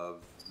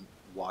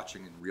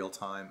watching in real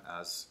time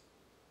as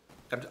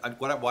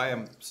why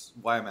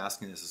I'm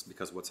asking this is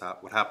because what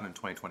happened in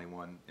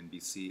 2021 in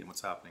BC and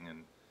what's happening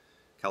in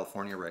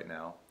California right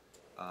now,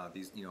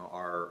 these, you know,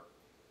 our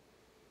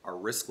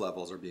risk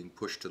levels are being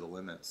pushed to the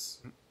limits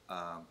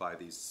by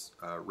these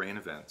rain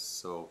events.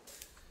 So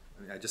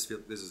I mean, I just feel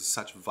this is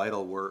such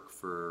vital work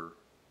for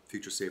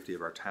future safety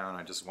of our town.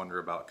 I just wonder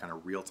about kind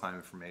of real-time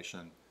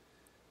information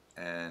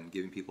and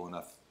giving people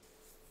enough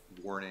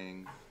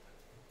warning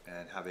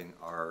and having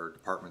our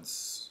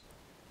departments,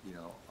 you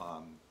know,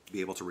 be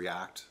able to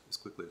react as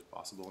quickly as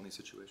possible in these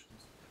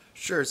situations.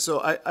 Sure.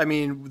 So I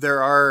mean,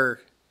 there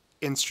are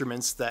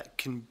instruments that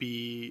can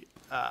be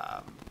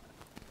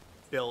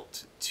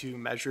built to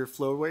measure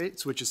flow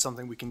rates, which is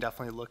something we can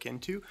definitely look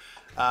into.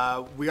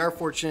 We are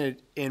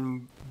fortunate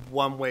in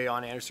one way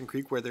on Anderson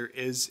Creek where there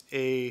is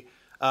a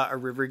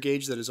river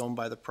gauge that is owned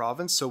by the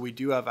province. So we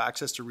do have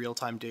access to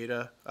real-time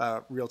data,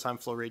 real-time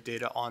flow rate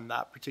data on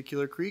that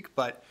particular creek.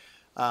 But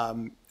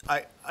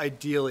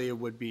ideally, it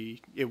would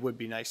be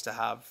nice to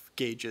have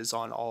gauges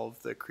on all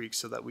of the creeks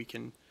so that we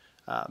can,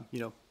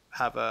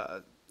 have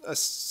a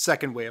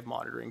second way of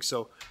monitoring.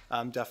 So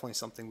definitely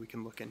something we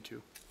can look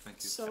into.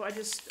 Thank you. So I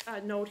just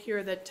note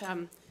here that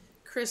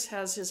Chris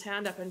has his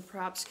hand up and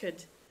perhaps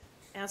could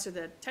answer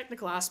the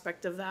technical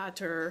aspect of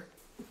that, or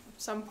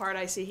some part.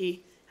 I see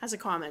he has a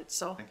comment,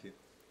 so. Thank you.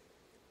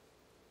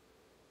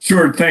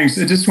 Sure, thanks.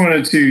 I just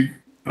wanted to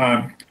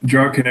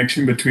draw a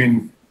connection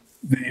between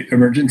the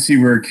emergency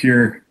work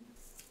here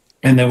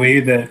and the way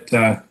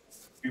that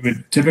we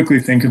would typically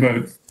think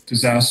about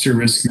disaster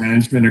risk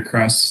management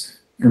across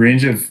a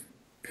range of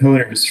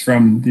pillars,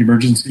 from the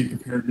emergency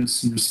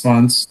preparedness and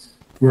response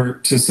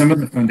work to some of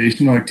the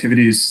foundational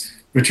activities,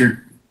 which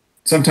are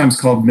sometimes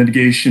called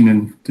mitigation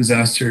and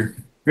disaster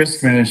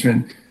risk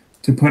management,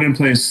 to put in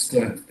place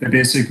the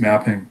basic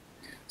mapping,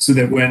 so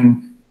that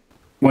when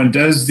one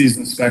does these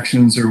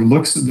inspections or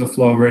looks at the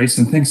flow rates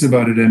and thinks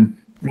about it in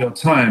real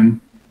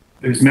time,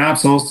 there's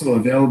maps also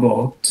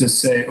available to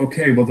say,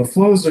 okay, well, the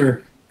flows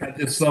are at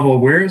this level,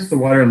 where is the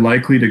water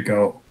likely to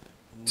go?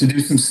 To do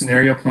some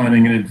scenario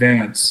planning in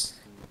advance.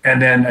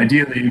 And then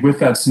ideally, with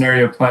that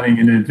scenario planning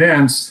in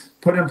advance,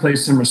 put in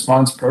place some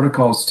response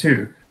protocols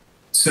too,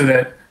 so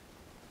that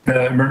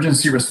the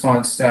emergency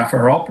response staff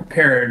are all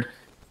prepared,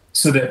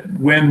 so that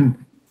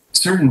when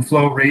certain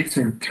flow rates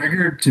are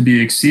triggered to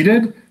be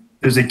exceeded,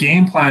 there's a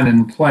game plan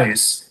in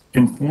place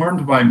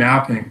informed by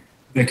mapping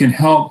that can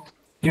help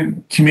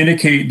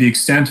communicate the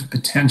extent of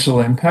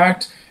potential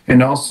impact,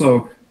 and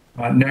also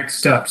next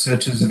steps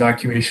such as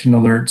evacuation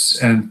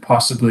alerts and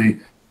possibly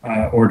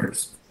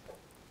orders.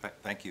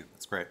 Thank you.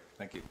 That's great.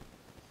 Thank you.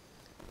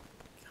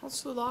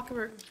 Councillor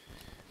Lockhart.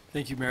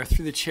 Thank you, Mayor.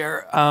 Through the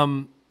chair.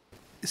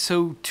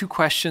 So 2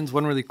 questions,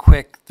 one really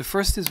quick. The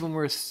first is, when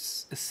we're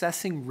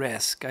assessing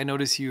risk, I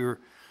notice in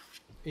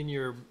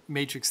your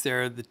matrix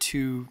there,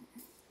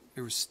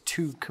 there was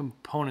 2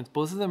 components,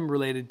 both of them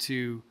related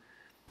to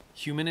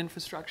human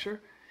infrastructure.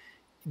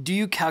 Do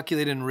you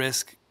calculate in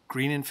risk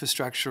green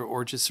infrastructure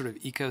or just sort of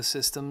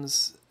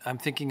ecosystems? I'm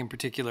thinking in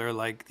particular,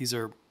 like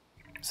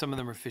some of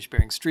them are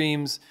fish-bearing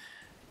streams,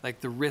 like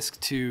the risk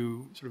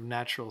to sort of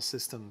natural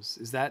systems.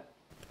 Is that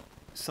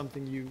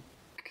something you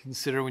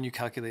consider when you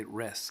calculate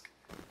risk?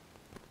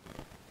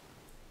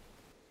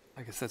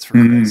 I guess that's for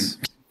Chris.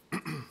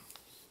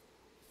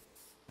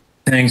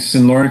 Thanks,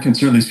 and Lauren can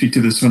certainly speak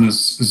to this one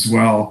as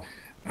well.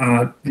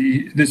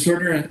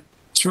 The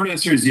short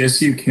answer is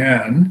yes, you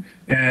can,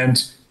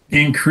 and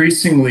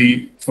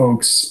increasingly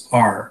folks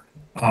are.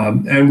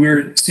 And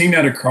we're seeing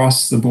that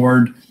across the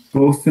board,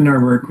 both in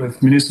our work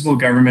with municipal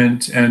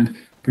government and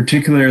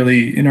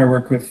particularly in our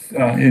work with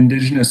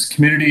Indigenous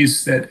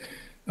communities that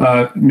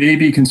may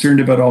be concerned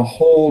about a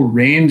whole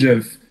range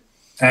of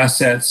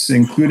assets,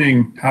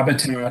 including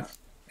habitat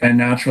and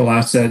natural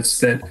assets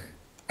that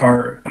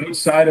are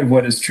outside of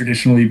what has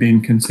traditionally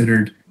been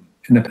considered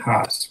in the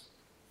past.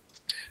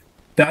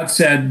 That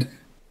said,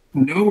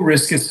 no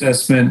risk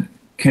assessment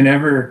can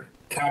ever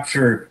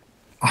capture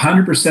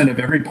 100% of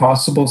every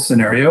possible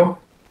scenario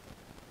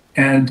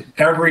and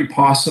every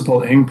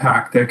possible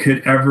impact that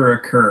could ever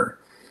occur.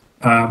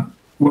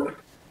 What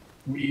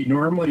we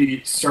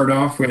normally start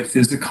off with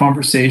is a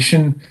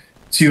conversation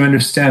to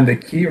understand the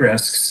key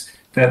risks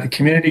that the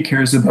community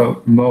cares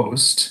about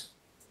most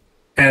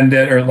and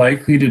that are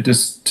likely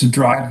to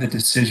drive the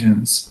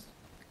decisions.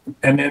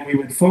 And then we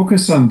would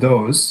focus on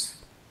those,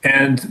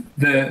 and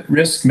the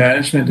risk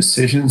management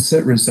decisions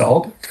that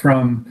result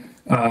from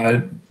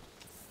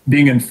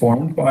being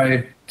informed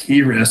by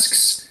key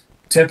risks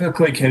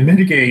typically can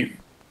mitigate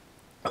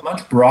a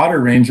much broader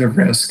range of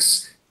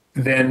risks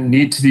than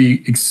need to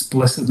be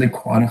explicitly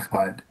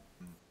quantified.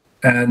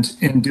 And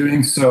in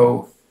doing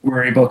so,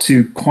 we're able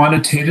to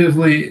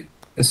quantitatively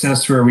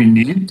assess where we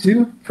need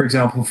to, for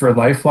example, for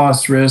life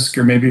loss risk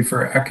or maybe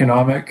for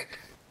economic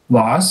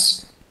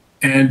loss,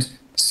 and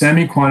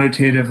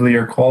semi-quantitatively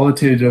or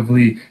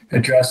qualitatively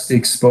address the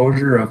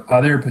exposure of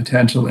other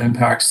potential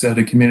impacts that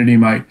a community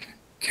might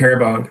care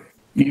about,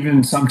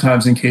 even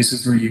sometimes in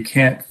cases where you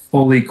can't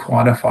fully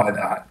quantify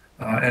that.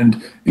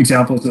 And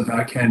examples of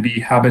that can be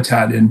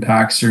habitat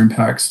impacts or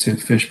impacts to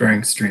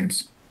fish-bearing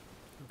streams.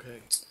 Okay.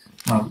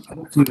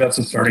 Hopefully that's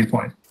a starting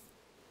point.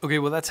 Okay,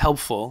 well, that's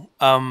helpful.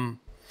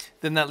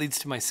 Then that leads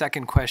to my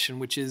second question,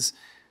 which is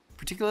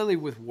particularly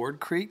with Ward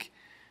Creek.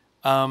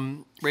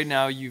 Right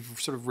now, you've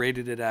sort of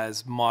rated it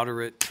as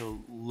moderate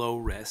to low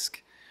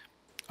risk.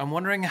 I'm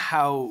wondering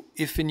how,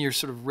 if in your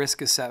sort of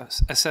risk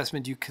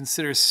assessment, you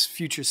consider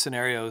future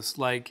scenarios,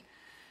 like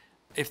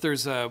if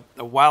there's a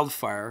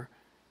wildfire,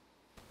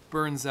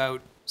 burns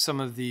out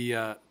some of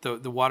the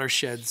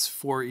watersheds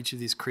for each of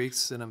these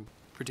creeks, and I'm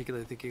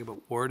particularly thinking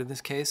about Ward in this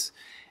case,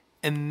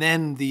 and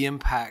then the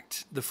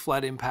impact, the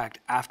flood impact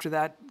after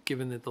that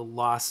given that the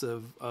loss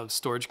of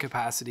storage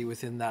capacity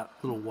within that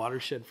little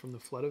watershed from the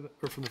flood event,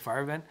 or from the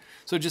fire event.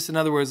 So just in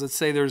other words, let's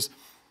say there's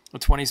a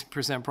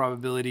 20%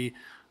 probability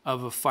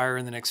of a fire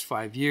in the next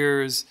 5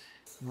 years.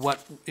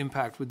 What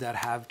impact would that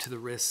have to the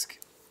risk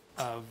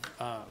of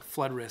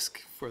flood risk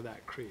for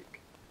that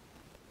creek?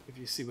 If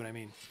you see what I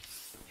mean.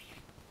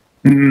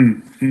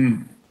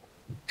 Mm-hmm.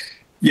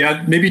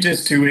 Yeah, maybe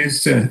just two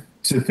ways to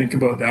think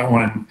about that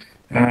one.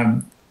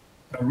 A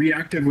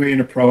reactive way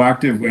and a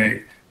proactive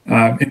way.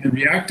 In the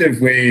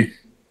reactive way,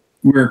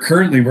 we're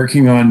currently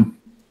working on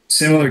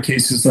similar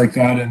cases like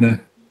that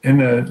in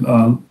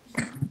the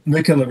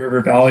Nicola River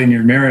Valley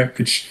near Merritt,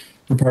 which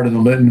were part of the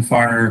Lytton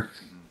fire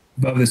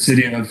above the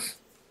city of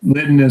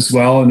Lytton as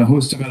well, and a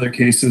host of other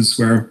cases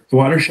where the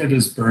watershed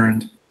is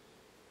burned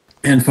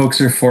and folks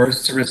are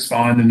forced to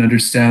respond and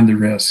understand the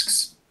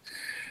risks.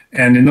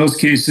 And in those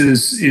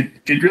cases,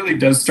 it really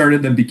does start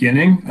at the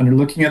beginning, under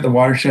looking at the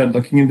watershed,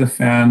 looking at the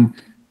fan,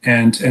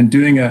 and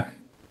doing a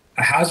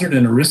hazard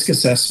and a risk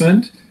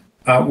assessment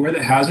where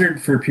the hazard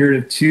for a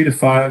period of 2 to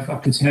 5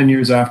 up to 10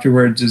 years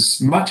afterwards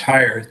is much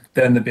higher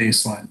than the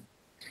baseline.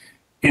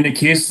 In a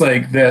case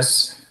like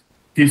this,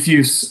 if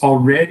you've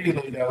already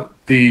laid out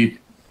the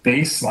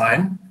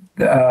baseline,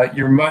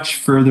 you're much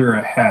further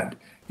ahead.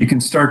 You can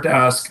start to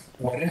ask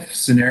what if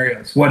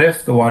scenarios. What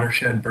if the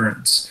watershed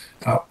burns?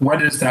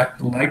 What is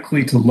that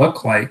likely to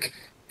look like?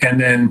 And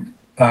then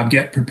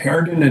get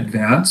prepared in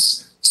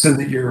advance so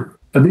that you're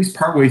at least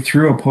partway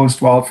through a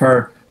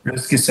post-wildfire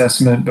risk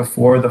assessment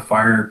before the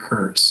fire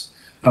occurs.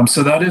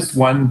 So that is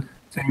one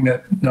thing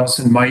that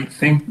Nelson might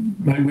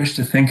wish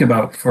to think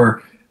about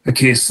for a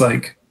case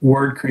like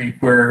Ward Creek,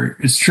 where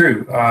it's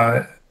true,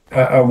 a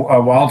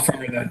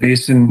wildfire in that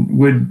basin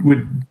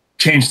would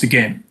change the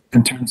game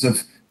in terms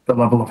of the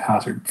level of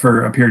hazard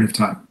for a period of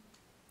time.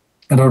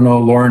 I don't know,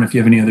 Lauren, if you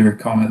have any other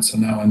comments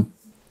on that one.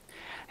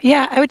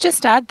 Yeah, I would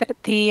just add that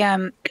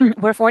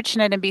we're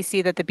fortunate in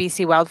BC that the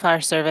BC Wildfire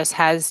Service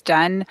has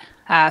done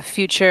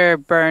future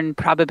burn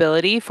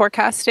probability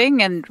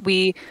forecasting, and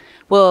we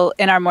will,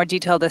 in our more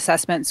detailed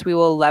assessments, we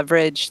will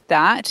leverage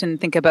that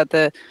and think about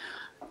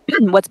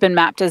what's been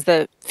mapped as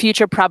the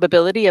future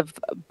probability of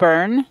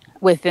burn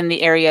within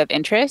the area of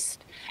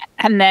interest,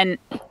 and then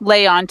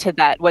lay onto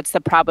that what's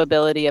the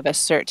probability of a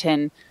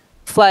certain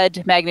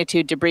flood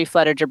magnitude, debris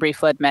flood, or debris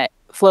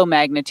flow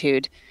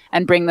magnitude,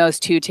 and bring those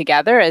two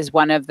together as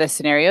one of the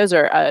scenarios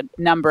or a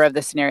number of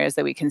the scenarios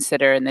that we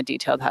consider in the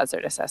detailed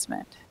hazard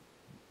assessment.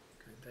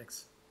 Great,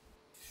 thanks.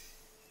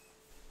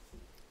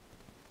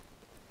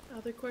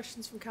 Other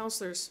questions from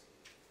councillors?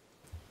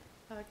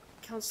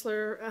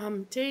 Councillor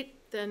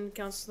Tate, then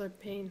Councillor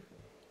Payne.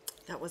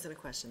 That wasn't a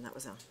question. That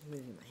was a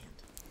moving my hand.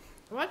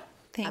 What?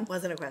 That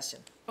wasn't a question.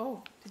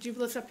 Oh, did you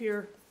lift up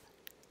your...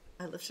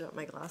 I lifted up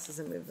my glasses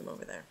and moved them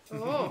over there.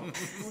 Oh,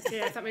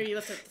 okay. I thought maybe you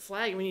lifted up the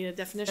flag. We need a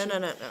definition.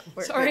 No.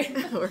 Sorry.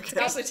 We're good.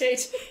 Councillor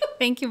Tate.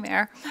 Thank you,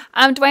 Mayor.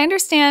 Do I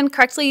understand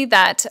correctly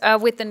that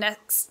with the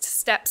next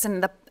steps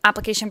in the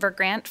application for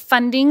grant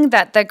funding,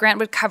 that the grant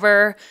would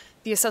cover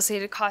the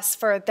associated costs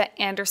for the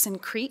Anderson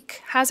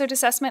Creek hazard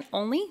assessment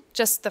only?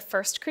 Just the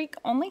first creek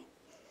only?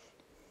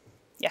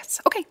 Yes.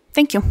 Okay.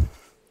 Thank you.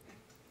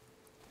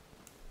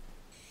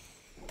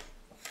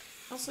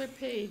 Councillor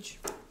Page.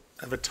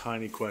 I have a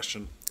tiny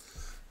question.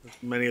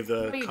 Many of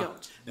the No, you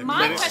don't.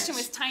 My question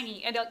was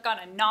tiny and it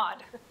got a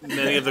nod.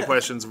 many of the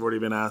questions have already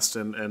been asked,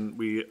 and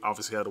we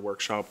obviously had a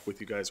workshop with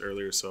you guys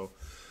earlier, so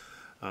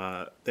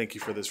thank you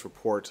for this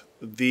report.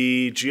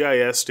 The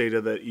GIS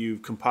data that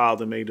you've compiled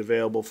and made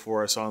available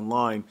for us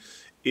online,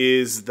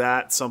 is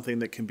that something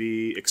that can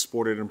be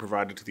exported and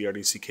provided to the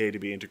RDCK to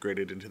be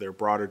integrated into their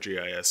broader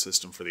GIS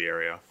system for the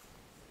area?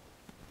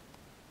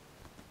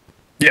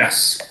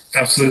 Yes,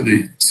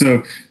 absolutely.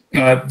 So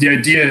the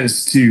idea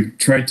is to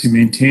try to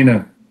maintain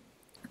a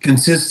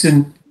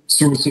consistent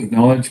source of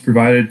knowledge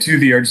provided to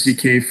the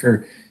RDCK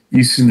for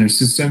use in their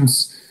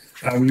systems.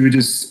 We would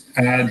just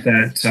add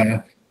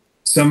that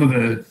some of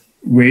the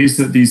ways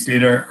that these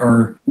data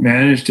are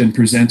managed and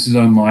presented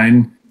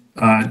online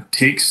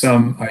take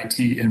some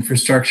IT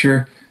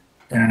infrastructure.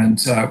 And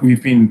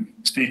we've been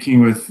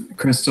speaking with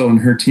Crystal and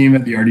her team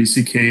at the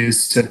RDCK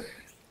as to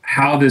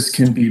how this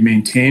can be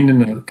maintained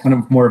in a kind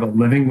of more of a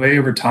living way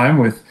over time,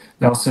 with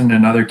Nelson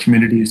and other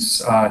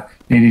communities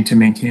needing to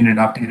maintain and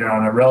update it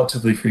on a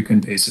relatively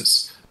frequent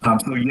basis.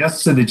 So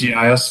yes to the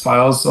GIS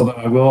files, although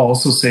I will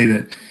also say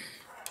that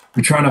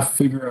we're trying to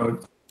figure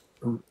out,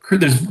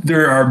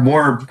 there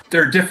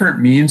are different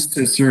means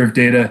to serve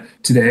data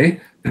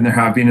today than there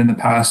have been in the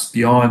past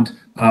beyond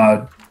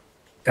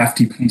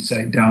FTP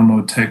site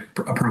download type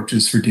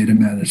approaches for data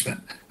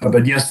management.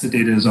 But yes, the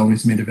data is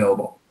always made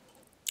available.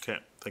 Okay,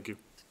 thank you.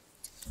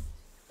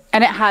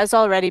 And it has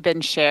already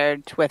been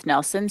shared with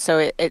Nelson,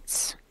 so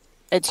it's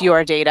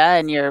your data,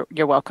 and you're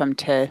welcome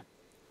to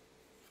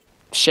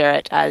share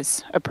it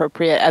as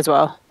appropriate as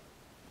well.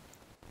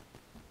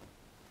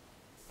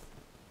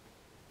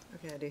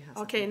 Okay, I do have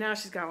Okay, now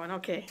she's got one.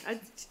 Okay. I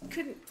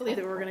couldn't believe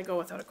that we were going to go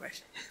without a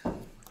question.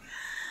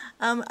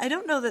 I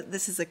don't know that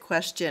this is a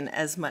question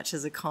as much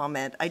as a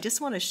comment. I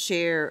just want to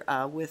share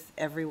with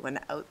everyone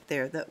out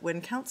there that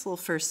when council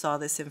first saw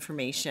this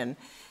information,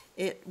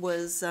 it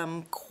was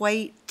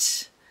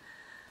quite,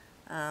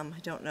 I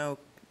don't know,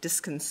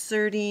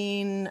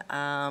 disconcerting.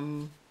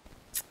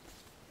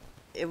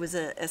 It was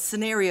a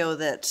scenario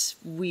that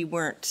we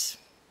weren't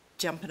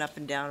jumping up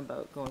and down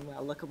about, going,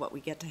 well, look at what we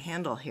get to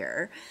handle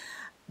here.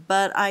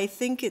 But I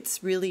think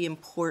it's really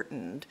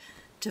important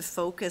to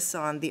focus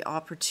on the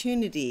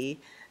opportunity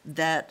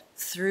that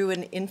through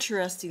an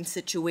interesting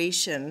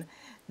situation,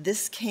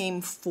 this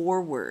came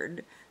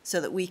forward so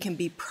that we can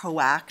be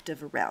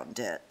proactive around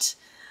it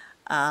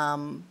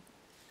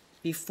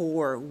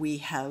before we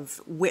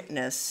have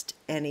witnessed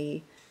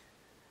any,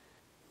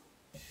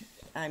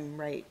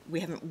 we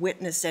haven't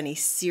witnessed any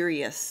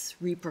serious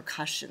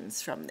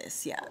repercussions from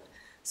this yet.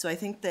 So I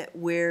think that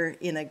we're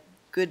in a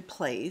good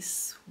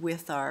place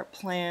with our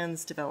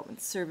plans,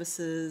 development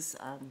services,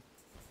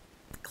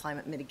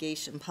 climate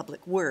mitigation,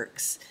 public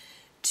works,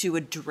 to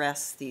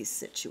address these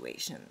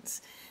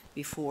situations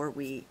before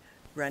we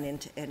run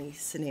into any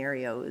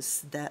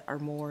scenarios that are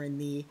more in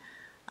the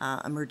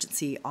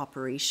emergency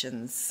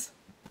operations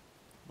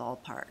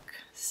ballpark.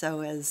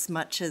 So as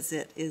much as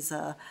it is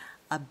a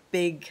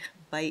big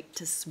bite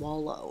to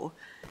swallow,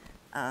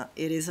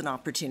 it is an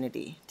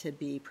opportunity to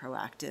be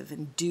proactive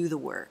and do the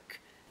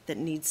work that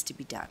needs to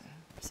be done.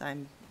 So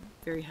I'm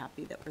very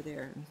happy that we're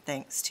there, and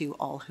thanks to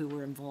all who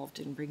were involved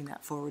in bringing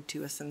that forward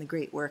to us and the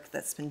great work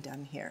that's been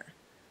done here.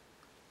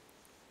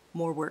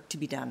 More work to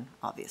be done,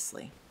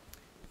 obviously.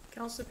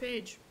 Councillor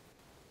Page.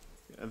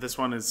 This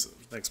one is,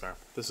 thanks, Mayor.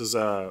 This is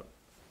to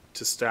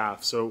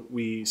staff. So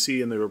we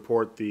see in the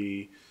report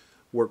the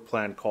work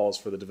plan calls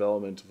for the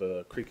development of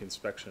a creek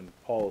inspection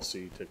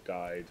policy to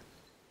guide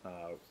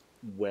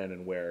when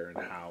and where and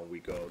how we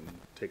go and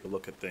take a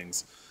look at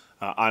things.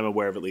 I'm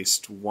aware of at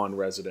least one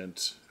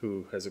resident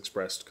who has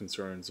expressed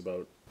concerns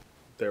about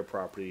their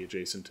property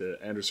adjacent to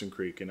Anderson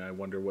Creek, and I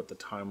wonder what the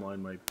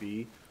timeline might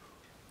be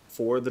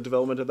for the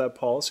development of that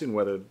policy and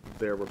whether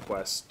their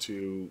request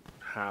to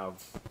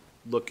have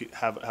a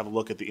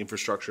look at the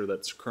infrastructure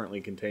that's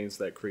currently contains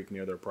that creek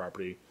near their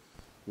property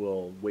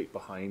will wait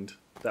behind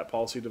that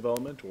policy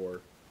development,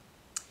 or?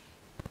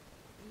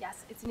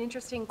 Yes, it's an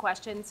interesting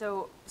question.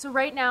 So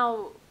right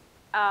now,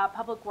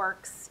 Public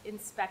Works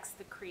inspects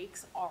the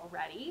creeks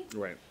already.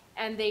 Right.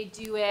 And they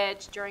do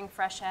it during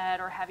freshet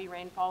or heavy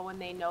rainfall when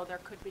they know there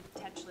could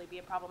potentially be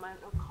a problem. I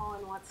don't know,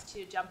 Colin wants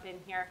to jump in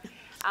here.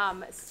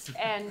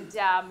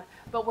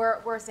 But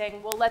we're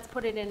saying, well, let's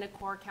put it in a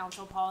core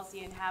council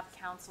policy and have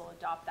council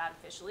adopt that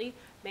officially,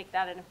 make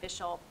that an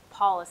official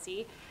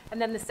policy.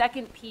 And then the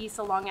second piece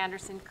along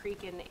Anderson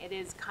Creek, and it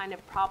is kind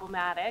of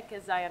problematic,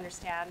 as I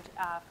understand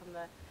from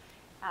the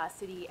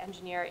city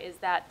engineer, is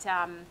that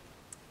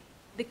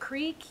the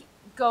creek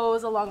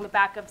goes along the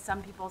back of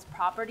some people's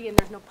property and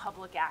there's no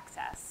public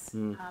access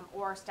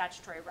or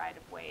statutory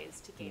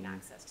right-of-ways to gain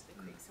access to the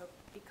creek. So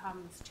it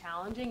becomes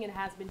challenging and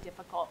has been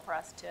difficult for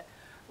us to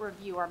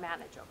review or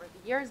manage over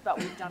the years, but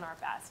we've done our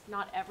best.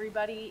 Not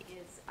everybody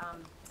is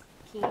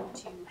keen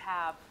to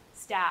have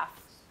staff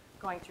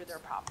going through their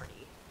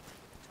property.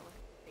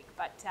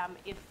 But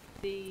if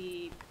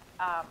the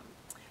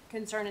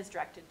concern is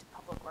directed to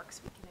Public Works,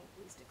 we can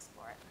at least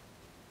explore it.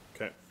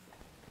 Okay.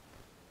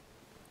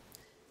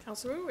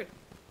 Councillor Woodward.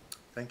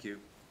 Thank you.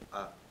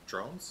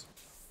 Drones?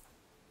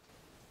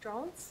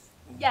 Drones?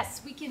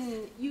 Yes, we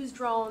can use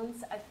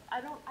drones.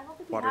 I don't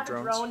think we Water have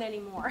drones? a drone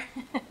anymore.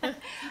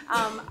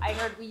 I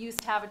heard we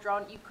used to have a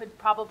drone. You could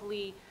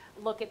probably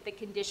look at the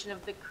condition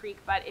of the creek,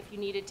 but if you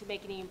needed to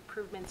make any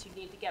improvements, you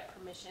need to get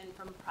permission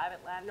from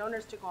private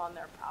landowners to go on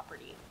their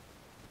property.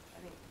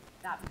 I think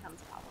that becomes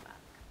problematic.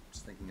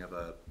 Just thinking of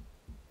a,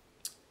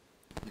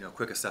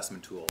 quick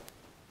assessment tool.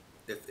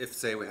 If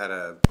say we had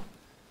a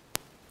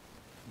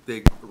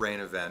big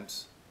rain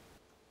event,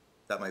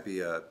 that might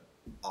be a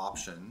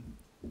option,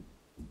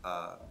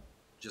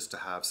 just to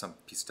have some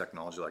piece of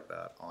technology like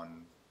that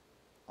on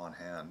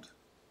hand.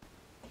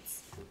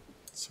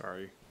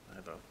 Sorry, I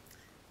have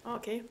a.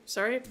 Okay,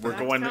 sorry. We're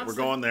going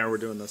there. We're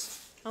doing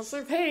this.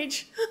 Councillor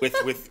Page.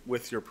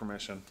 with your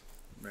permission,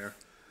 Mayor.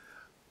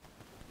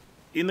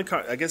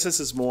 I guess this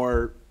is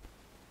more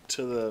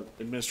to the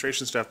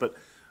administration staff, but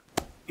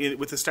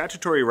with the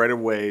statutory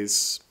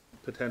right-of-ways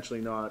potentially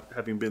not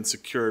having been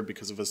secured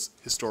because of a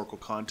historical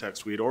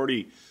context, we had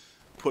already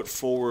put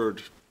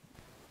forward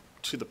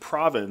to the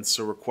province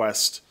a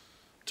request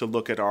to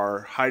look at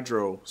our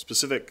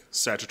hydro-specific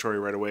statutory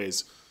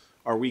right-of-ways.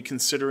 Are we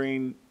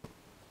considering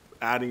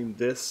adding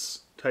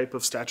this type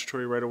of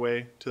statutory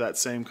right-of-way to that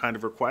same kind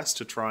of request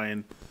to try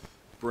and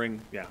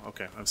bring, yeah,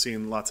 okay, I'm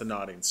seeing lots of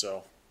nodding,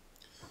 so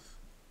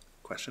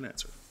question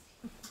answered.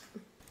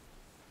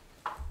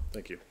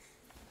 Thank you.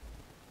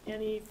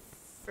 Any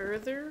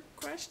further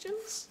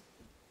questions?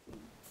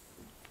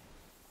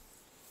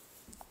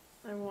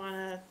 I want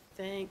to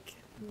thank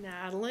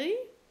Natalie.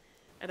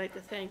 I'd like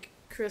to thank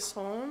Chris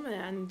Holm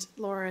and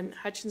Lauren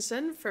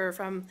Hutchinson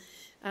from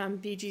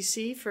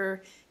BGC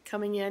for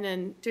coming in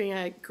and doing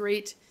a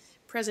great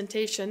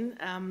presentation.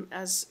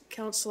 As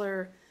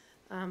Councillor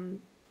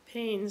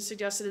Payne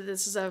suggested,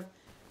 this is a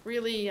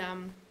really,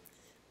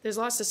 there's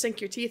lots to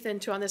sink your teeth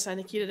into on this. I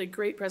think he did a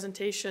great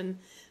presentation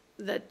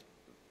that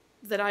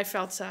I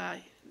felt a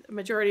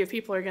majority of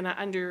people are going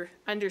to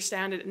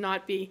understand it and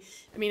not be,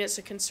 I mean, it's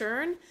a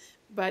concern,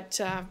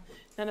 but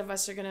none of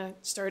us are going to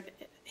start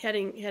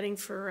heading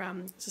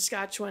for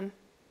Saskatchewan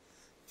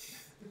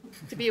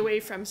to be away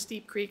from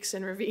steep creeks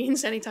and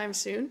ravines anytime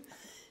soon.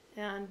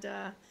 And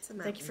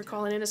thank you for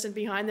calling Innocent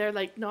behind there,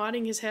 like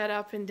nodding his head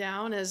up and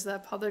down as the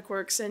Public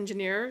Works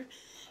engineer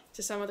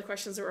to some of the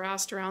questions that were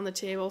asked around the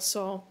table.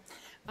 So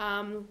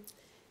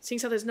seeing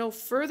how there's no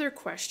further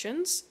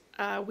questions,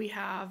 we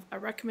have a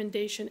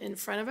recommendation in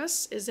front of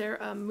us. Is there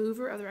a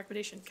mover of the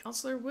recommendation?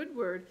 Councillor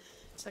Woodward,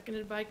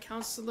 seconded by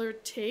Councillor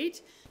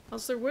Tate.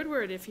 Councillor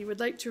Woodward, if you would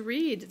like to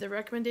read the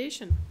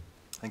recommendation.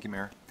 Thank you,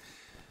 Mayor.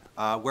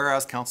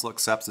 Whereas Council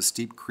accepts the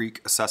Steep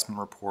Creek Assessment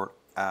Report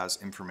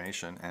as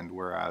information, and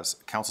whereas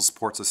Council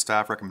supports a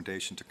staff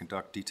recommendation to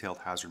conduct detailed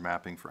hazard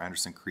mapping for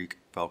Anderson Creek,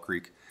 Bell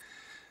Creek,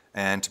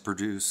 and to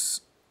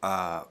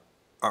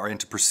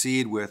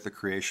proceed with the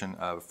creation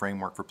of a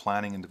framework for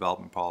planning and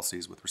development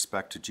policies with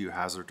respect to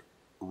geohazard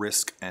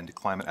risk and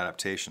climate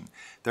adaptation.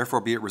 Therefore,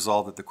 be it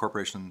resolved that the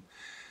Corporation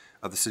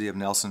of the City of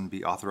Nelson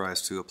be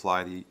authorized to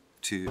apply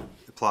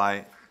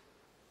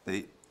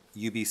the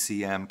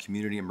UBCM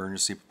Community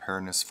Emergency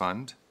Preparedness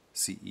Fund,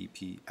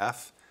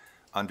 CEPF,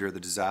 under the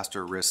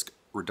Disaster Risk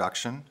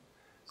Reduction,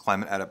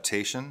 Climate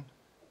Adaptation,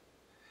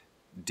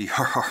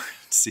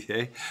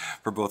 DRRCA,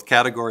 for both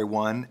Category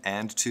 1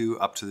 and 2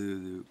 up to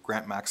the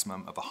grant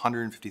maximum of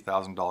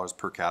 $150,000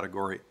 per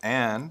category,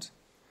 and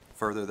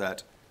further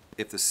that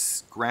if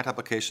the grant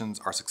applications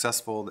are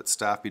successful, that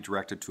staff be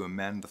directed to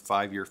amend the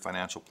 5-year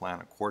financial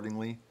plan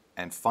accordingly,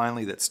 and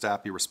finally that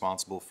staff be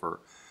responsible for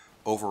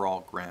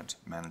overall grant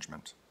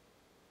management.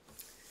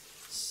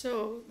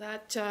 So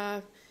that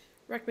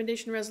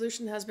recommendation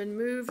resolution has been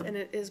moved and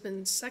it has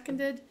been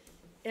seconded.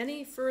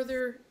 Any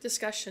further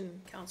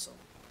discussion, Council?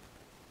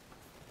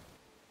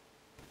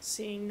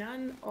 Seeing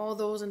none, all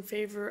those in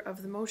favor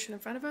of the motion in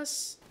front of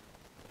us?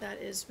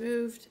 That is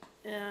moved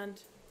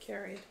and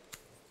carried.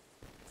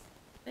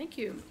 Thank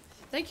you.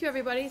 Thank you,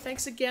 everybody.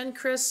 Thanks again,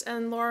 Chris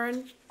and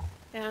Lauren,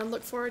 and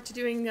look forward to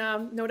doing,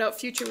 no doubt,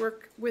 future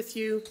work with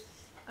you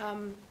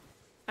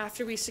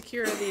after we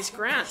secure these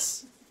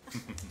grants.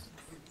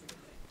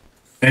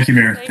 Thank you,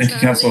 Mayor. Thanks, Thank you,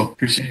 Natalie. Council.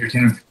 Appreciate your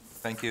time.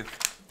 Thank you.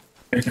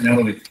 Thank you,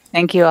 Natalie.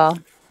 Thank you all.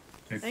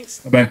 Okay. Thanks.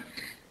 Bye-bye.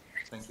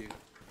 Thank you.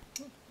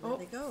 Oh,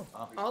 They go.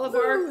 all of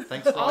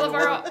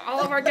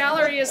our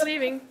gallery is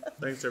leaving.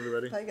 Thanks,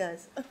 everybody. Bye,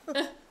 guys.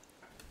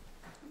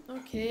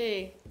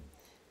 Okay.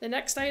 The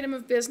next item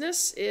of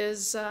business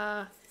is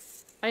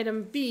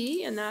item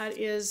B, and that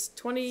is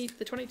the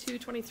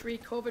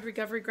 22-23 COVID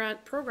Recovery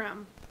Grant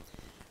Program.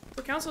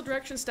 For council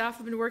direction, staff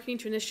have been working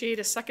to initiate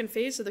a second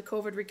phase of the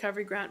COVID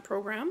Recovery Grant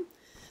Program.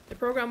 The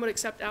program would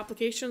accept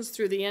applications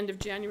through the end of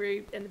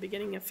January and the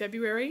beginning of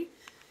February.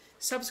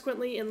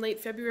 Subsequently, in late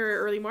February or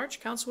early March,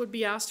 council would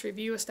be asked to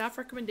review a staff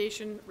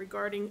recommendation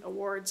regarding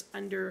awards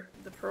under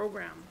the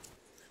program.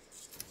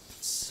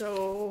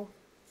 So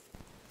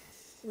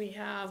we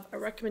have a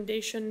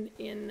recommendation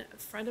in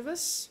front of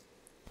us.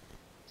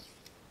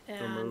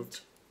 And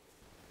moved.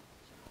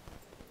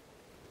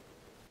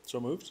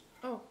 So moved?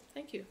 oh,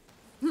 thank you.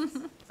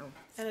 And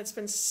it's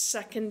been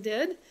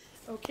seconded.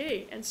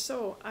 Okay, and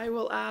so I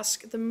will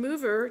ask the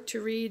mover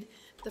to read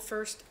the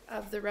first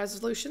of the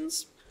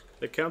resolutions.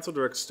 The council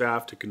directs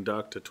staff to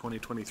conduct a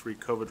 2023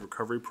 COVID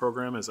recovery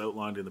program as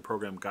outlined in the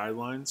program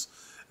guidelines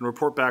and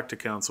report back to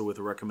council with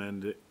a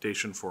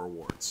recommendation for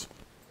awards.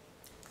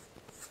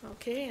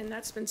 Okay, and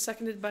that's been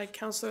seconded by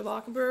Councillor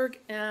Lockenberg.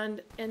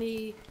 And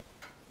any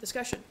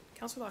discussion?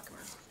 Councillor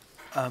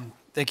Lockenberg.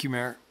 Thank you,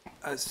 Mayor.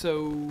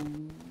 So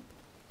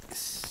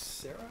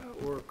Sarah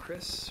or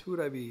Chris, who would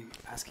I be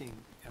asking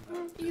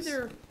about this?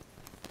 Either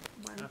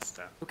one. That's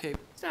staff. Okay,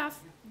 Staff.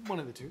 one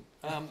of the two.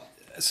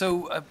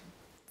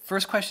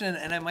 First question,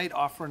 and I might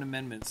offer an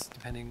amendments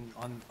depending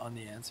on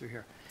the answer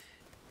here.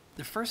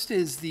 The first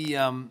is the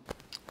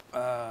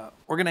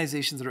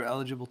organizations that are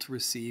eligible to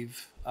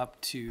receive up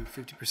to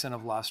 50%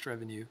 of lost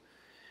revenue.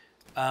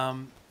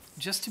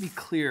 Just to be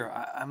clear,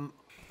 I'm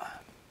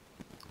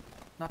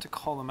not to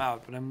call them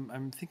out, but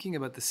I'm thinking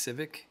about the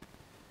Civic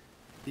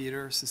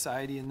Theater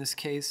Society in this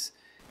case.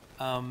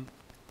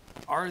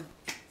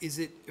 Is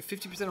it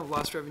 50% of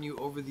lost revenue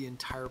over the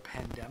entire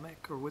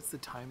pandemic, or what's the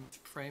time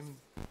frame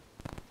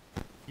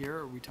here?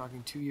 Are we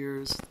talking 2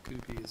 years? Could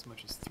it be as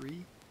much as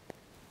 3?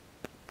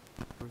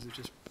 Or is it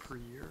just per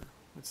year?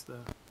 What's the...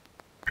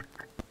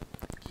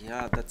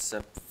 Yeah, that's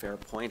a fair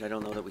point. I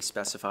don't know that we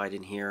specified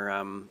in here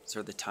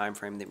sort of the time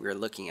frame that we were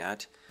looking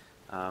at.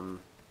 Can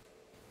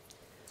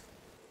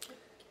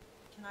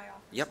I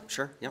offer? Yep, something?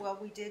 sure, yep. Well,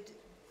 we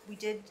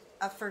did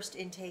a first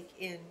intake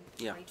in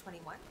Yeah.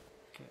 2021,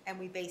 Okay. and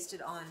we based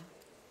it on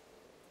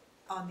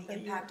the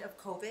impact of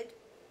COVID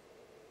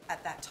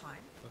at that time.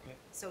 Okay.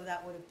 So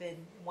that would have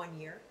been 1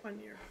 year, 1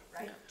 year.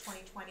 right? Yeah.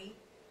 2020,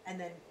 and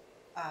then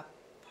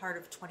part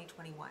of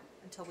 2021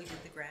 until we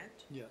did the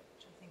grant. Yeah.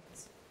 Which I think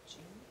was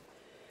June.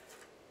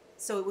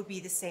 So it would be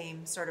the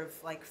same sort of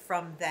like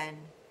from then,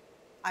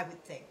 I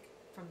would think,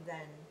 from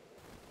then.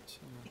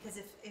 Because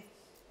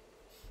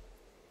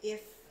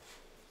if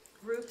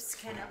groups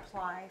can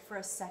apply for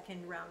a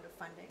second round of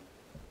funding,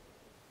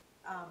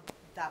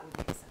 that would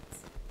make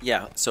sense.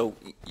 Yeah, so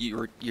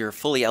you're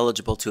fully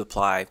eligible to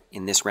apply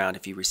in this round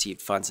if you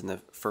received funds in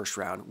the first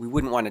round. We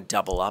wouldn't want to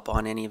double up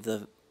on any of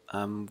the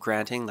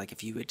granting, like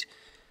if you would,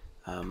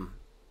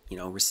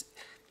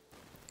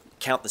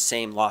 count the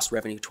same lost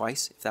revenue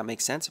twice, if that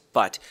makes sense.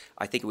 But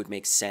I think it would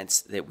make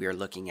sense that we're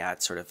looking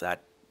at sort of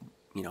that,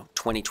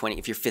 2020,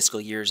 if your fiscal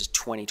year is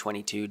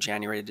 2022,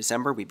 January to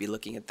December, we'd be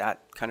looking at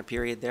that kind of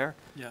period there.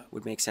 Yeah.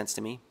 Would make sense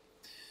to me.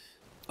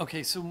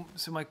 Okay, so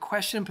my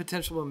question,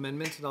 potential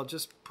amendment, and I'll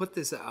just put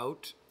this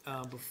out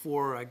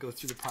before I go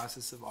through the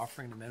process of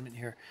offering an amendment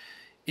here,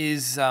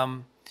 is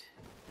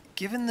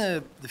given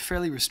the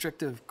fairly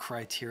restrictive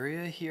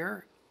criteria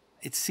here,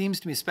 it seems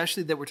to me,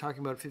 especially that we're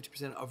talking about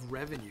 50% of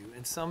revenue,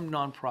 and some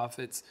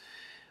nonprofits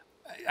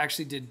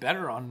actually did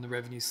better on the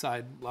revenue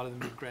side. A lot of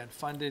them were grant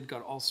funded,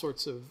 got all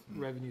sorts of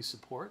revenue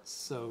supports,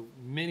 so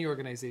many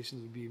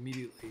organizations would be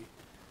immediately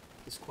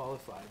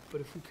disqualified.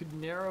 But if we could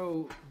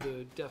narrow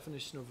the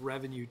definition of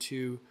revenue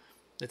to,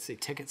 let's say,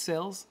 ticket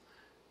sales,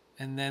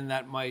 and then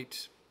that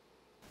might,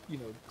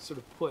 sort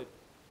of put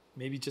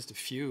maybe just a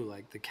few,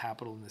 like the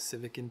Capital and the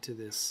Civic, into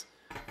this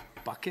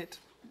bucket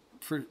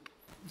for,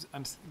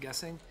 I'm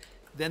guessing,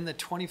 then the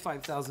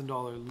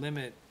 $25,000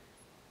 limit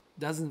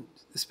doesn't,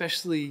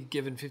 especially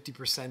given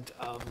 50%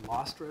 of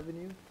lost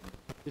revenue,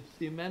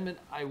 the amendment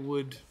I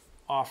would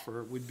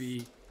offer would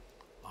be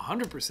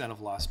 100%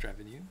 of lost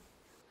revenue.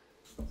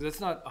 That's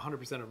not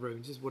 100% of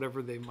revenue, just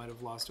whatever they might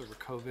have lost over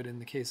COVID. In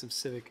the case of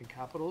Civic and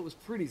Capital, it was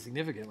pretty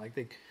significant. Like,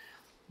 they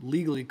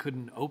legally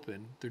couldn't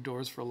open their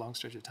doors for a long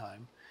stretch of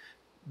time.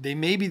 They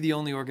may be the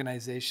only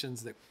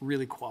organizations that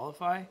really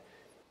qualify,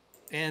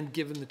 and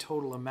given the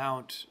total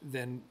amount,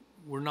 then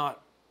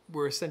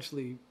we're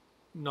essentially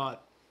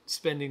not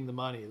spending the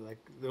money. Like,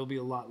 there'll be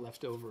a lot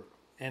left over.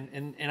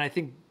 And I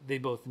think they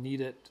both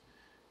need it,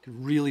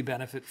 could really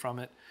benefit from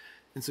it.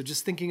 And so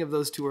just thinking of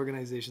those two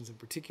organizations in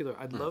particular,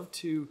 I'd love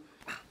to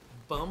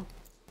bump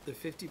the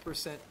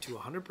 50% to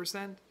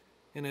 100%,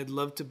 and I'd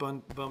love to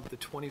bump the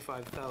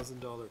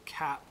 $25,000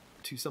 cap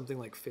to something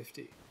like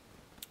 50.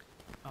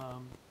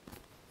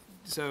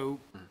 So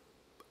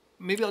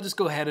maybe I'll just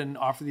go ahead and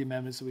offer the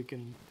amendment so we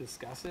can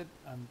discuss it.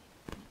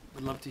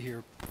 I'd love to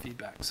hear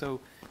feedback. So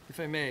if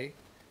I may,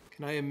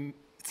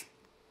 it's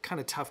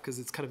kind of tough because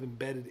it's kind of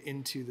embedded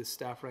into the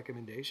staff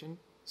recommendation.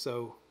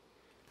 So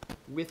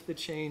with the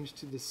change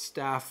to the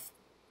staff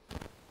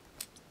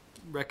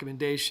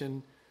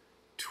recommendation,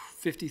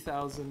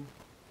 50,000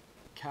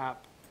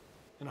 cap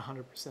and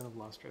 100% of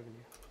lost revenue.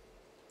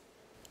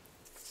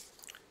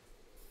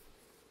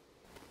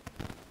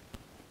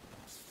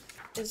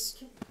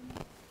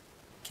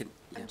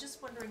 I'm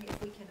just wondering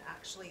if we can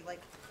actually,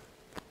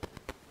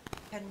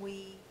 can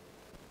we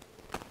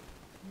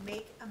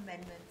make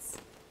amendments?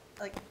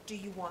 Like, do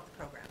you want the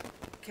program?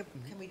 Can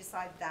we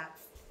decide that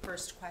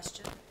first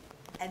question?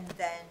 And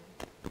then,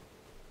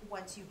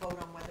 once you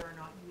vote on whether or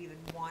not you even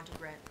want a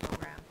grant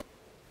program,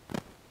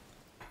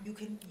 you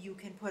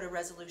can put a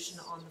resolution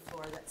on the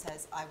floor that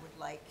says, I would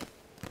like.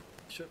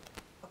 Sure.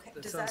 Okay,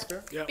 That does sounds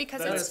that? fair. Yeah,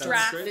 Because that it's sounds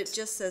draft. great. It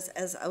just says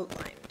as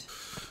outlined.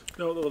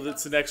 No,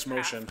 that's the next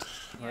motion,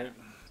 right?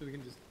 So we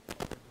can just.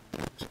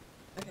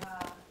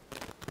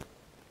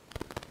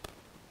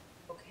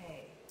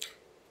 Okay,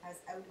 as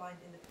outlined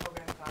in the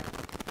program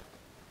guidelines.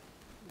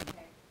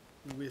 Okay.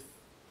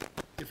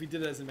 If we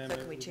did it as an amendment.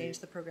 Can we it would change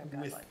be the program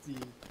with guidelines?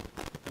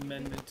 the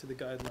amendment to the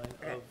guideline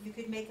of. You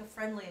could make a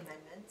friendly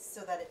amendment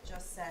so that it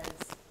just says,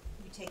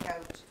 you take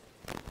out,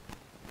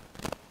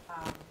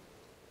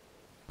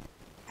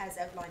 as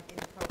outlined in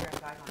the program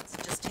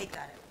guidelines, just take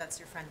that out, that's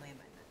your friendly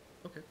amendment.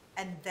 Okay.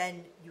 And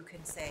then you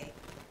can say,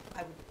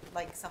 I would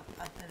like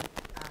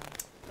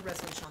a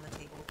resolution on the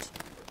table to,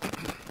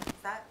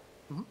 is that?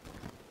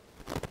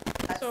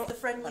 That's So- the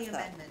friendly Love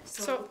that. amendment,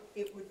 So- so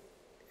it would,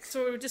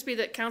 So it would just be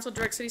that council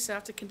directs city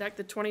staff to conduct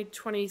the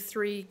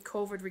 2023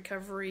 COVID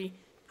recovery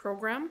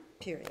program,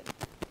 Period.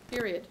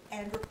 period.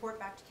 and report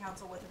back to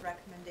council with a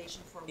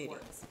recommendation for Meeting.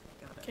 awards.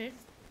 Got it. Okay,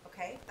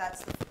 Okay,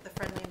 that's the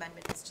friendly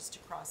amendment, is just to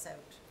cross out.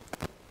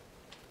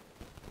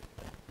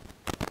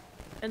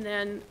 and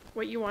then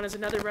what you want is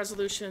another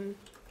resolution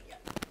Yeah.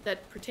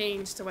 that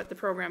pertains to what the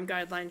program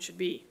guideline should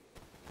be.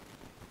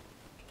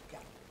 Yeah.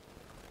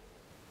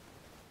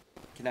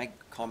 Can I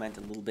comment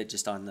a little bit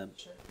just on the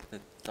Sure. the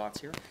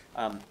thoughts here?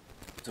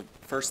 So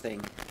first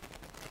thing,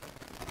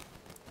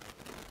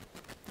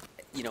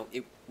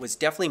 it was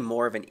definitely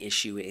more of an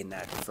issue in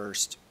that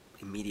first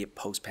immediate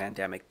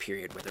post-pandemic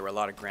period where there were a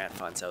lot of grant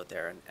funds out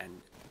there,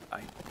 and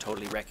I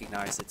totally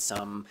recognize that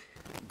some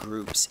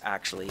groups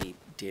actually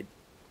did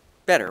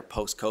better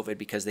post-COVID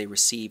because they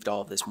received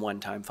all of this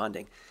one-time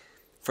funding.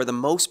 For the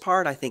most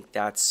part, I think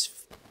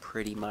that's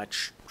pretty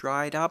much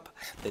dried up,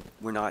 that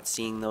we're not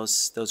seeing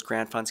those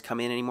grant funds come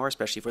in anymore,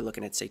 especially if we're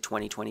looking at, say,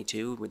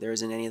 2022, where there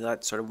isn't any of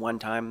that sort of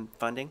one-time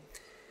funding.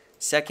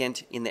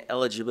 Second, in the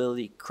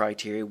eligibility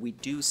criteria, we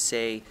do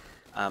say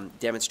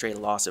demonstrate a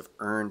loss of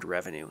earned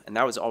revenue. And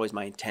that was always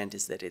my intent,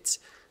 is that it's,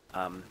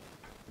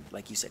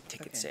 like you said,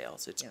 ticket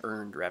sales. It's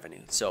earned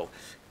revenue. So,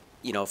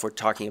 you know, if we're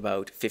talking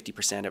about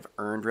 50% of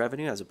earned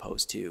revenue as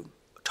opposed to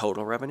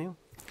total revenue.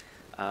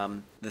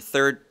 The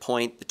third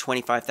point, the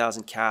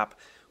 25,000 cap,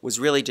 was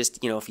really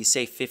just, you know, if you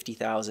say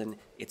 50,000,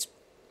 it's,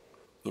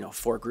 you know,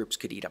 4 groups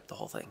could eat up the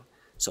whole thing.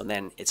 So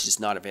then it's just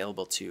not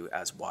available to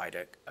as wide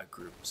a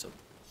group. So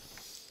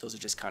those are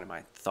just kind of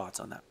my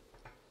thoughts on that.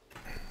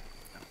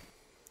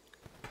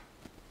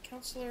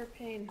 Councillor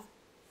Payne.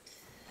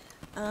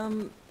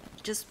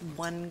 Just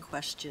one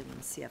question,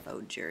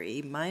 CFO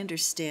Jury. My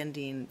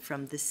understanding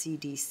from the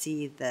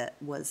CDC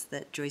was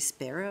that Joyce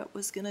Barrett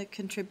was going to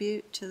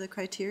contribute to the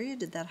criteria.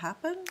 Did that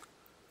happen?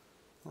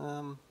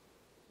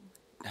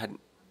 Hadn't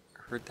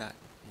heard that.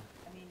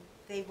 I mean,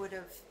 they would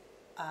have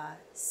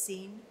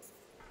seen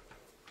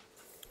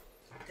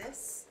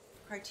this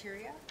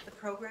criteria, the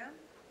program.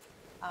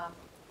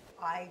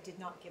 I did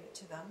not give it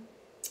to them.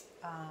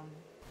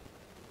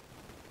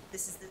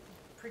 This is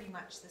pretty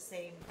much the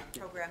same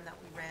program that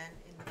we ran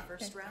in the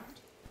first round.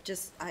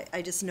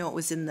 I just know it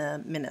was in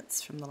the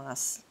minutes from the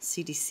last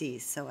CDC,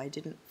 so I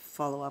didn't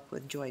follow up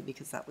with Joy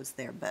because that was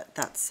there, but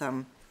that's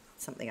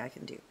something I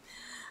can do.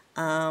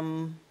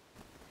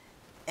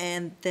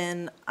 And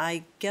then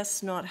I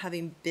guess, not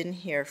having been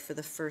here for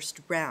the first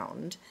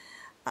round,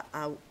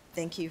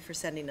 thank you for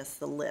sending us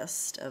the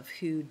list of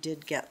who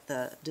did get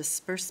the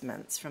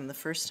disbursements from the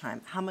first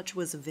time. How much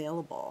was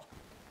available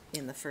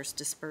in the first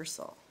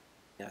dispersal?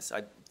 Yes,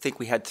 I think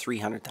we had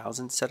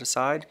 300,000 set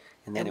aside,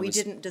 and then we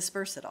didn't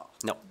disperse it all?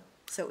 No.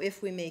 So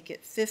if we make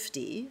it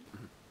 50,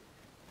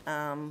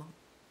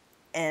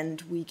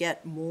 and we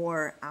get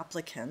more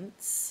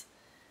applicants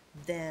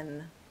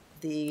than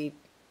the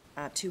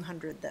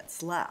 200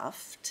 that's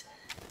left,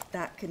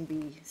 that can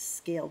be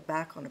scaled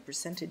back on a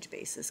percentage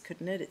basis,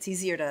 couldn't it? It's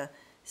easier to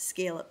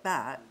scale it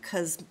back,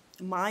 because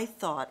my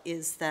thought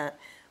is that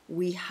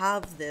we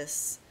have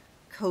this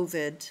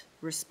COVID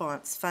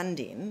response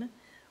funding.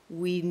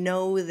 We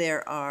know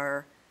there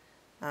are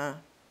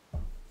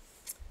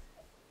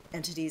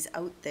entities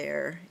out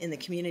there in the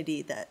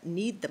community that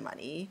need the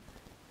money.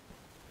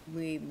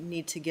 We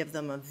need to give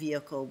them a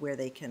vehicle where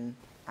they can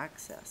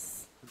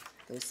access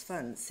those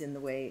funds in the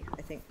way,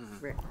 I think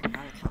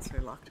Councillor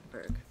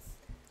Lochtenberg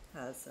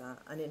has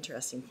an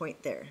interesting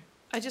point there.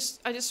 I just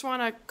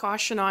want to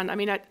caution on, I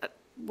mean,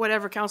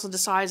 whatever council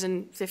decides,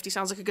 and 50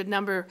 sounds like a good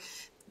number,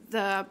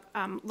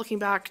 looking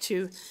back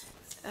to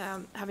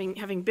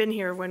having been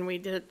here when we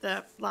did it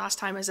the last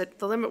time, is that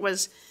the limit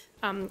was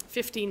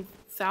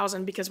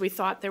 15,000 because we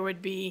thought there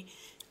would be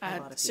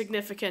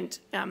significant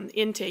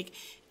intake,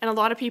 and a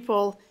lot of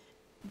people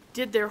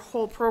did their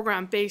whole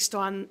program based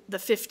on the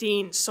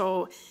 15.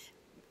 So,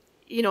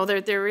 you know,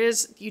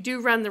 you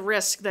do run the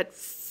risk that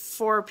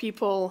 4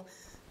 people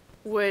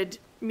would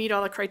meet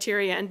all the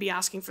criteria and be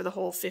asking for the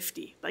whole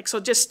 50. Like,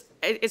 so just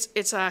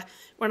it's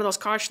one of those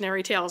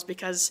cautionary tales,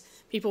 because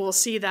people will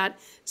see that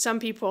some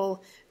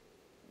people,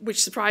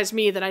 which surprised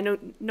me, that I know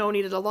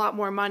needed a lot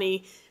more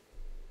money,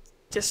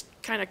 just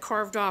kind of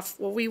carved off,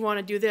 well, we want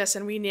to do this,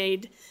 and we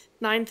need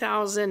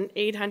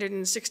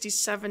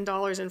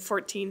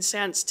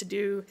 $9,867.14 to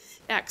do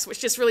X, which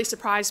just really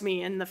surprised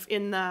me in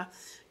the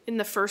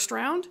first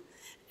round.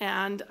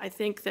 And I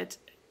think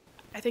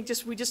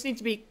we just need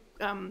to be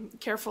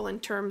careful in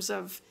terms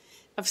of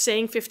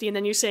saying 50, and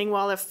then you saying,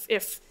 well,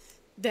 if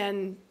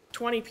then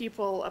 20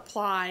 people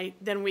apply,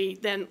 then we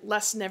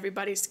lessen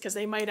everybody's, because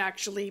they might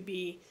actually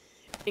be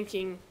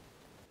thinking,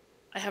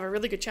 I have a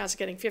really good chance of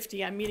getting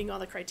 50, I'm meeting all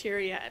the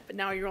criteria, but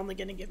now you're only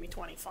going to give me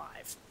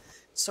 25.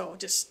 So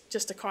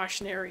just a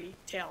cautionary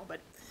tale,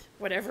 but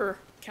whatever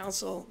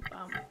council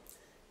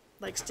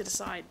likes to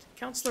decide.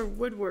 Councillor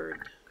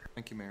Woodward.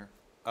 Thank you, Mayor.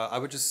 I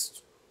would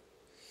just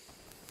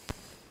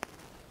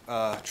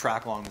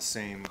track along the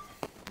same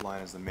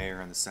line as the mayor,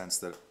 in the sense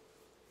that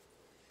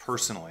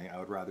personally, I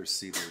would rather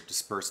see their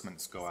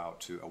disbursements go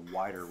out to a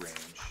wider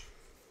range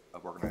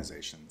of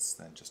organizations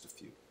than just a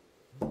few.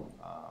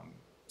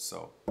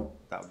 So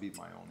that would be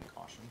my only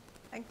caution.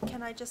 And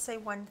can I just say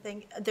one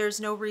thing? There's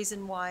no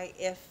reason why,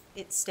 if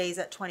it stays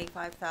at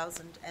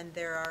 25,000 and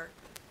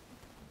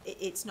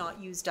it's not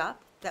used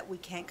up, that we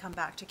can't come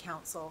back to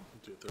council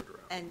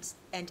and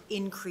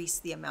increase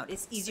the amount.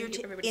 It's easier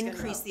to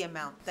increase the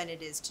amount than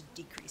it is to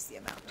decrease the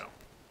amount. No.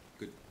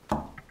 Good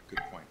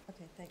point.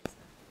 Okay, thanks.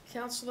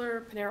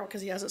 Councillor Pinero,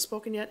 because he hasn't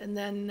spoken yet, and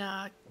then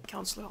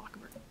Councillor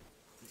Lochtenberg.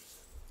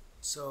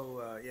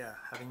 So, yeah,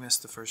 having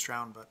missed the first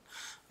round, but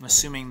I'm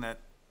assuming that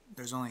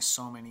there's only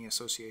so many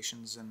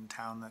associations in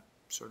town that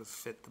sort of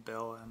fit the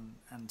bill,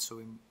 and so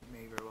we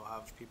may very well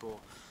have people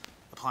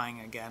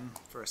applying again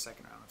for a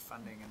second round of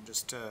funding. And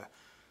just I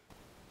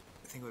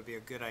think it would be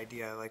a good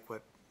idea, like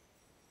what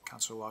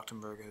Councillor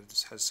Lochtenberg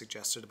has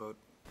suggested about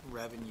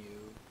revenue,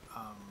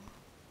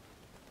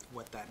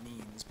 what that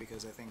means,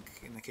 because I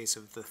think in the case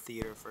of the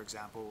theater, for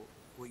example,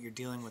 what you're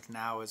dealing with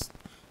now is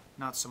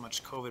not so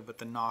much COVID, but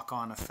the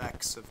knock-on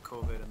effects of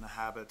COVID and the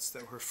habits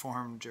that were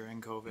formed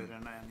during COVID,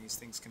 and these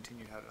things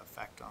continue to have an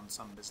effect on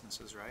some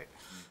businesses, right?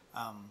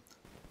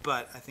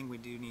 But I think we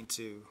do need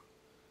to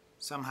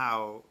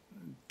somehow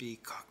be,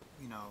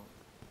 you know,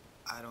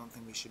 I don't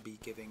think we should be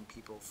giving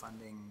people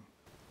funding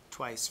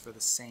twice for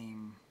the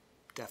same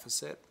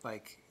deficit.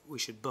 Like, we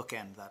should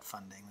bookend that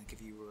funding. Like,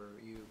 if you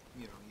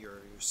know,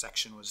 your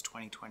section was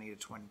 2020 to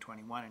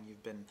 2021 and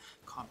you've been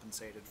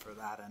compensated for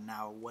that, and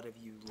now what have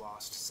you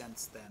lost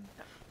since then?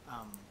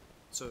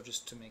 So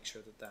just to make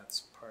sure that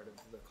that's part of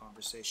the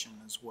conversation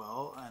as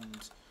well,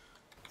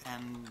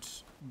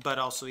 but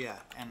also, yeah,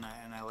 and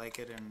I like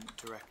it, and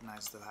to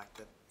recognize the fact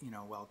that, you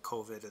know, while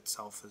COVID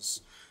itself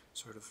is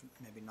sort of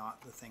maybe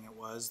not the thing it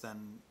was,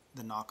 then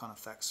the knock-on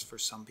effects for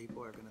some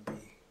people are going to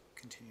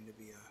continue to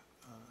be a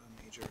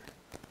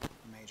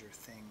major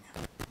thing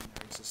in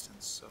their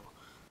existence. So,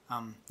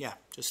 yeah,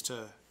 just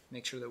to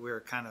make sure that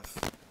we're kind of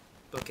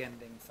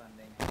bookending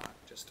funding, not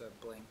just a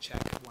blank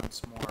check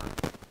once more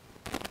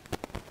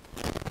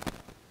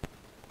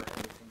for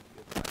everything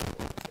you applied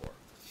for before.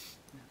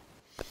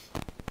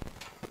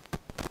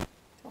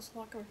 Councilor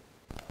Walker.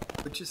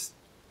 But just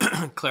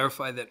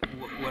clarify that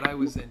what I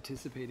was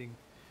anticipating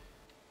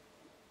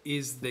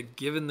is that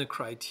given the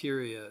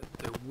criteria,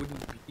 there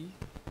wouldn't be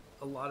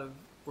a lot of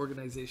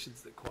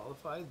organizations that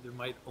qualified. There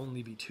might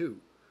only be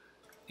 2.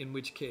 In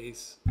which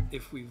case,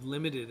 if we've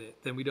limited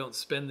it, then we don't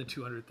spend the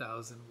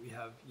 200,000 we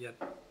have yet.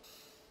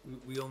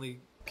 We only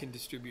can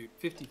distribute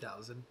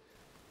 50,000,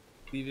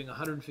 leaving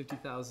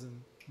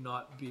 150,000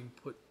 not being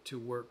put to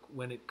work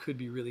when it could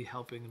be really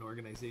helping an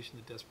organization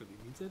that desperately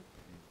needs it,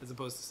 as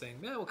opposed to saying,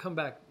 "Yeah, we'll come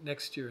back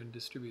next year and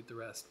distribute the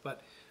rest."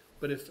 But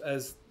if,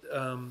 as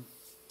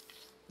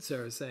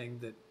Sarah's saying,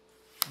 that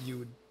you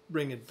would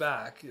bring it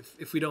back,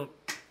 if we don't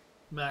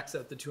max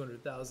out the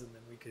 200,000,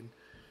 then we can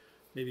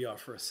maybe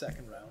offer a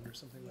second round or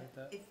something like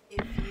that.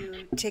 If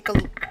you take a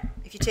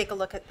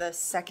look at the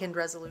second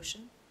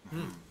resolution,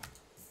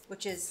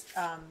 which is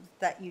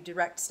that you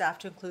direct staff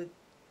to include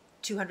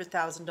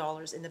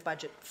 $200,000 in the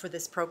budget for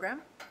this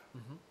program,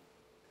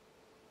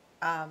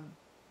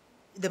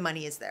 the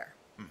money is there.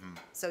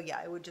 So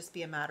yeah, it would just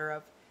be a matter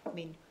of, I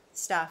mean,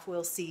 staff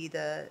will see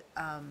the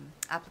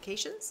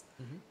applications,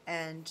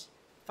 and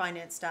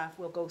finance staff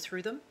will go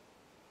through them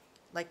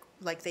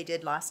like they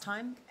did last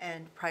time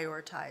and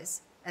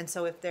prioritize. And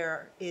so if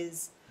there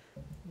is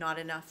not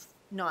enough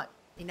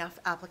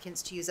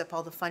applicants to use up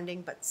all the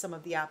funding, but some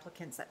of the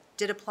applicants that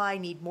did apply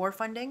need more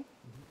funding,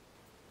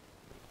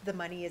 the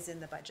money is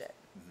in the budget.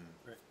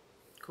 Right.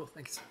 Cool,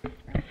 thanks.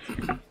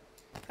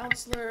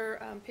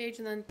 Councillor Page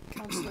and then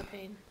Councillor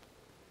Payne.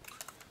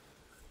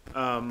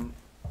 I'm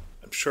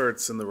sure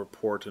it's in the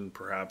report and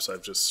perhaps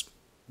I've just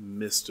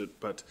missed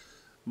it, but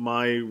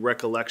my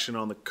recollection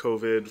on the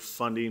COVID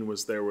funding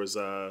was there was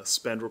a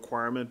spend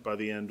requirement by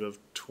the end of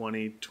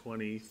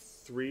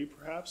 2023,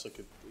 perhaps. Like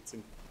it's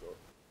in,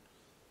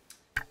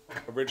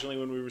 originally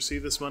when we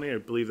received this money, I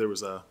believe there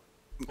was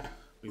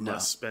we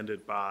must spend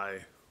it by.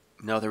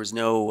 No, there was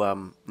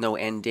no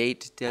end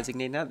date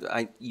designated.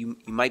 You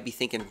might be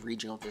thinking of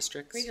regional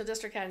districts. Regional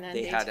district had an end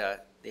date.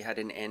 They had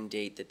an end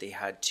date that they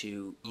had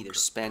to either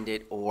spend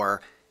it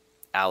or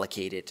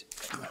allocate it,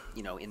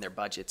 you know, in their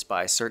budgets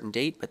by a certain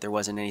date, but there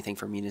wasn't anything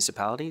for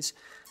municipalities.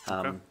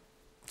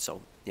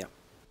 So yeah,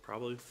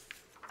 probably.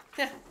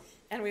 Yeah,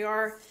 and we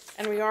are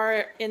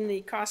in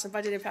the cost and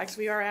budget impacts.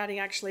 We are adding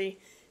actually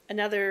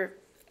another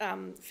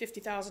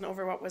 50,000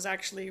 over what was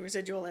actually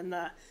residual in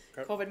the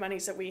COVID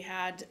monies that we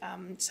had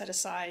set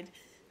aside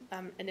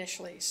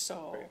initially.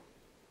 So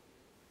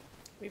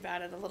we've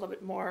added a little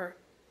bit more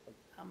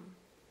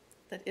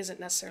that isn't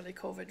necessarily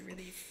COVID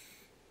relief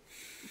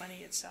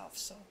money itself.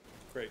 So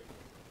great,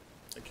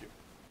 thank you.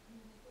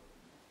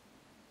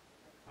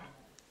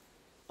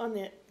 On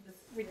the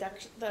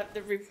reduction, okay.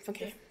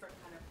 Okay.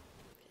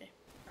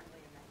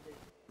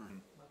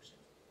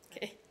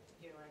 Okay.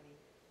 You know what I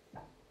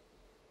mean?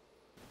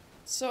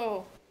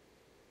 So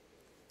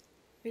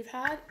we've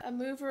had a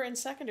mover and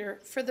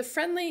seconder for the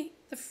friendly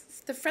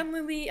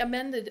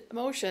amended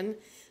motion.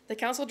 The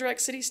council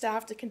directs city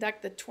staff to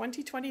conduct the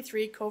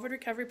 2023 COVID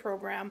recovery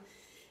program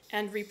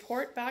and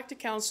report back to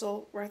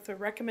council with a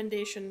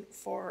recommendation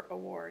for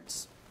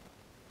awards.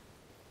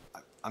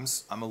 I'm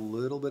a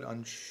little bit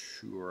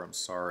unsure, I'm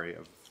sorry,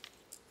 of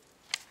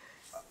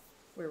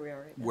Where we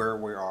are right now. where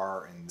we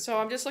are in. So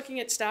I'm just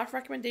looking at staff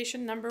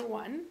recommendation number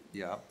 1,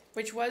 Yeah,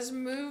 which was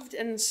moved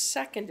and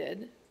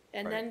seconded,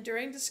 and Right. then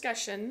during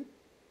discussion,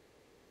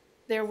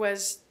 there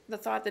was the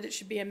thought that it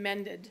should be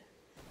amended.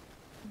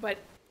 But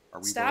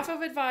staff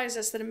have advised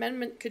us that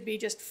amendment could be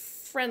just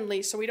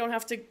friendly, so we don't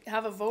have to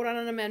have a vote on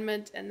an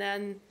amendment, and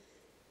then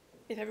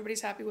if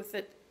everybody's happy with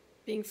it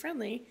being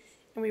friendly,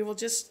 and we will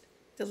just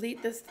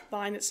delete this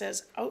line that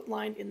says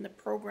outlined in the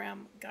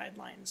program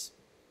guidelines.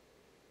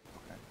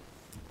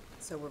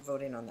 So we're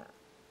voting on that.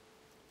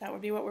 That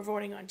would be what we're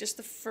voting on, just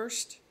the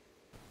first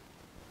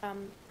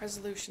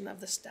resolution of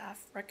the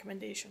staff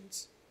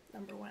recommendations,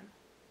 number 1.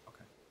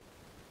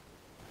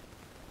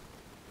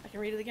 I can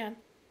read it again.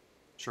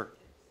 Sure.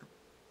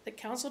 The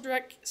council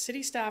direct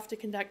city staff to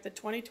conduct the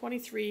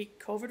 2023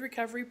 COVID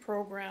recovery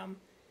program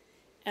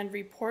and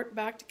report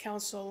back to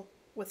council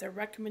with a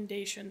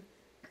recommendation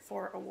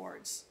for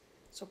awards.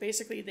 So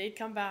basically, they'd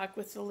come back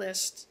with the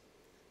list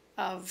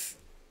of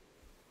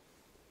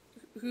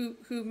who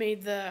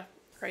made the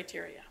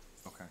criteria.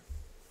 Okay.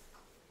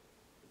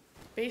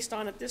 Based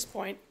on, at this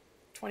point,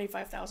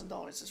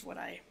 $25,000 is what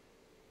I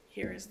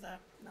hear is the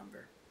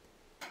number.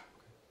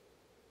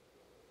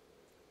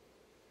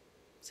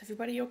 Is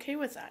everybody okay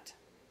with that?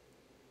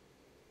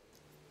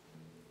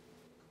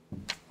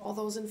 All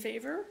those in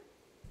favor?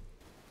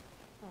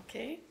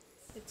 Okay,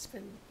 it's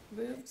been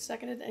moved,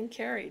 seconded, and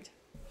carried.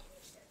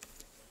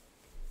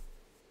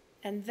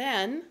 And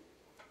then,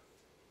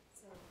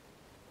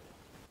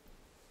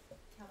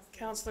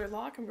 Councillor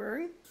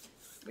Lockenberg,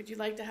 would you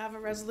like to have a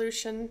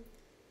resolution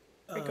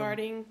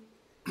regarding,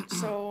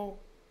 so,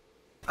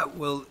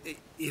 Well,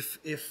 if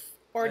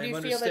or do I'm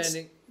you feel that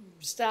understanding,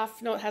 staff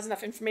has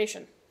enough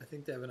information? I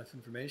think they have enough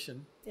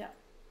information, Yeah.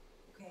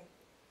 Okay,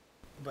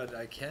 but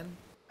I can.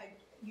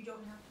 you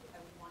don't have to, I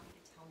would want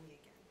you to tell me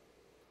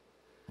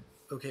again.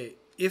 Okay,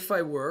 if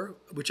I were,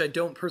 which I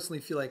don't personally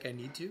feel like I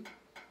need to,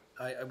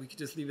 we could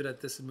just leave it at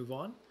this and move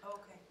on.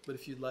 Okay. But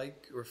if you'd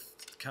like, or if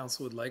the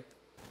council would like,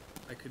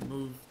 I could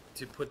move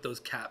to put those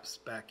caps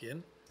back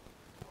in.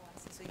 Oh, I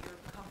see. So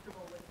you're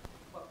comfortable with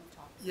what we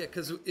talked about? Yeah,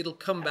 because it'll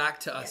come back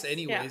to us Yes.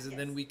 anyways, Yeah. and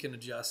then we can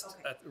adjust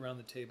Okay. around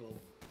the table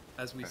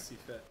as we see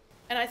fit.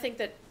 And I think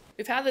that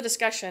we've had the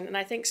discussion, and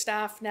I think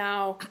staff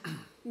now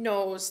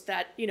knows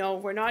that, you know,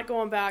 we're not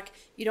going back,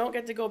 you don't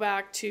get to go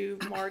back to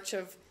March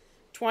of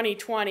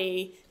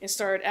 2020 and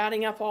start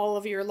adding up all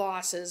of your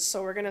losses.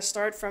 So we're gonna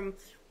start from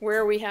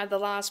where we had the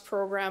last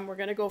program. We're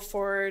gonna go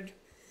forward,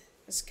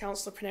 as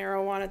Councilor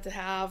Panero wanted to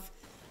have.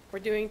 We're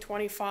doing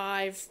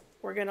 25.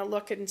 We're gonna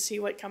look at and see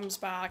what comes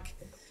back.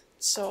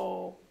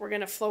 So we're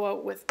gonna flow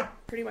out with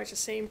pretty much the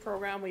same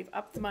program. We've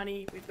upped the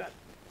money. We've got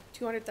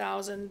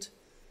 200,000.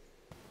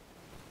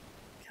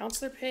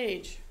 Councillor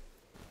Page.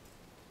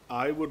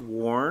 I would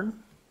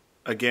warn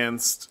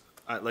against,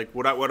 like,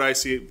 what I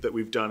see that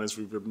we've done is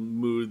we've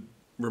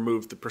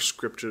removed the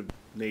prescriptive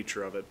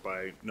nature of it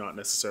by not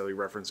necessarily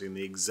referencing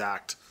the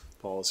exact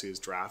policy as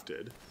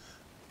drafted,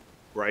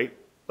 right?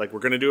 Like, we're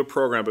going to do a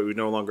program, but we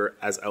no longer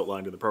as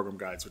outlined in the program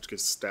guides, which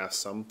gives staff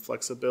some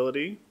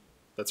flexibility.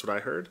 That's what I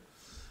heard.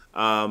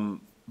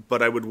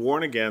 But I would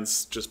warn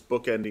against just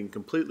bookending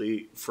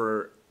completely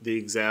for the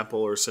example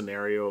or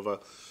scenario of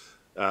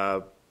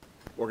a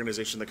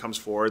organization that comes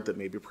forward that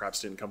maybe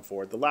perhaps didn't come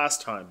forward the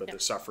last time, but they're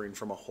suffering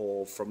from a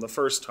hole from the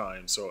first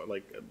time. So,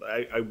 like,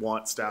 I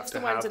want staff It's to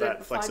the ones have that that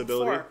applied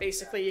flexibility. before,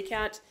 basically. You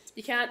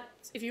can't,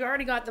 if you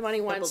already got the money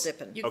once,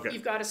 dipping. Okay.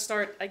 you've got to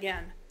start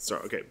again. So,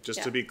 okay, just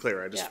Yeah. to be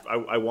clear,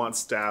 I want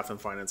staff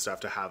and finance staff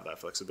to have that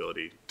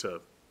flexibility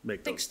to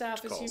make I think those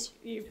staff, calls.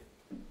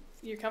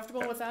 you're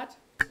comfortable with that?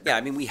 Yeah,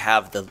 I mean, we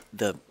have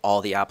all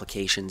the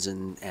applications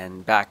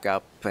and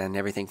backup and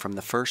everything from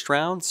the first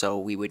round, so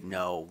we would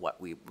know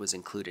what was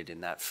included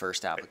in that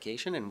first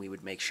application, and we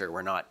would make sure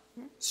we're not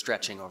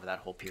stretching over that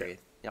whole period.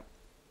 Yep.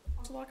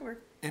 Councilor Lockenberg.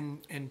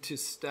 And to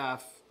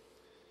staff,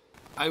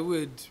 I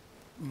would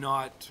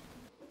not,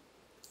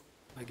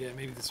 again,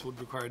 maybe this would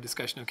require a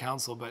discussion of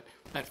council, but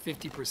that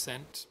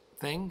 50%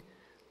 thing,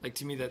 like,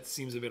 to me, that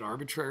seems a bit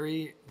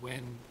arbitrary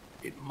when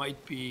it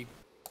might be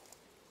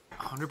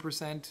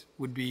 100%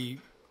 would be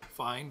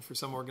fine for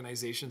some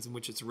organizations in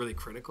which it's really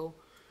critical.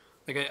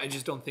 Like, I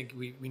just don't think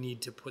we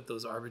need to put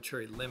those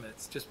arbitrary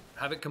limits. Just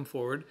have it come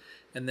forward,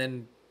 and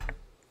then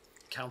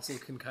council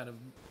can kind of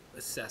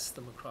assess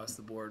them across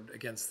the board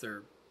against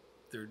their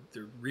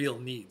real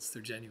needs,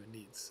 their genuine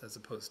needs, as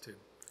opposed to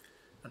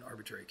an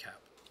arbitrary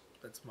cap.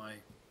 That's my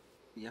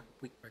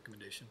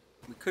recommendation.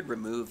 We could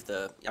remove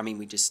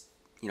we just,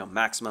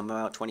 maximum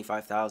amount,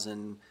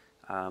 25,000,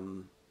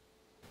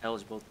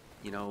 eligible,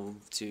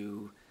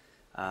 to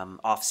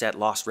offset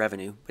lost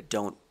revenue, but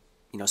don't,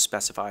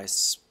 specify a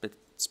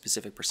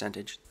specific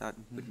percentage. That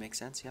would make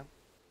sense, yeah.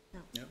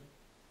 Yeah.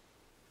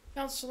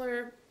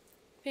 Councillor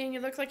Payne, you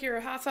look like you're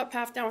half up,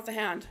 half down with the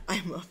hand.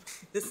 I'm up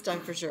this time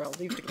for sure. I'll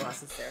leave the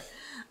glasses there.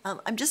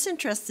 I'm just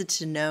interested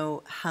to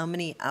know how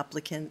many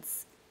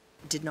applicants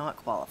did not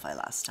qualify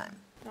last time.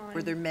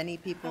 Were there many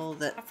people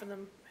that? Half of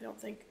them, I don't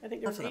think. I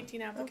think there was Half of them.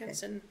 18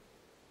 applicants and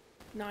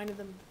 9 of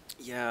them.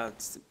 Yeah,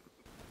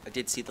 I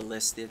did see the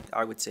list.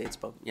 I would say it's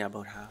about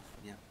half,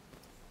 yeah.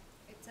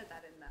 It said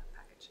that in that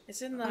package.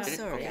 It's in the, I'm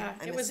sorry, yeah,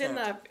 I it was missed in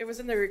that.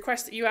 the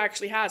request that you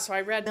actually had, so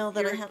I read. No, that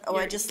I your- had. Oh,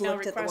 your I just email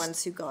looked at the request.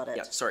 ones who got it.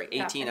 Yeah, sorry,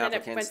 Yeah, 18 and then it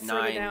applicants, went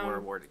further 9 down. were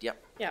awarded,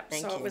 yep. Yeah,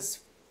 Thank so it you. was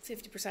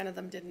 50% of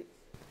them didn't.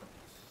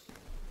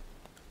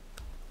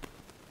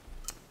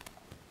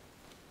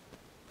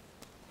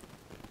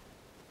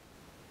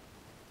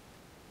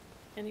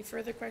 Any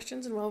further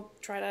questions? And we'll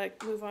try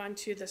to move on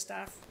to the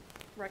staff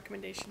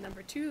recommendation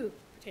number 2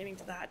 pertaining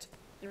to that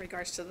in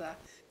regards to the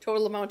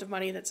total amount of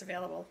money that's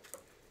available.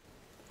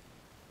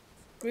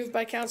 Moved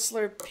by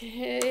Councillor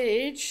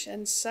Page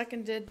and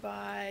seconded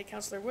by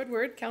Councillor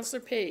Woodward. Councillor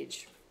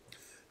Page.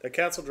 that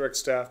council directs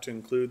staff to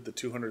include the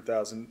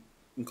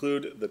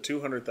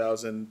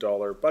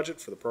 $200,000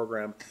 budget for the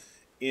program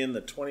in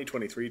the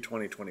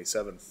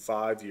 2023-2027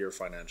 5-year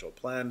financial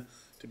plan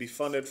to be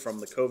funded from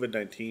the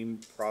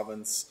COVID-19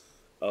 Province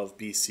of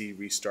BC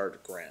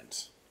Restart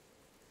Grant.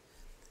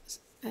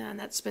 And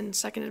that's been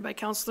seconded by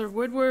Councillor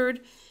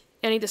Woodward.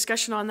 Any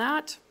discussion on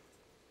that?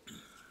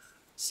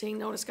 Seeing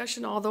no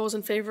discussion, all those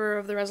in favor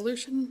of the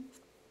resolution?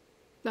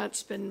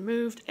 That's been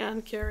moved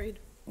and carried.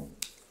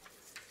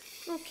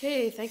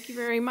 Okay, thank you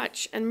very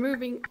much. And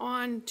moving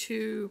on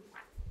to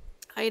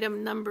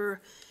item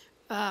number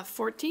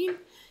 14,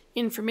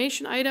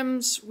 information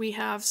items. We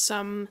have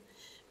some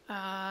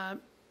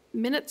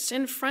minutes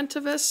in front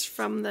of us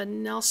from the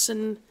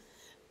Nelson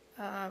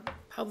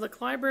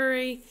Public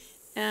Library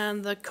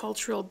and the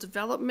Cultural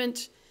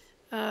Development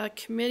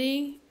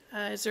Committee.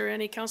 Is there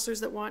any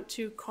councillors that want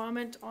to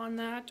comment on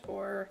that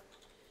or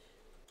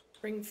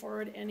bring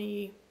forward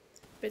any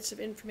bits of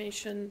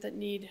information that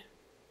need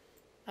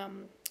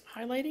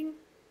highlighting?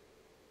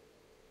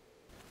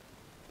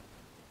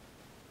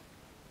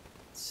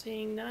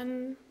 Seeing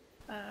none,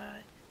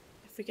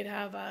 if we could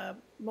have a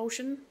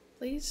motion,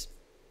 please.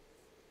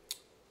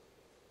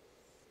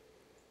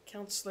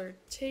 Councillor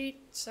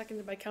Tate,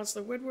 seconded by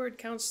Councillor Woodward.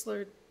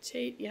 Councillor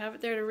Tate, you have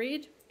it there to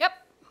read? Yep.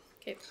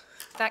 Okay.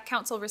 That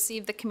council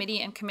received the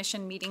committee and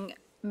commission meeting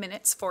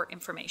minutes for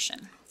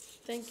information.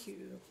 Thank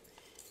you.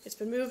 It's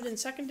been moved and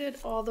seconded.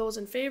 All those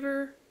in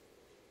favor?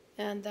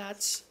 And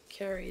that's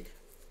carried.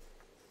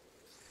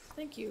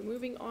 Thank you.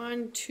 Moving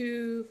on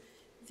to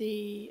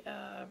the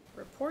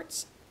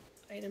reports.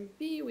 Item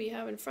B, we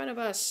have in front of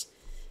us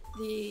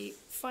the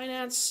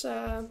finance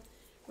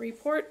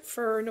report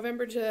for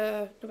November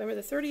the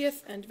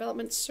 30th and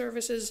development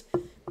services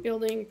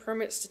building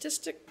permit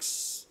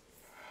statistics.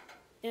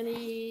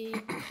 Any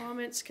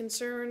comments,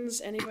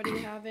 concerns? Anybody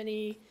have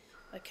any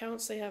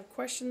accounts they have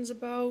questions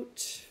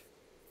about?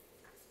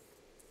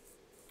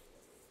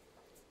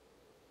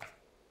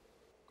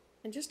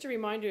 And just a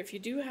reminder, if you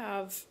do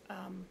have,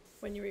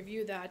 when you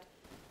review that,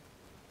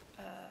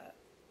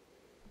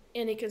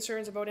 any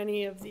concerns about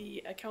any of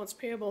the accounts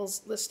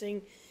payables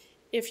listing,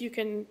 if you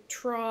can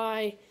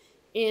try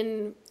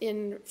in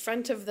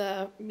front of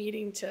the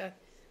meeting to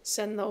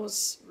send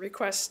those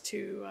requests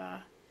to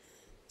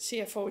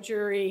CFO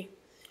Jury,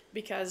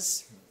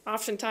 because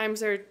oftentimes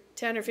they're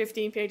 10 or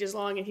 15 pages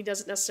long and he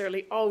doesn't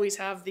necessarily always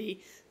have the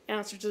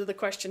answer to the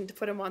question to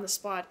put him on the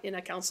spot in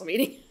a council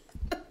meeting.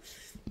 I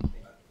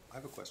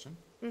have a question.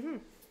 Mm-hmm.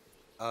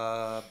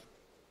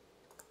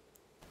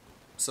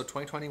 So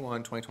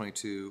 2021,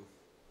 2022,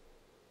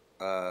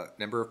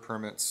 number of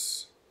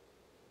permits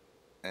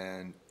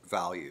and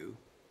value.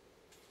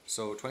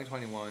 So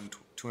 2021,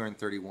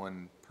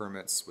 231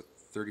 permits with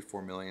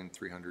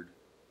 34,300,000,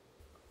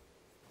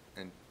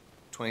 and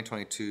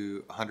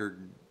 2022,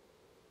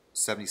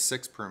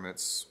 176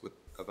 permits with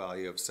a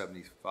value of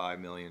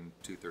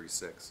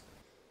 75,236,000.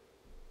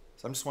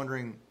 So I'm just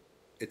wondering,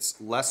 it's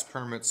less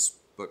permits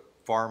but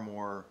far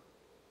more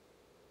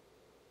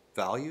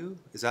value?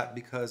 Is that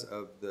because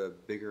of the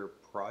bigger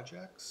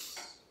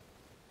projects?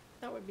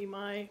 That would be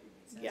my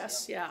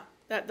guess, yeah.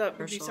 That would be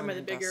Commercial some of the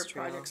and bigger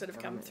industrial, projects that have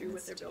come government through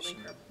with their building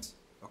institution. permits.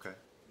 Okay.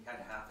 We had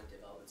half a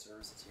development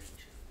services here. We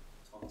should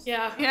almost.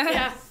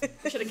 Yeah.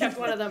 We should have kept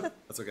one of them.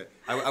 That's okay.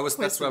 That's what I was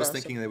Sebastian.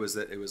 thinking. That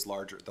it was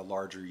larger, the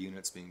larger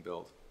units being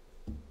built,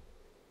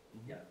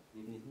 Yeah,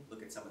 maybe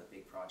look at some of the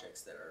big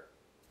projects that are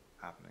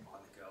happening. on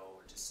the go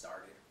or just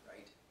started,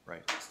 right?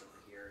 Right. Just over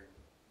here in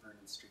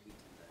Vernon Street and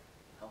the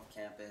health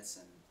campus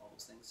and all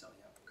those things, so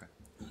yeah. Okay.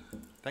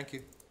 Thank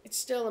you. It's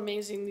still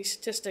amazing. These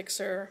statistics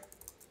are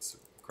It's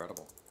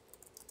incredible.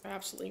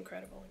 absolutely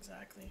incredible.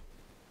 Exactly.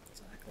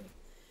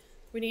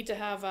 We need to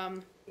have,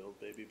 Build,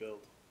 baby,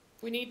 build.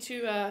 we need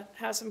to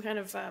have some kind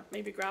of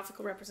maybe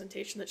graphical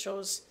representation that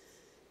shows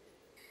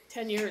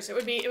 10 years. It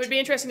would be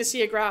interesting to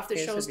see a graph that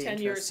Yes, shows it'd be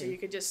 10 years so interesting. you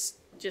could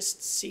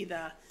just see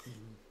the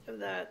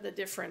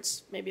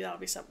difference. Maybe that'll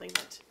be something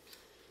that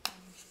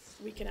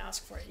we can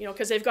ask for,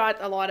 because they've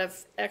got a lot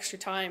of extra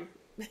time.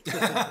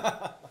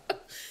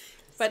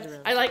 But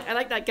I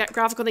like that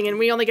graphical thing, and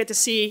we only get to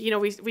see,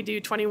 we do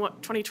 2021,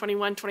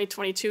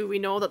 2022. We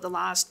know that the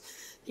last,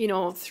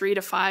 3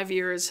 to 5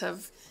 years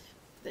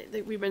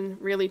we've been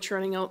really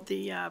churning out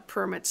the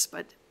permits,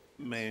 but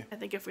I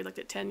think if we looked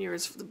at 10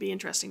 years, it would be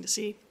interesting to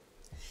see.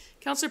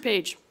 Councillor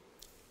Page.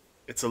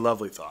 It's a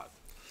lovely thought.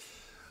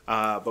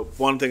 But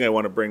one thing I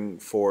want to bring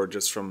forward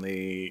just from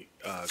the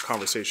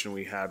conversation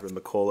we had with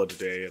Nicola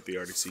today at the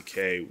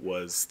RDCK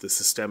was the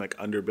systemic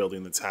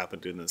underbuilding that's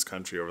happened in this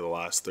country over the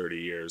last 30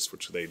 years,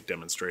 which they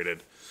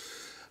demonstrated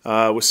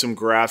with some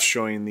graphs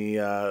showing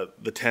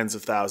the tens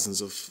of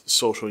thousands of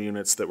social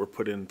units that were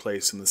put in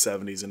place in the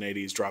 70s and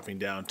 80s dropping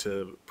down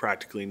to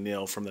practically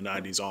nil from the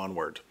 90s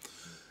onward.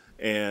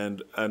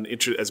 And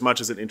as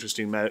much as an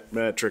interesting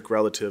metric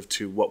relative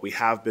to what we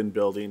have been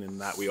building and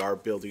that we are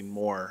building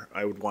more,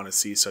 I would want to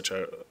see such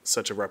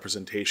a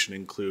representation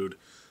include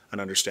an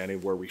understanding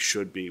of where we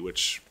should be,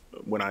 which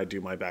when I do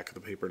my back of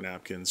the paper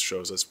napkins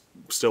shows us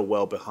still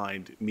well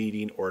behind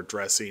meeting or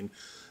addressing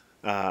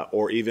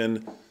or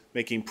even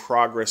making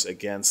progress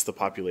against the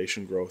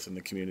population growth in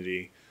the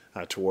community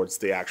towards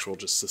the actual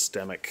just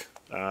systemic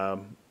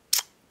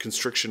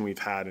constriction we've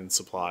had in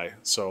supply.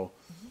 So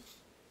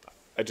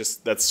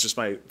that's just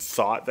my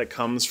thought that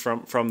comes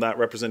from that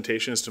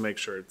representation, is to make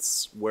sure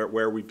it's where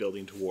are we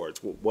building towards?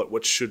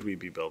 What should we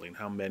be building?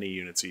 How many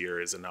units a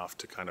year is enough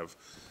to kind of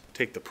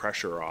take the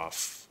pressure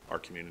off our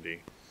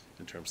community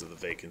in terms of the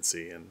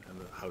vacancy and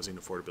the housing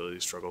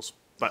affordability struggles?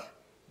 But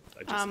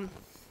I just...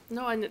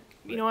 No, and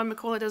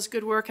Macola does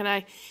good work,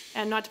 and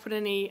not to put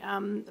any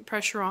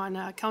pressure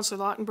on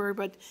Councillor Lautenberg,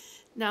 but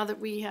now that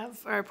we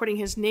are putting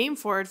his name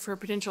forward for a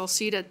potential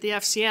seat at the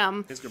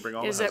FCM, He's gonna bring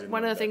all is the that housing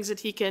one of the back. things that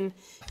he can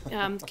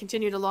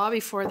continue to lobby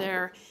for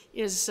there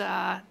is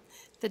the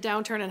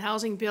downturn in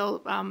housing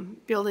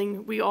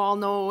building. We all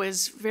know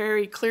is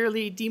very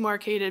clearly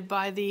demarcated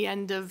by the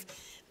end of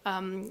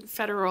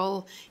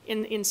federal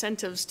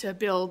incentives to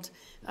build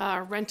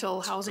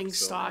rental housing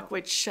stock,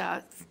 which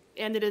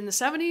ended in the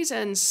 70s,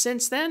 and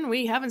since then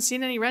we haven't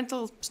seen any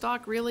rental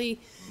stock really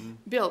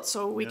built.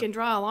 So we can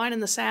draw a line in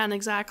the sand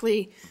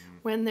exactly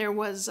when there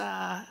was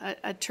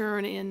a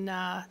turn in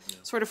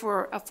sort of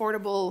for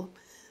affordable.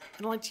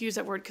 I don't like to use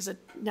that word because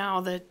now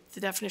the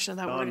definition of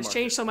that word has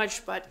changed so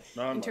much. But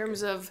in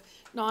terms of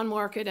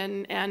non-market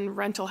and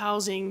rental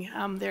housing,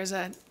 there's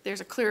a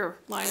clear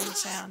line in the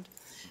sand.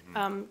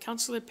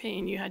 Councillor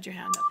Payne, you had your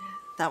hand up.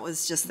 That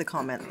was just the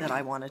comment that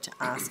I wanted to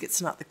ask.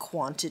 It's not the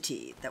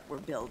quantity that we're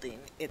building,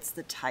 it's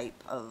the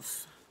type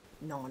of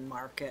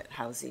non-market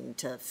housing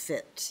to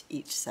fit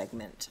each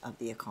segment of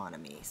the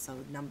economy. So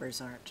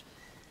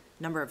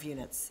number of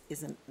units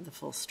isn't the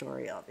full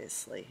story,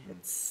 obviously.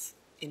 It's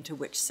into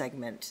which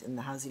segment, and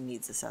the housing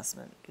needs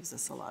assessment gives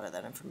us a lot of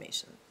that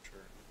information.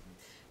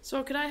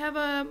 So could I have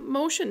a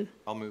motion?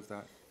 I'll move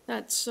that.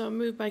 That's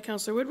moved by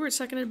Councillor Woodward,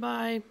 seconded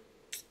by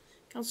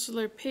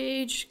Councillor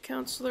Page.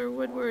 Councillor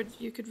Woodward,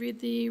 you could read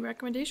the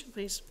recommendation,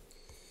 please.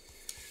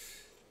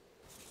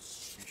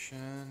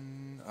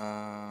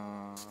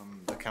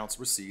 The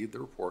council received the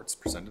reports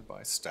presented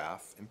by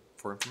staff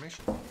for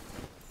information.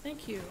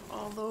 Thank you.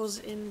 All those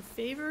in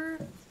favor?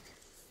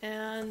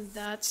 And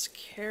that's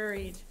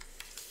carried.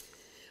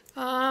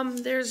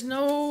 There's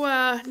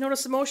no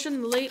notice of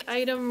motion. The late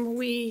item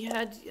we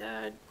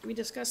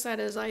discussed that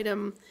as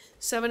item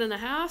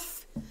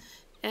 7.5.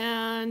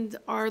 And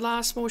our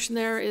last motion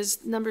there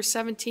is number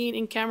 17,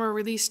 in-camera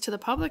release to the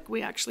public.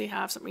 We actually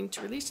have something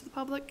to release to the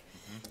public.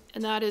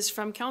 And that is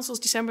from Council's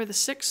December the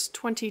 6th,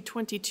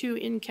 2022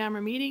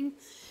 in-camera meeting,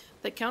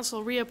 that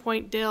Council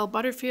reappoint Dale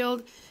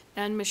Butterfield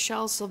and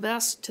Michelle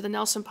Sylvest to the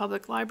Nelson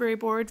Public Library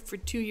Board for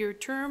 2-year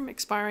term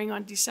expiring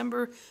on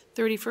December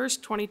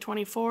 31st,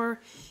 2024.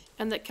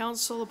 And that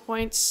Council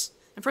appoints,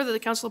 and further, the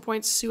Council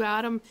appoints Sue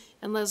Adam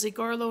and Leslie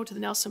Garlow to the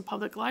Nelson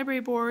Public Library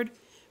Board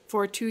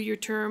for a 2-year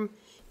term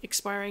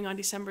expiring on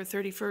December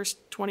 31st,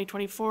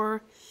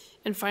 2024.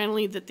 And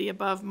finally, that the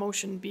above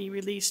motion be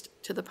released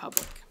to the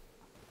public.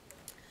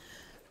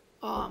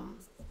 I'll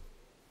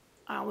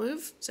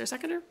move. Is there a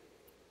seconder?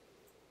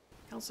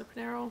 Councillor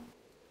Pinero.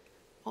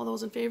 All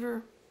those in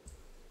favor?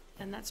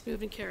 And that's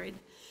moved and carried.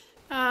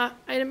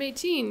 Item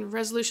 18,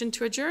 resolution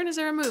to adjourn. Is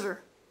there a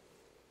mover?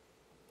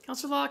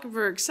 Councillor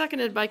Lockenberg,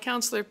 seconded by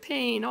Councillor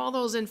Payne. All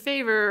those in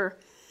favor?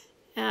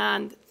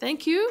 And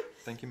thank you.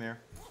 Thank you, Mayor.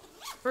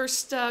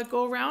 First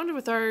go around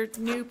with our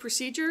new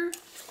procedure.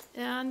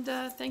 And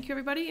thank you,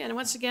 everybody. And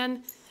once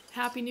again,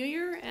 Happy New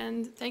Year.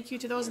 And thank you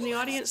to those in the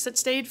audience that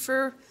stayed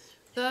for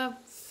the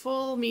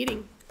full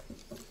meeting.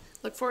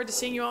 Look forward to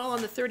seeing you all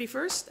on the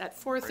 31st at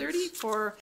 4:30 for